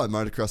right. I feel like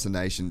Motocross of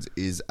Nations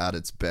is at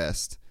its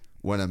best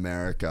when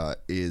America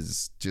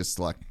is just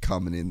like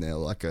coming in there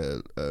like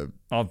a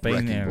I've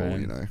been there, ball,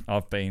 man. You know?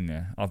 I've been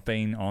there. I've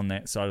been on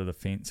that side of the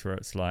fence where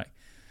it's like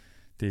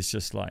there's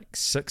just like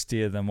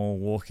 60 of them all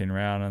walking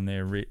around in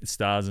their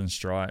stars and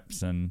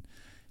stripes, and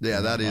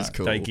that is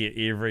cool. They get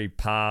every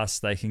pass.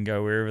 They can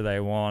go wherever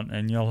they want,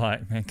 and you're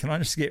like, man, can I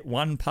just get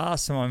one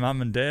pass to my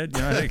mum and dad?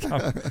 You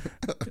know,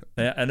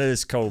 it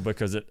is cool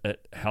because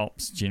it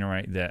helps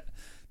generate that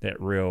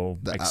real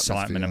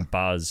excitement and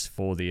buzz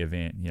for the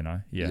event, you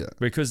know. Yeah.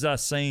 Because they're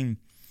seen,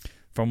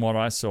 from what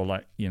I saw,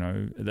 like, you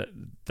know, that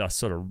they're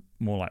sort of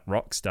more like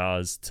rock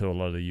stars to a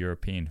lot of the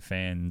European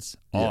fans'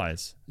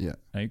 eyes. Yeah.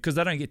 Because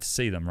they don't get to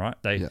see them, right?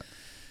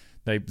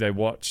 They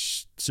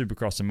watch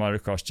Supercross and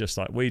Motocross just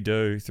like we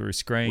do through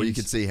screens. Well, you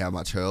can see how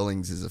much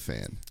Hurlings is a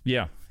fan.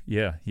 Yeah.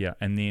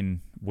 And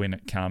then when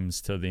it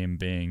comes to them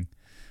being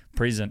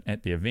present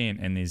at the event,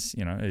 and there's,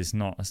 you know, it's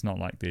not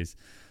like there's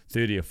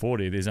 30 or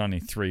 40, there's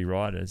only 3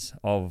 riders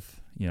of,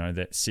 you know,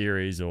 that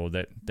series or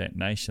that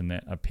nation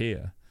that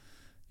appear.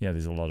 Yeah,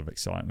 there's a lot of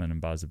excitement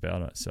and buzz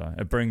about it. So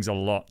it brings a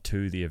lot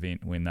to the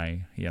event when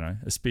they, you know,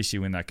 especially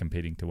when they're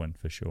competing to win,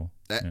 for sure.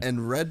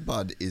 And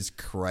Redbud is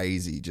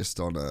crazy just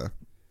on a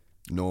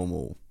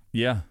normal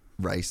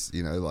race,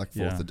 like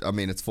 4th of, I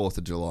mean, it's 4th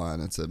of July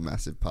and it's a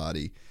massive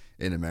party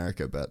in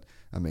America, but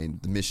I mean,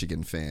 the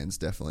Michigan fans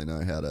definitely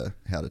know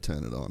how to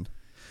turn it on.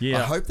 Yeah.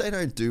 I hope they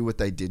don't do what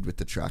they did with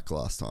the track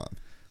last time.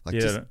 Like,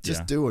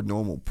 just do a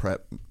normal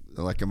prep.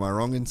 Like, am I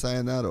wrong in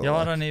saying that? Or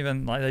I don't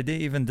even, they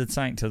did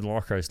something to the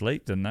Lycos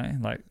Leap, didn't they?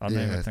 Like, I don't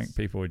even think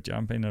people would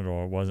jump in it,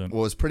 or it wasn't.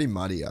 Well, it was pretty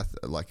muddy.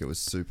 Like, it was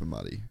super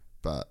muddy,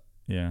 but.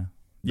 Yeah.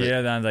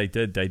 No, they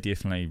did. They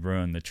definitely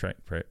ruined the track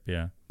prep.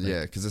 Yeah.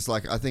 Yeah, because it's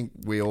like, I think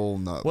we all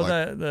know.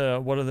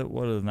 Well, what are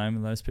the name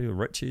of those people?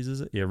 Richies,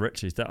 is it? Yeah,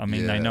 Richies.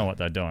 They know what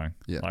they're doing.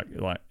 Yeah.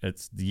 Like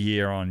it's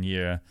year on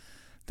year.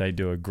 They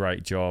do a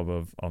great job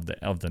of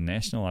the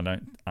national. I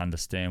don't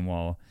understand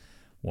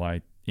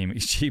why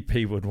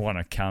MXGP would want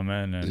to come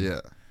in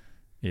and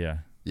yeah.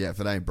 If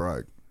it ain't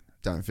broke,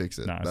 don't fix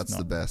it. No, that's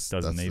the best.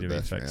 Doesn't need to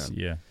be fixed.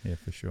 Yeah,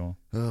 for sure.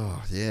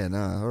 Oh yeah, no,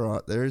 all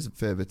right. There is a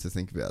fair bit to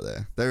think about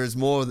there. There is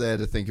more there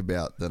to think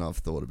about than I've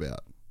thought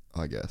about.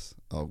 I guess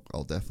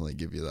I'll definitely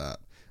give you that.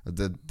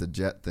 The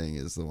jet thing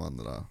is the one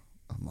that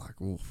I'm like,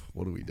 oof,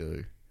 what do we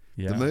do?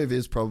 Yeah. The move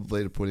is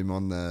probably to put him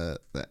on the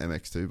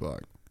MX2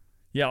 bike.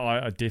 Yeah,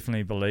 I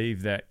definitely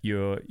believe that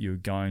you're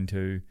going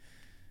to.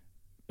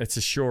 It's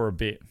a surer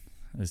bet,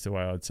 is the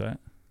way I'd say it.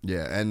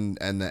 Yeah, and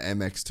the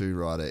MX2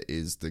 rider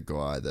is the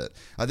guy that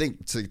I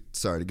think. To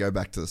go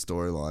back to the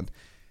storyline.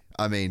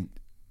 I mean,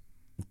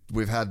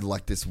 we've had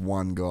like this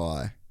one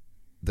guy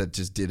that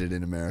just did it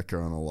in America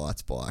on a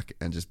lights bike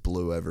and just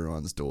blew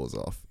everyone's doors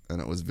off,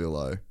 and it was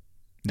Villo.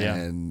 Yeah,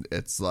 and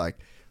it's like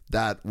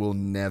that will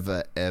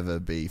never ever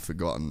be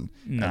forgotten.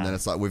 No. And then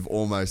it's like we've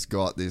almost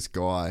got this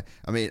guy.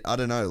 I mean, I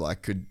don't know.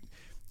 Like, could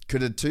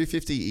a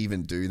 250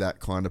 even do that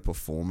kind of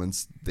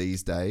performance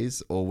these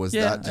days, or was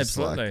that just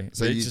absolutely. Like?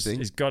 So you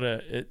think it's got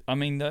a? I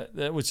mean,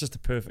 that was just a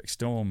perfect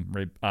storm.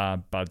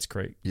 Budds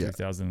Creek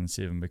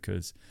 2007,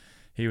 because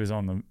he was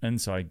on the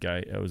inside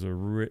gate. It was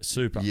a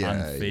super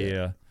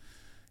unfair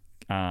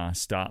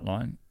start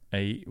line.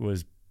 He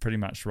was pretty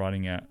much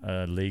riding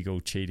a legal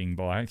cheating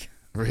bike.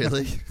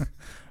 Really?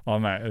 Oh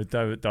mate,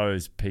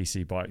 those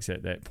PC bikes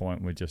at that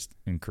point were just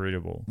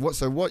incredible.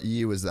 So what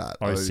year was that?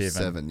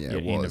 07. Yeah,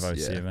 it end was. of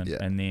 07. Yeah.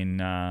 And then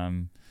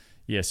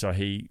so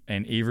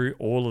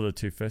all of the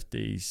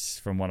 250s,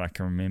 from what I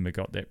can remember,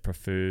 got that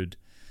preferred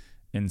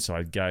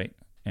inside gate.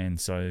 And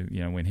so,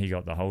 when he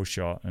got the whole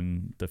shot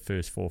and the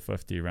first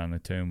 450 around the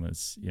turn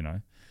was,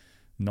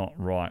 not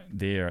right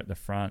there at the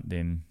front,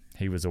 then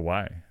he was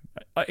away.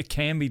 It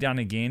can be done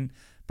again,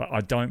 but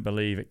I don't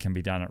believe it can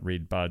be done at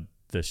Red Bud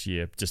this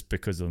year, just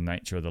because of the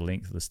nature of the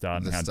length of the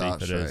start and how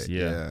deep it is.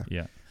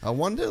 Yeah. I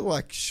wonder,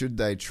 should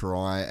they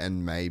try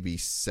and maybe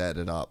set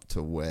it up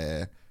to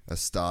where a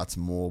start's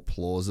more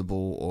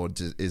plausible, or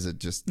is it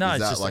just no? Is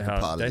it's that just like a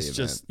part of the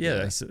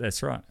event?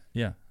 That's right.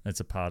 Yeah, it's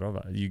a part of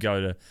it. You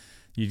go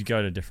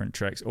to different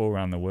tracks all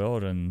around the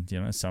world,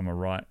 and some are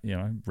right.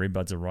 Red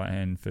Bud's a right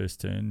hand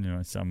first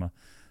turn. Some are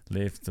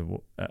left.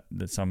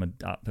 Some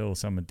are uphill.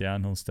 Some are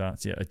downhill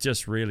starts. Yeah, it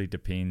just really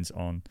depends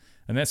on.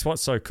 And that's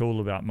what's so cool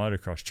about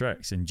motocross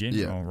tracks in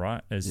general,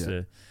 right? Is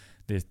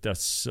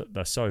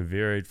they're so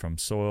varied, from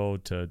soil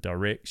to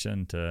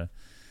direction to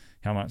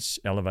how much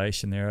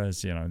elevation there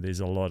is. There's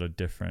a lot of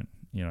different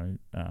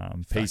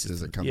pieces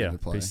that come into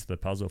play. Pieces of the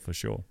puzzle for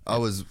sure. I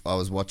was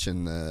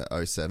watching the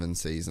 07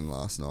 season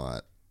last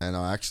night, and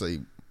I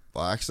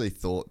actually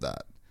thought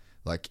that,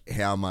 like,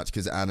 how much,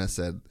 because Anna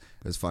said,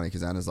 it was funny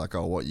because Anna's like,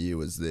 oh, what year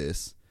was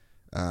this?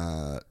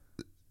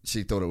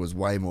 She thought it was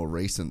way more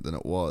recent than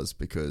it was,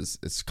 because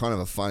it's kind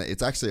of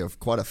it's actually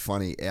quite a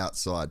funny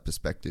outside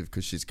perspective,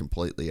 because she's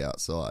completely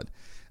outside.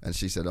 And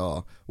she said,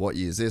 oh, what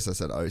year is this? I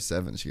said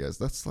 07. She goes,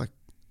 that's like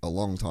a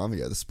long time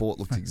ago. The sport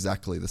looked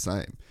exactly the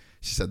same.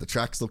 She said the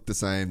tracks looked the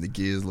same, the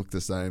gears looked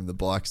the same, the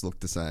bikes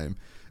looked the same.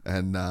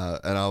 And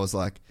I was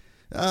like,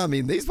 I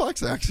mean, these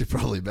bikes are actually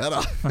probably better.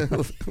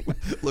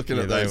 Looking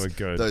at those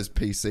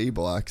PC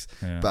bikes.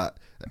 Yeah. But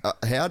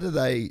how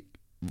do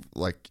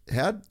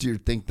you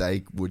think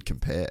they would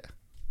compare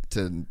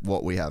to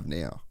what we have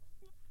now?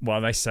 Well,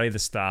 they say the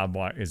Star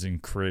bike is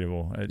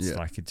incredible. It's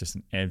it's just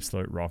an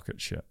absolute rocket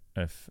ship.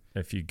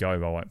 If you go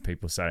by what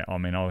people say, I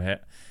mean,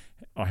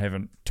 I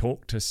haven't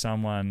talked to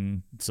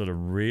someone sort of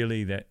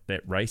really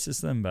that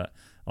races them, but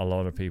a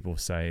lot of people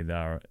say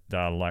they're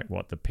like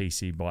what the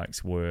PC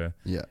bikes were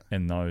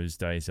in those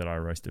days that I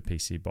raced a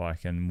PC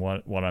bike. And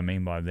what I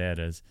mean by that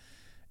is,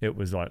 it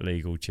was like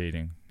legal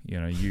cheating.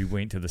 You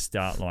went to the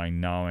start line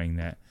knowing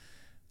that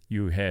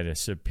you had a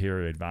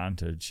superior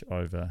advantage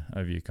over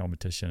your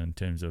competition in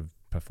terms of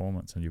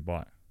performance on your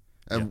bike.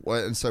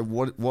 And so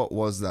what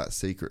was that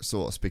secret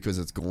sauce? Because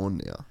it's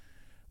gone now.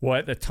 Well,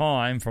 at the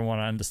time, from what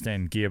I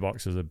understand,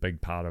 gearbox was a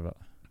big part of it.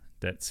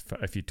 That's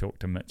if you talk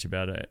to Mitch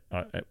about it.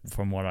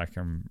 From what I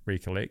can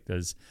recollect,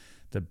 is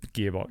the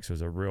gearbox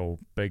was a real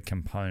big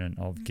component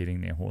of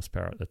getting their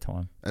horsepower at the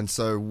time. And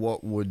so,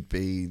 what would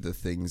be the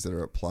things that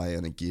are at play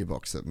in a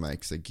gearbox that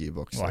makes a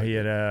gearbox? Well, he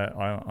had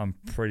I'm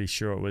pretty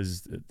sure it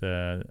was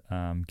the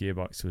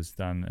gearbox was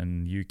done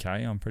in UK.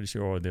 I'm pretty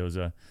sure there was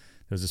a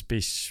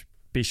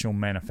special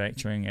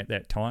manufacturing at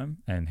that time,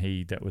 and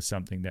that was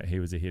something that he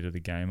was ahead of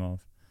the game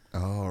of.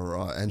 Oh,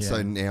 right. And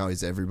so now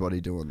is everybody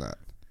doing that?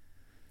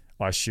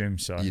 I assume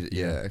so. Okay.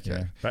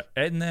 Yeah. But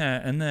in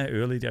the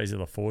early days of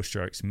the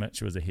 4-strokes,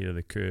 Mitch was ahead of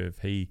the curve.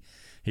 He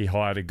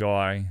hired a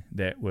guy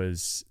that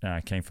was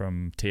came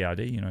from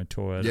TRD,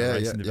 Toyota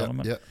Racing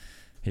Development. Yeah.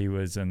 He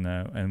was in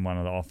one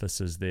of the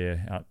offices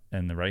there out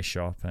in the race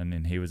shop, and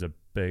then he was a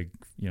big,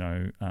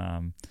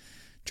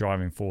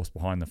 driving force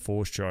behind the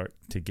 4-stroke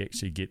to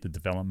actually get the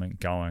development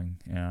going.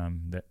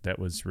 That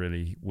was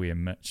really where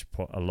Mitch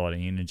put a lot of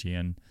energy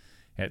in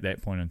at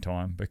that point in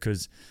time,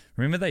 because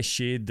remember they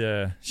shared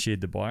the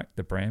bike,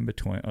 the brand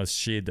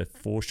shared the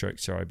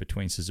 4-stroke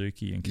between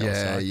Suzuki and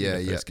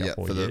Kawasaki the first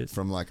couple of years.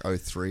 From like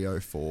 03,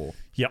 04.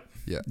 Yep.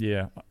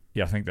 Yeah.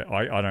 I think that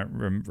I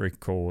don't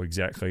recall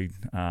exactly,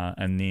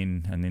 and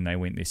then they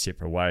went their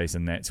separate ways,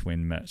 and that's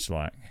when Mitch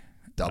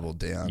doubled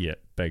down. Yeah,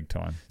 big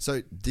time.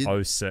 So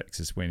 06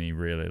 is when he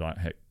really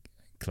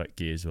clicked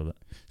gears with it.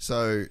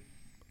 So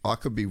I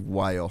could be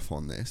way off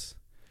on this,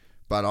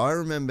 but I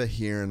remember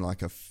hearing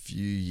a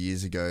few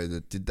years ago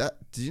that did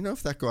you know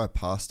if that guy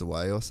passed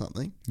away or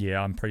something?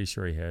 Yeah, I'm pretty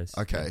sure he has.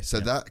 Okay, so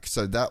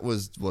that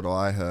was what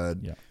I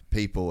heard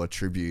people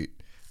attribute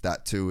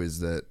that to,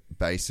 is that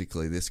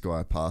basically this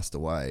guy passed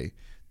away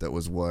that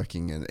was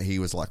working, and he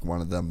was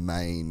one of the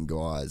main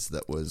guys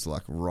that was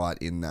right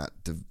in that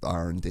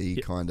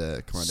R&D kind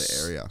of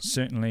area.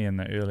 Certainly in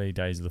the early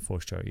days of the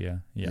 4-stroke,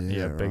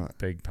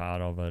 big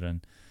part of it.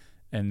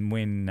 And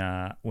when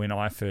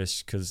I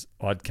first, because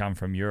I'd come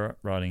from Europe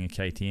riding a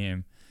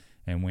KTM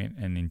and went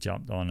and then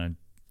jumped on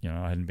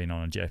I hadn't been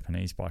on a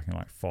Japanese bike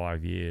in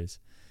 5 years,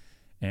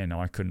 and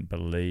I couldn't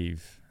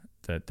believe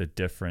that the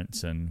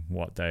difference in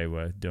what they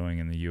were doing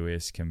in the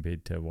US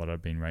compared to what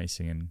I'd been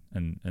racing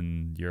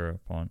in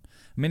Europe on.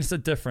 I mean, it's a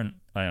different,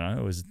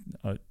 it was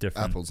a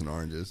different... Apples and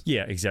oranges.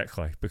 Yeah,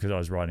 exactly, because I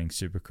was riding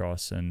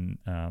Supercross and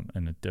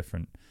in a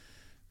different,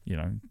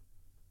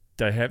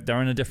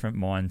 they're in a different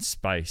mind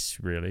space,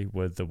 really,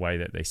 with the way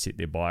that they set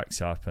their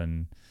bikes up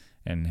and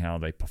how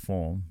they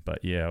perform.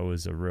 But yeah, it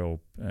was a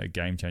real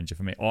game changer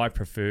for me. I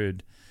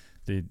preferred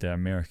the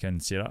American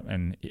setup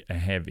and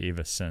have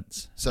ever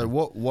since. So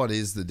what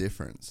is the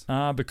difference?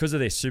 Because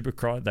of their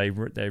Supercross, they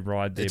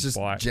ride their it's just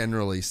bike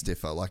generally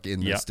stiffer,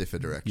 the stiffer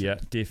direction. Yeah,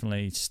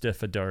 definitely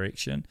stiffer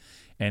direction,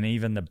 and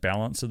even the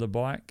balance of the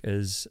bike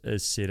is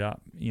set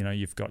up.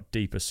 You've got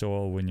deeper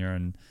soil when you're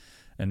in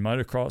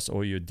motocross,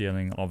 or you're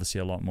dealing obviously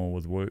a lot more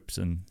with whoops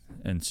and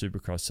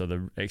Supercross. So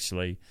the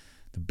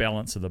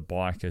balance of the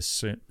bike is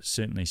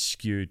certainly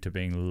skewed to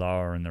being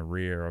lower in the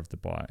rear of the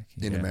bike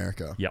in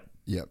America.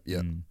 Yep.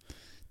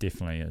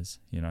 Definitely is,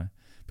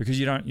 because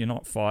you're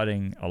not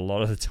fighting a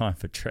lot of the time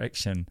for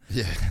traction.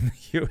 Yeah. In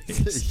the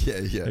US.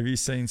 yeah. Have you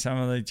seen some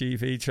of the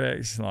GP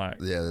tracks?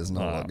 There's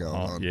not a lot going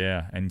on.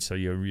 Yeah, and so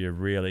you're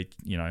really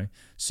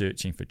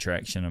searching for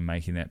traction and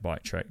making that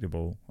bike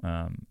tractable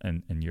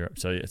in Europe.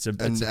 So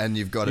and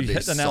you've got to be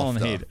hit the nail on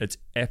the softer. head. It's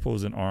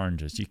apples and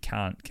oranges. You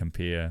can't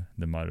compare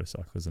the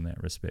motorcycles in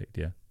that respect.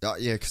 Yeah.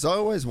 Because I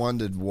always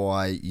wondered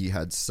why you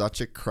had such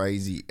a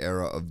crazy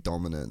era of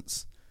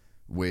dominance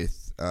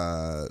with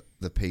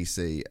the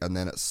PC, and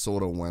then it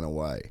sort of went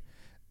away.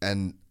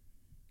 And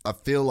I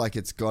feel like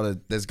there's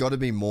got to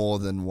be more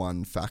than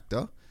one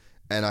factor.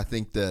 And I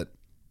think that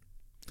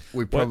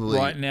we probably...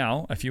 But right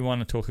now, if you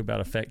want to talk about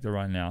a factor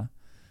right now,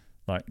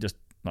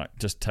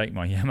 just take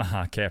my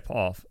Yamaha cap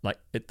off.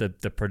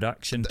 The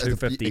production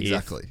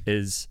 250F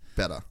is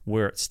better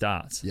where it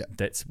starts. Yeah.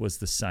 That was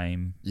the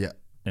same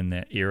in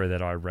that era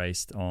that I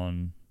raced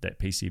on that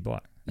PC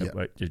bike.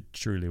 It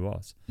truly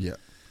was. Yeah.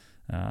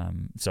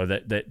 So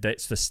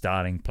that's the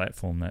starting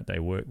platform that they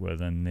work with,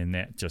 and then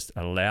that just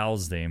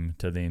allows them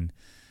to then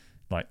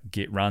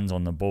get runs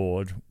on the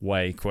board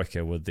way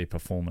quicker with their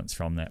performance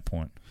from that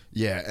point.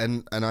 Yeah,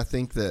 and I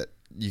think that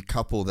you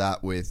couple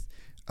that with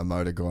a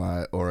motor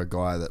guy or a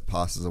guy that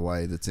passes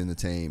away that's in the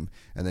team,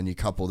 and then you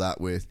couple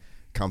that with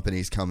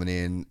companies coming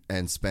in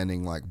and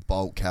spending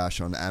bulk cash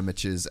on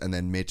amateurs, and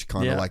then Mitch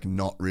kind of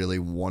not really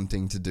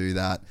wanting to do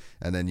that,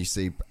 and then you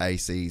see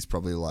AC's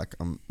probably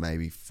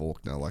maybe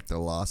Faulkner, the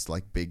last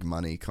big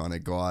money kind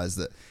of guys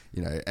that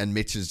and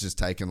Mitch has just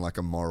taken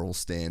a moral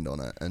stand on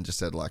it and just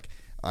said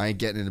I ain't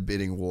getting in a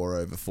bidding war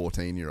over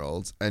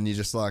 14-year-olds, and you're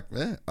just I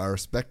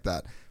respect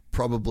that.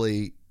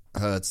 Probably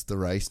hurts the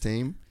race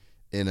team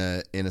in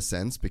a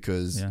sense,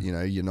 because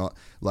you're not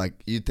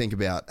you'd think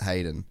about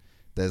Hayden.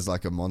 There's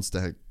a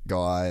monster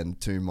guy and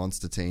two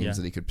monster teams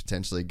that he could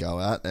potentially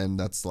go at, and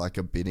that's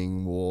a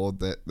bidding war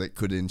that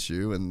could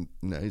ensue, and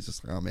he's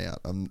just I'm out.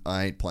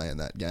 I ain't playing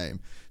that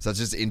game. So it's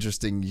just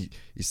interesting.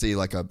 You see a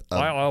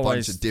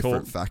bunch of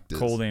different factors.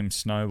 Call them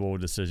snowball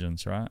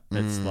decisions, right?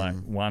 It's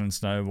one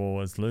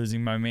snowball is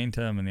losing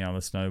momentum and the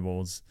other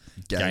snowball's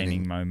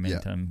gaining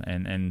momentum,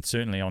 and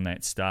certainly on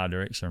that star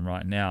direction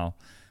right now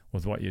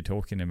with what you're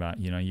talking about.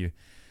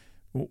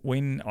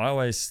 When I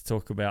always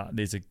talk about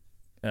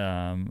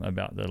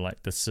about the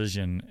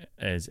decision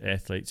as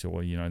athletes,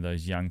 or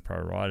those young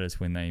pro riders,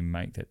 when they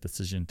make that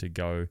decision to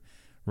go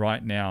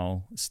right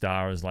now,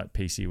 Star is like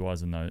PC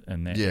was in that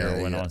Yeah,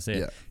 era when I yeah, was there.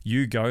 yeah.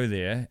 You go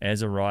there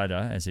as a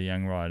rider, as a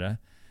young rider,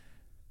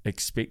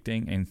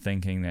 expecting and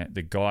thinking that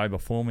the guy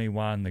before me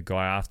won, the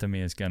guy after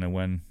me is going to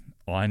win.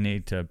 I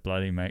need to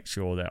bloody make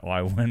sure that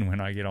I win when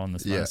I get on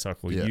this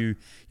motorcycle. yeah.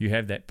 You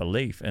have that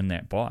belief in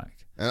that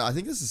bike. And I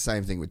think it's the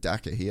same thing with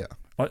Dakar here.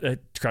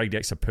 Craig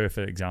Deck's a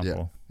perfect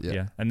example.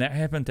 Yeah. And that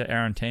happened to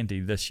Aaron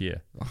Tanti this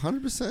year.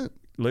 100%.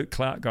 Luke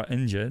Clark got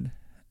injured,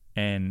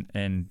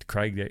 and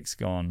Craig Deck's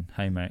gone,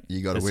 hey, mate,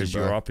 You gotta this win, is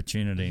bro. your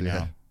opportunity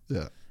now.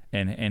 Yeah.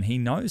 And he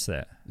knows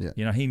that. Yeah.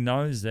 You know, he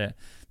knows that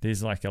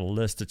there's like a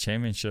list of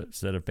championships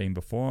that have been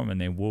before him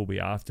and there will be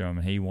after him,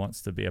 and he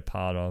wants to be a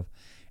part of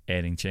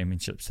adding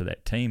championships to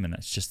that team. And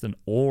it's just an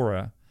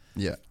aura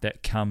Yeah.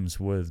 that comes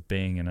with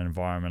being in an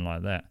environment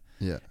like that.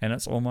 Yeah. And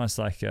it's almost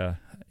like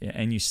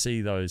and you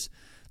see those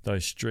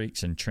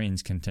streaks and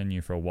trends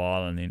continue for a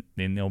while, and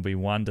then there'll be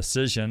one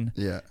decision,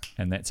 Yeah.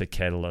 and that's a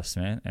catalyst,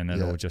 man. And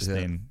it'll just yeah.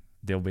 then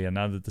there'll be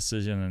another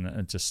decision, and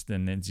it just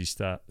then you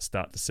start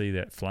to see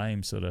that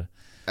flame sort of.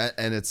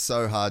 And it's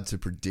so hard to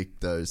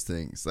predict those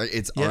things. Like,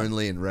 it's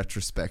only in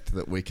retrospect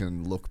that we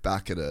can look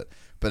back at it.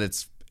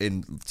 But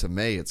to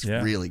me, it's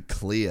really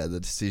clear the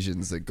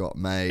decisions that got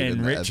made. In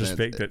and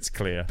retrospect, it's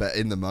clear. But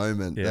in the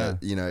moment,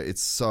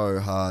 it's so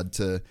hard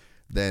to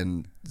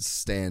then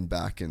stand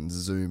back and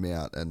zoom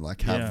out and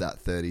like have that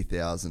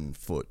 30,000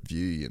 foot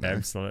view. You know,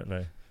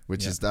 absolutely.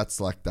 That's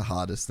like the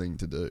hardest thing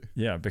to do.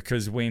 Yeah,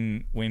 because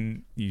when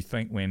you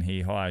think when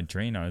he hired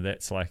Drino,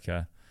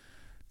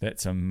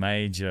 that's a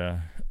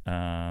major,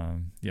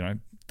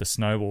 the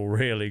snowball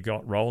really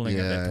got rolling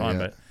at that time.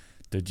 Yeah. But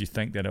did you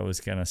think that it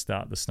was going to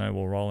start the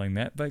snowball rolling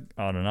that big?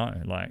 I don't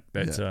know. Like,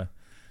 that's a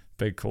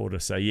big call to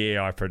say,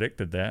 yeah, I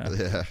predicted that.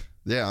 Yeah.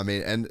 Yeah. I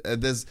mean, and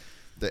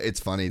it's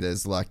funny.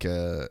 There's like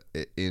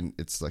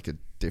it's like a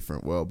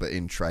different world, but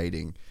in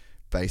trading,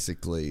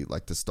 basically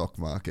like the stock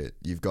market,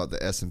 you've got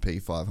the S&P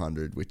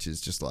 500, which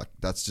is just like,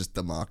 that's just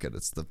the market.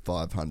 It's the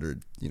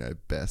 500,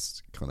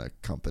 best kind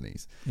of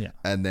companies. Yeah.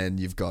 And then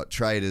you've got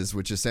traders,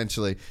 which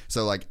essentially,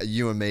 so like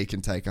you and me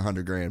can take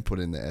 100 grand, put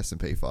in the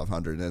S&P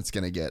 500 and it's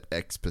going to get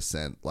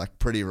X%, like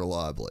pretty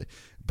reliably.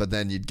 But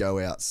then you'd go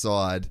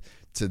outside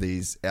to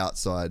these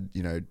outside,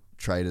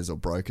 traders or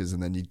brokers,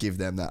 and then you'd give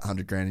them that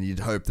 100 grand and you'd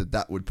hope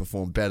that would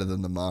perform better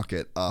than the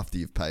market after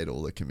you've paid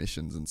all the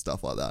commissions and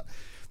stuff like that.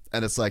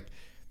 And it's like,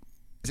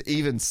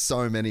 even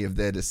so many of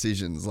their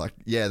decisions, like,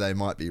 they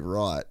might be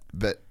right,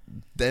 but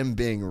them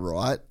being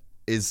right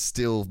is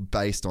still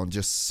based on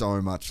just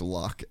so much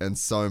luck and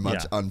so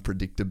much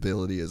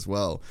unpredictability as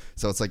well.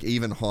 So it's like,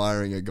 even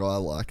hiring a guy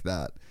like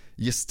that,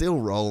 you're still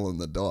rolling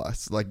the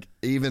dice. Like,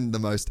 even the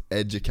most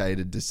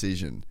educated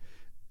decision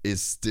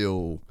is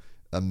still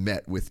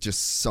met with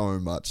just so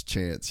much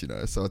chance,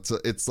 So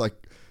it's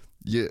like,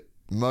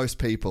 most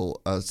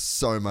people are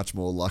so much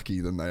more lucky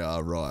than they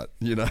are right,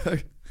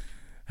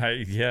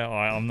 Hey,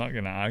 I'm not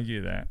going to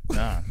argue that.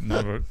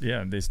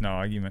 There's no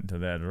argument to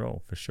that at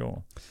all, for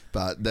sure.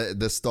 But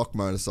the stock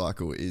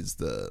motorcycle is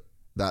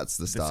that's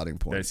the starting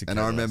point. And I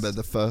catalyst. remember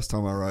the first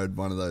time I rode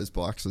one of those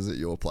bikes was at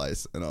your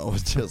place, and I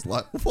was just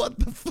like, what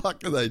the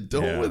fuck are they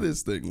doing with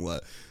this thing?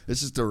 Like,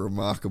 it's just a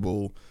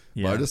remarkable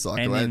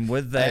motorcycle. And then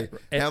with that,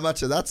 how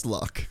much of that's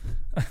luck?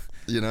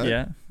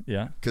 Yeah.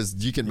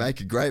 Because you can make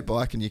a great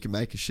bike and you can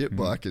make a shit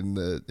bike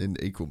in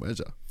equal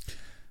measure.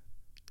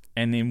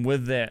 And then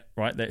with that,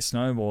 right, that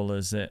snowball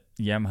is that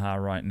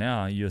Yamaha right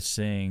now, you're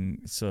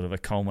seeing sort of a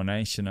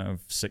culmination of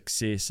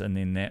success, and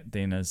then that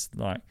then is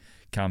like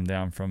come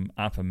down from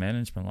upper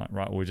management, like,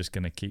 right, we're just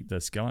going to keep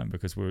this going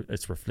because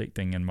it's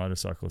reflecting in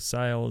motorcycle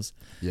sales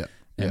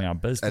in our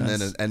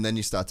business. And then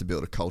you start to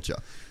build a culture.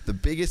 The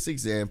biggest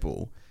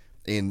example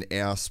in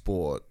our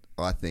sport,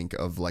 I think,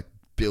 of like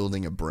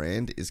building a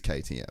brand is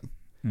KTM.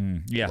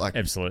 Like,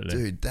 absolutely.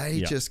 Dude, they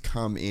just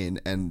come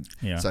in and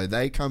so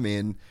they come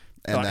in.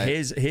 And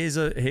here's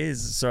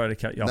sorry to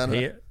cut you off.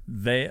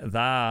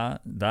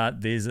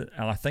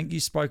 I think you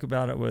spoke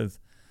about it with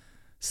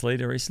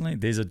Sleater recently.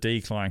 There's a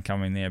decline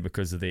coming there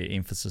because of their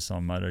emphasis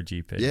on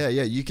MotoGP. Yeah,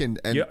 you can.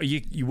 And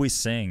we're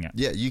seeing it.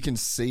 Yeah, you can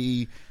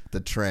see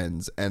the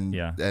trends, and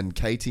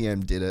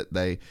KTM did it.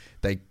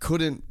 They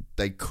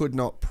could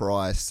not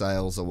pry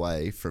sales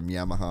away from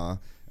Yamaha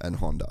and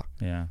Honda.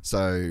 Yeah.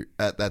 So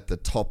at the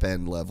top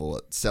end level,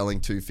 at selling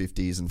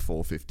 250s and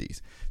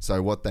 450s.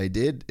 So what they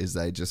did is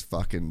they just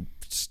fucking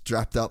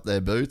strapped up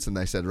their boots and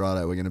they said,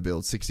 righto, we're going to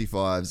build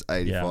 65s,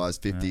 85s,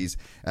 50s,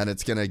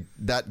 and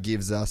that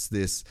gives us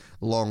this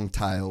long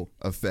tail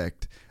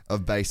effect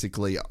of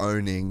basically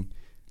owning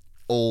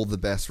all the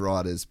best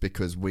riders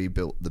because we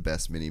built the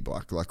best mini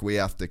bike. Like, we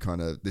have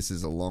to this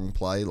is a long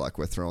play, like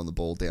we're throwing the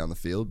ball down the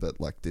field, but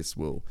like this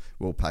will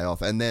pay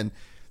off. And then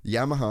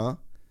Yamaha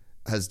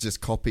has just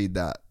copied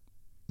that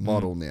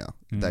model now.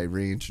 They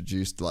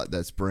reintroduced like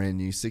this brand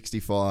new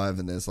 65,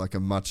 and there's like a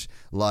much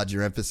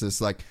larger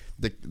emphasis. Like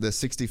the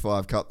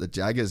 65 Cup that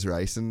Jaggers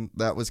racing,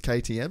 that was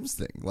KTM's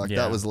thing. Like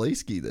that was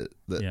Leesky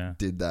that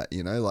did that.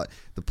 Like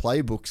the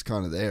playbook's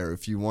kind of there.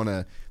 If you want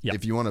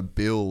to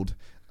build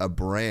a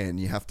brand,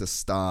 you have to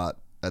start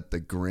at the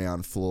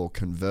ground floor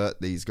convert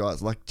these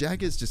guys. Like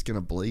Jagger's just going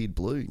to bleed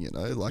blue, you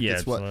know. Like Yeah,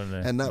 it's what,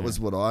 absolutely. and that Yeah. was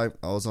what I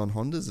was on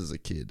Hondas as a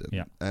kid, and,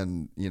 Yeah.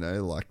 and you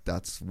know, like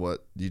that's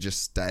what you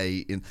just stay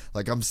in.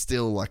 Like I'm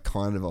still like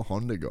kind of a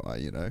Honda guy,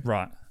 you know.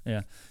 Right.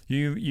 Yeah.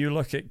 You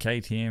look at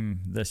KTM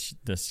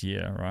this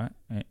year, right?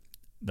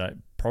 They're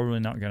probably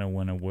not going to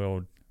win a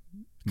world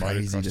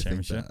Crazy motocross to think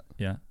championship. that.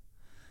 Yeah.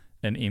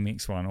 An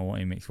MX1 or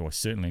MX, well,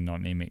 certainly not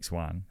an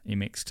MX1.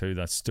 MX2,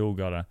 they've still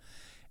got a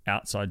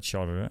outside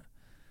shot at it.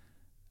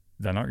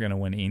 They're not going to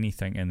win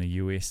anything in the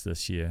US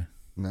this year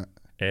No.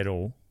 at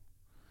all,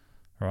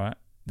 right?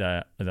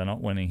 They're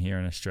not winning here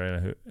in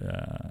Australia.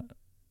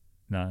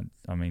 No,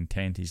 I mean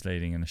Tanti's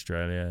leading in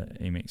Australia.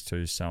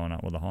 MX2's sewing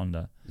up with a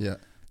Honda. Yeah.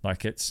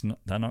 Like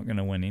they're not going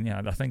to win any.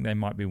 I think they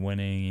might be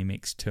winning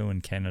MX2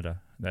 in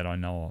Canada that I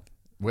know of.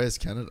 Where's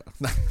Canada?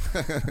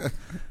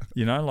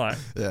 You know, like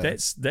Yeah.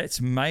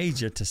 that's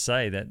major to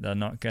say that they're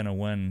not going to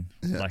win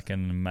Yeah. like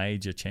in a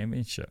major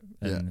championship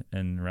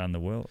in around the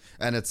world.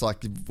 And it's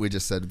like we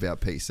just said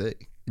about PC.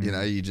 You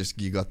know,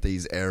 you got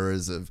these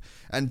errors of,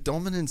 and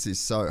dominance is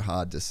so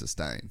hard to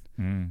sustain.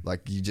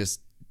 Like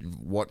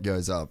what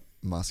goes up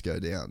must go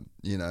down.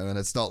 You know, and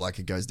it's not like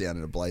it goes down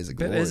in a blaze of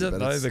glory. But is it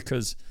though?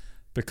 it's-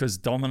 Because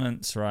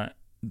dominance, right?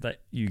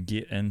 That you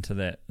get into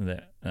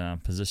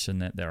that position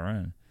that they're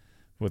in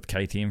with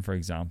KTM, for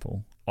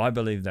example. I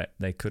believe that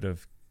they could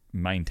have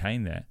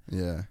maintained that.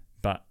 Yeah.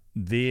 But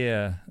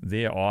their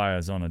eye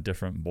is on a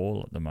different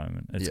ball at the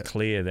moment. It's Yeah.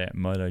 clear that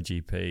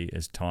MotoGP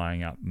is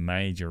tying up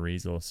major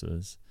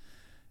resources,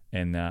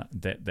 and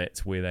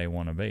that's where they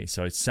want to be.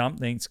 So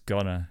something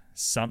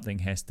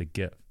has to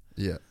give.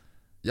 Yeah.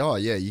 Oh,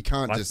 yeah. You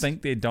can't I just.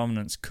 think their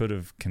dominance could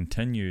have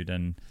continued,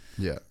 and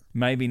Yeah.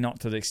 maybe not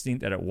to the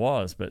extent that it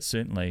was, but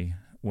certainly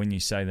when you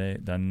say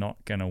they're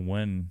not going to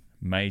win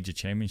major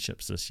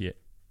championships this year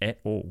at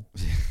all,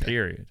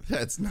 period.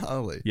 That's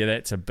gnarly. Yeah,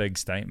 that's a big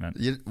statement.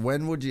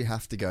 When would you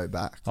have to go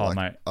back? Oh, Like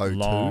mate, 02?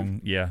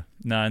 long, yeah.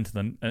 No, into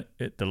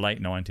the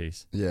late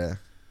 90s. Yeah.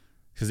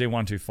 Because they're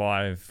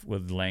 125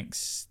 with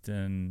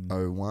Langston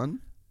 01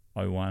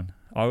 01.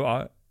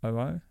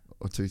 00?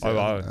 or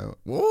 2000?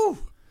 Whoa!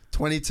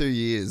 22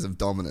 years of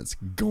dominance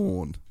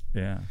gone.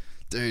 Yeah.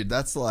 Dude,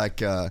 that's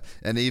like, and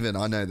even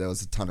I know there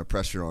was a ton of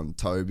pressure on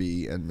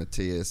Toby and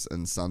Matthias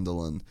and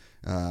Sunderland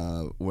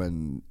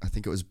when I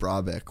think it was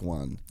Brabeck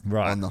won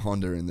on the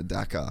Honda in the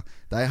Dakar.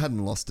 They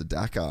hadn't lost a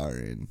Dakar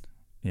in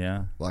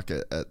Yeah. like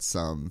at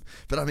some,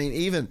 but I mean,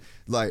 even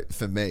like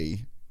for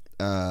me,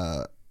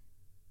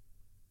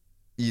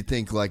 you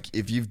think like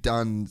if you've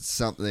done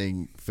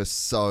something for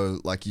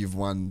like you've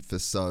won for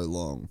so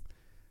long,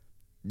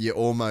 you're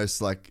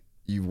almost like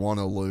you want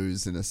to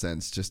lose in a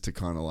sense just to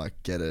kind of like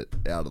get it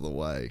out of the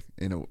way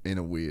in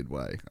a weird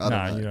way. I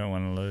don't know. You don't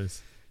want to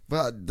lose.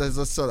 But there's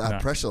a sort of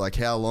that pressure. Like,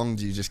 how long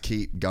do you just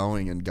keep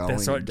going and going?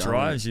 That's what and going?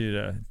 drives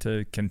you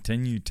to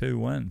continue to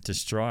win, to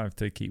strive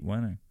to keep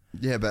winning.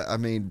 Yeah, but I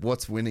mean,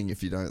 what's winning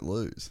if you don't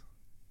lose?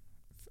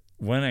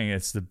 Winning,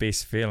 it's the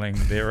best feeling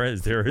there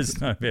is. There is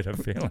no better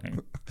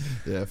feeling.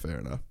 Yeah, fair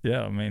enough.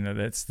 Yeah, I mean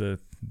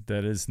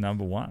that is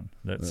number one.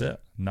 That's it.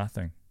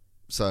 Nothing.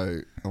 So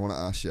I want to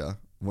ask you,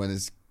 when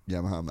is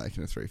Yamaha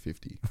making a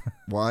 350?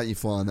 Why aren't you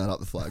flying that up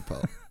the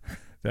flagpole?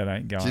 That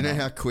ain't going. Do you know up.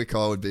 how quick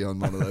I would be on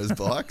one of those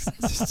bikes?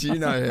 Do you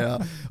know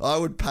how I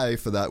would pay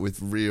for that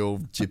with real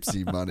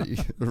gypsy money,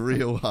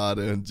 real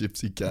hard-earned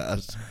gypsy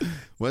cash?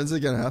 When's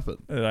it going to happen?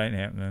 It ain't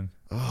happening.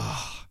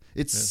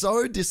 It's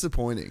so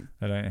disappointing.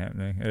 It ain't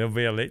happening. It'll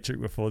be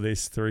electric before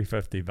this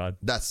 350, bud.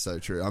 That's so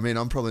true. I mean,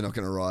 I'm probably not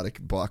going to ride a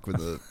bike with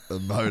a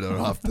motor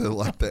after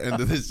like the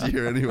end of this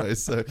year anyway.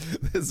 So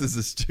this is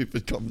a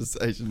stupid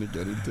conversation to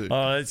get into.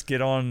 Oh, let's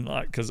get on,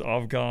 because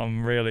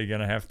I'm really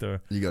going to have to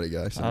You got to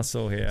go.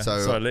 hustle here. So-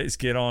 So let's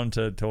get on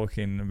to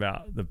talking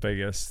about the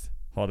biggest,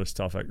 hottest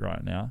topic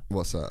right now.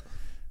 What's that?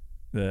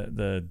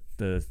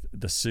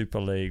 The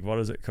Super League. What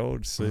is it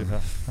called? Super.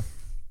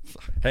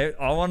 Hey,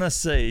 I want to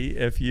see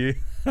if you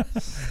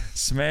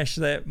smash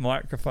that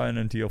microphone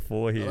into your I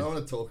forehead. don't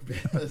want to talk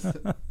about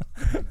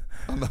it.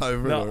 I'm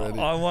over it already.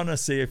 I want to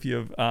see if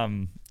you've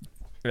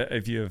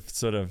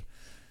sort of.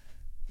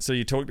 So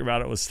you talked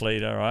about it with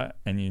Sleater, right?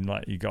 And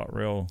you got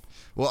real.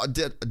 Well,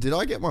 did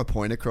I get my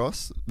point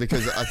across?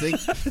 Because I think,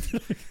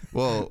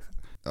 well,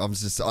 I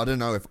don't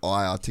know if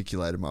I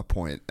articulated my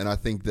point, and I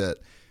think that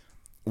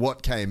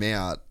what came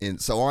out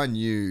so I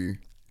knew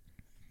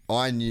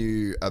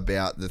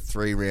about the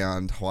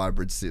 3-round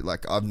hybrid sit.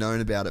 Like, I've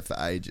known about it for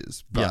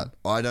ages, but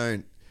I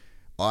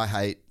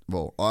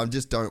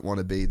just don't want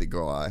to be the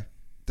guy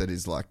that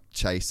is like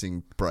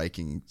chasing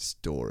breaking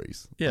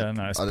stories. Yeah, Like,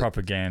 no, it's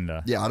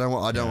propaganda. Yeah, I don't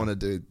want to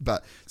do.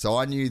 But so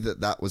I knew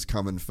that was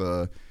coming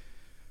for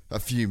a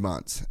few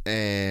months,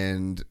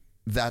 and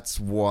that's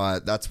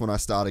when I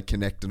started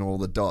connecting all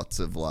the dots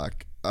of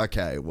like,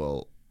 okay,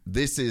 well,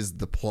 this is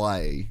the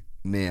play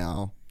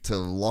now to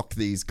lock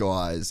these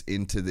guys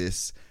into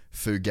this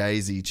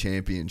Fugazi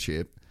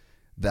championship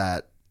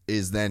that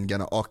is then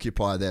going to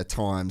occupy their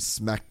time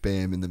smack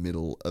bam in the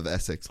middle of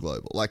Essex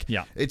Global. Like,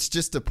 Yeah. it's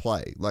just a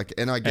play. Like,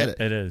 and I get it.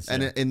 It is,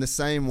 And yeah. in the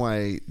same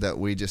way that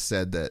we just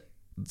said that,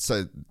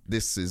 so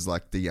this is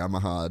like the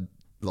Yamaha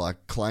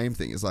like claim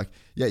thing. It's like,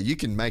 yeah, you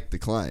can make the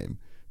claim,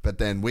 but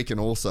then we can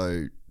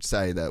also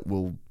say that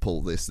we'll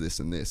pull this,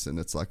 and this, and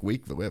it's like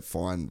we're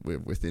fine. We're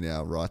within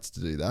our rights to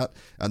do that,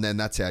 and then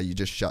that's how you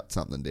just shut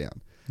something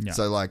down. Yeah.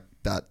 So like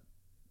that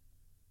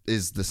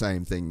is the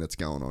same thing that's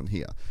going on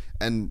here,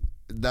 and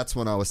that's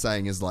what I was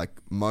saying is like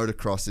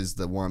motocross is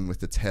the one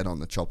with its head on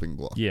the chopping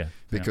block. Yeah.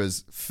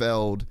 Because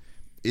Feld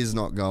is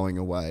not going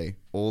away.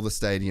 All the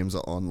stadiums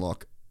are on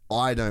lock.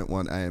 I don't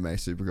want AMA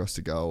Supercross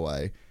to go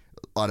away.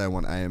 I don't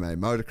want AMA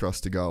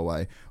Motocross to go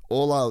away.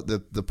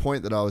 The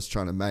point that I was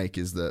trying to make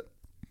is that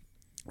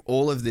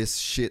all of this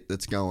shit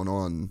that's going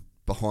on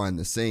behind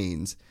the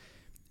scenes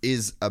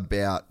is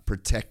about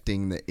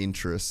protecting the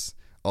interests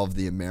of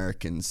the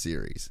American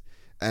series.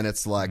 And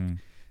it's like,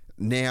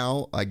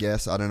 now, I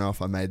guess, I don't know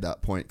if I made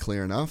that point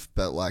clear enough,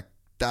 but like,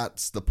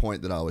 that's the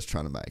point that I was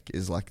trying to make,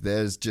 is like,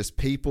 there's just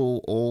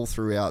people all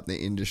throughout the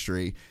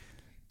industry,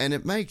 and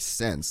it makes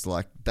sense.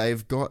 Like,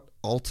 they've got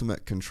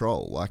ultimate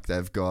control. Like,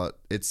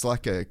 it's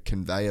like a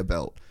conveyor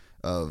belt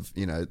of,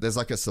 there's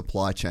like a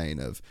supply chain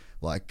of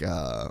like,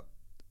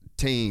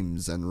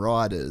 teams and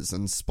riders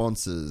and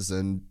sponsors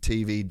and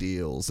TV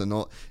deals and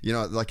all,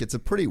 like, it's a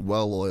pretty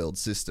well-oiled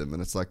system.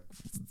 And it's like,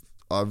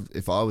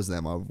 if I was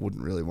them, I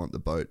wouldn't really want the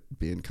boat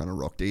being kind of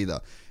rocked either.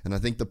 And I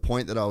think the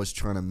point that I was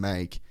trying to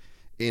make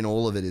in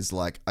all of it is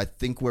like, I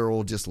think we're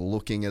all just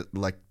looking at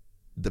like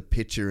the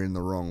picture in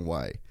the wrong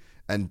way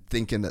and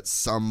thinking that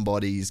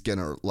somebody's going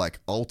to like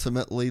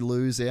ultimately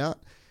lose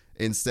out,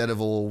 instead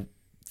of all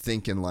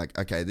thinking like,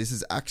 okay, this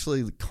is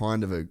actually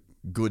kind of a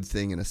good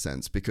thing in a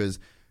sense, because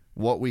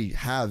what we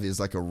have is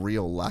like a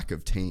real lack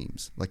of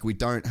teams. Like, we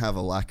don't have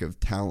a lack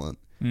of talent.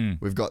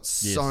 We've got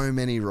so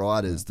many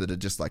riders that are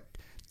just like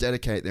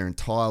dedicate their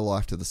entire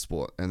life to the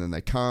sport, and then they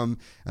come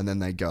and then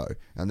they go,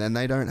 and then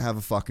they don't have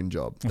a fucking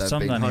job. Well, They've some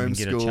been don't even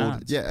get a homeschooled.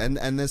 chance. Yeah,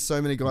 and there's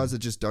so many guys that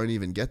just don't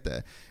even get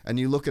there. And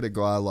you look at a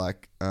guy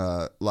like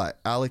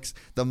Alex,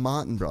 the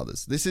Martin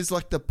brothers. This is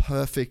like the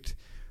perfect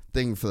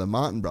thing for the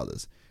Martin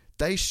brothers.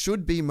 They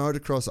should be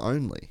motocross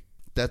only.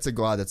 That's a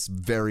guy that's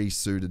very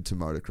suited to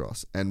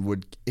motocross,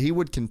 and he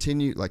would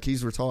continue, like,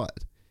 he's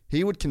retired.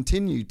 He would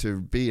continue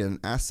to be an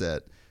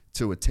asset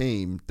to a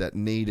team that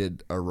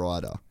needed a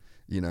rider.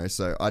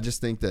 So I just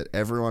think that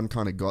everyone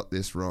kind of got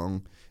this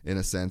wrong in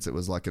a sense. It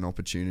was like an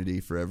opportunity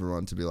for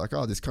everyone to be like,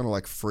 oh, this kind of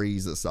like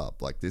frees us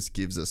up. Like, this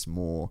gives us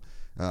more,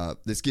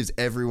 this gives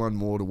everyone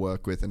more to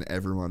work with and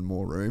everyone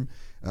more room.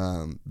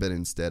 But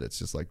instead it's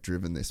just like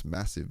driven this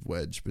massive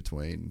wedge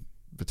between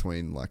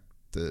like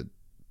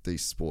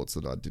these sports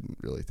that I didn't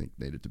really think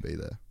needed to be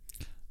there.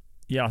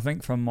 Yeah, I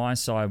think from my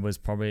side was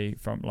probably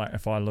from, like,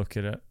 if I look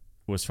at it,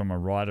 was from a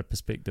rider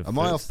perspective. Am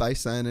I off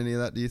base saying any of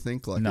that, do you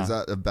think? Like, No. Is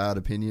that a bad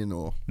opinion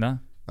or? No.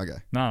 Okay.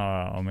 No,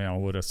 I mean, I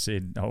would have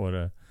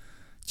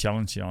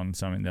challenged you on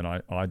something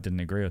that I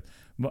didn't agree with.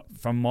 But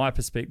from my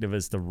perspective,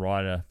 is the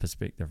rider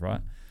perspective,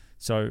 right?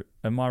 So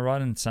am I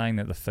right in saying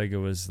that the figure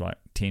was like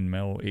 10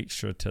 mil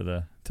extra to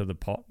the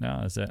pot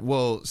now? Is that?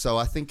 Well, so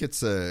I think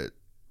it's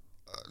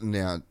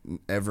now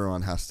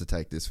everyone has to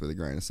take this with a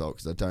grain of salt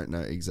because I don't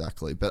know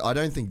exactly, but I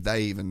don't think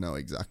they even know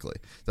exactly.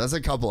 There's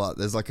a couple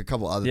other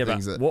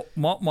things but that.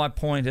 What my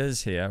point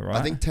is here, right?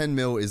 I think 10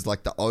 mil is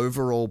like the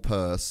overall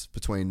purse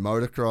between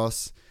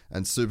motocross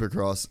and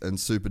supercross and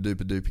super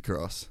duper duper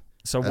cross.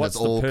 So and what's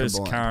it's the all purse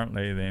combined.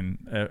 currently then?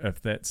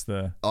 If that's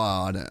the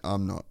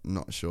I'm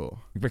not sure.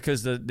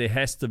 because there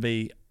has to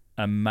be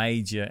a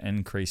major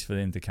increase for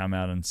them to come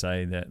out and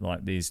say that,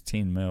 like, there's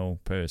 10 mil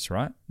purse,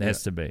 right? There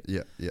has to be.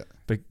 Yeah.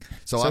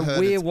 So I heard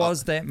where it's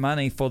was that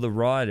money for the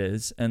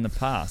riders in the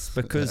past?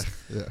 Because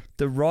Yeah.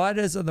 the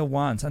riders are the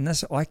ones, and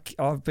this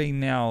I've been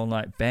now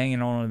like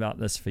banging on about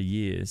this for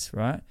years,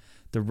 right?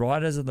 The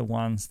riders are the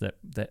ones that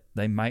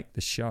they make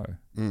the show,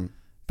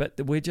 but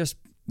we're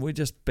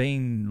just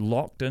being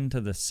locked into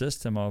the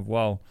system of,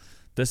 well,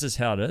 this is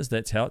how it is,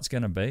 that's how it's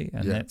going to be,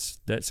 and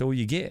that's all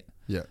you get.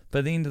 Yeah. But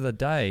at the end of the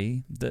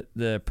day,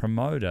 the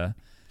promoter,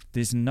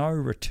 there's no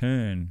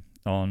return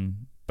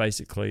on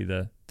basically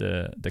the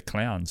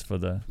clowns for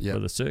the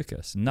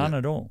circus. None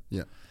at all.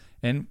 Yeah.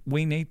 And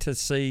we need to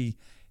see,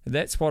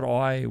 that's what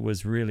I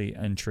was really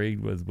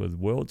intrigued with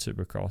World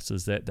Supercross,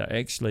 is that they're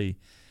actually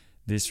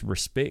this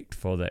respect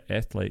for the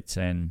athletes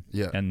and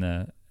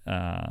the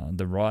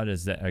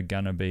riders that are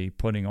going to be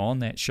putting on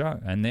that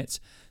show. And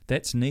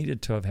that's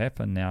needed to have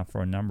happened now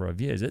for a number of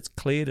years. It's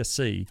clear to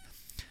see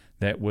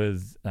that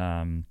with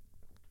the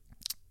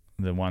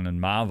one in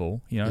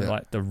Marvel,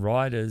 like the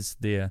riders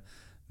there,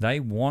 they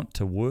want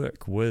to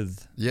work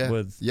with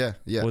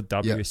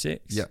WSX.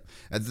 Yeah.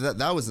 And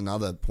that was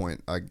another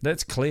point.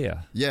 That's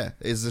clear. Yeah.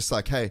 It's just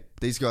like, hey,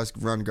 these guys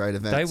run great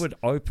events. They would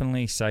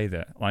openly say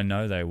that. I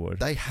know they would.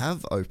 They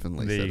have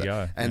openly there said you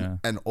that. go.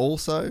 And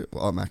also,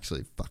 I'm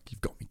actually,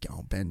 you've got me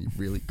going, Ben. You've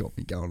really got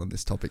me going on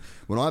this topic.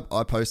 When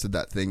I posted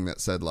that thing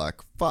that said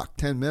like,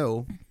 10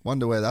 mil,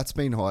 wonder where that's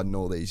been hiding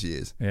all these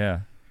years.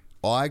 Yeah.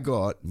 I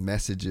got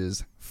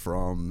messages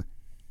from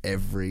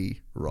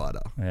every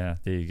rider. Yeah,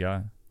 there you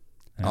go.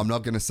 Yeah. I'm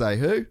not going to say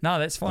who. No,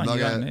 that's fine. You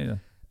don't need to.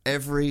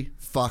 Every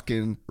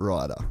fucking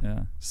rider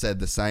said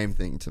the same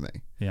thing to me.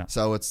 Yeah.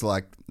 So it's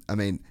like, I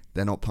mean,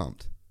 they're not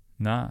pumped.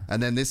 No.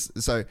 And then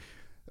so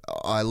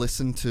I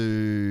listened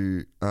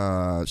to,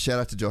 shout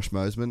out to Josh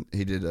Mosman.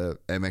 He did a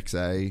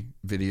MXA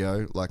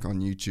video like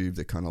on YouTube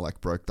that kind of like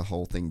broke the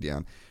whole thing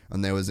down.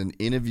 And there was an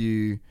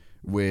interview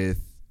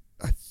with,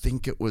 I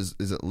think is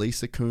it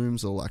Lisa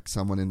Coombs or like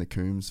someone in the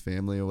Coombs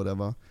family or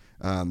whatever.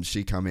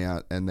 She come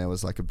out and there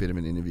was like a bit of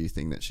an interview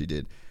thing that she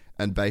did.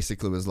 And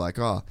basically was like,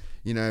 oh,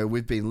 you know,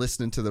 we've been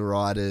listening to the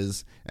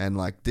riders and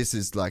like this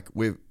is like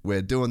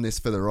we're doing this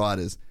for the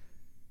riders.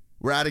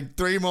 We're adding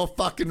 3 more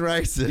fucking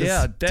races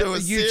to a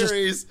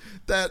series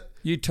that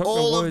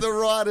all of the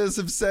riders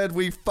have said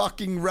we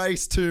fucking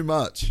race too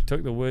much.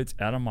 Took the words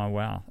out of my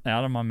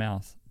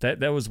mouth. That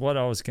was what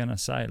I was gonna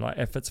say. Like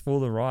if it's for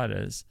the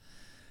riders,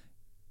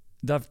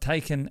 they've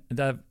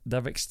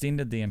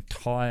extended the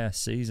entire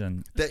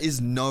season. There is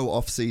no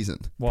off season.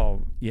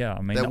 Well, yeah,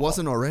 I mean there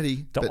wasn't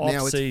already. The but off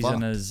now it's season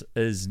fucked.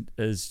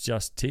 is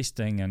just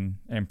testing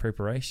and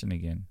preparation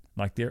again.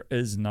 Like there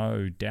is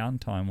no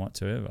downtime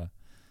whatsoever.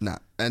 No,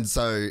 and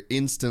so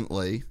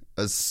instantly,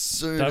 as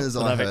soon as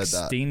I heard they've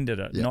extended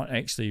it. Yeah. Not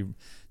actually.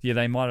 Yeah,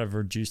 they might have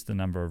reduced the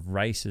number of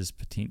races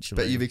potentially.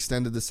 But you've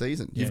extended the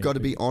season. You've got to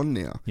be on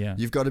now. Yeah,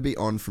 you've got to be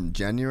on from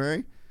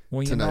January.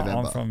 Well, you're not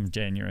on from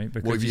January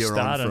because you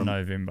start in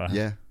November.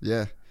 Yeah,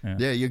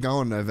 you're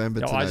going November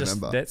to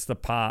November. That's the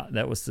part.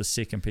 That was the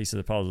second piece of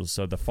the puzzle.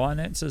 So the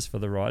finances for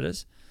the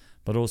riders,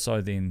 but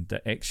also then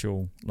the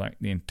actual like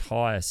the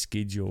entire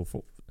schedule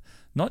for.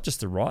 Not just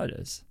the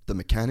riders, the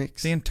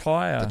mechanics,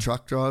 the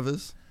truck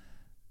drivers,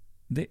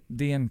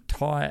 the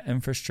entire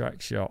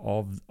infrastructure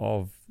of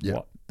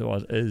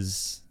what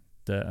is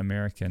the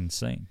American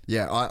scene.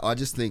 Yeah, I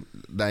just think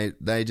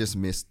they just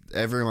missed.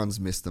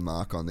 Everyone's missed the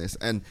mark on this,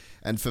 and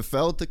for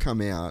Feld to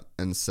come out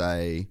and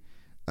say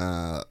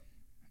that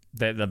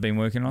they've been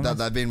working on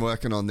they've been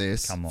working on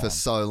this for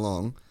so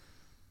long.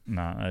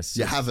 No,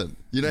 you haven't.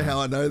 You know how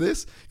I know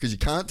this? Because you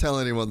can't tell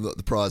anyone what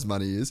the prize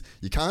money is.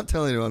 You can't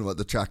tell anyone what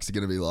the tracks are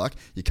going to be like.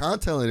 You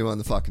can't tell anyone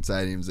the fucking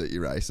stadiums that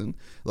you're racing.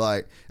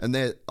 Like,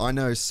 and I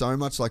know so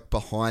much like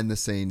behind the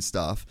scenes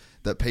stuff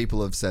that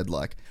people have said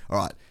like, all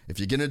right, if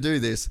you're going to do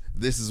this,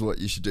 this is what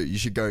you should do. You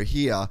should go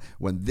here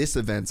when this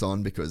event's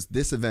on because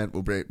this event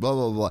will bring blah,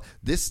 blah, blah.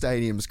 This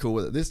stadium's cool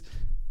with it.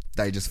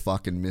 They just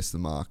fucking missed the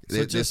mark.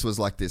 So this was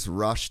like this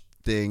rushed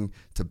thing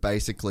to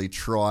basically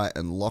try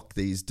and lock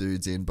these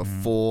dudes in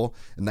before,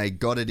 and they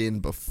got it in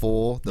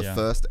before the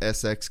first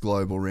SX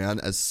Global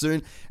round.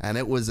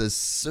 It was as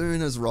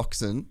soon as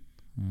Roxon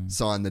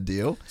signed the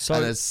deal,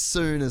 and as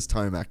soon as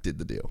Tomac did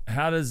the deal.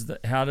 How does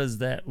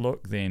that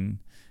look then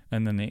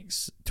in the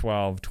next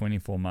 12,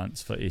 24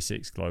 months for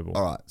SX Global?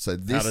 All right, so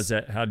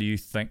how do you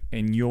think,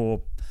 in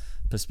your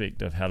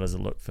perspective, how does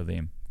it look for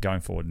them going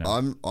forward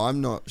now?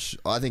 I'm not.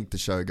 I think the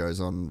show goes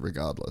on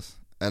regardless,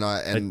 and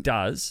it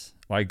does.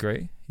 I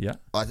agree. Yeah.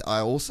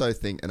 I also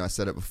think, and I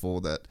said it before,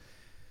 that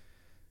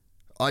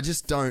I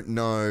just don't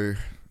know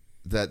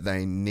that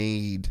they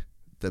need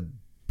the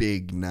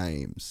big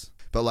names.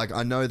 But like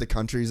I know the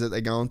countries that they're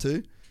going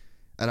to,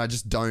 and I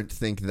just don't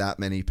think that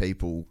many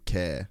people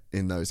care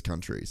in those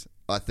countries.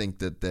 I think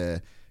that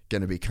they're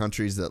going to be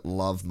countries that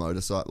love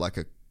motorcycle, like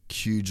a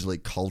hugely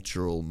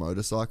cultural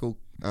motorcycle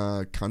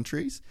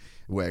countries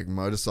where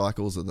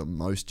motorcycles are the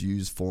most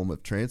used form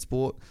of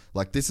transport.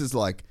 Like this is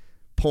like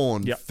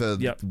porn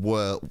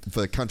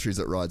for countries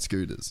that ride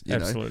scooters, you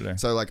Absolutely. know?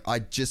 So like I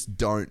just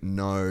don't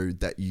know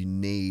that you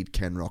need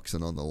Ken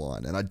Roxon on the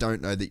line, and I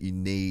don't know that you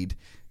need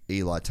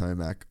Eli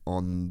Tomac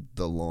on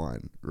the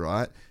line,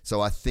 right?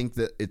 So I think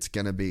that it's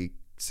going to be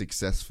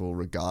successful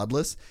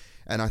regardless,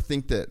 and I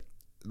think that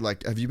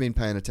like, have you been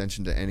paying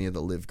attention to any of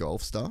the Live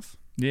Golf stuff?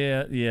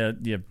 Yeah.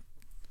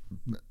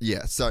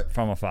 So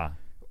from afar,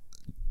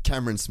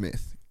 Cameron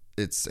Smith.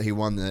 He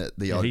won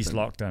the Open. He's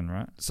locked in,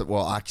 right? So,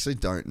 well, I actually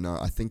don't know.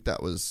 I think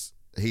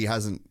he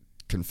hasn't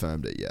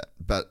confirmed it yet.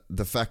 But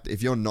the fact,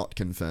 if you're not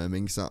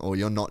confirming something or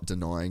you're not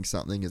denying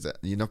something, is that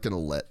you're not going to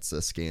let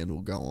a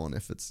scandal go on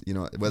if it's, you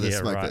know, whether it's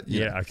smoke right. that, you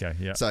know. Okay,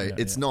 yeah. So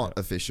it's not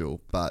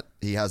official, but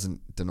he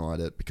hasn't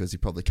denied it because he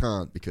probably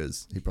can't,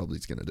 because he probably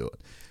is going to do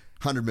it.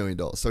 $100 million.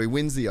 So he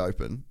wins the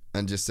Open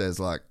and just says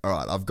like, all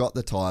right, I've got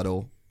the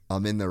title.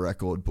 I'm in the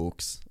record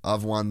books.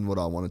 I've won what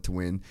I wanted to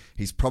win.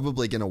 He's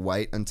probably going to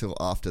wait until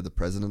after the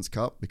President's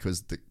Cup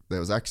because there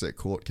was actually a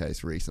court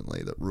case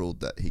recently that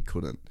ruled that he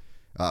couldn't.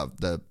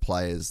 The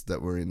players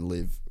that were in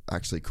Live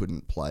actually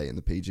couldn't play in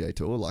the PGA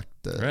Tour.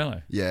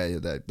 Really? Yeah.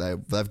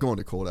 They've gone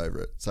to court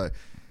over it. So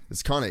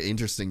it's kind of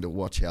interesting to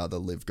watch how the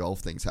Live Golf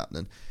thing's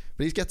happening.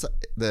 But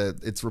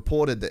it's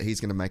reported that he's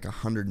going to make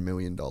 $100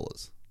 million.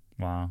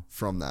 Wow.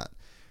 From that,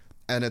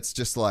 and it's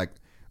just like.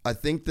 I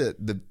think that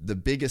the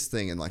biggest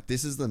thing, and like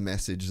this is the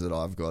message that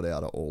I've got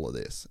out of all of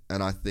this,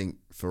 and I think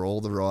for all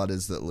the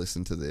riders that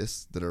listen to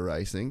this that are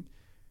racing,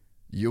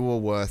 you are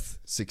worth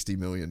 $60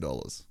 million.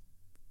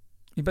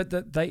 Yeah, but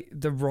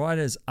the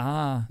riders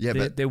are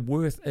their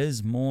worth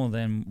is more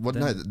than what?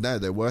 No,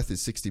 their worth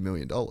is $60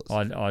 million.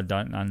 I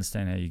don't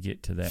understand how you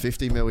get to that.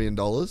 $50 million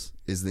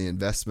is the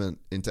investment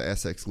into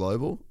SX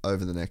Global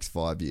over the next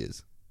 5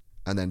 years,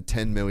 and then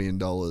 $10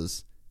 million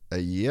a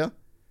year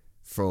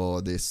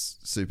for this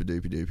Super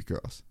Duper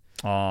Cross.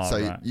 Oh, so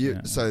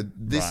right. So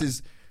this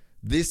is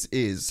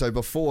so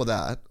before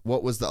that,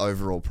 what was the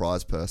overall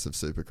prize purse of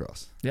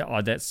Supercross?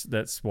 Yeah,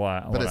 that's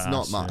why. But it's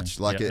not much.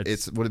 You. Like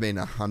it would have been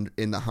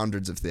in the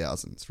hundreds of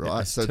thousands, right?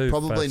 Yeah, so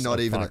probably not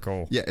even.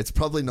 All. Yeah, it's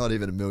probably not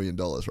even $1 million,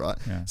 right?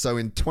 Yeah. So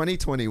in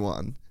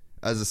 2021,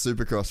 as a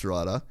Supercross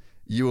rider,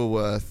 you were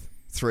worth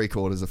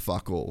 3/4 of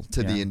fuck all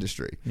to the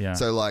industry. Yeah.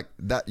 So like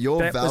that value.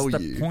 Was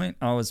the point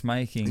I was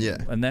making. Yeah.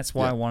 And that's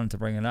why I wanted to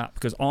bring it up,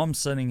 because I'm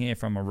sitting here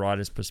from a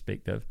rider's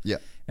perspective. Yeah.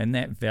 And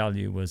that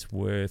value was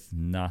worth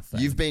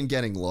nothing. You've been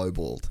getting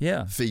lowballed.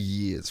 For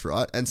years,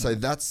 right? And so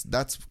that's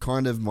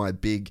kind of my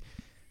big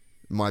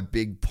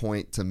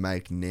point to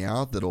make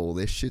now that all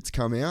this shit's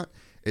come out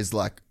is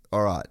like,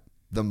 all right,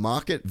 the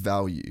market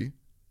value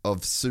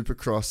of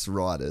Supercross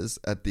riders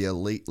at the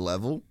elite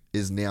level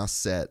is now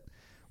set.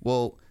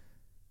 Well,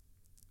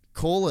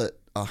 call it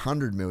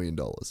 $100 million,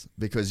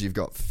 because you've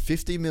got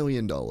 $50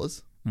 million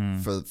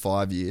for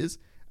 5 years,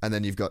 and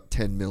then you've got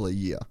 $10 million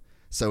a year.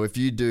 So if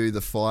you do the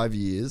 5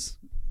 years,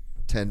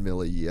 $10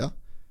 million a year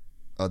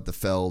at the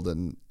Feld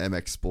and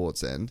MX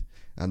Sports end,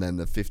 and then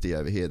the 50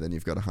 over here, then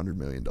you've got $100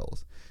 million.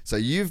 So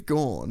you've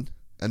gone,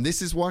 and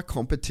this is why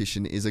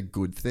competition is a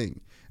good thing,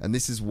 and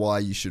this is why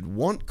you should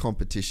want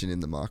competition in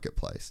the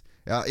marketplace.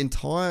 Our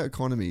entire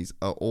economies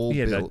are all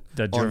built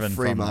on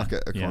free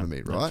market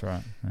economy, right? That's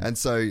right. Yeah. And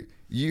so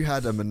you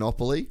had a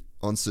monopoly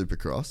on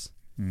Supercross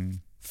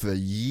for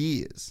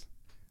years,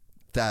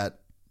 that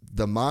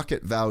the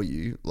market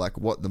value, like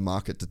what the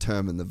market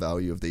determined the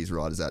value of these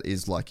riders at,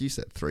 is, like you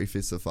said,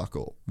 3/5 of fuck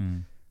all.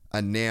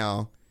 And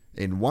now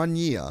in 1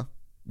 year,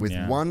 with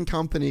one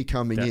company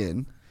coming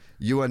in,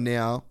 you are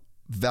now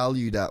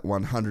valued at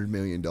 $100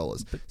 million.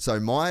 So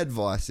my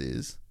advice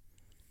is,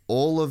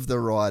 all of the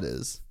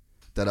riders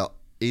that are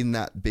in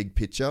that big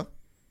picture,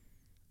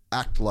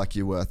 act like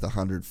you're worth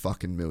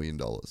 $100 million,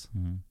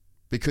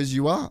 because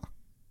you are.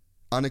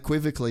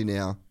 Unequivocally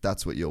now,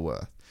 that's what you're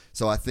worth.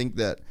 So I think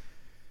that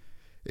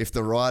if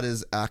the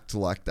riders act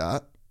like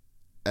that,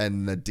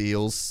 and the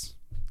deals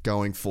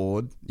going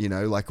forward, you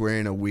know, like we're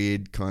in a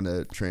weird kind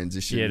of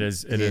transition. Yeah, it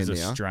is a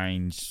now.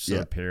 strange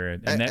sort of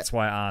period, and that's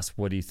why I asked,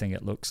 what do you think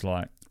it looks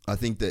like? I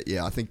think the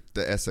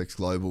SX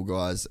Global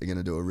guys are going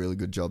to do a really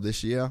good job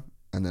this year,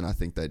 and then I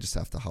think they just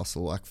have to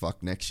hustle like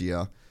fuck next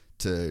year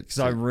because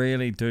I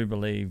really do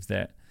believe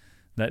that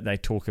they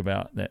talk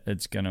about that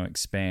it's going to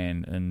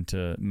expand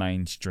into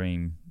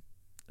mainstream.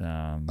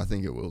 I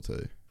think it will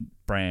too.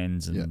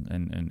 Brands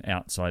and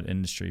outside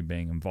industry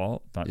being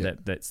involved, but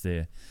that's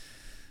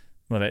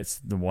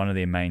one of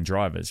their main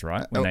drivers,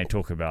 right? When they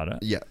talk about it.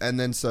 Yeah, and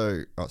then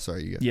sorry,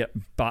 you go. Yeah,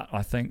 but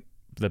I think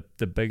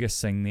the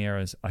biggest thing there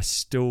is, I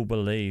still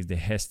believe there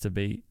has to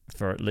be,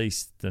 for at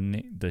least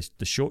the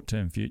short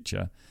term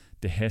future,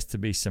 there has to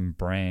be some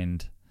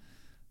brand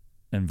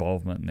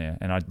involvement there,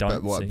 and I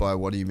don't see. By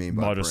what do you mean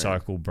by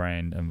motorcycle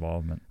brand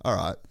involvement? All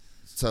right,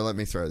 so let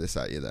me throw this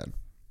at you then.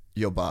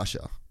 You're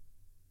Barsha,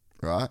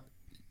 right?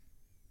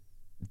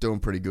 Doing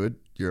pretty good.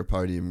 You're a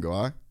podium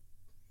guy.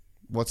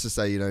 What's to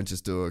say you don't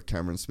just do a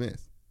Cameron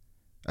Smith,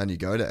 and you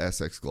go to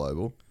SX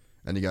Global,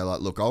 and you go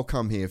like, look, I'll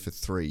come here for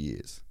 3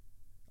 years.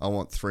 I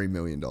want $3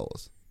 million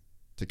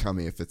to come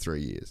here for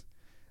 3 years.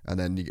 And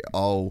then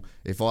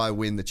if I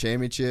win the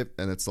championship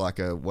and it's like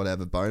a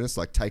whatever bonus,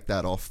 like take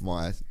that off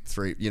my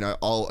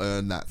I'll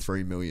earn that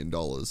 $3 million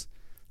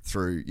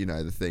through,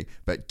 the thing.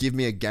 But give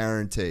me a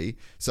guarantee.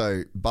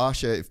 So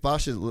if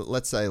Barsha,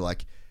 let's say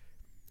like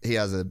he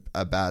has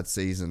a bad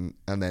season,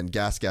 and then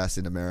Gas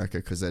in America,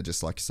 because they're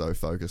just like so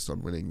focused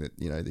on winning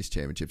these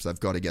championships, they've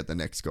got to get the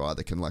next guy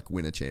that can like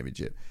win a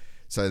championship.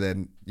 So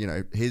then,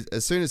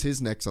 as soon as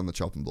his neck's on the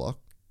chopping block,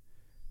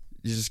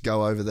 you just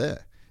go over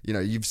there.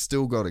 You've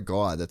still got a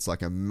guy that's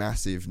like a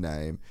massive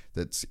name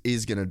that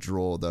is going to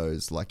draw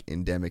those like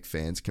endemic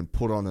fans, can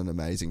put on an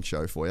amazing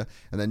show for you.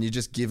 And then you're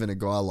just giving a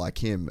guy like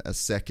him a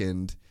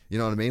second, you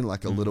know what I mean?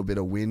 Like a little bit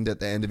of wind at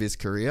the end of his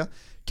career.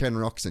 Ken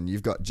Roczen,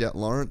 you've got Jet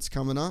Lawrence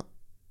coming up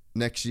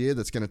next year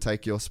that's going to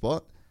take your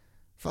spot.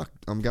 Fuck,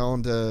 I'm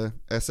going to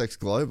SX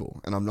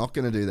Global, and I'm not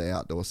going to do the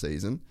outdoor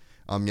season.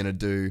 I'm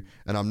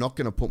not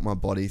going to put my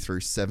body through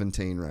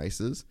 17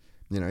 races.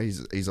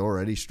 He's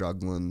already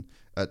struggling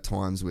at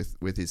times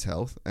with his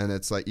health, and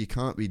it's like you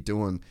can't be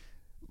doing,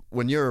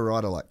 when you're a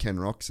rider like Ken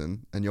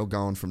Roczen and you're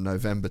going from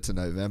November to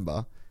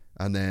November,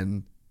 and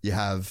then you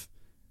have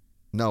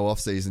no off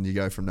season, you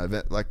go from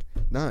November, like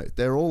no,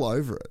 they're all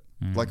over it.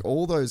 Like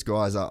all those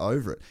guys are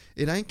over it.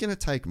 It ain't gonna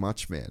take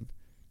much, man.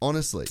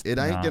 Honestly, it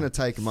ain't gonna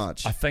take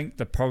much. I think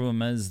the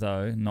problem is,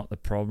 though, not the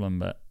problem,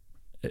 but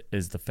it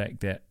is the fact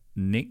that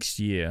next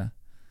year,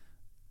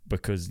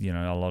 because a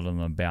lot of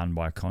them are bound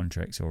by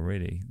contracts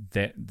already,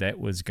 that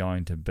was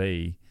going to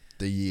be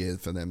the year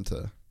for them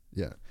to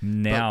Yeah.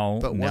 Now,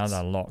 But now what's-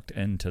 they're locked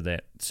into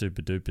that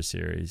Super Duper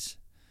series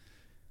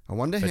I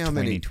wonder for how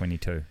many.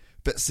 2022.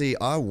 But see,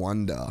 I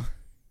wonder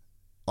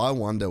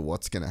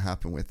what's going to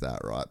happen with that,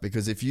 right?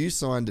 Because if you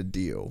signed a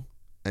deal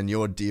and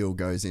your deal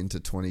goes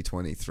into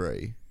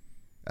 2023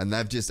 and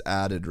they've just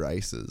added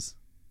races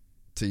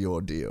to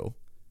your deal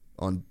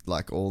on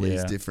like all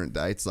these Yeah. different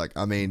dates, like,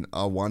 I mean,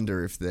 I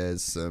wonder if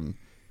there's some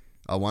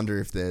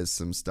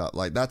stuff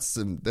like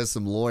there's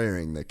some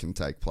lawyering that can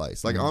take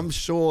place. Like, I'm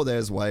sure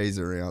there's ways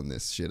around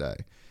this shit,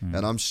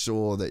 and I'm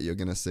sure that you're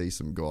going to see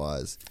some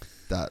guys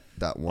that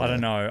want. I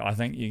don't know. I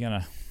think you're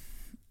gonna.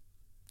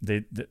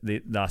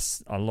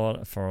 That's a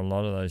lot for a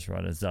lot of those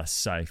riders. They're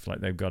safe. Like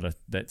they've got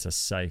that's a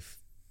safe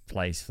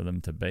place for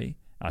them to be.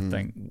 I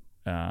think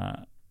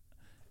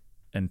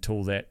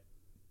until that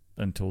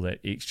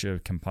extra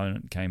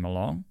component came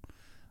along,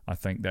 I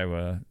think there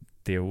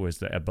was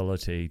the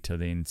ability to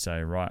then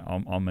say, right,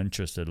 I'm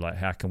interested. Like,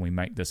 how can we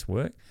make this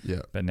work?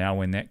 Yeah. But now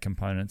when that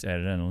component's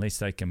added in, unless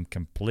they can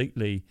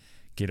completely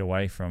get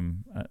away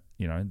from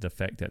the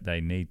fact that they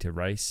need to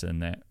race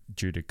and that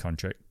due to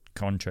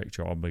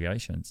contractual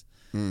obligations,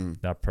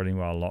 they're pretty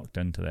well locked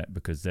into that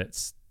because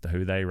that's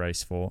who they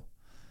race for,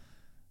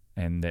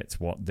 and that's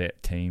what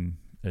that team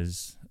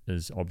is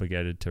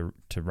obligated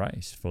to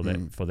race for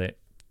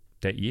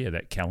that year,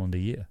 that calendar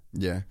year.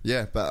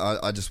 Yeah,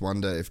 but I just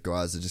wonder if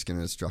guys are just going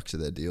to structure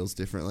their deals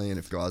differently, and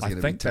if guys are going to.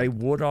 I think they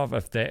would have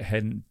if that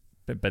hadn't,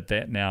 but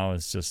that now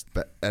is just.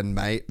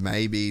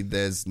 Maybe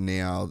there's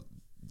now.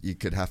 You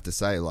could have to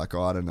say, like,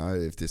 I don't know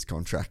if this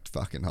contract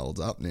fucking holds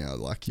up now.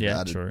 Like,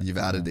 you've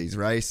added these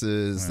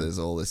races. Yeah. There's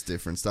all this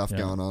different stuff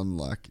going on.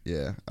 Like,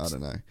 I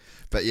don't know.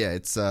 But yeah,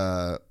 it's.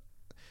 I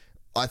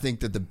think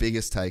that the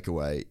biggest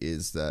takeaway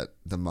is that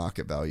the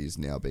market value's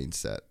now been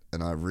set,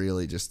 and I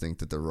really just think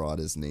that the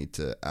riders need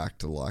to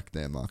act like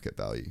their market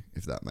value,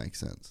 if that makes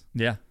sense.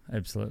 Yeah,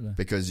 absolutely.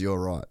 Because you're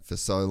right. For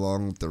so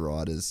long, the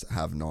riders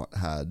have not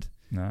had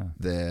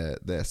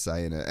their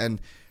say in it,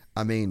 and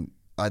I mean.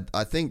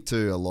 I think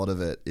too a lot of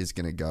it is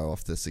going to go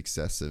off the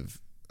success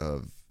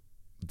of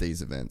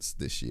these events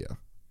this year,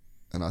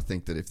 and I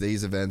think that if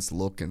these events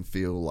look and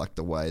feel like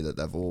the way that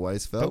they've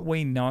always felt, but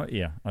we know,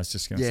 I was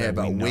just going to say,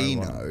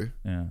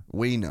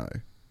 we know,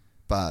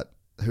 but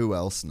who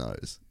else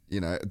knows?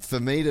 You know, for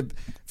me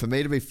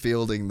to be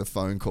fielding the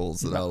phone calls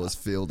that I was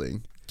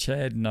fielding,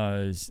 Chad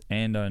knows,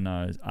 Ando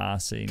knows,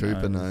 RC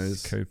Cooper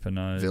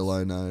knows,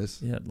 Villo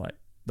knows, like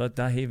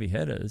they're heavy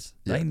hitters,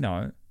 they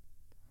know,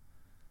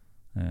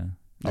 yeah.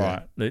 All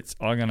right,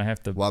 I'm going to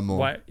have to... One more.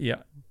 Wait,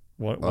 yeah.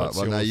 What's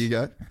yours? No, you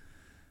go.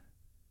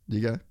 You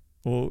go.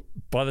 Well,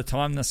 by the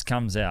time this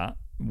comes out,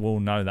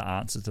 we'll know the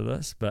answer to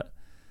this, but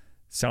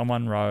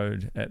someone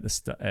rode at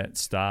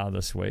Star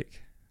this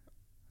week.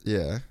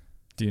 Yeah.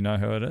 Do you know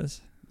who it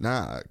is?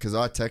 Nah, because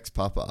I text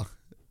Papa.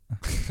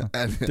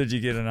 And Did you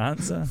get an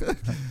answer?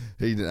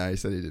 He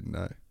said he didn't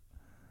know.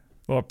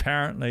 Well,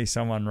 apparently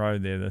someone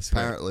rode there this week.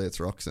 Apparently it's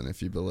Roxon,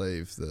 if you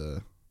believe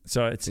the...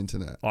 So it's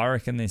internet. I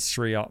reckon there's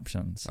 3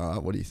 options. All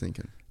right, what are you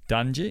thinking?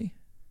 Dungey.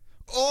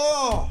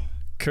 Oh!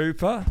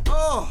 Cooper.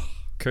 Oh!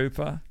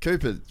 Cooper.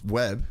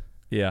 Webb.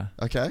 Yeah.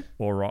 Okay.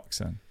 Or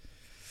Roxon.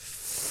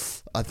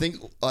 I think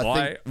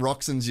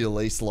Roxon's your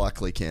least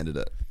likely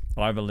candidate.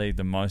 I believe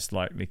the most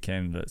likely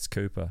candidate's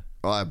Cooper.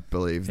 I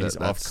believe he's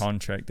off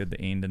contract at the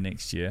end of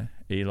next year.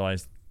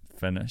 Eli's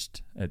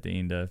finished at the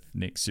end of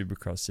next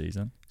Supercross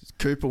season. Does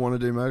Cooper want to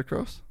do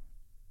motocross?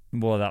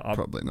 Well,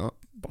 probably not.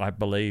 I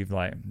believe,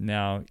 like,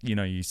 now,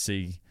 you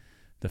see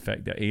the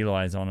fact that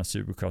Eli's on a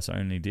Supercross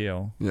only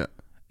deal. Yeah.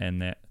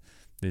 And that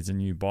there's a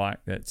new bike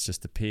that's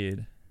just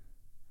appeared.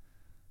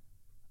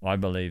 I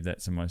believe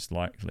that's the most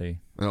likely.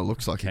 And it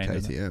looks like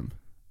candidate. A KTM.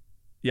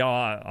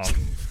 Yeah.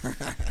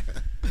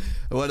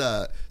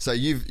 So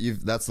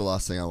you've that's the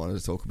last thing I wanted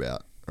to talk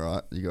about. All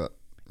right.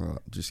 All right,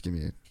 just give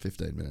me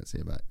 15 minutes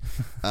here, mate.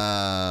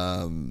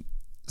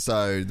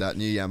 So that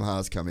new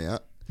Yamaha's coming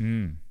out.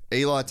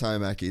 Eli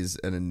Tomac is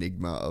an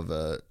enigma of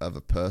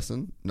a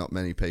person. Not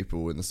many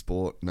people in the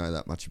sport know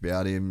that much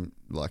about him.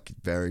 Like,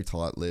 very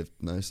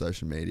tight-lipped, no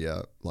social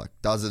media. Like,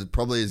 does it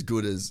probably as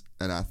good as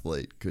an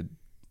athlete could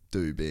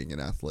do being an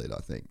athlete,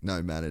 I think.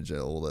 No manager,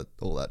 all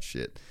that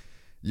shit.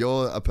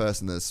 You're a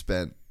person that's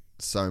spent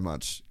so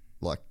much,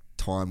 like,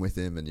 time with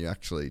him, and you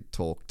actually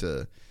talk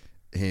to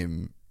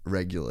him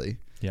regularly.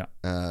 Yeah.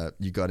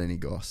 You got any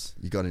goss?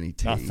 You got any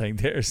tea? Nothing.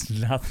 There's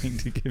nothing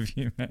to give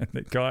you, man.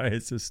 The guy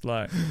is just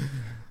like...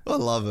 I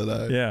love it,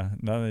 eh? Yeah.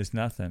 No, there's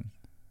nothing.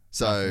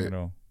 So, nothing at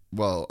all.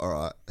 Well, all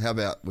right. How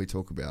about we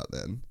talk about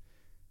then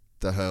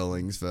the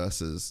Hurlings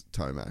versus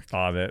Tomac?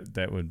 Oh,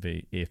 that would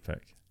be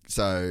epic.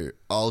 So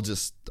I'll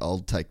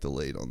take the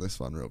lead on this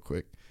one real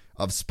quick.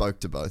 I've spoke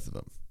to both of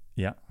them.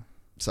 Yeah.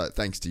 So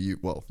thanks to you,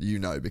 well,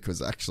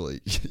 because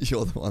actually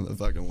you're the one that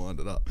fucking lined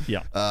it up.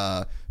 Yeah.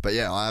 But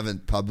yeah, I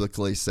haven't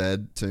publicly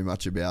said too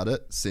much about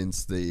it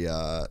since the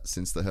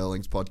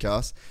Hurlings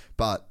podcast.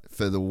 But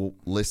for the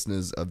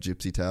listeners of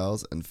Gypsy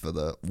Tales and for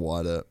the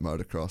wider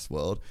motocross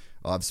world,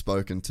 I've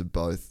spoken to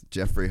both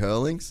Jeffrey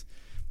Hurlings,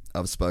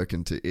 I've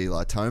spoken to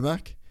Eli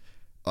Tomac,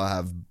 I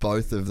have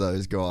both of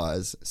those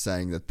guys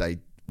saying that they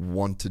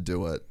want to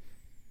do it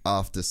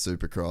after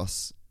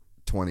Supercross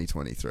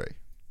 2023.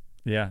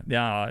 Yeah.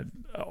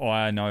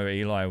 I know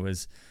Eli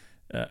was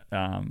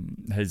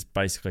his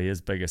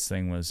biggest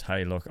thing was,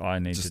 hey, look, I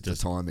need Just to the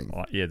timing.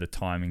 The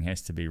timing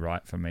has to be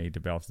right for me to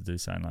be able to do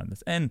something like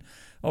this. And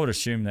I would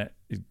assume that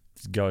it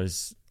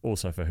goes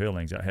also for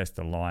Hurlings. It has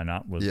to line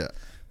up with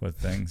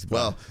things. But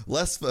Well,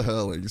 less for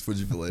Hurlings, would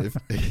you believe?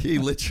 He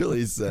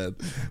literally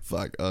said,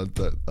 fuck, I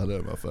don't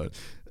have my phone.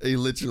 He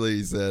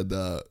literally said,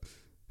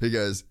 he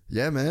goes,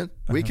 yeah, man,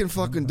 we can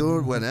fucking do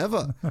it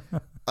whenever.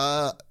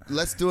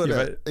 Let's do it.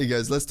 Yeah, he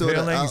goes, let's do it.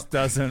 Hurlings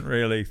doesn't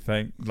really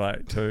think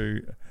like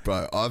too...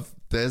 Bro,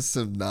 there's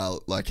some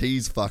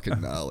he's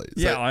fucking gnarly.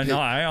 Yeah, So I know.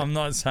 I'm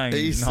not saying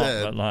he's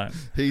not, but like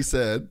he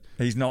said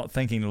he's not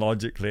thinking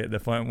logically at the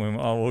point when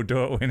we'll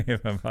do it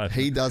whenever. But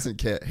he doesn't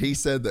care. He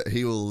said that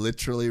he will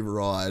literally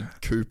ride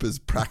Cooper's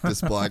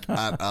practice bike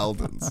at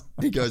Alden's.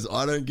 He goes,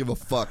 I don't give a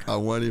fuck. I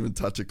won't even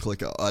touch a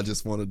clicker. I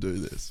just want to do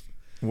this.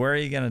 Where are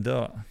you going to do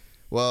it?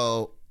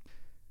 Well,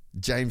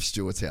 James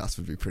Stewart's house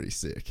would be pretty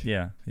sick.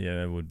 Yeah,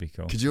 that would be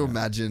cool. Could you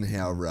imagine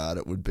how rad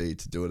it would be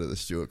to do it at the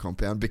Stewart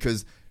compound?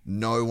 Because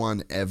no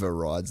one ever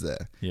rides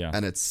there. Yeah.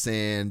 And it's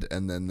sand,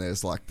 and then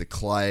there's like the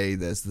clay,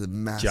 there's the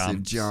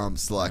massive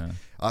jumps. Like,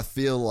 I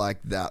feel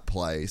like that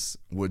place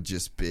would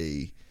just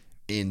be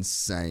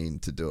insane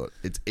to do it.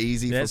 It's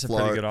easy That's for a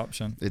pretty good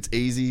option. It's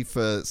easy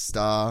for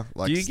Star.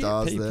 Like, do you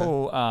Star's get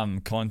people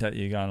contact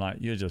you going like,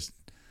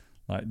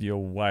 you're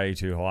way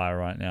too high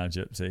right now,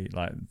 Gypsy?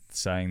 Like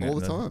saying that all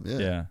the time.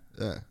 Yeah.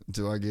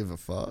 Do I give a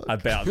fuck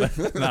about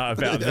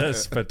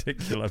this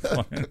particular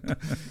point?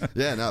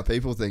 Yeah, no,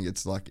 people think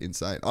it's like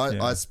insane.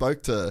 I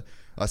said to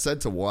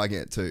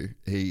Wygant too.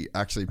 He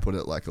actually put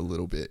it like a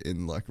little bit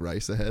in like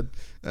race ahead,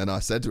 and I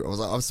said to him, I was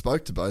like, I've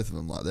spoke to both of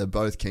them, like they're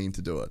both keen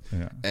to do it,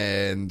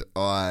 and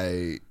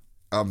I'm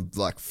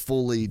like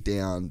fully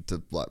down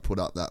to like put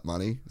up that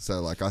money.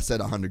 So like I said,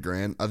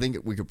 $100,000. I think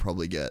we could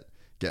probably get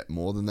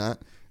more than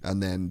that,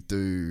 and then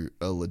do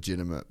a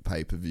legitimate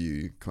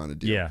pay-per-view kind of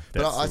deal. Yeah,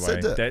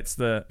 that's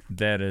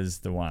that is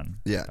the one.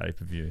 Yeah,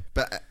 pay-per-view.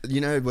 But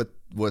you know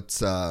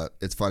what's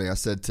it's funny. I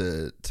said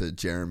to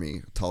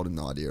Jeremy, told him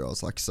the idea. I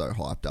was like so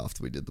hyped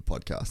after we did the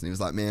podcast, and he was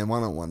like, "Man,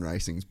 1-on-1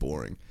 racing's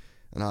boring,"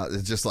 and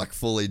it just like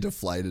fully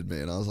deflated me.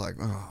 And I was like,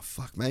 "Oh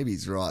fuck, maybe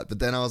he's right." But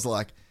then I was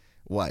like,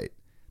 "Wait,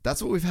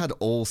 that's what we've had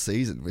all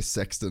season with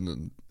Sexton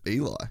and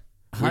Eli."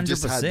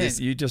 100%.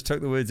 You just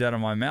took the words out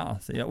of my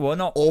mouth. Yeah, well,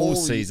 not all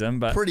season,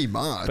 but pretty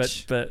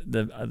much. But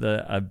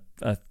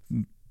a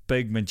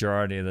big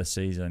majority of the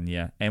season,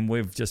 yeah. And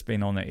we've just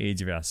been on the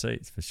edge of our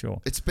seats for sure.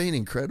 It's been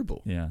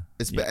incredible. Yeah,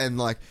 been, and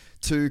like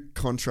two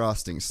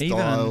contrasting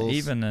styles.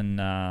 Even in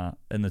the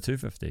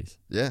 250s.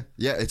 Yeah.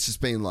 It's just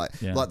been like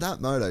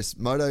that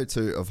Moto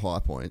 2 of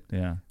High Point.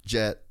 Yeah,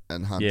 Jet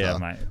and Hunter. Yeah,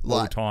 mate.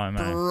 All time,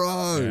 mate.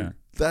 Bro, yeah.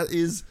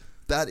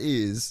 that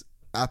is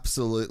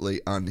absolutely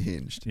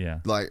unhinged. Yeah.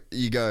 Like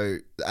you go,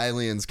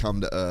 aliens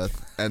come to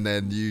Earth, and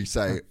then you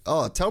say,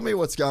 "Oh, tell me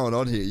what's going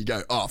on here." You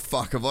go, "Oh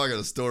fuck, have I got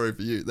a story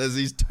for you?" There's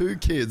these two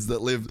kids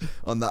that live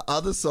on the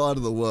other side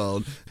of the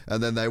world,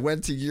 and then they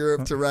went to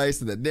Europe to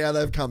race, and then now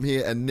they've come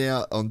here, and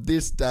now on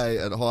this day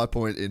at High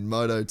Point in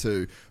Moto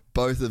 2,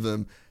 both of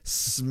them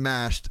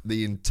smashed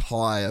the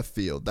entire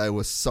field. They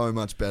were so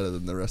much better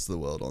than the rest of the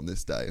world on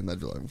this day, and they'd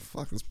be like, well,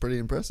 "Fuck, that's pretty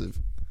impressive."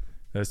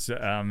 That's,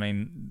 I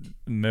mean,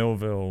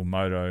 Millville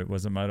Moto,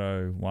 was it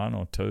Moto 1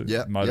 or 2?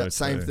 Yeah, Moto 2.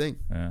 Same thing.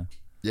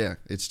 Yeah,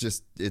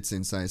 it's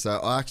insane. So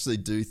I actually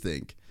do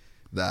think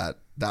that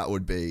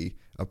would be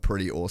a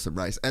pretty awesome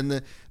race. And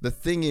the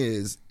thing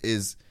is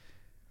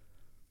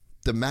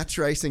the match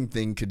racing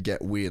thing could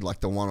get weird,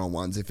 like the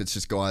one-on-ones, if it's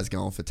just guys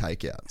going for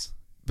takeouts.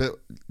 But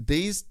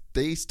these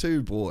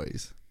two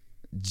boys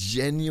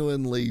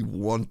genuinely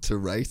want to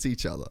race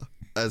each other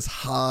as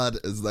hard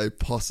as they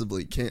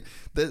possibly can.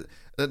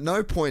 At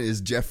no point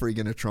is Jeffrey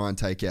going to try and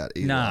take out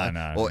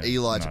Eli. Or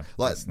Eli. No,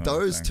 like,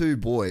 those two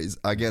boys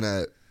are going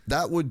to...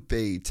 That would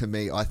be, to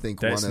me, I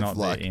think, that's one of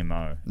like... That's not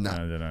their MO.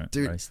 No, they don't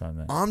dude, race like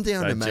that. I'm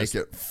down to make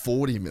it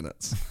 40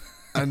 minutes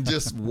and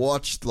just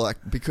watch, like...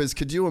 Because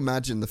could you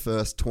imagine the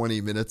first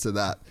 20 minutes of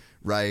that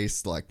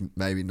race, like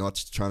maybe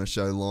not trying to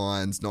show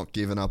lines, not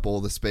giving up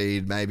all the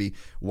speed, maybe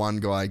one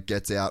guy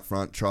gets out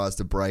front, tries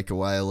to break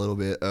away a little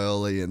bit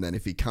early, and then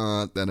if he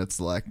can't, then it's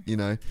like, you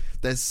know,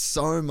 there's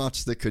so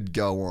much that could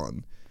go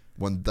on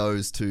when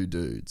those two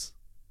dudes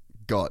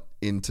got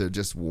into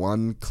just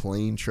one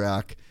clean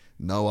track,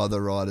 no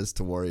other riders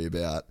to worry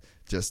about,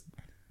 just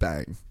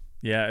bang.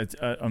 Yeah, it's,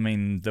 I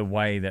mean, the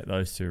way that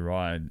those two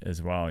ride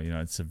as well, you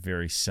know, it's a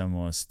very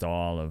similar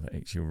style of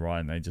actual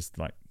riding. They just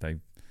like,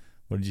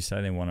 what did you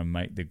say? They want to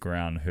make the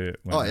ground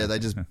hurt. They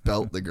just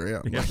belt the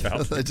ground.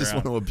 They just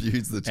want to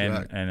abuse the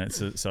track. And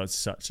it's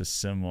such a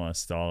similar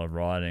style of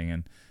riding,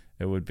 and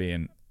it would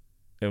be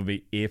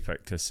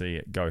epic to see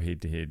it go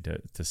head to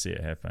head to see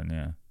it happen.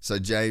 Yeah. So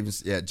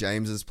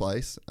James's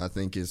place I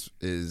think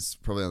is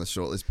probably on the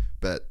short list,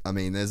 but I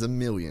mean there's a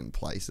million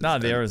places. No,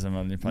 there is a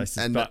million places,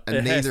 and but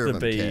neither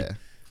of them care.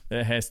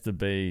 It has to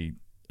be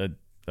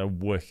a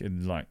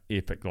wicked, like,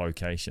 epic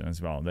location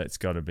as well. That's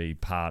got to be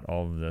part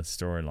of the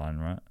storyline,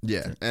 right?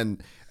 Yeah,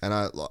 and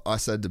I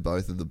said to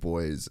both of the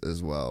boys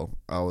as well,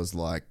 I was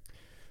like,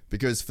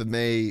 because for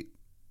me,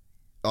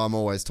 I'm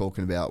always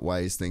talking about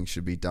ways things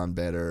should be done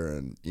better,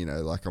 and, you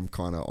know, like, I'm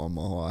kind of on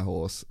my high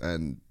horse,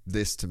 and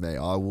this, to me,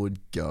 I would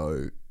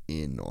go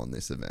in on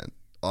this event.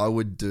 I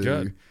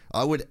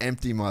would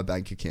empty my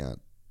bank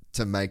account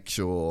to make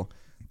sure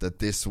that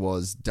this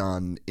was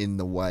done in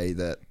the way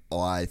that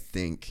I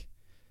think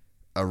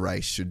a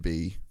race should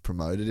be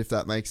promoted, if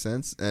that makes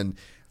sense. And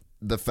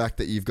the fact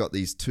that you've got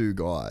these two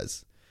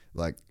guys,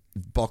 like,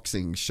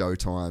 boxing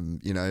Showtime,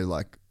 you know,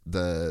 like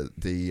the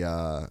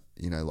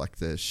you know, like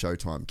the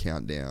Showtime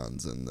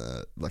countdowns and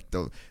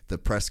the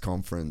press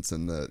conference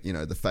and the, you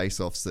know, the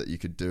face-offs that you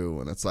could do,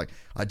 and it's like,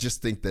 I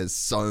just think there's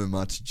so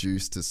much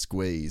juice to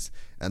squeeze,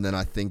 and then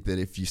I think that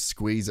if you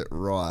squeeze it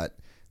right,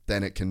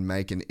 then it can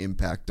make an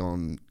impact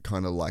on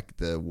kind of like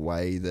the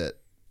way that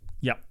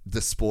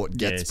the sport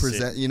gets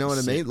presented. You know what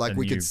I mean? Like,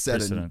 we could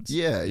set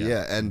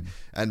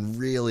and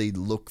really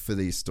look for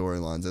these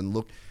storylines and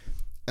look.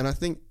 And I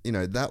think, you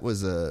know, that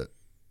was to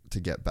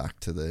get back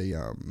to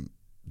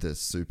the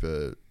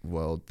Super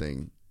World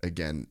thing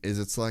again, is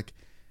it's like,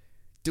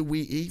 do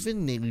we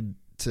even need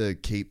to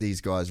keep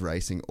these guys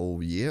racing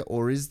all year,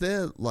 or is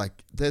there,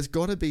 like, there's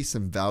got to be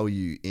some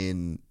value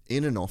in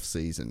an off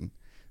season?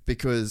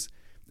 Because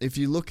if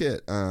you look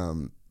at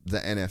the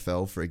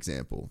NFL, for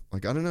example,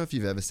 like, I don't know if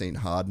you've ever seen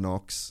Hard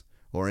Knocks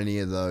or any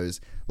of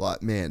those.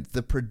 Like, man,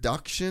 the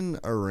production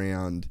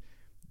around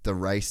the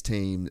race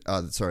team,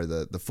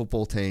 the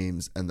football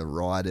teams and the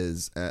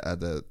riders,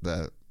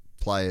 the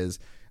players,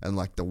 and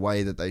like the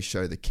way that they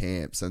show the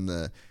camps and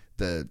the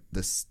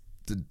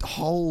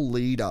whole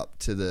lead up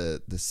to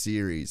the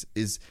series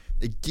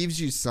it gives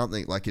you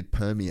something, like, it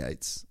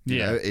permeates. You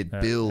know, it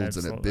builds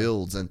and it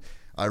builds, and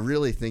I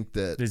really think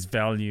that there's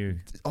value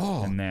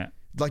in that.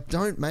 Like,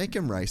 don't make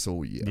them race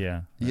all year.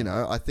 Yeah. You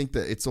know, I think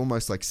that it's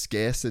almost like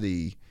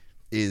scarcity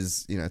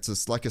is, you know, it's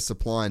just like a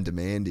supply and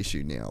demand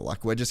issue now.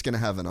 Like, we're just going to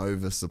have an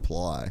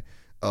oversupply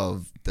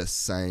of the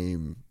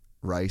same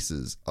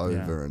races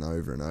over and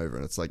over and over.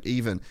 And it's like,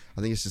 even,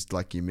 I think it's just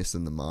like you're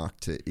missing the mark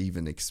to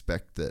even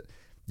expect that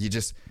you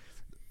just,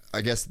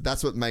 I guess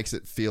that's what makes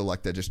it feel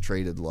like they're just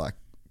treated like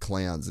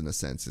clowns in a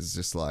sense. It's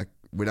just like,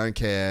 we don't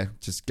care,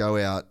 just go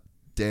out,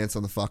 dance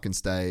on the fucking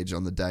stage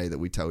on the day that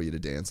we tell you to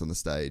dance on the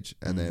stage,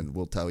 and then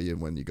we'll tell you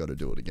when you got to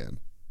do it again.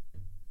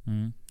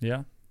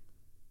 Yeah,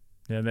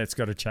 that's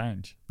got to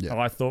change.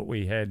 I thought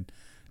we had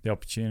the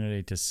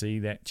opportunity to see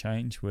that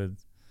change with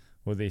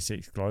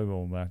SX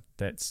Global, but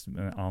that's,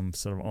 I'm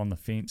sort of on the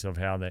fence of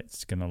how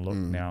that's going to look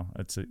now.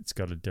 It's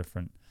got a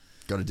different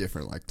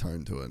like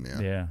tone to it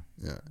now.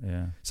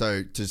 Yeah.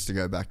 So just to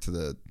go back to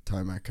the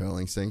Tomac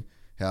Hurlings thing,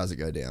 how's it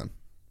go down?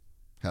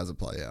 How's it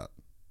play out?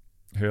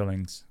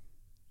 Hurlings.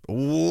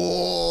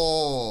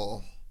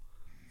 Whoa!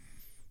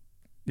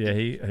 Yeah,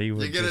 he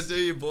would. You're gonna do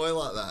your boy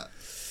like that.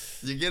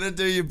 You're gonna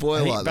do your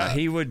boy like that. But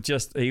he would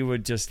just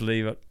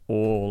leave it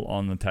all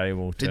on the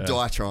table. He'd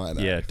die trying.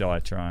 Yeah, die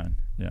trying.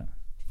 Yeah.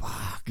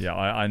 Fuck. Yeah,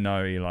 I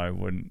know Eli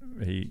wouldn't.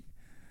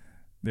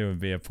 There would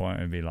be a point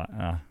where it'd be like,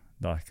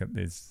 like,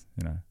 there's,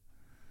 you know,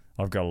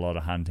 I've got a lot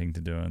of hunting to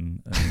do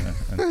in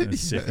the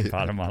second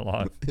part of my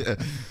life.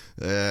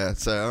 Yeah.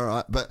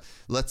 So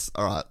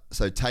all right,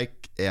 so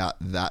take out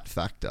that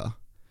factor.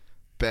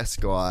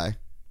 Best guy,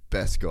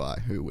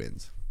 who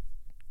wins?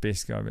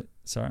 Best guy,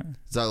 sorry?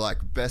 So, like,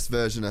 best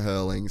version of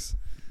Hurlings,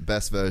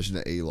 best version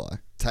of Eli.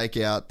 Take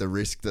out the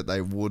risk that they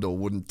would or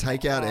wouldn't.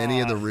 Take out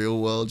any of the real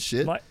world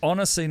shit. Like,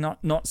 honestly,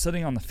 not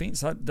sitting on the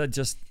fence.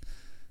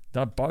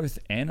 They're both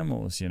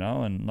animals, you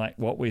know, and like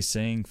what we're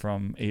seeing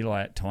from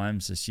Eli at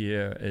times this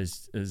year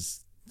is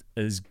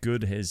as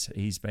good as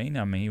he's been.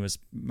 I mean, he was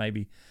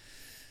maybe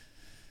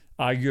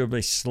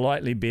arguably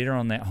slightly better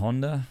on that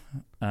Honda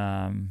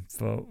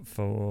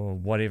for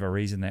whatever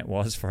reason that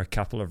was, for a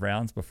couple of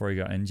rounds before he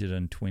got injured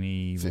in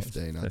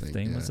 2015, I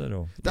think, was it?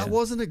 Or, that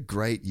wasn't a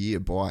great year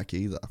bike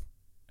either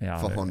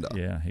for Honda.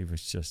 Yeah, he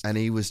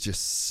was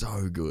just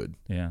so good.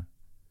 Yeah,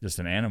 just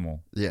an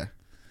animal. Yeah,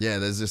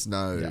 there's just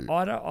no. Yeah,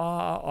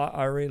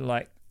 I really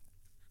like.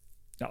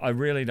 I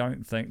really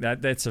don't think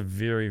that's a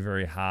very,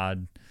 very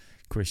hard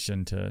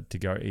question to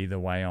go either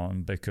way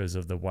on, because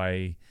of the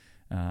way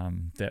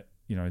that,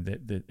 you know,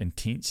 the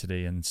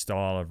intensity and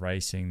style of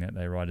racing that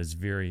they ride is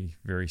very,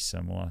 very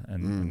similar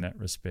in that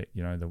respect.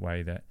 You know, the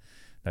way that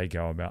they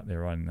go about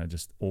their riding, they're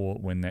just all,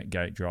 when that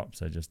gate drops,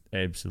 they're just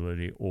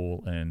absolutely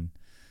all in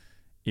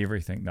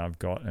everything they've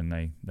got, and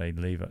they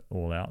leave it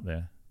all out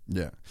there.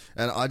 Yeah,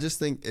 and I just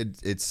think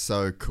it's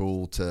so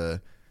cool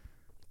to.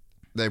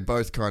 They're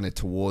both kind of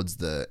towards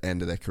the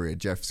end of their career.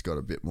 Jeff's got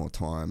a bit more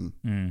time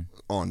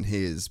on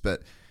his,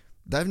 but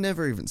they've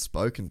never even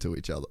spoken to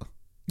each other.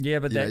 Yeah,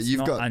 but that's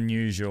not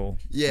unusual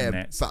in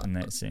that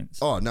sense.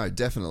 Oh, no,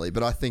 definitely.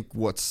 But I think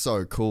what's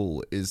so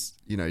cool is,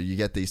 you know, you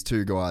get these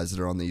two guys that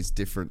are on these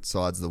different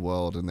sides of the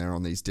world and they're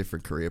on these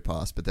different career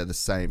paths, but they're the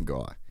same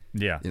guy.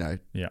 Yeah. You know,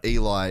 Yeah.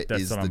 Eli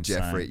That's is what the I'm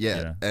Jeffrey.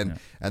 saying.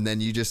 And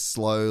then you just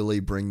slowly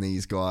bring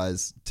these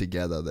guys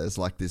together. There's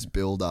like this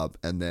build up,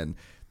 and then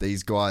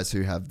these guys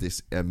who have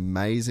this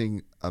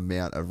amazing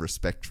amount of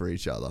respect for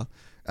each other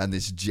and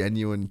this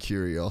genuine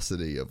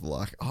curiosity of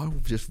like, I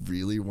just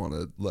really want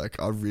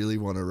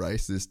to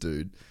race this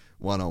dude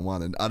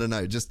one-on-one. And I don't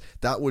know, just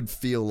that would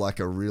feel like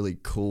a really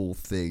cool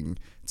thing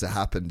to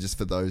happen just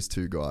for those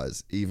two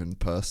guys, even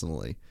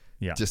personally.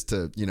 Yeah. Just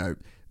to, you know,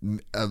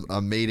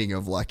 a meeting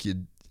of like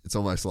it's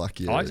almost like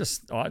you. I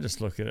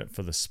just look at it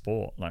for the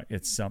sport. Like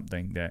it's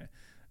something that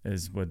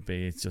would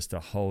be just a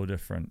whole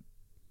different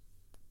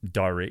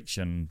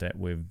direction that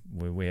we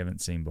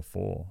haven't seen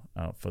before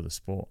for the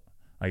sport.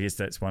 I guess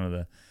that's one of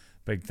the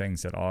big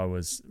things that I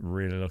was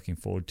really looking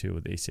forward to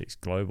with SX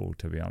Global,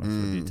 to be honest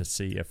with you, to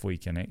see if we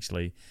can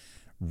actually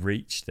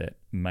reach that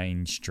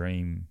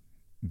mainstream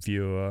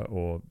viewer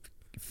or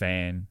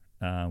fan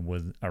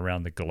with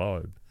around the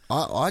globe.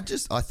 I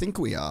think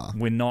we are.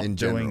 We're not in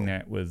doing general.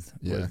 that with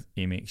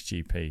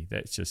MXGP.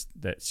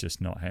 That's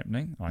just not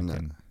happening. I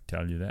can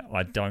tell you that.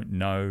 I don't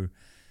know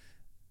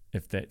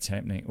if that's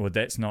happening, or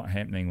that's not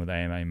happening with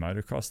AMA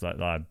Motocross.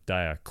 Like they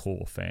are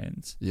core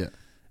fans. Yeah.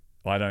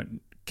 I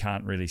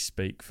can't really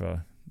speak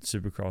for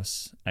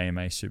Supercross,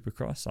 AMA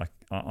Supercross.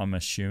 I'm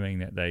assuming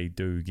that they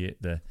do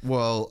get the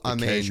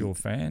casual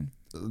fan.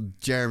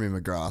 Jeremy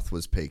McGrath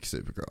was peak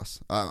Supercross.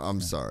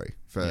 I'm sorry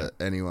for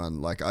anyone.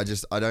 Like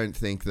I don't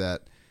think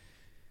that.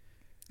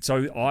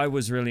 So I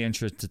was really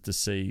interested to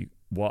see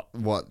what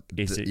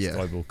SX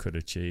Global could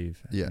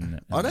achieve. Yeah,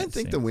 I don't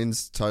think the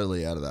wind's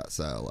totally out of that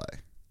sail.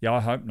 Yeah, I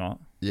hope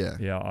not. Yeah,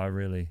 yeah, I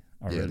really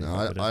hope it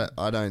is.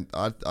 I don't.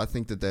 I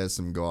think that there's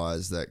some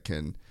guys that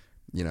can,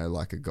 you know,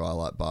 like a guy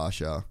like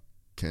Barsha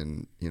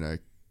can, you know,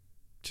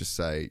 just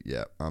say,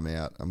 yeah, I'm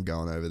out. I'm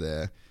going over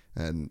there.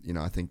 And, you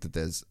know, I think that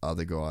there's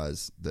other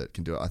guys that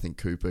can do it. I think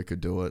Cooper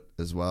could do it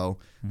as well.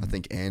 I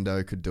think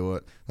Ando could do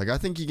it. Like, I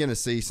think you're going to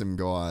see some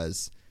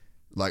guys,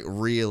 like,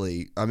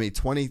 really... I mean,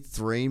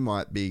 23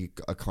 might be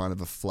a kind of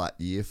a flat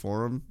year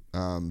for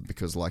them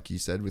because, like you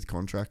said, with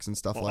contracts and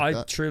stuff like that.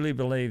 I truly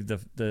believe the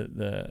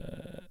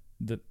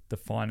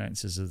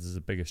finances is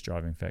the biggest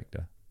driving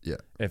factor. Yeah.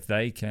 If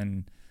they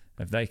can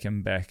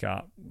back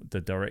up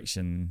the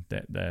direction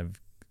that they've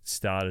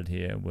started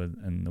here with,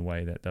 in the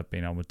way that they've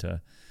been able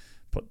to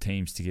put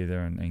teams together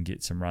and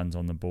get some runs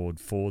on the board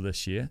for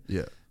this year.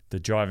 Yeah. The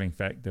driving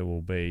factor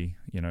will be,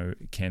 you know,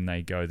 can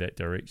they go that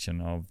direction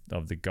of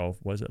the golf?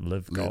 Was it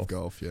Live Golf? Live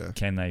Golf, yeah.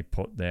 Can they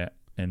put that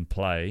in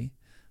play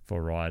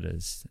for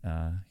riders,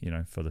 you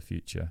know, for the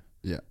future?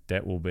 Yeah.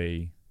 That will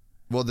be...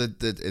 Well,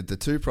 the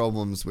two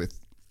problems with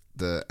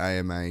the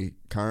AMA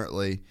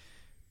currently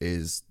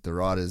is the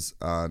riders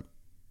aren't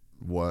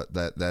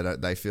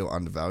they feel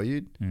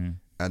undervalued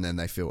and then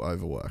they feel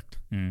overworked.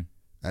 And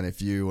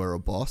if you are a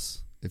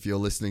boss... If you're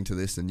listening to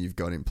this and you've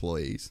got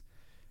employees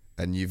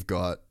and you've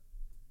got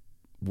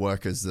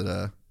workers that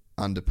are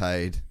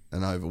underpaid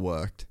and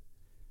overworked,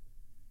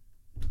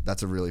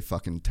 that's a really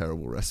fucking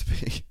terrible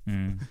recipe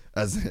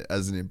as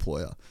an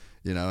employer,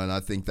 you know. And I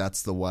think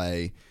that's the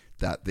way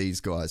that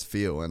these guys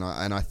feel, and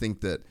I think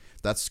that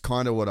that's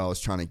kind of what I was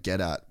trying to get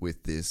at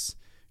with this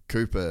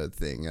Cooper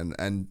thing,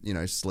 and you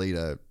know,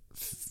 Sleater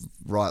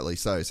rightly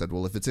so said,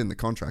 well, if it's in the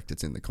contract,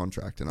 it's in the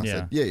contract, and I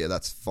said, yeah,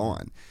 that's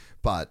fine,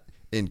 but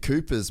in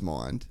Cooper's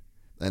mind,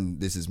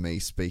 and this is me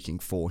speaking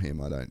for him,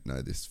 I don't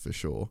know this for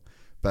sure,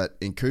 but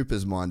in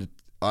Cooper's mind,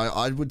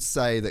 I would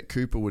say that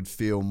Cooper would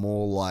feel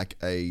more like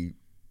a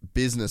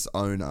business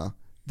owner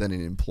than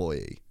an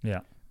employee. Yeah.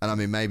 And I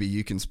mean, maybe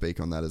you can speak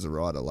on that as a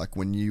rider. Like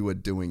when you were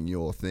doing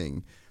your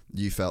thing,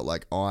 you felt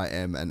like I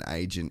am an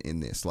agent in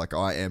this. Like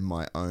I am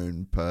my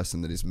own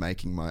person that is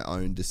making my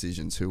own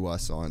decisions, who I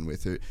sign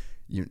with, who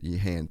your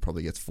hand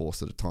probably gets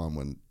forced at a time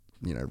when,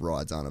 you know,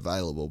 rides aren't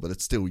available, but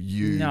it's still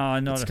you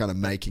that's kind of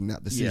making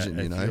that decision,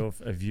 you know?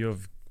 If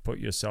you've put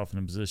yourself in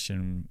a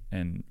position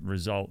and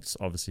results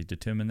obviously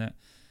determine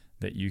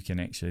that you can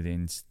actually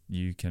then,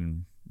 you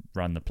can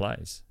run the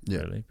plays,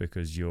 really,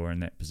 because you're in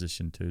that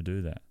position to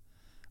do that.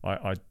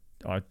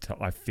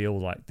 I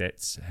feel like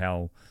that's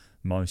how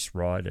most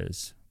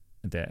riders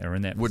that are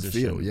in that would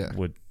position feel,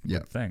 would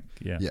think.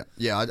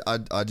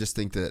 I just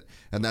think that,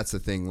 and that's the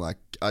thing, like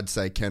I'd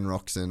say Ken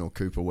Roxon or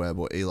Cooper Webb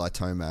or Eli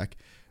Tomac,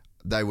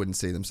 they wouldn't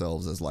see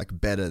themselves as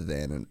like better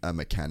than a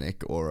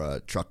mechanic or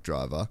a truck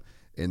driver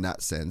in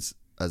that sense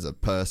as a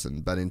person,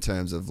 but in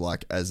terms of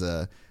like as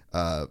a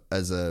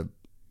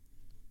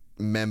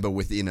member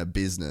within a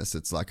business,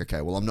 it's like,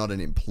 okay, well, I'm not an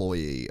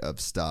employee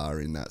of Star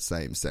in that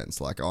same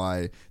sense. Like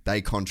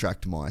they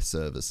contract my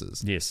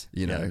services. Yes,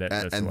 you know,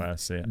 that's the way I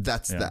see it.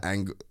 That's the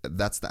angle.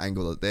 That's the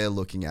angle that they're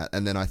looking at.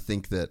 And then I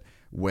think that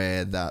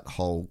where that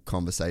whole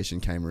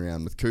conversation came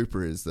around with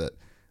Cooper is that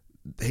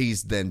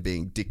he's then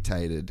being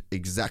dictated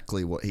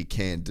exactly what he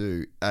can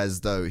do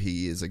as though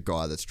he is a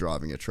guy that's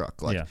driving a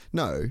truck. Like,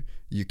 no,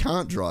 you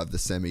can't drive the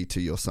semi to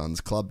your son's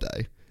club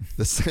day.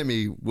 The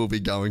semi will be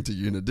going to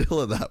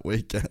Unadilla that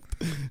weekend,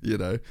 you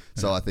know?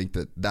 So I think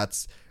that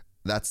that's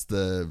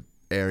the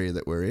area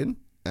that we're in.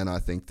 And I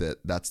think that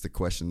that's the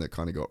question that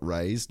kind of got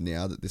raised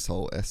now that this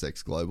whole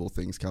SX Global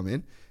thing's come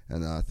in.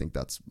 And I think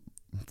that's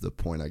the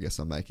point I guess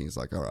I'm making is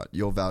like, all right,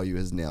 your value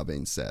has now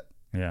been set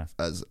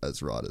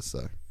as riders.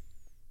 So,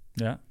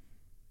 yeah.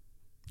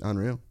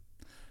 Unreal.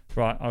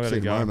 Right, I got See to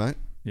you go. tomorrow, mate.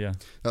 Yeah.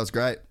 That was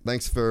great.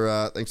 Thanks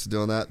for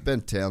doing that.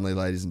 Ben Townley,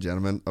 ladies and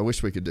gentlemen. I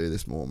wish we could do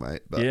this more,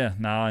 mate. But yeah,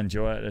 no, I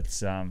enjoy it.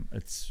 It's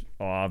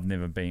I've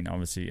never been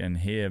obviously in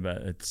here,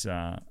 but it's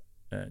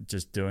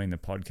just doing the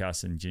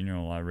podcast in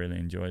general. I really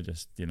enjoy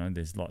just,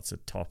 there's lots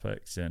of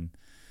topics, and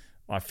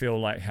I feel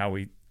like how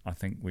we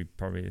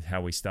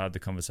started the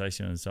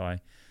conversation is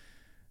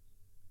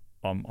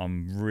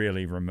I'm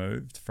really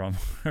removed from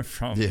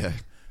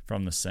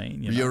the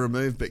scene. You're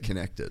removed but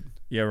connected.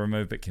 Yeah,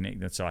 removed but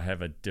connected. So I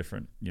have a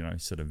different,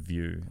 sort of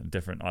view.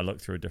 I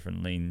look through a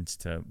different lens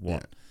to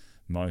what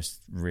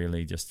most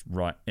really just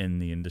right in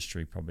the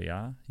industry probably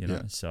are.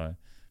 So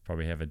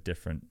probably have a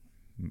different.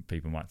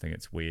 People might think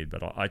it's weird,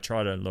 but I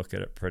try to look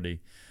at it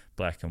pretty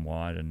black and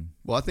white. And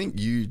well, I think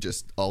you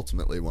just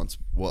ultimately wants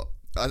what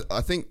I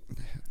think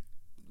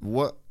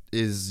what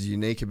is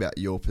unique about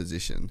your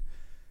position,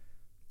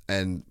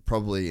 and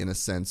probably in a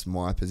sense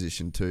my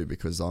position too,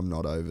 because I'm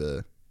not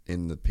over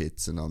in the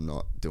pits and I'm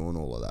not doing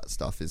all of that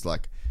stuff, is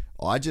like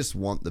I just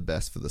want the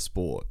best for the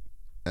sport,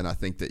 and I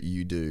think that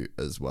you do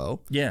as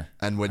well. Yeah.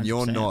 And when 100%.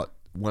 You're not,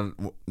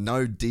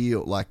 no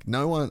deal, like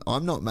no one,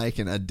 I'm not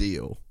making a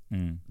deal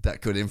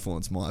that could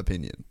influence my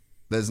opinion.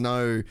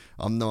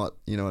 I'm not,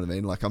 you know what I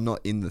mean? Like I'm not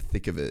in the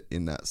thick of it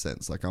in that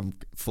sense. Like I'm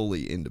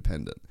fully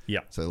independent. Yeah.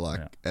 So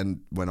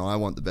and when I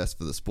want the best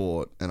for the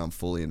sport and I'm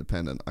fully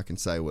independent, I can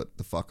say what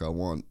the fuck I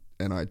want,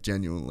 and I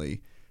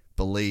genuinely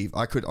believe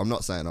I'm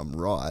not saying I'm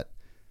right.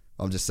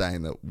 I'm just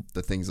saying that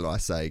the things that I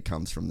say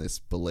comes from this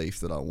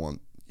belief that I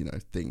want,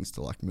 things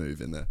to like move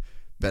in a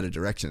better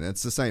direction. And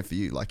it's the same for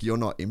you. Like you're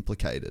not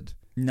implicated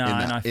in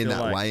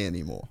that way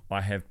anymore.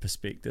 I have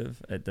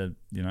perspective at the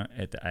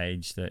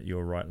age that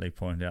you're rightly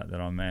pointed out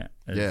that I'm at.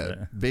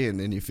 Being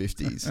in your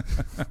 50s.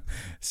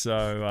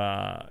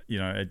 So,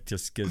 it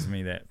just gives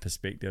me that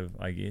perspective,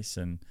 I guess.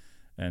 And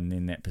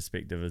then that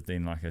perspective is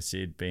then, like I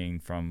said, being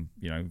from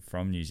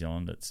New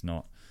Zealand, it's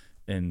not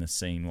in the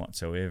scene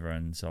whatsoever.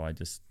 And so I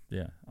just,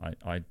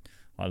 I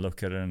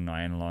look at it and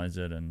I analyze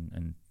it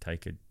and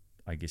take a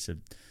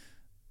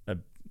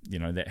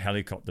that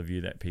helicopter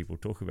view that people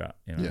talk about.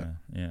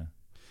 Yeah.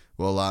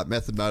 Well,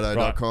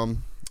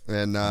 methodmoto.com,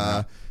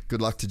 and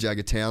good luck to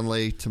Jagger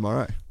Townley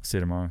tomorrow. See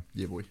you tomorrow.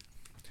 Yeah, boy.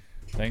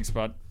 Thanks,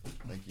 bud.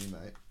 Thank you,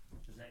 mate.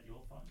 Is that your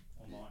phone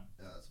or mine?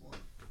 Yeah, that's mine.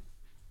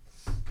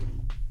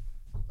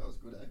 That was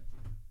good, eh?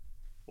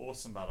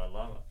 Awesome, bud. I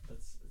love it.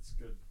 It's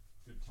good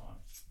time.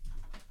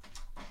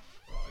 Right,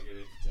 I get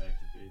it to Jag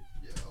to bed.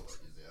 Yeah, I'll let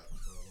you out.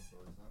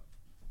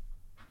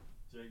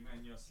 Jag,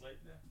 man, you're asleep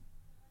there?